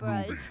Let's Mario keep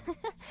Bros.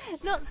 moving.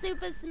 Not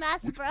Super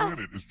Smash Which Bros.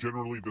 planet is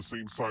generally the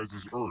same size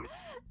as Earth?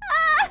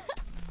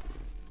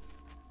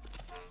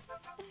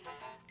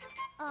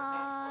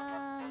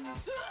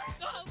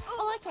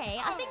 Oh, okay.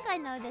 I think I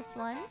know this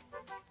one.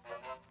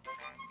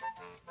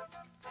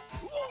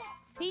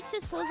 Peach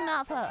just pulls him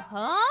out of her.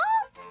 Huh?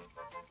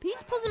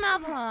 Peach pulls him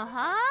out of her.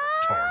 Huh?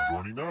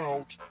 Time's running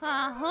out.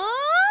 Uh-huh.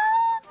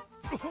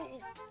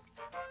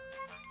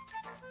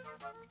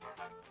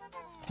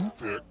 Who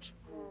picked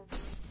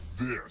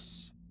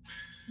this?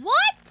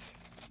 What?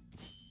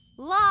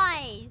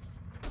 Lies.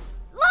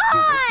 The rest of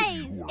Lies!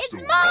 you who are It's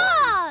still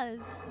Mars!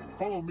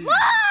 Follow me.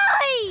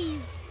 Lies!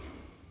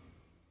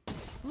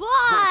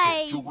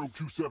 Lies! Welcome to room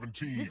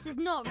 217. This is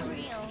not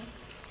real.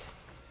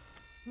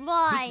 This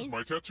Lies. is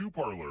my tattoo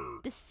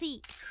parlor.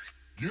 Deceit.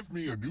 Give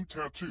me a new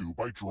tattoo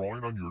by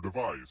drawing on your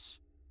device.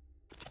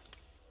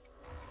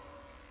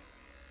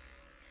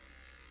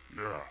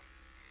 Yeah.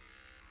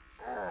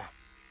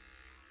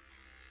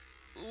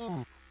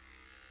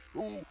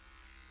 Oh.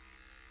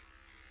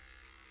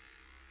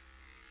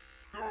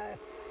 Ow.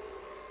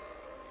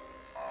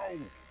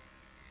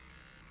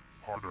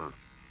 Harder.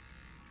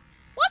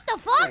 What the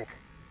fuck?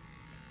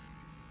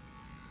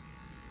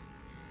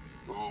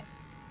 Oh.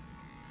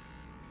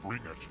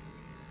 Bring it.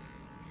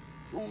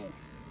 Oh.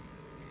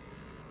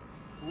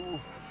 Oh.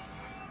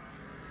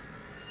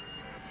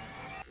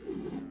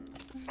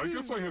 I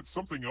guess I had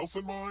something else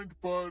in mind,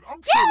 but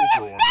I'm sure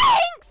we'll go on.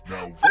 Thanks!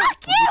 Now vote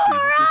Fuck for you, your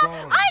favorite Aura!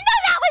 design. I know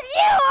that was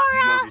you,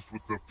 The Aura! artist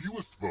with the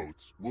fewest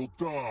votes will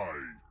die.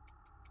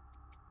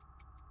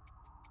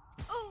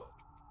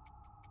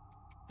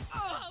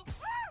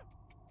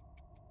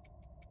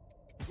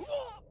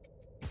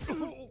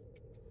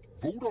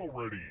 Vote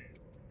already.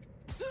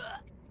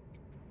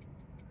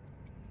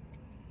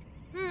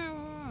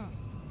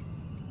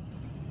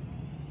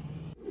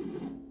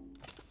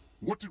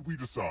 What did we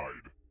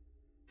decide?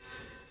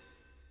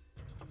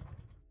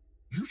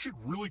 You should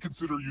really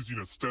consider using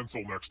a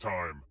stencil next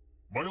time.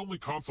 My only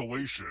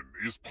consolation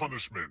is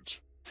punishment.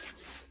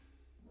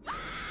 No!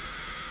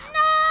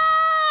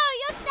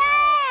 You're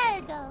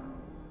dead!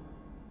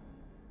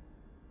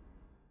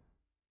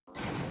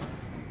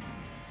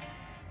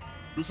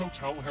 This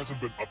hotel hasn't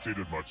been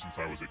updated much since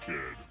I was a kid.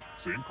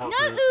 Same carpet,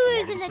 No a lot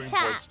oohs of in the the same chat.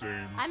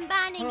 bloodstains. I'm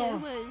banning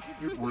Oh, oohs.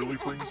 It really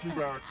brings me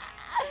back.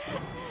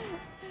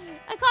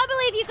 I can't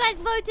believe you guys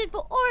voted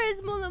for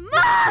Aura's more than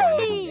try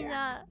mine!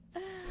 another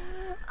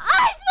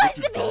I'm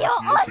supposed to be your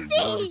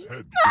Aussie!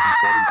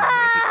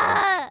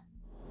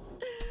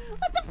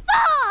 What the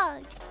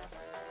fuck?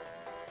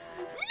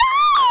 No!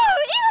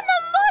 Even the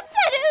mod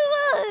said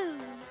ooh!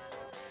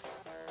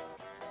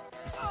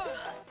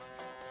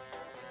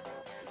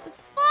 The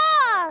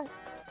fuck?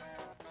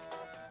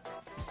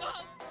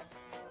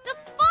 The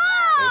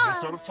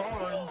Almost fuck? out of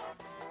time.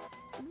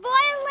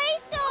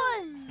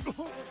 Violation!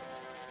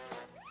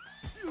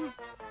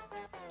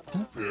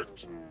 Who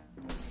picked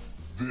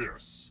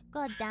this?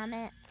 God damn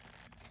it.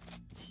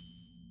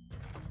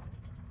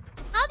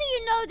 How do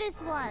you know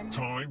this one?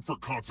 Time for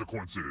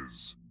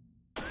consequences.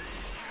 I'm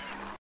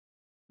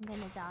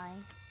gonna die.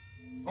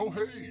 Oh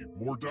hey,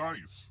 more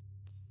dice.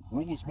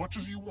 Roll as much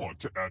as you want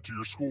to add to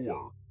your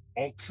score.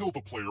 I'll kill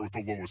the player with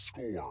the lowest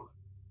score.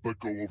 But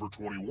go over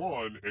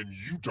 21 and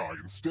you die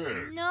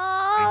instead.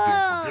 No! And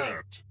don't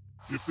forget,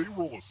 if they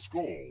roll a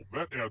skull,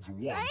 that adds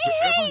 1 I to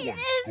hate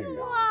everyone's this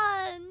score.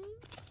 one!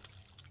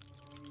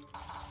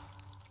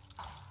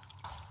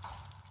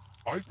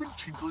 I've been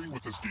tinkering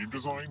with this game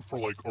design for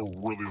like a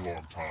really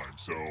long time,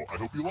 so I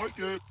hope you like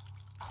it.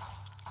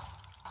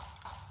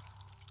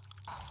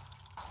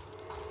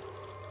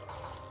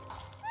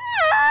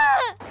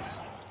 Ah!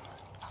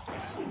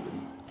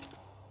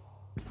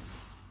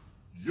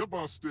 You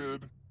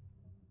busted.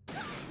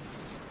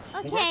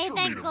 Well, that Okay, sure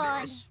thank made a God.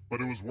 mess,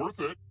 but it was worth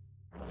it.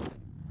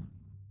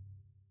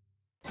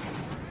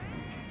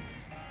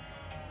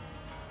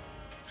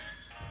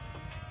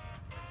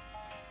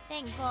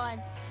 Thank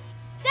God.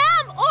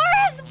 Damn,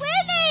 Aura's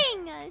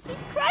winning!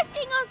 She's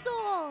crushing us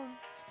all!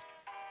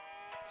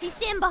 She's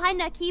sitting behind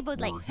that keyboard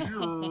like... We're here.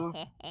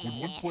 When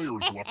one player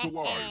is left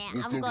alive,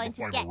 we'll I'm go going to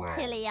the to get final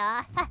round.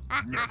 Kilia.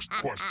 Next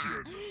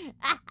question.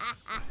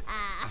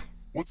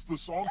 What's the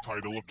song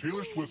title of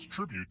Taylor Swift's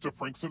tribute to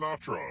Frank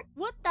Sinatra?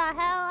 What the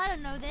hell? I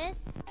don't know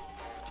this.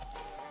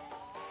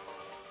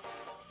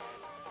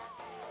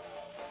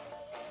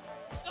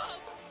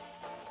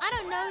 I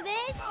don't know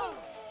this.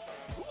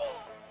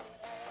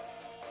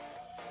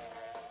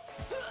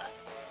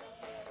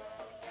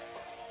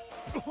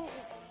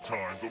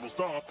 Time's almost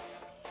up.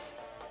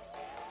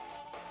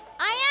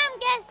 I am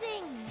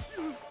guessing.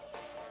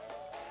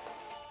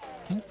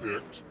 Who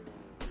picked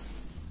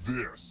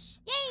this?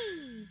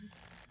 Yay!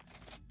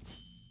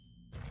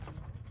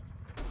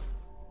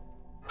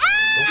 I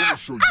want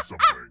to show you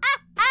something.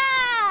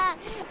 Ah!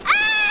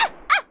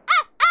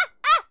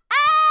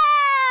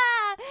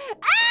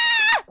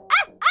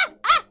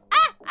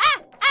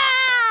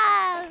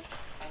 Ah!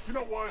 You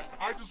know what?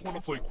 I just want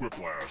to play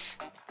Quiplash.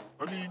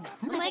 I mean,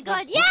 who Oh doesn't my love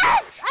God! Quiplash?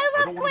 Yes, I I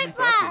love don't want to meet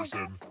that Quiplash.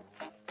 person.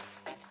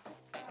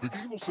 The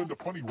game will send a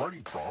funny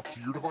writing prompt to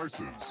your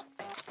devices.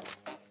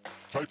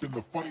 Type in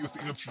the funniest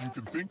answer you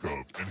can think of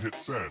and hit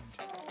send.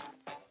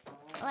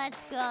 Let's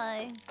go.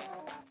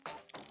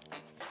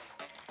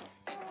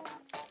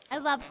 I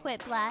love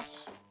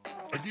Quiplash.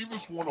 I gave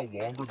this one a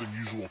longer than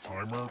usual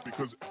timer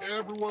because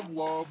everyone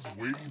loves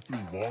waiting through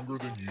longer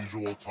than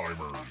usual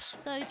timers.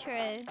 So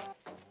true.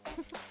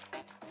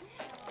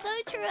 So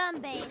true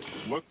on base.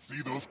 Let's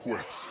see those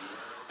quits.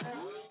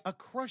 A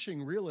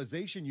crushing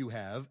realization you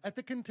have at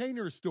the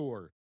Container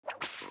Store.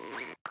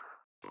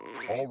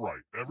 All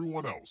right,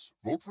 everyone else,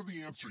 vote for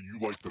the answer you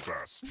like the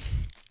best.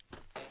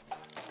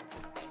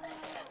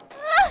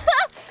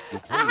 The Our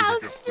player that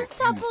house gets is the just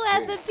topple fewest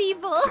as the votes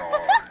people.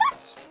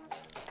 dies.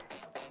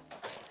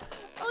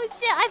 Oh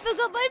shit, I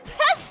forgot my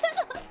present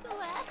on the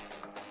way.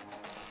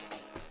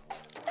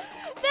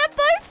 They're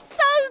both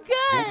so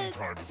Voting good.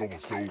 time is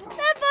almost over.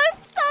 They're both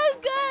so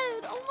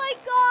good. Oh my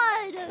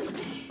God.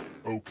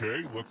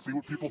 Okay, let's see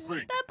what people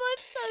think. They're both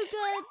so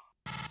good.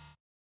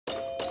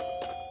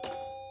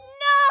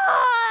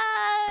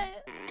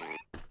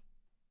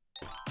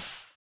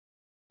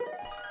 No!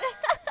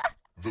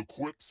 The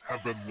quips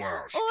have been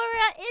lashed.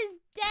 Aura is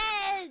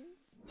dead.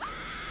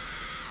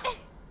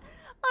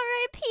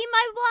 R.I.P.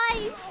 my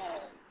wife.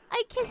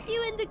 I kiss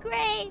you in the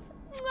grave.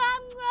 Mwah,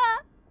 mwah.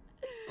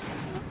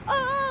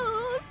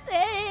 Oh,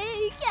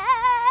 say,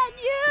 can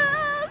you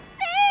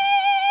see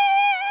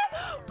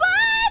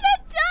by the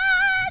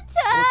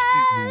daughter? Let's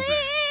keep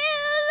moving.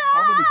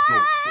 I'm an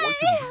adult, so I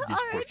can read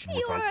this question R.I.P.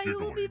 without Aura, you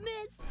will be giggling.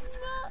 missed.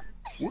 Mwah.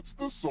 What's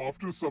the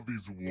softest of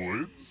these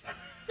woods?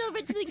 Still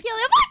richer than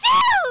Kilia. Fuck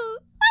you!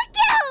 Fuck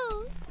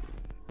you!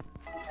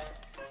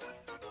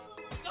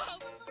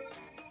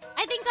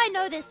 I think I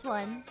know this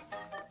one.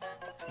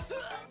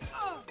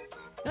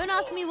 Don't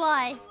ask me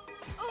why.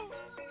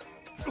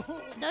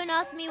 Don't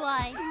ask me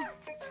why.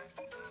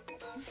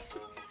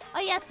 Oh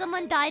yeah,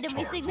 someone died and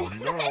we sing the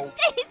Totally know. next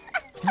days.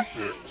 Who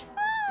picked?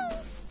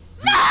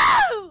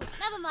 No!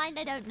 Never mind,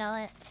 I don't know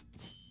it.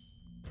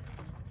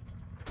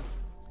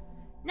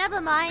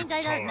 Never mind, It's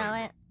I don't know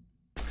time.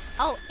 it.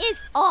 Oh,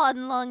 it's on,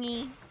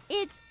 Longy.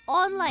 It's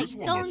on like This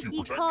one lets you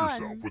Donkey protect Kong.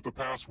 yourself with the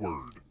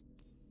password.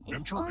 It's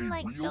Enter on a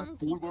like real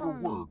Donkey four-letter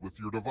Kong. word with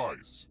your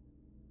device.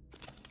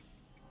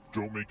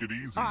 Don't make it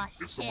easy. Aw,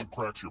 If someone shit.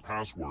 cracks your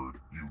password,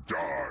 you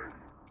die.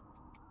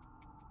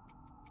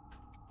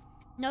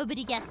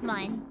 Nobody guessed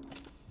mine.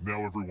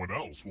 Now everyone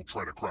else will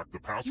try to crack the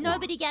password.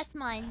 Nobody guessed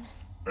mine.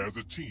 As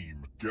a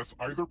team, guess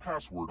either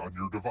password on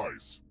your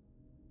device.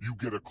 You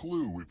get a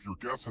clue if your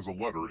guess has a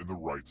letter in the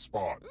right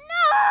spot.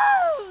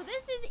 No!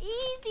 This is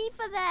easy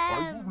for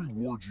I will them.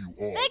 reward you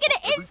all. They're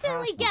gonna for every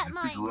instantly password get you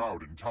mine. figure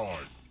out in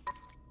time.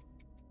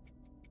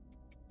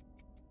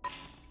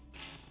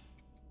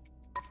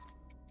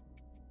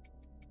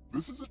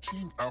 This is a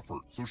team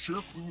effort, so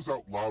share clues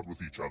out loud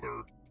with each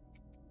other.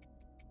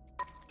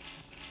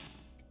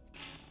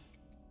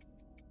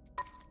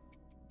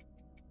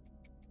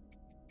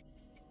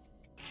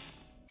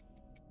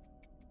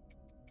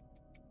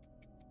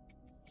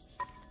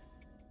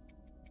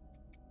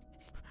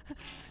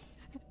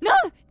 No!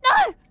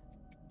 No!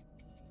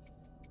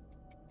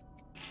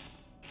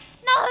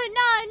 No,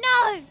 no,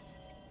 no!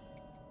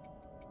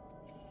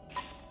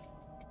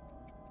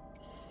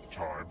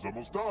 Time's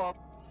almost up.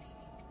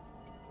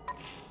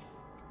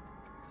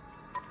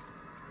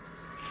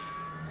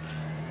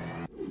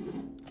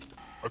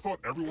 I thought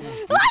everyone was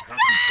good at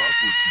hacking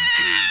passwords these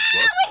days,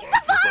 but I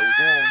guess I was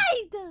wrong.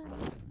 Survived!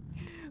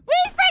 We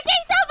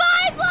freaking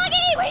survived,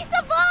 Loggy! We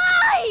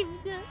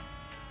survived!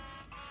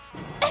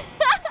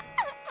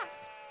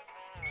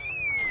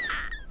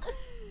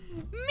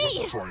 Meat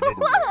Let's try another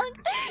long! one.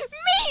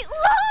 Meat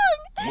long!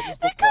 What is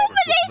The the product of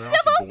combination of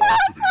massive all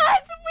velocity?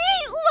 passwords!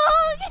 Meat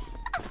long!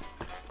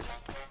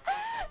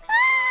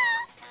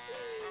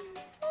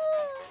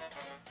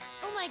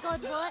 Oh my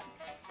god, what?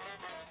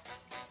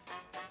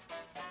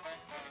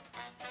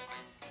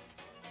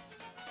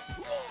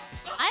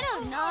 I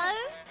don't know.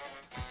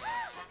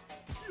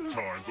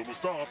 Time's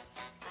almost up.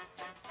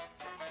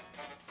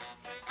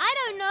 I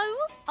don't know.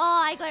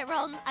 Oh, I got it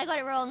wrong. I got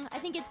it wrong. I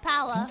think it's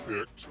power.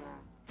 Picked.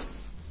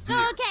 No,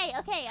 this. okay,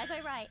 okay. I got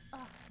it right.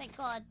 Oh, thank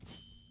God.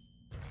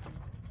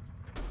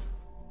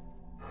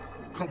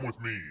 Come with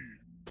me.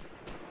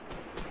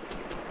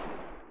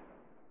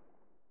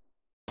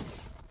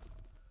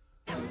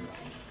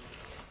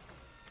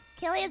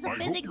 Kilia is a I hope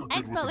physics you're good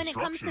expert with when it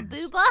comes to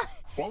instructions. booba.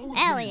 Follow as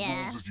Hell many yeah.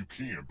 rules as you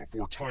can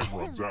before time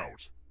runs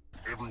out.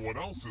 Everyone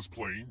else is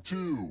playing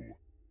too.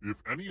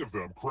 If any of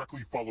them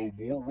correctly follow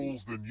more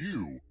rules than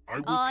you, I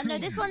will Oh, kill no,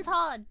 this you. one's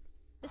hard.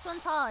 This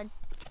one's hard.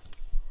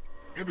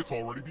 And it's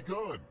already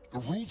begun. The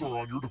rules are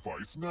on your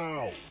device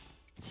now.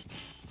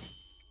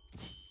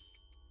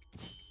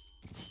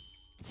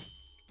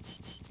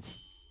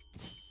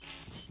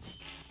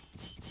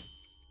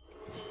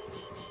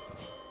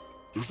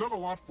 There's not a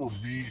lot for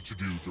me to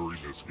do during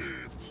this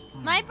game.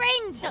 My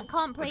brain can't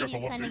I play guess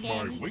these I'll kind of update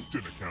my games.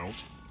 LinkedIn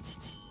account.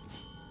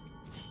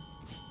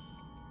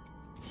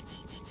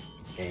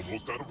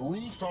 Almost out of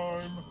rules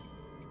time.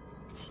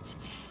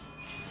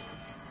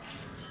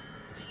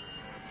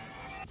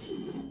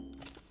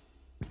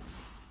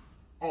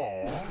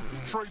 Aw,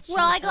 tried so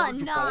Well, I hard got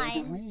to follow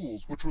the 9.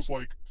 rules, which was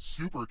like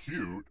super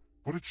cute,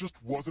 but it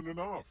just wasn't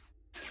enough.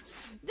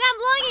 Damn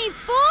Longy,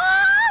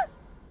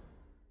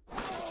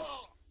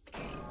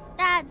 4?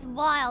 That's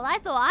wild. I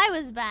thought I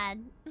was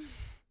bad.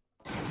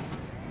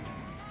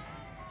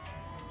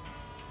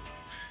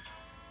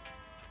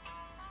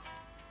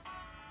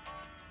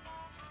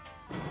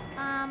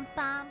 Bum,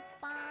 bum,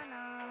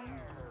 ba-dum.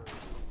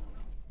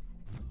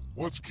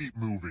 Let's keep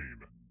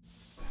moving.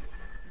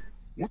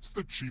 What's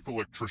the chief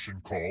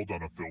electrician called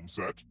on a film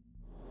set?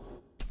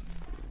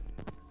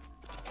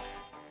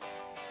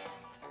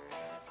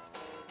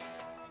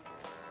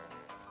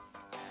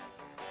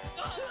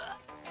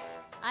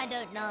 I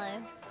don't know.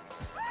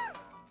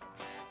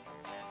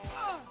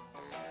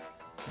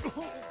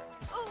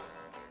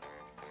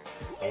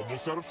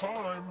 Almost out of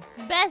time.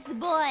 Best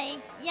boy.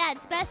 Yeah,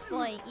 it's best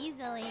boy.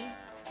 Easily.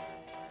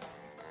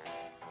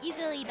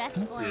 silly best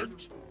Who boy.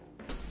 picked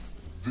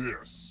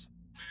this?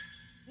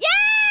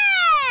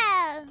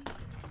 Yeah!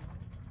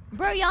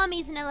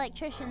 Kurayami's an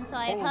electrician, so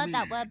I've Follow heard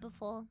that me. word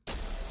before.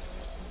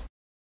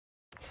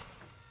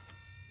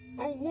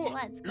 Oh look,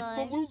 Let's it's go.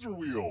 the loser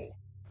wheel.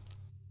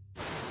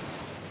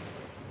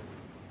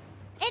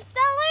 It's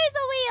the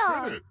loser wheel!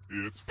 Spin it.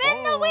 It's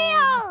Spin the fun.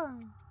 wheel!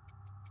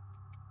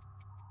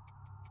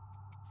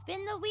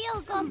 Spin the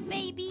wheel, golf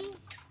baby.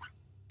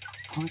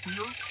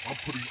 Croupier, I'm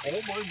putting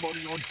all my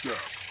money on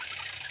death.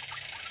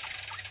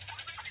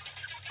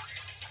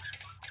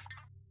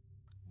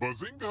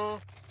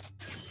 Bazinga!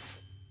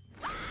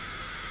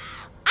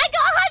 I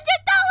got $100!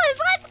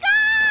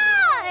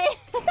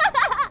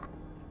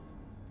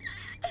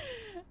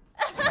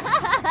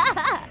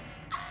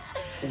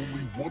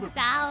 Only one of you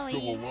Sally. is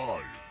still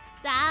alive.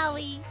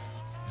 Sally.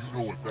 You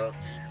know what that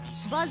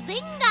means.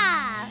 Bazinga!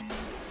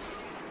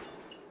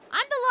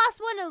 I'm the last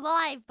one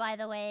alive, by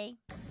the way.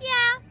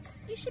 Yeah,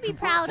 you should be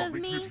Congrats proud on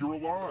of making me. it You're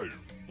alive.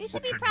 You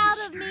should But be can you proud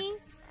of escape? me.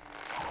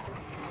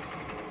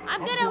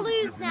 I'm I'm gonna going to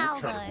lose give you a now,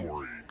 though.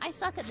 category. I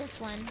suck at this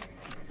one.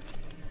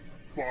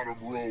 Bottom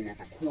row of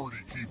a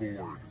QWERTY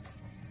keyboard.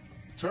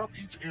 Tap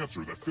each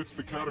answer that fits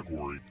the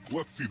category.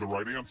 Let's see the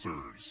right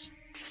answers.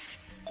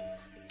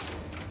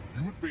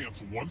 You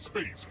advance 1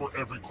 space for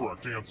every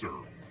correct answer.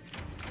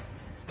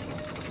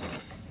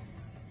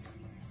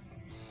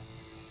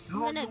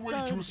 You're I'm on gonna your way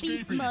to go beast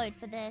escaping. mode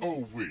for this.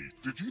 Oh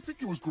wait, did you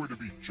think it was going to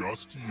be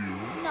just you?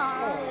 No.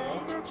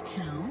 Oh, that's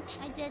cute.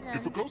 I If a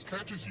didn't. ghost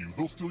catches you,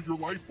 they'll steal your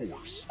life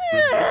force.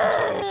 Then you can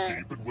try to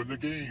escape and win the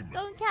game.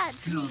 Don't catch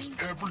Here's me.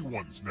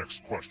 everyone's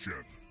next question.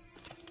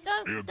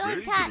 Don't And they don't get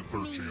a catch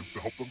third me. chance to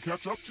help them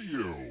catch up to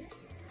you.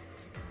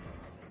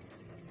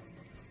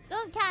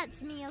 Don't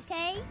catch me,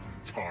 okay?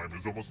 Time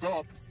is almost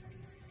up.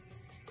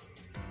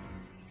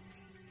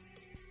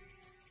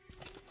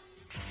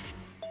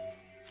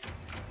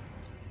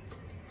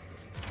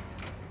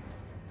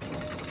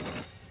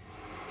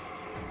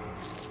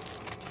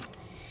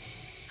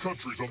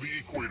 Countries on the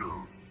equator.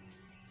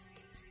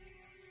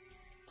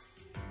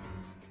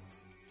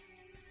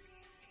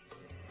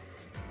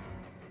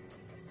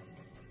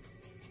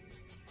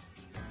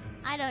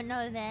 I don't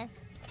know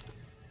this.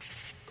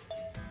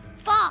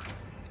 Fuck!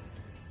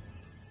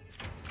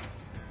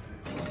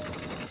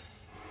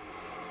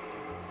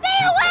 Stay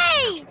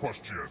away! Next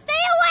question. Stay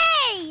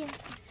away!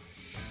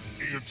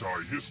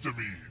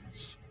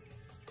 Antihistamines.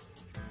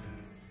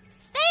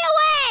 Stay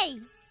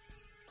away!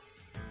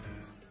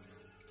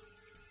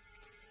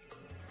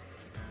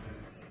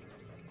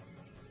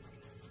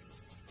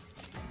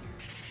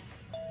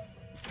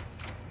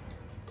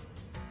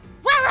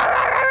 Row, row,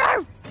 row, row,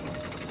 row!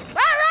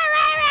 Row, row,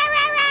 row, row,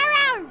 row, row,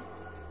 row!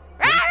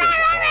 Row, row,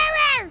 row, row,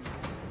 row!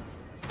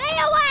 Stay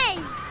away!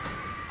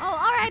 Oh,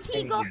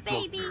 R.I.P. Golf Only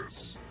baby.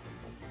 darkness.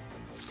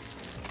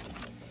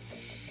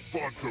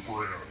 Vodka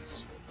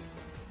brands.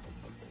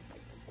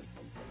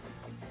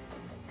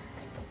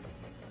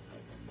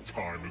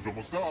 Time is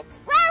almost up.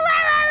 Row,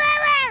 row, row, row,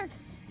 row!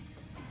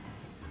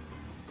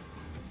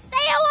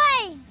 Stay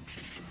away!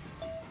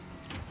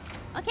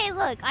 Okay,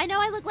 look, I know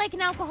I look like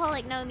an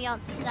alcoholic knowing the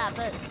answer to that,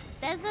 but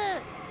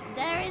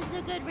there is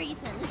a good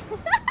reason.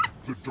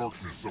 The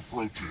darkness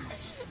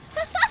approaches.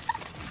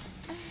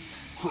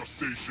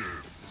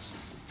 Crustaceans.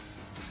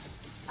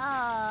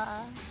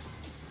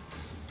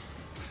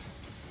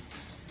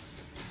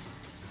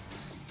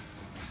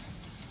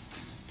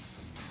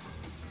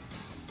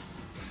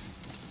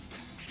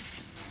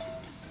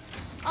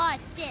 Oh,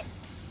 shit.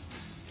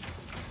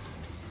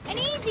 An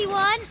easy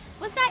one.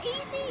 Was that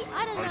easy?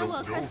 I don't know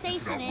what if you crustacean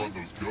can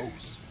outrun is. those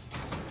ghosts.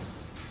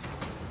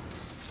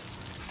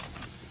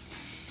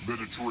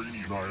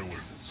 Mediterranean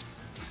islands.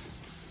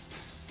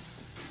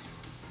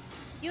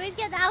 You always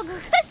get the alcohol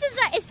questions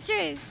right. It's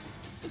true.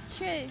 It's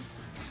true.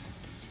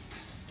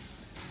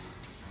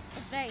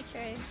 It's very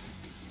true.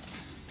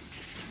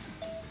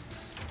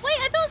 Wait,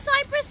 I thought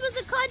Cyprus was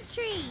a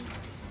country.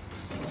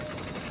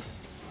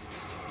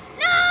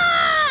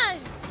 No!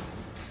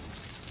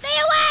 Stay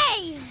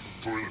away!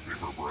 Toilet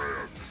paper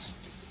brands.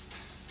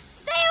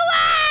 Stay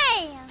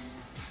away!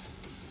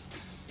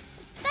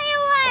 Stay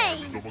Time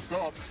away! is almost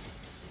up.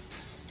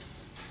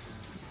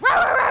 Row,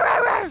 row, row,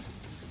 row, row.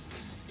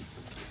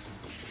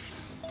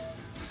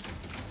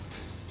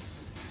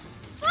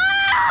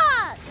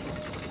 Ah!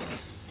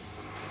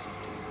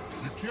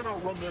 You can't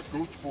outrun that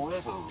ghost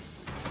forever.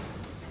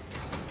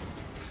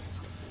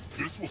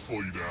 This will slow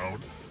you down.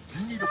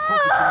 You need a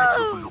perfect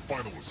answer for your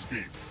final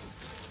escape.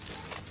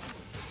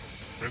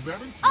 And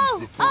that includes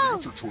the third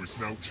answer choice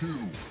now, too.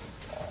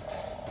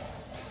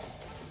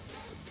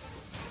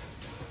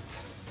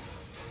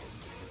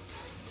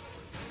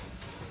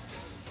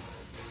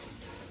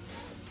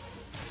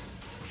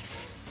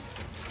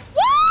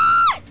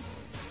 What?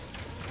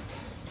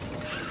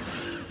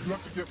 You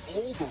have to get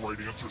all the right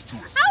answers to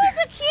escape. How is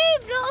a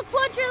cube, not a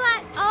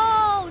quadrilateral?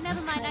 Oh,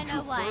 never mind, I Killed know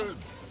your why. friend.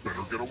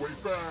 Better get away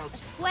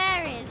fast.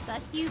 Square is, but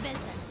a cube isn't.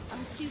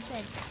 I'm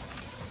stupid.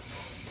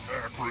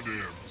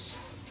 Acronyms.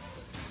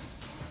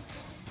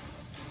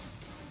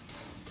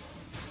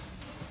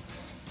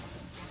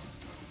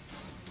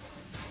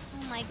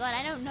 my god,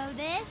 I don't know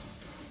this.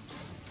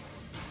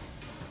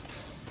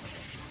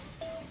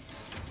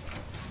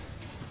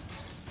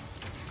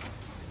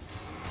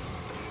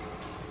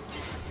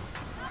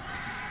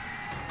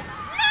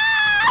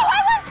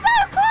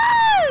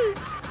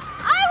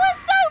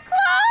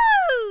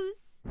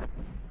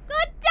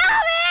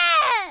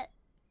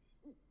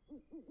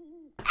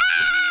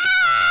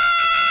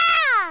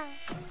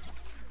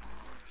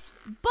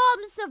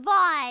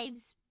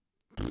 Survives.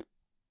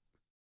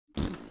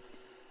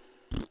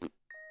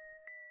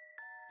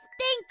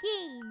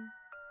 Stinky.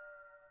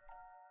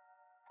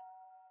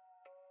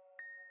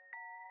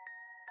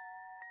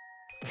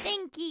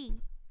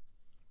 Stinky.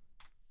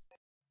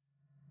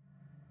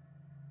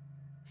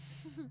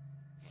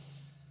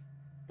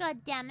 God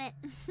damn it.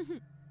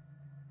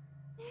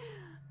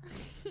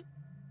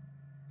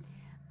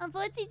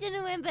 Unfortunately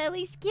didn't win, but at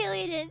least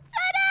Kilia did.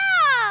 Shut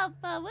up!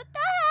 What the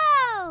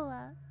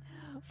hell?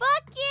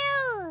 Fuck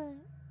you!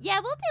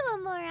 Yeah, we'll do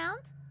one more round.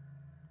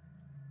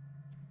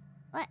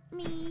 Let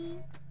me...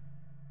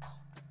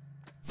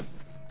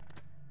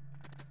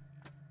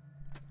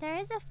 There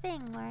is a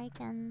thing where I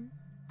can...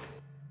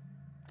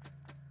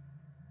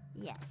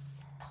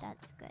 Yes,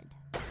 that's good.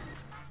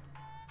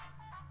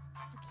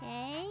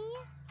 Okay.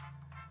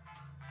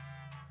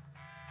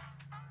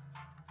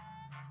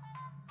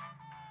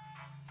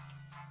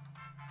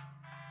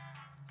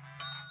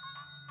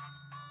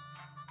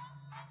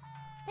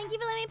 Thank you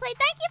for letting me play.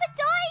 Thank you for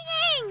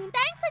joining!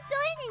 Thanks for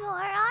joining,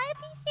 Aura. I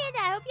appreciate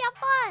that. I hope you have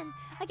fun.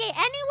 Okay,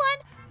 anyone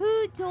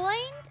who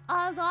joined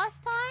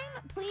last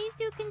time, please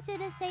do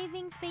consider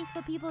saving space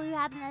for people who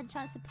haven't had a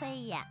chance to play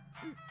yet.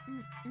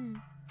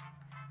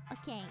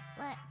 Okay,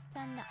 let's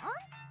turn that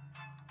on.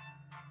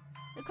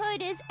 The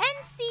code is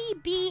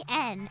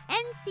NCBN.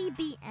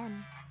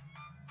 NCBN.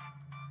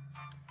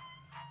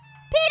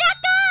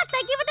 Piraka!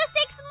 Thank you for the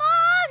 6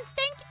 months!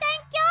 Thank you,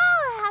 thank you!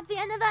 Happy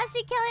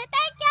anniversary, Kilia!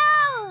 Thank you!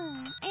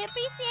 I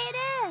appreciate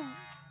it!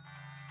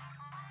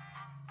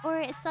 Or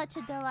it's such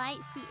a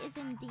delight, she is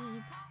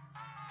indeed.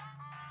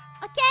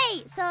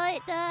 Okay, so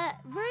the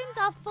rooms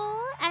are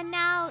full, and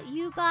now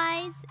you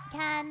guys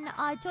can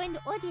join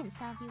the audience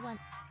now if you want.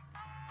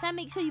 So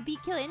make sure you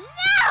beat Kilia.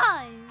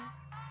 No!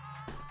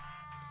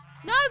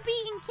 No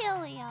beating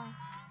Kilia.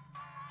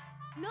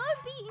 No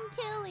beating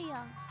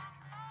Kilia.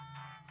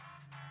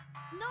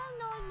 No.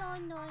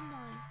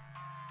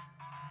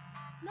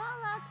 Not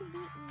allowed to beat me.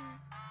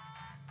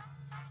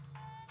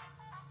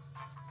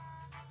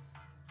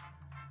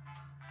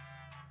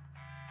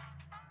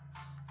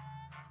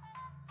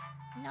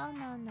 No.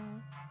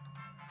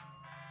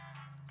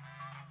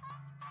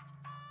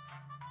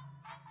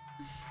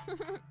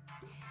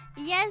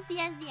 Yes. No.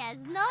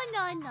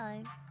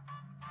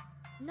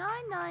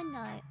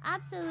 No.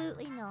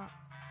 Absolutely not.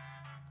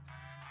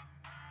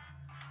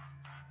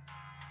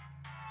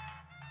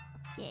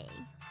 Okay.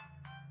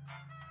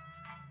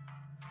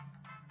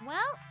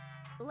 Well,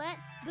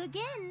 let's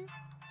begin.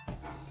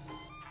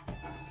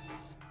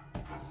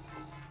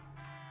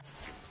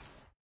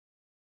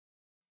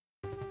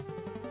 The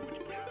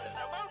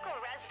local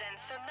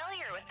residents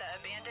familiar with the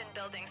abandoned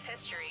building's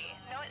history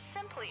know it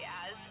simply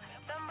as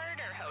the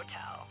Murder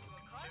Hotel.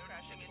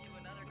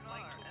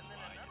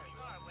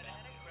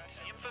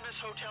 The infamous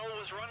hotel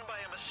was run by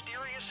a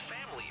mysterious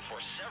family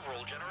for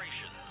several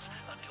generations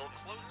until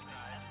closing.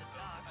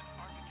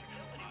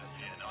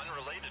 In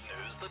unrelated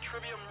news, the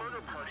trivia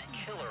murder party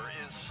killer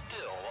is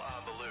still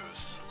on the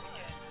loose.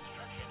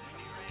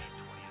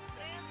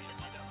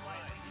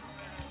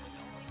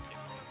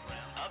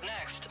 Up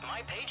next,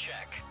 my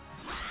paycheck.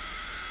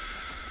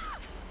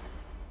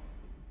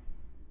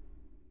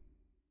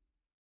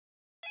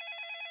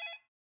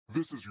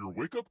 This is your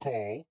wake-up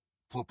call.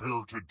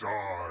 Prepare to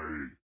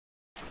die.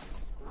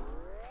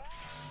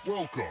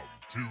 Welcome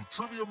to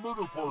Trivia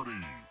Murder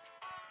Party.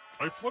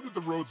 I flooded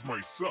the roads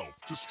myself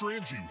to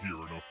strand you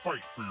here in a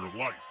fight for your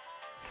life.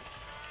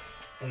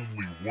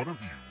 Only one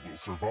of you will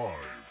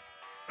survive.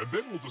 And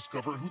then we'll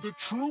discover who the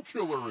true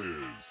killer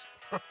is.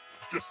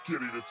 Just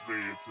kidding, it's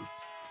me. It's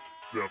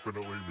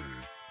definitely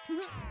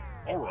me.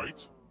 All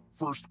right,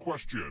 first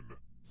question.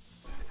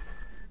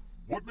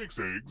 What makes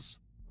eggs?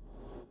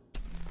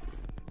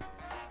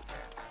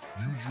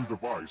 Use your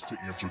device to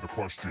answer the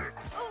question.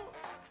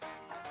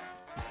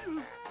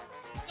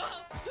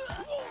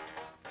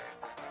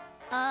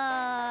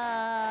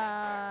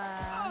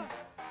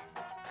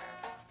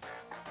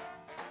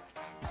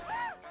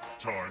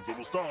 Time's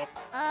almost up.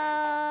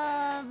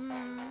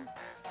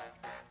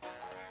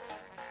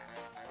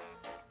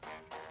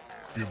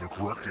 And the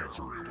correct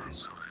answer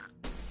is...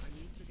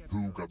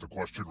 Who got the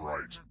question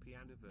right?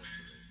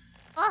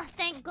 Oh,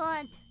 thank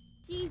God.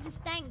 Jesus,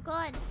 thank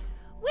God. The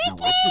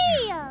Wiki! rest of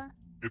you,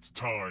 it's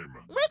time.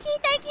 Wiki,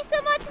 thank you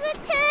so much for the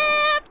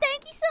tip!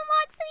 Thank you so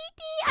much,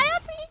 sweetie! I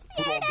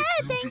appreciate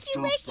it! Thank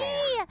you, Wiki!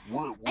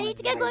 I need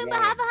to get going,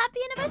 but have a happy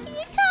anniversary,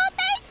 you too!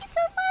 Thank you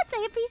so much!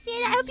 I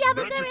appreciate it! I hope you have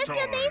a good rest of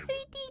your day,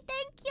 sweetie!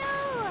 Thank you!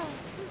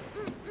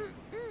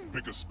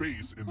 Pick a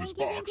space in this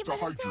box to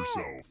hide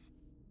yourself.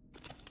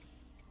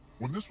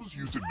 When this was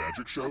used in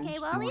magic shows, Okay,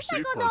 well, at there were least I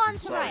got the safeguards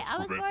answer inside right. to I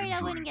was prevent worried I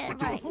injury. wouldn't get it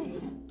But right.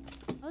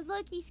 I was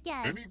low-key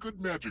scared. any good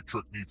magic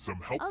trick needs some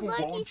helpful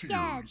low-key scared.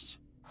 volunteers.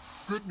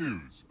 Good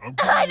news. I'm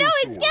giving I you know, a it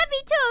sword. scared me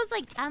too. I was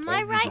like, am I On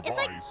your right? It's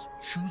like, device,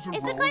 choose a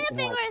it's the row kind of or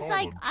thing a where it's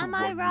like, column to am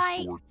I run your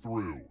right? sword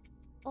through.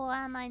 Or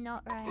am I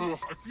not right? Ugh,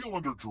 I feel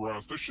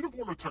underdressed. I should have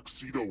worn a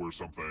tuxedo or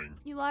something.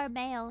 You are a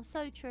male,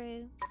 so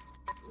true.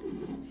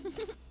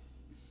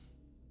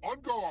 On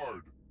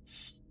guard!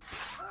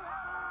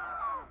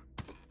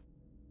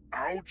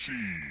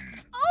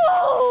 Ouchie!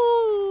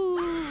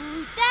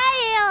 Oh,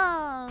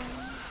 damn!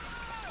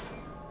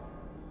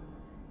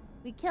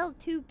 We killed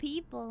 2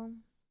 people.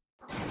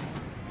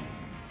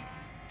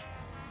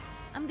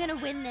 I'm gonna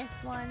win this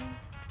one.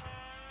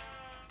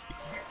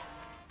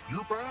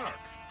 You're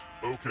back!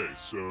 Okay,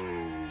 so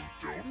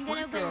don't I'm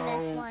gonna freak win out.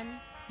 this one.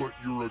 But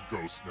you're a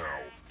ghost now.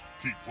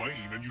 Keep playing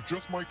and you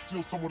just might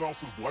steal someone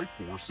else's life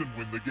force and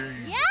win the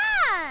game.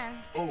 Yeah!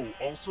 Oh,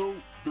 also,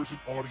 there's an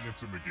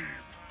audience in the game.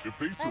 If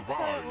they go,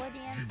 survive,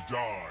 audience. you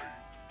die.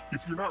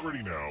 If you're not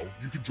ready now,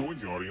 you can join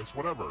the audience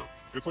whenever.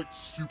 It's like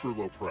super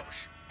low pressure.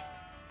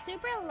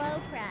 Super low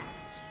crash.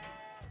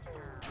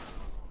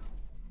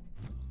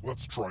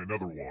 Let's try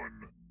another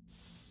one.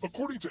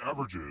 According to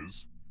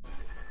averages,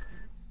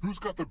 who's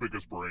got the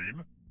biggest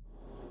brain?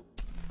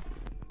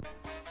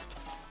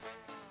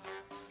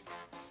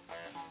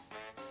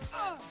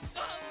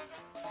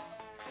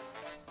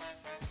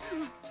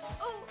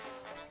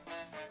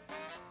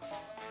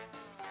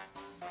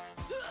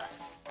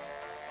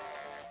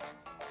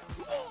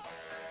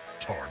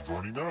 Time's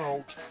running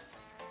out.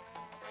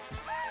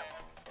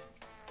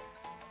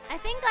 I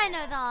think I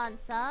know the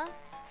answer.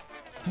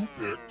 Who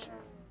picked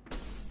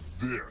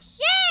this?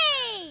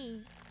 Yay!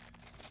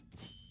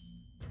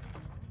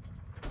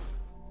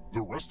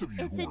 The rest of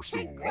you It's who a are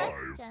still trick alive,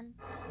 question.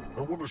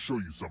 I want to show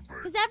you something.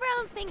 Because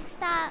everyone thinks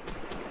that...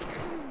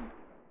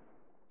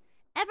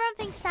 everyone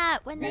thinks that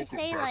when they Welcome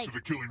say, back like, to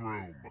the killing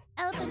room.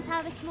 elephants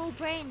have a small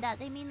brain, that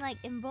they mean, like,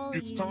 in volume,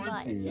 It's time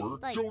but for it's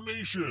just, like,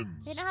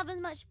 donations. they don't have as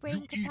much brain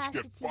You each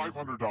capacity. get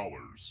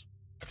 $500.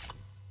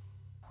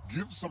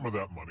 Give some of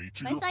that money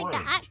to But your it's like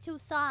friend. the actual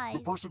size. The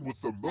person with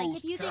the Like,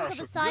 most if you think cash of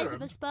the at size the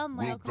of a end sperm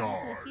will whale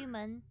compared to die. a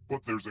human.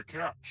 But there's a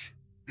catch.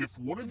 If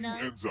one of you No.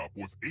 ends up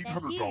with They're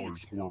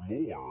 $800 or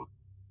more,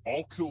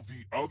 I'll kill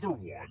the other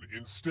one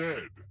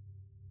instead.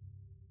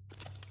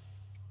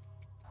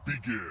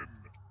 Begin.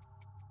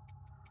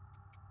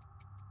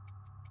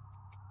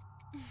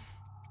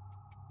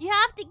 You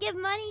have to give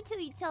money to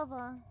each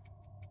other.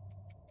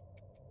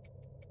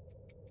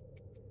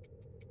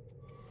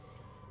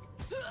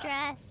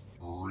 Stress.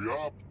 Hurry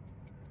up.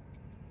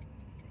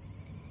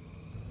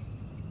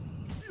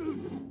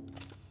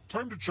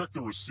 Time to check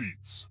the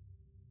receipts.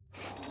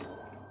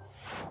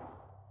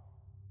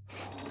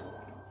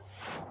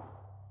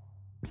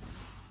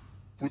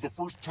 For the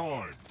first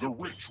time, the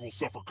rich will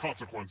suffer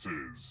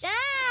consequences.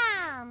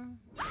 Damn!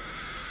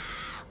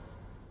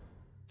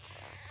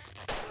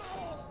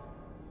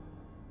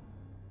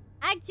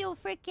 Actual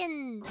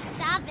freaking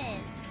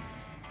savage.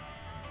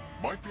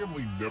 My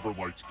family never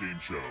liked game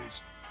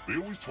shows. They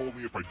always told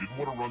me if I didn't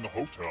want to run the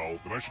hotel,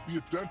 then I should be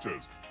a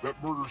dentist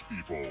that murders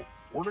people,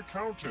 or an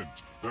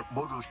accountant that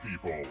murders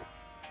people.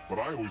 But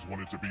I always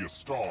wanted to be a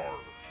star.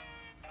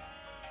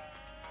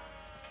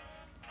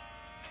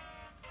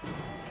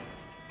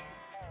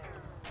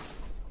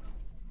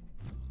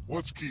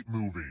 Let's keep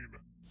moving.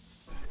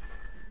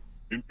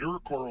 In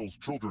Eric Carle's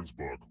children's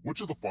book,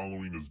 which of the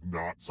following is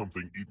not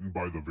something eaten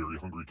by the very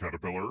hungry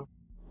caterpillar?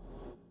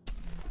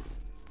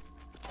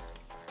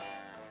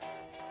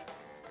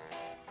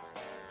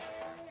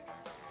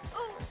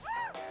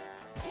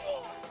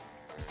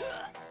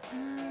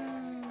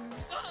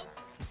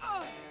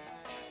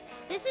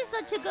 This is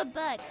such a good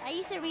book. I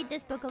used to read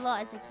this book a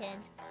lot as a kid.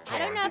 I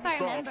don't know Time if to I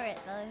stop. remember it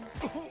though.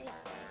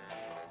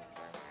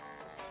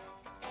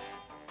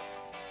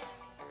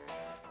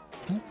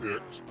 Who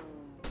picked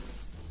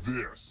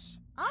this?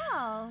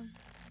 Oh.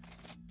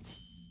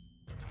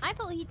 I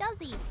thought he does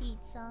eat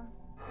pizza.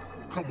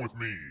 Come with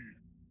me.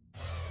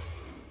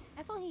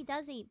 I thought he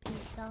does eat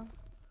pizza.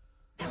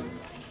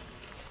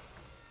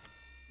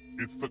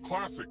 It's the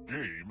classic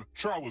game,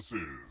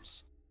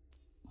 Chalices.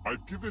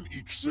 I've given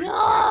each safe No! player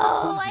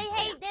a poison I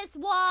hate pot. this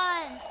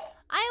one!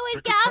 I always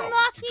Pick a get chalice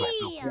to drop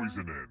your unlucky!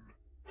 poison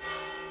in.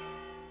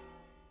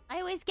 I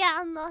always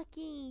get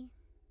unlucky.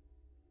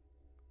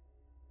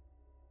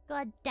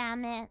 God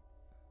damn it.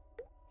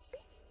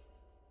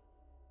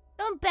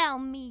 Don't bet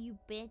on me, you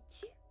bitch.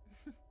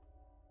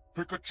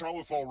 Pick a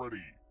chalice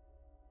already.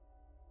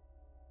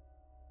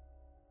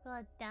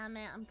 God damn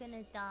it, I'm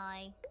gonna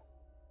die.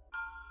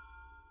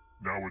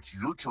 Now it's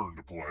your turn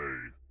to play.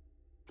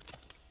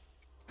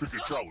 Pick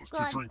a chalice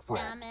God to drink from.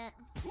 damn it.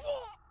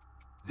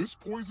 This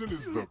poison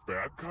is the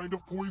bad kind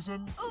of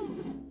poison?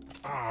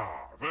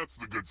 Ah, that's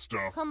the good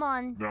stuff. Come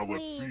on, Now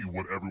please. let's see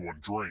what everyone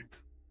drank.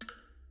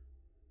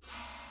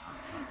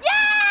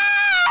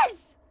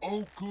 Yes!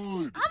 Oh,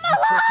 good. I'm You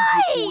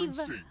trusted your alive!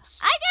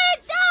 instincts. I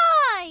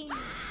gotta die!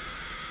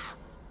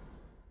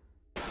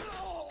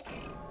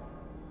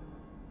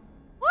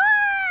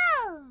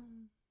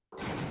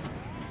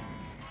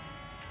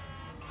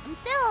 I'm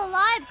still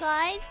alive,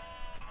 guys.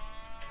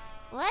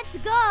 Let's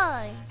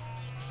go.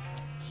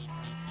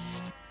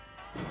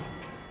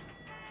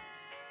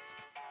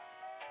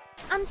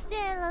 I'm still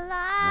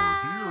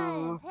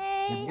alive. We're here.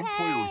 Hey, When one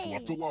player is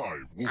left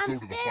alive, we'll I'm go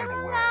to the still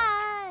final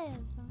round. alive.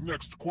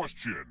 Next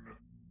question.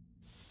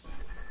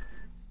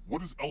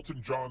 What is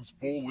Elton John's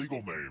full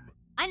legal name?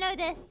 I know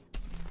this.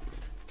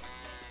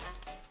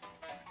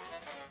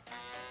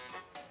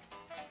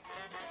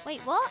 Wait,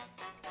 what?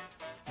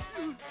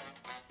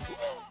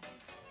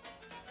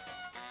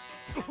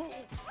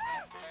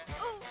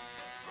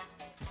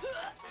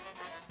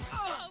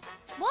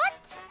 What?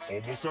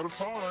 Almost out of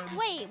time.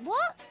 Wait,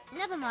 what?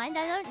 Never mind,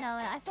 I don't know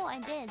it. I thought I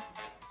did.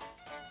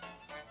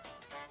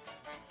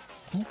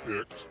 Who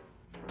picked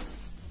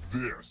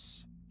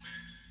this?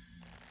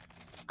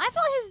 I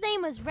thought his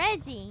name was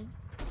Reggie.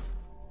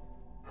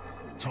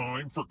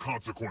 Time for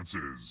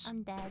consequences.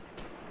 I'm dead.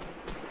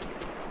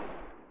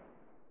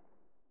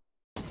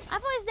 I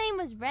thought his name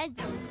was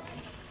Reggie.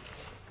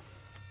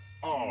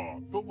 Ah,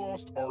 the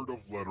lost art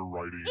of letter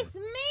writing. It's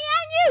me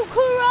and you,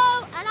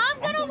 Kuro, and I'm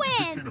going gonna to win.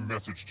 dictate a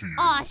message to you.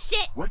 Aw,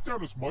 shit. Write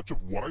down as much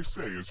of what I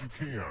say as you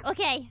can.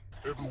 Okay.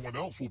 Everyone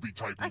else will be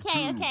typing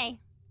Okay, too. okay.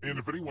 And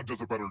if anyone does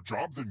a better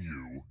job than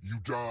you, you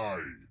die.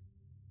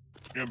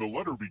 And the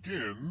letter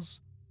begins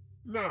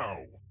now.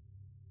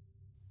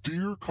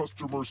 Dear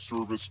Customer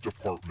Service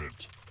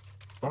Department,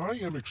 I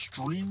am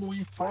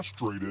extremely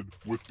frustrated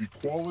with the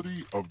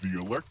quality of the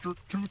electric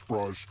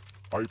toothbrush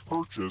I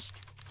purchased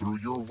through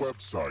your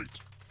website.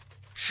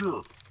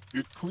 Sure,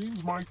 it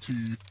cleans my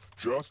teeth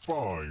just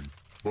fine,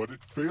 but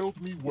it failed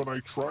me when I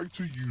tried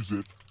to use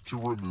it to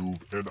remove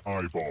an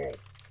eyeball.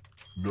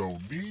 No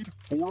need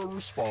for a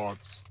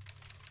response.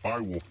 I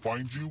will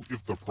find you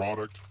if the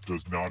product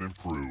does not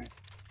improve.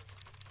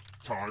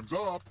 Time's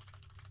up.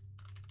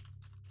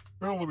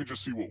 Now let me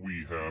just see what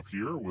we have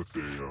here with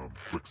a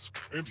quick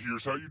and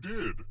here's how you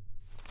did.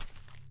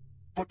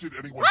 But did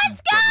anyone do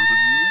better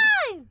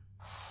than you?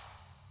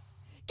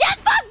 Get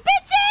fucked,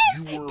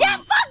 bitches! You were Get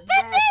fucked,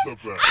 not bitches!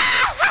 the best.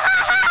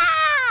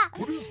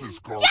 What is this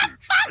garbage?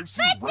 I've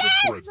seen Reddit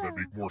bitches! threads that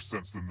make more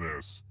sense than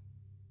this.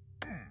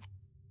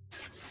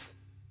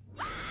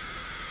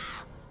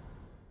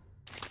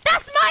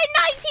 That's my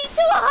 90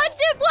 to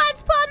 100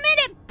 words per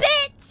minute,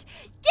 bitch!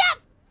 Get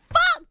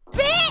fucked,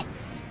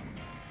 bitch!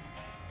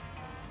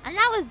 And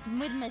that was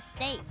with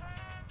mistakes.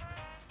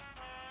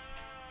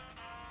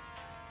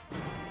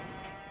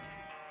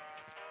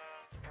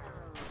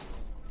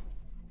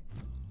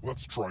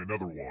 Let's try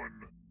another one.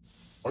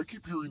 I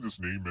keep hearing this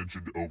name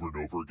mentioned over and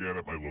over again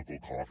at my local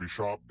coffee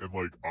shop, and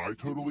like, I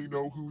totally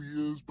know who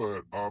he is,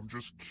 but I'm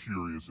just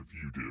curious if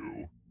you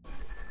do.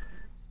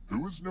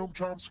 Who is Noam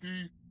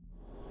Chomsky?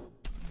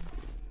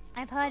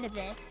 I've heard of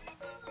this.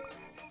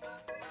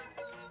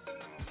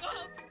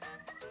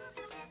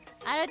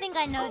 I don't think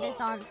I know this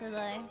answer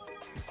though.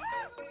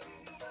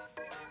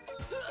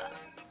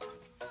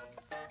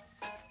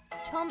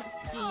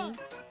 Chomsky.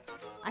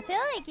 I feel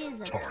like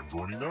he's a Time's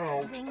running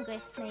out.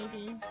 linguist,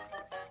 maybe.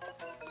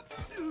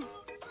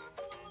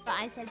 But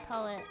I said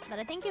poet, but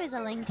I think he was a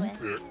linguist.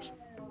 Picked.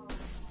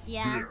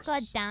 Yeah, This.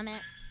 god damn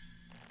it.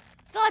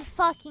 God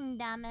fucking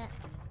damn it.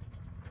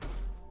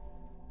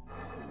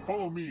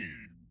 Follow me.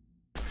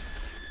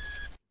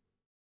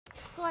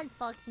 God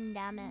fucking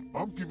damn it.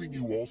 I'm giving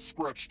you all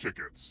scratch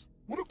tickets.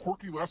 What a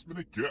quirky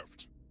last-minute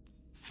gift.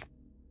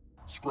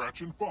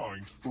 Scratch and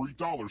find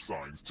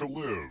 $3 to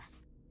live.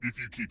 If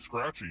you keep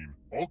scratching,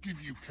 I'll give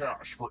you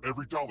cash for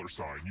every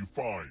 $sign you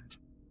find.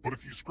 But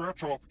if you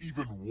scratch off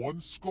even one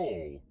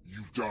skull,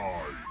 you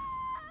die.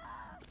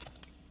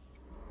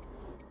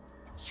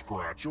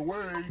 Scratch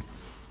away.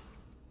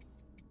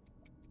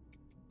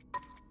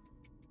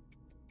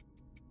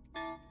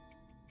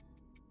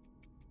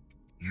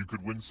 You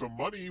could win some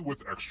money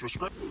with extra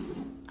scratch.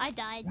 I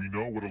died. We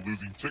know what a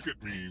losing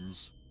ticket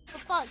means. For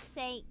fuck's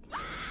sake.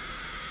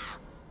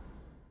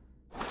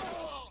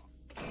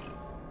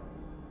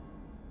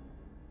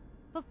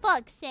 For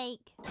fuck's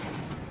sake.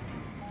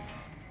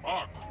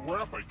 Ah,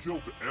 crap, I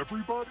killed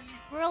everybody?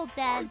 We're all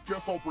I dead.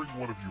 guess I'll bring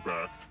one of you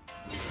back.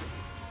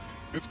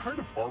 It's kind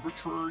of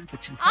arbitrary,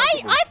 but you have I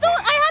the most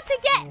thought money. I had to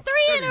get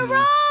 3 in a Anywho.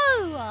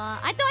 row!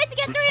 I thought I had to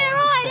get The 3 in a time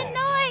row! I is didn't know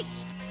I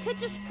could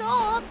just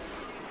stop.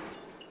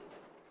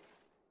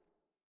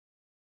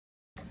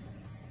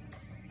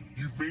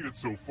 You've made it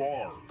so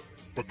far,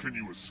 but can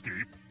you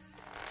escape?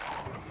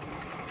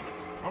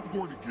 I'm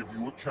going to give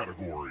you a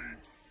category.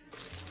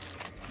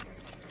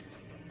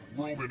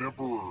 Roman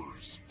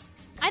emperors.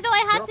 I thought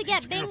I had Tap to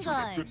get each answer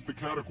that bingo. fits the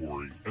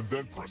category and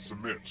then press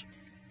submit.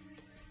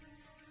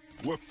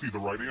 Let's see the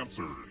right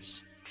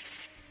answers.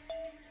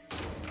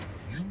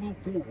 You move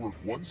forward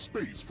 1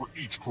 space for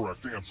each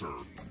correct answer.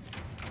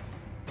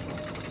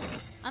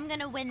 I'm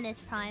gonna win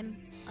this time.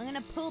 I'm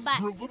gonna pull back.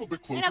 You're a little bit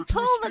I'm closer gonna to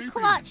pull the escaping.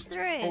 clutch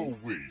through. Oh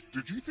wait,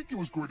 did you think it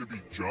was going to be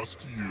just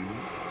you?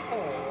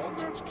 Aw,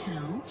 that's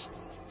cute.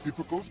 If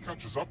a ghost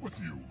catches up with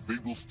you, they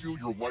will steal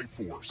your life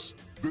force.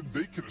 Then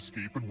they can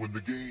escape and win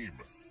the game.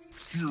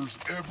 Here's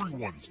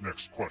everyone's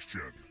next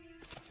question.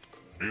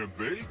 And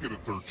they get a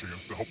third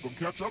chance to help them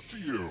catch up to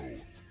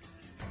you.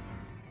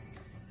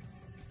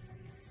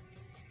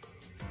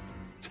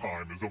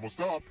 Time is almost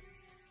up.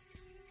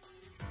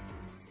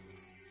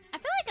 I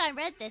feel like I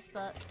read this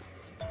book.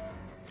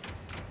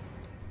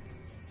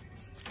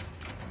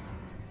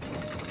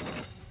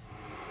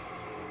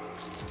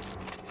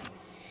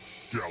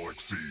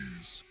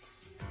 Galaxies.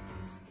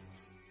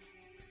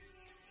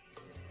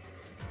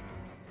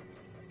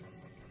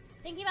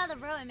 Thinking about the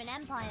Roman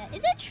Empire.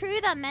 Is it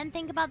true that men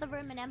think about the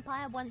Roman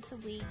Empire once a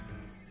week?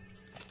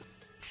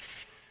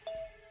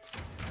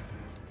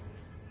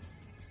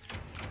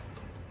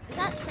 Is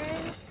that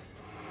true?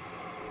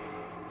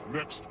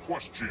 Next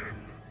question.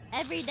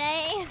 Every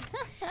day?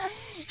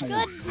 Stories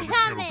God of the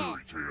damn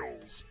Canterbury it!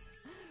 Tales.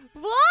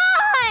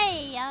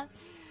 Why?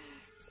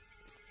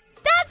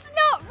 That's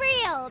not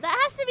real! That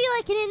has to be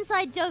like an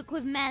inside joke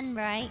with men,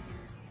 right?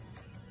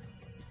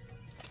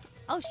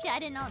 Oh shit, I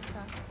didn't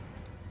answer.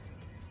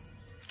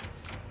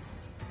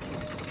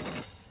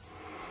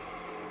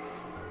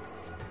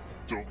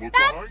 Don't look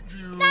behind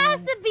you. That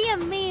has to be a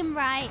meme,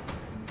 right?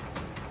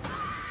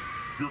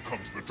 Here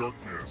comes the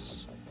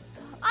darkness.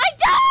 I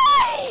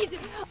died!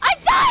 I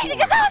died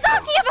because I was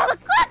asking about the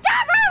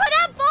goddamn Roman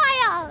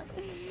Empire!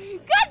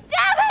 God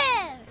damn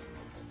it!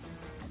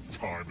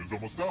 Time is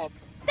almost up.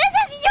 This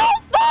is your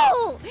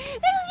fault! This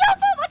is your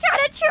fault for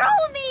trying to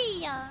troll me!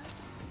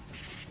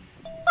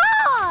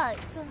 Fuck!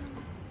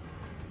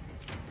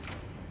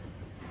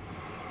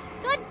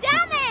 God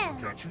damn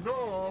it! Catching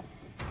up.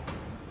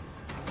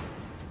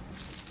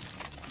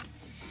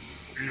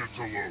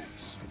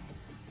 Antelopes.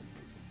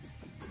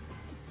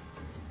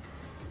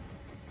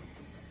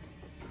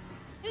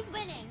 Who's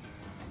winning?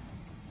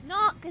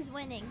 Knock is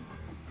winning.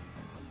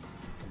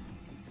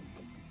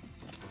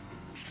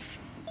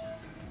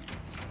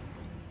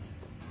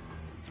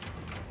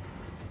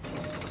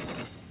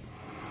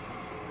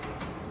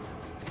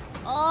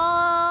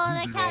 Oh,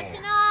 they're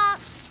catching up.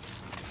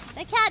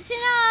 They're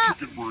catching up.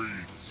 Chicken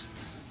breeds.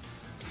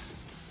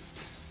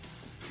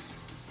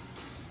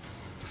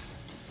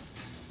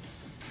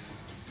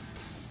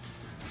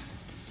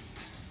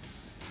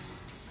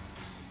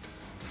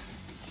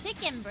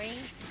 Chicken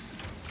breeds.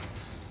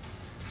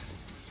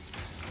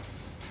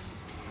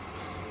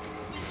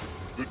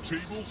 The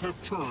tables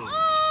have turned.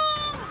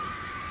 Oh!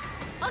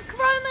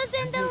 Akroma's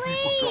in the You will be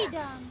lead.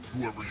 forgotten,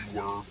 whoever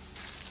you were.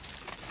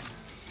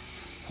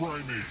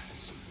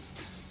 Primates.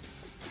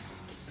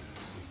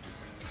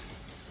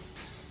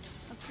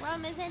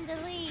 Akroma's in the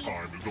lead.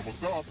 Time is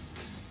almost up.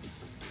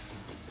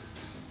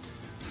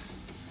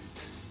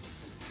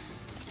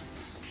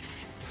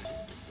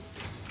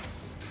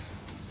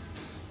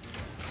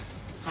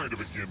 Kind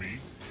of a gimme.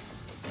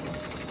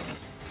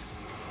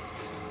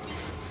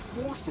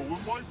 More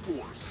stolen life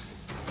force.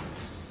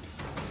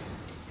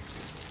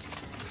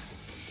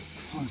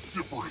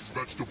 Cruciferous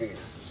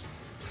vegetables.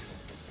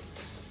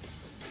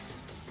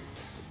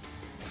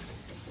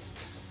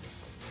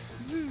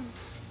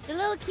 The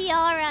little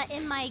Kiara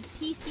in my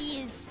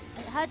PC is...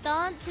 Her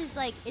dance is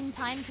like in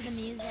time to the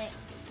music.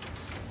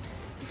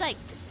 It's like...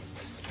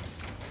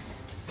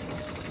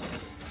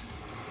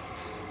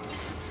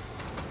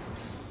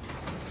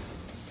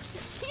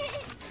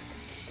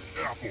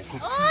 Apple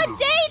computers. Oh,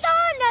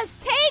 Jadon has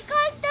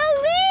taken the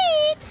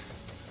lead!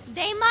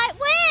 They might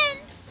win!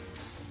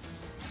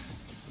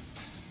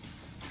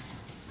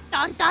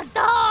 Dun dun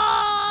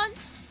dun!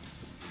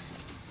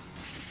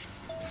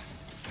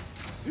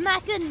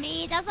 Mac and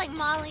me, that's like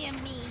Molly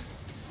and me.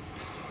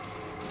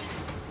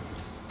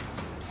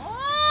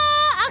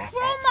 Oh,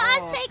 Akroma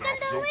has taken Not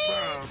the so lead!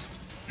 fast.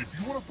 If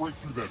you want to break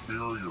through that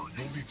barrier,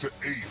 you'll need to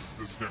ace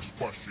this next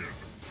question.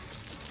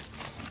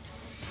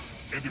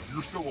 And if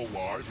you're still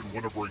alive and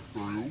want to break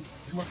through,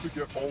 you have to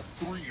get all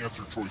 3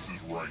 answer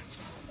choices right.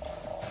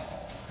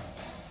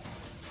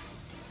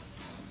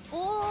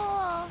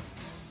 Oh!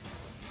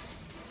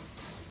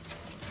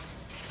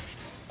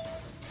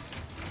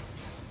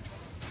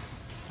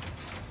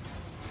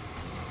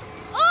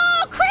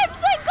 Oh,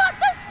 Crimson got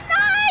the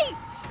snipe!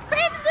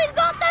 Crimson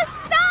got the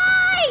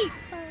snipe!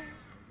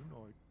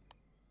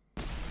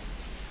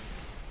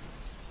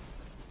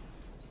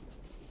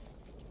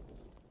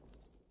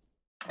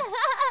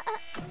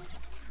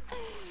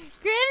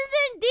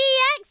 Crimson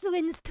DX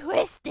wins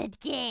Twisted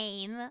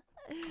Game.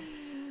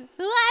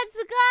 Let's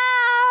go!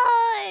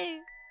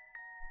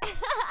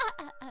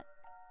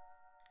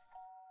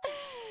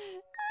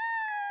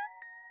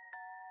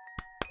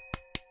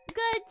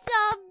 Good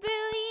job,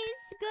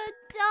 Buoys. Good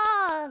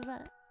job.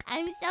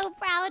 I'm so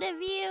proud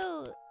of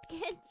you.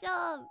 Good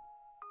job.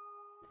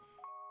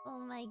 Oh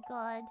my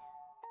god.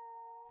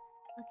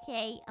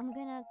 Okay, I'm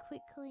gonna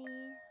quickly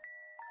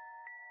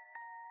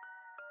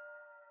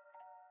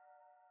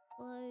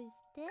close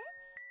this.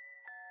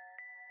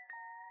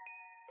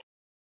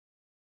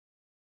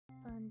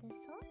 Burn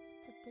this on.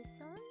 Put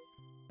this on.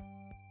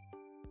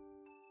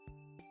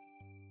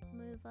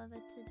 Move over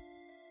to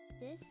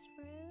this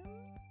room.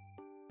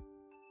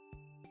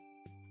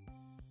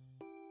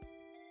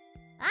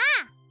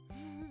 Ah!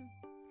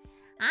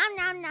 Nom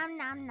nom nom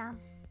nom nom.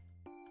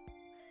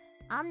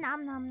 Nom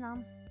nom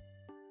nom.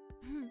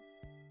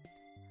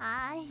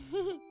 Hi.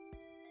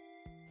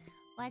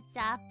 What's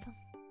up?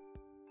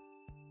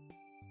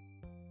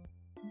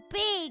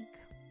 Big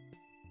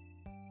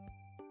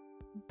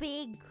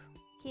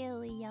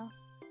Kilia.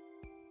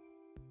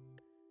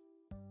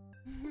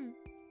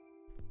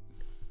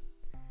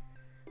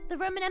 The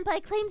Roman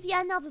Empire claims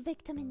yet another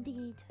victim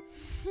indeed.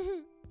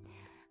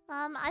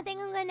 I think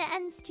I'm gonna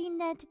end stream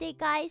there today,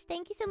 guys.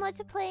 Thank you so much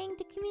for playing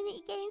the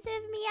community games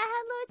with me. I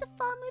had loads of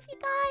fun with you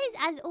guys,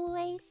 as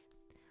always.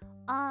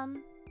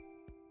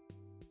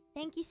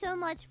 Thank you so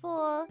much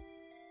for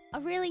a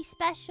really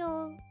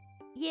special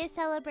year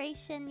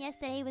celebration.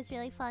 Yesterday was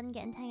really fun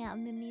getting to hang out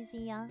in the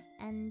Museia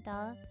and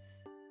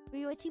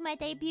rewatching my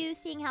debut,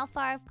 seeing how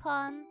far I've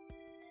come.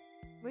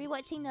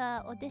 Rewatching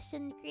the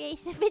audition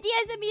creation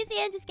videos of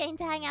Museia and just getting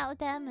to hang out with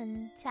them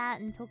and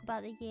chat and talk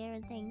about the year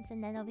and things.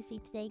 And then obviously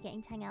today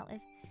getting to hang out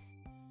with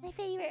my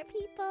favorite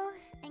people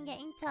and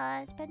getting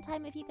to spend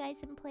time with you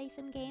guys and play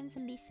some games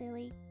and be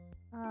silly.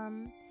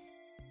 I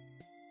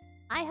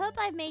hope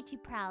I've made you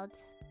proud.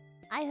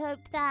 I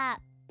hope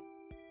that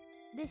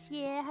this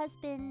year has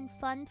been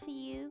fun for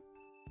you.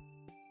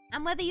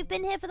 And whether you've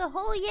been here for the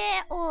whole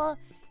year or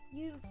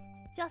you've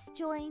just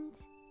joined,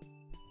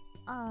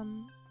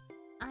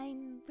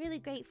 I'm really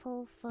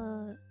grateful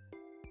for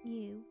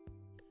you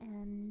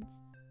and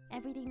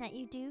everything that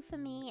you do for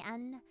me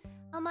and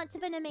how much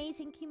of an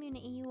amazing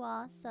community you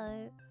are.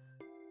 So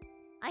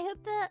I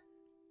hope that,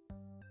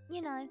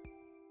 you know,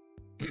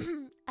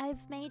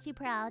 I've made you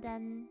proud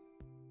and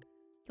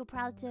you're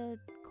proud to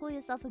call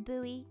yourself a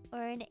BUOY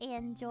or an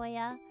EIEN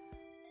Joya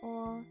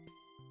or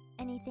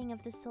anything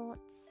of the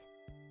sorts.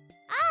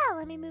 Ah,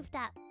 let me move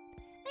that.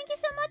 Thank you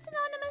so much,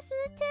 Anonymous, for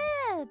the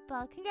tip!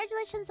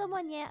 Congratulations on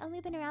 1 year.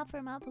 Only been around for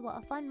a month, but what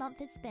a fun month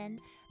it's been.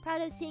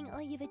 Proud of seeing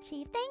all you've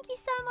achieved. Thank you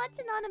so much,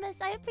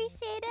 Anonymous. I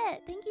appreciate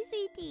it. Thank you,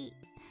 sweetie.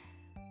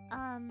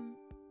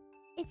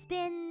 It's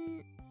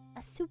been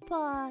a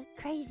super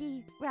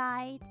crazy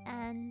ride,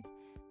 and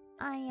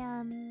I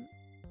am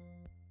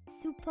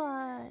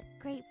super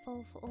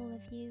grateful for all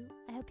of you.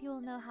 I hope you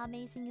all know how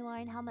amazing you are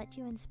and how much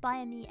you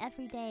inspire me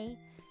every day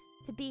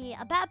to be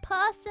a better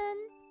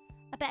person,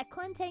 a better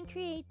content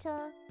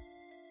creator,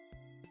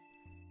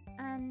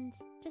 and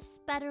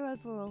just better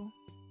overall.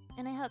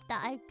 And I hope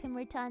that I can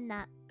return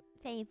that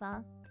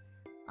favor.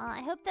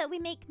 I hope that we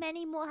make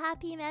many more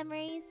happy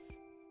memories,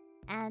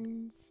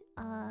 and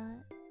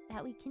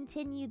that we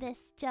continue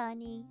this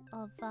journey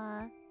of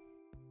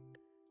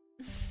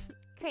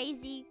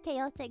crazy,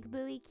 chaotic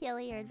BUOY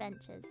Kilia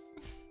adventures.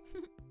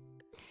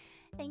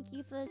 Thank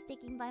you for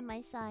sticking by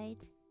my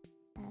side.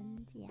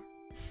 And yeah.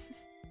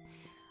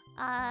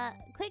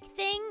 Quick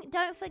thing,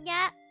 don't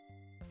forget,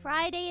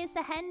 Friday is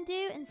the hen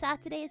do and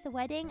Saturday is the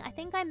wedding. I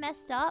think I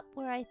messed up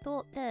where I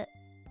thought that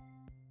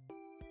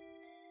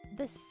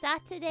the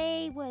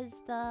Saturday was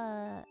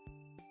the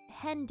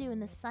hen do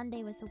and the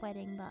Sunday was the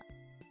wedding, but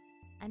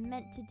I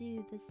meant to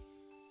do the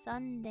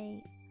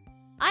Sunday.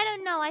 I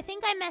don't know, I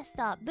think I messed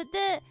up, but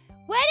the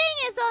wedding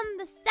is on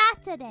the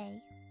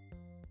Saturday.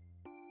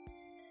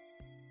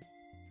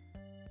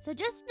 So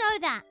just know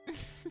that.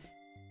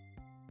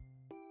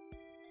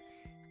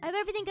 I hope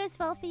everything goes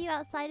well for you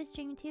outside of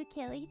streaming too,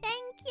 Killy.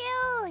 Thank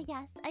you!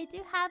 Yes, I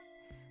do have,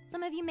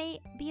 some of you may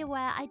be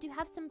aware, I do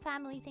have some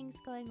family things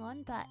going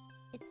on, but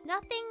it's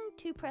nothing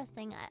too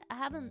pressing.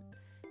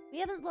 We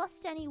haven't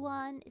lost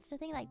anyone. It's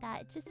nothing like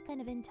that. It's just kind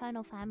of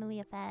internal family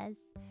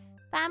affairs.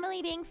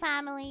 Family being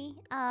family,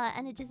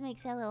 and it just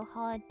makes it a little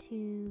hard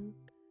to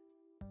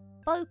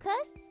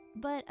focus.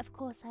 But of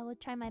course, I will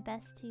try my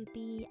best to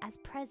be as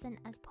present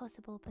as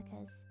possible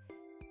because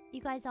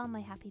you guys are my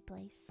happy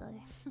place, so...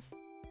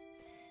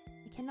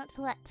 I cannot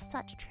let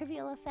such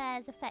trivial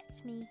affairs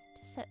affect me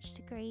to such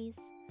degrees.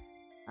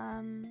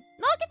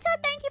 Morgita,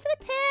 thank you for the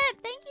tip!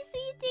 Thank you,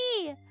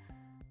 CD!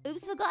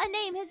 Oops, forgot her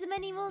name. Here's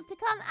many more to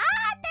come.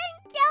 Ah,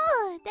 thank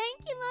you!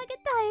 Thank you,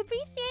 Morgita. I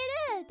appreciate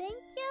it.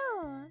 Thank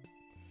you.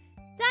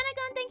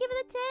 Danagon, thank you for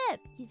the tip.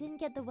 You didn't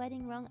get the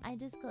wedding wrong. I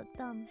just got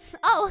dumb.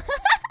 Oh!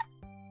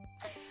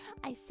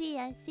 I see,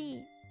 I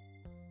see.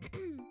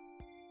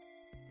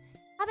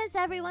 Happens to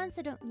everyone,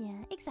 so don't...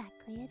 Yeah,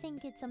 exactly. I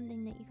think it's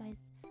something that you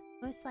guys...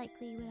 most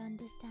likely would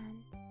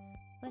understand.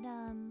 But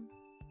yeah,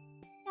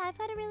 I've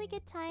had a really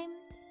good time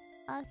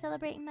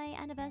celebrating my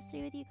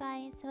anniversary with you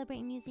guys,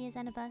 celebrating Museia's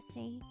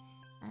anniversary,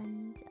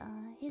 and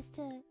here's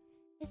to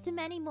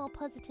many more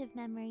positive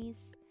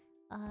memories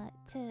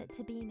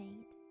to be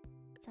made.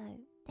 So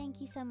thank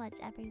you so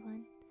much,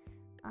 everyone.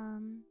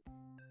 I'm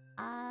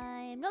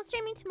not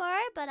streaming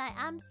tomorrow, but I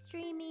am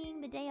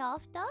streaming the day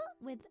after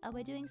with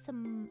we're doing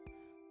some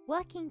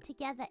working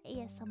together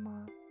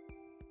ASMR.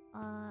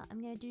 I'm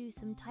gonna do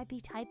some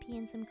typey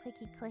and some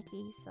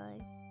clicky, so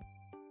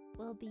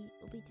we'll be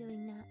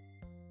doing that.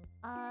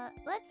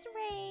 Let's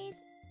raid.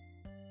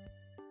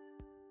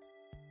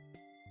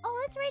 Oh,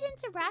 let's raid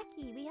into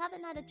Raki. We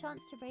haven't had a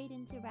chance to raid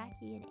into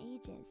Raki in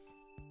ages.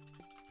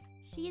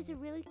 She is a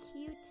really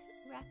cute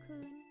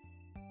raccoon.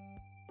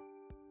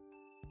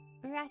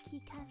 Raki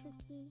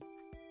Kazuki.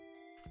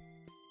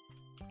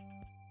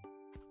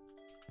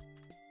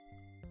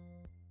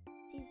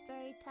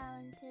 very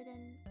talented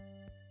and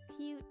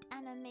cute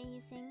and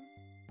amazing.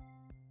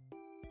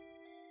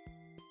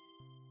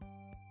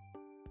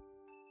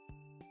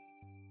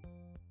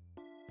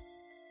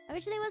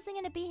 Originally wasn't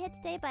gonna be here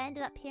today, but I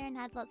ended up here and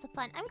had lots of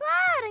fun. I'm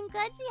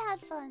glad she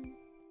had fun.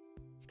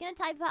 She's gonna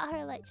type about her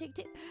electric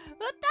too.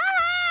 What the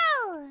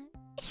hell?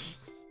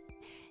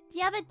 Do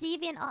you have a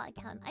DeviantArt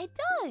account? I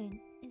don't.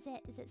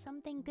 Is it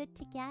something good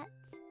to get?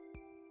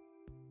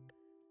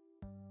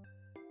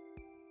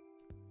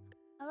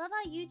 I love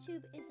how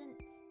YouTube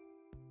isn't.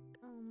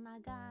 Oh my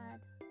god.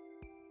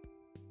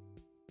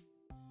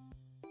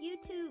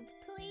 YouTube,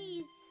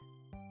 please.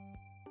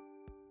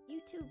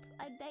 YouTube,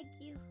 I beg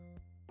you.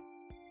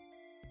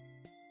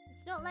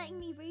 It's not letting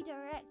me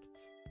redirect.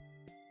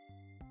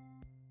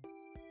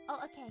 Oh,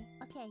 okay.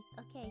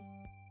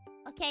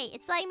 Okay,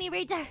 it's letting me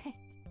redirect.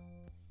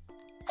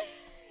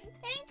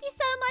 Thank you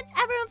so much,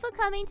 everyone, for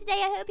coming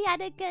today. I hope you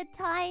had a good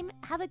time.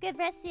 Have a good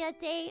rest of your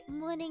day,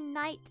 morning,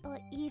 night, or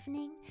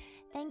evening.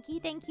 Thank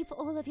you for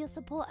all of your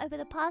support over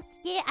the past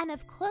year. And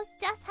of course,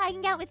 just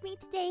hanging out with me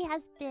today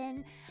has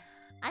been...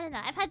 I don't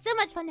know. I've had so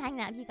much fun hanging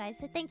out with you guys.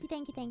 So thank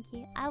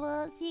you. I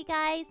will see you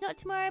guys not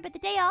tomorrow, but the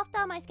day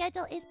after. My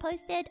schedule is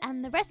posted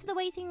and the rest of the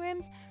waiting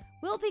rooms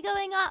will be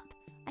going up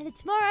either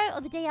tomorrow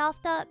or the day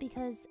after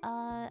because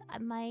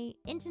my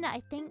internet,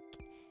 I think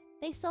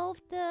they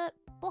solved the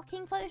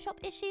blocking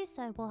Photoshop issue,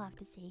 so we'll have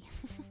to see.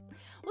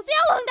 We'll see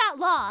how long that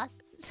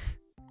lasts.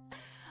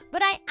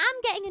 But I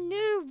am getting a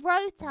new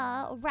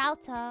router,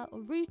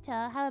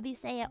 however you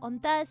say it, on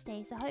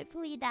Thursday, so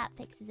hopefully that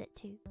fixes it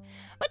too.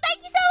 But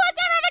thank you so much,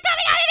 everyone, for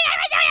coming out.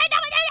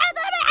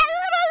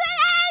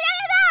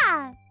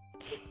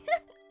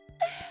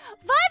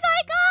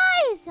 Bye,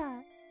 guys.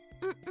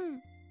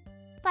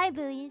 Bye,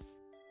 buoys.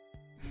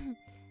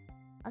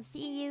 I'll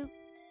see you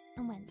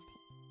on Wednesday.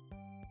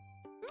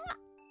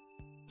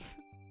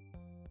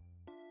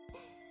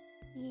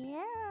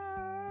 Yeah.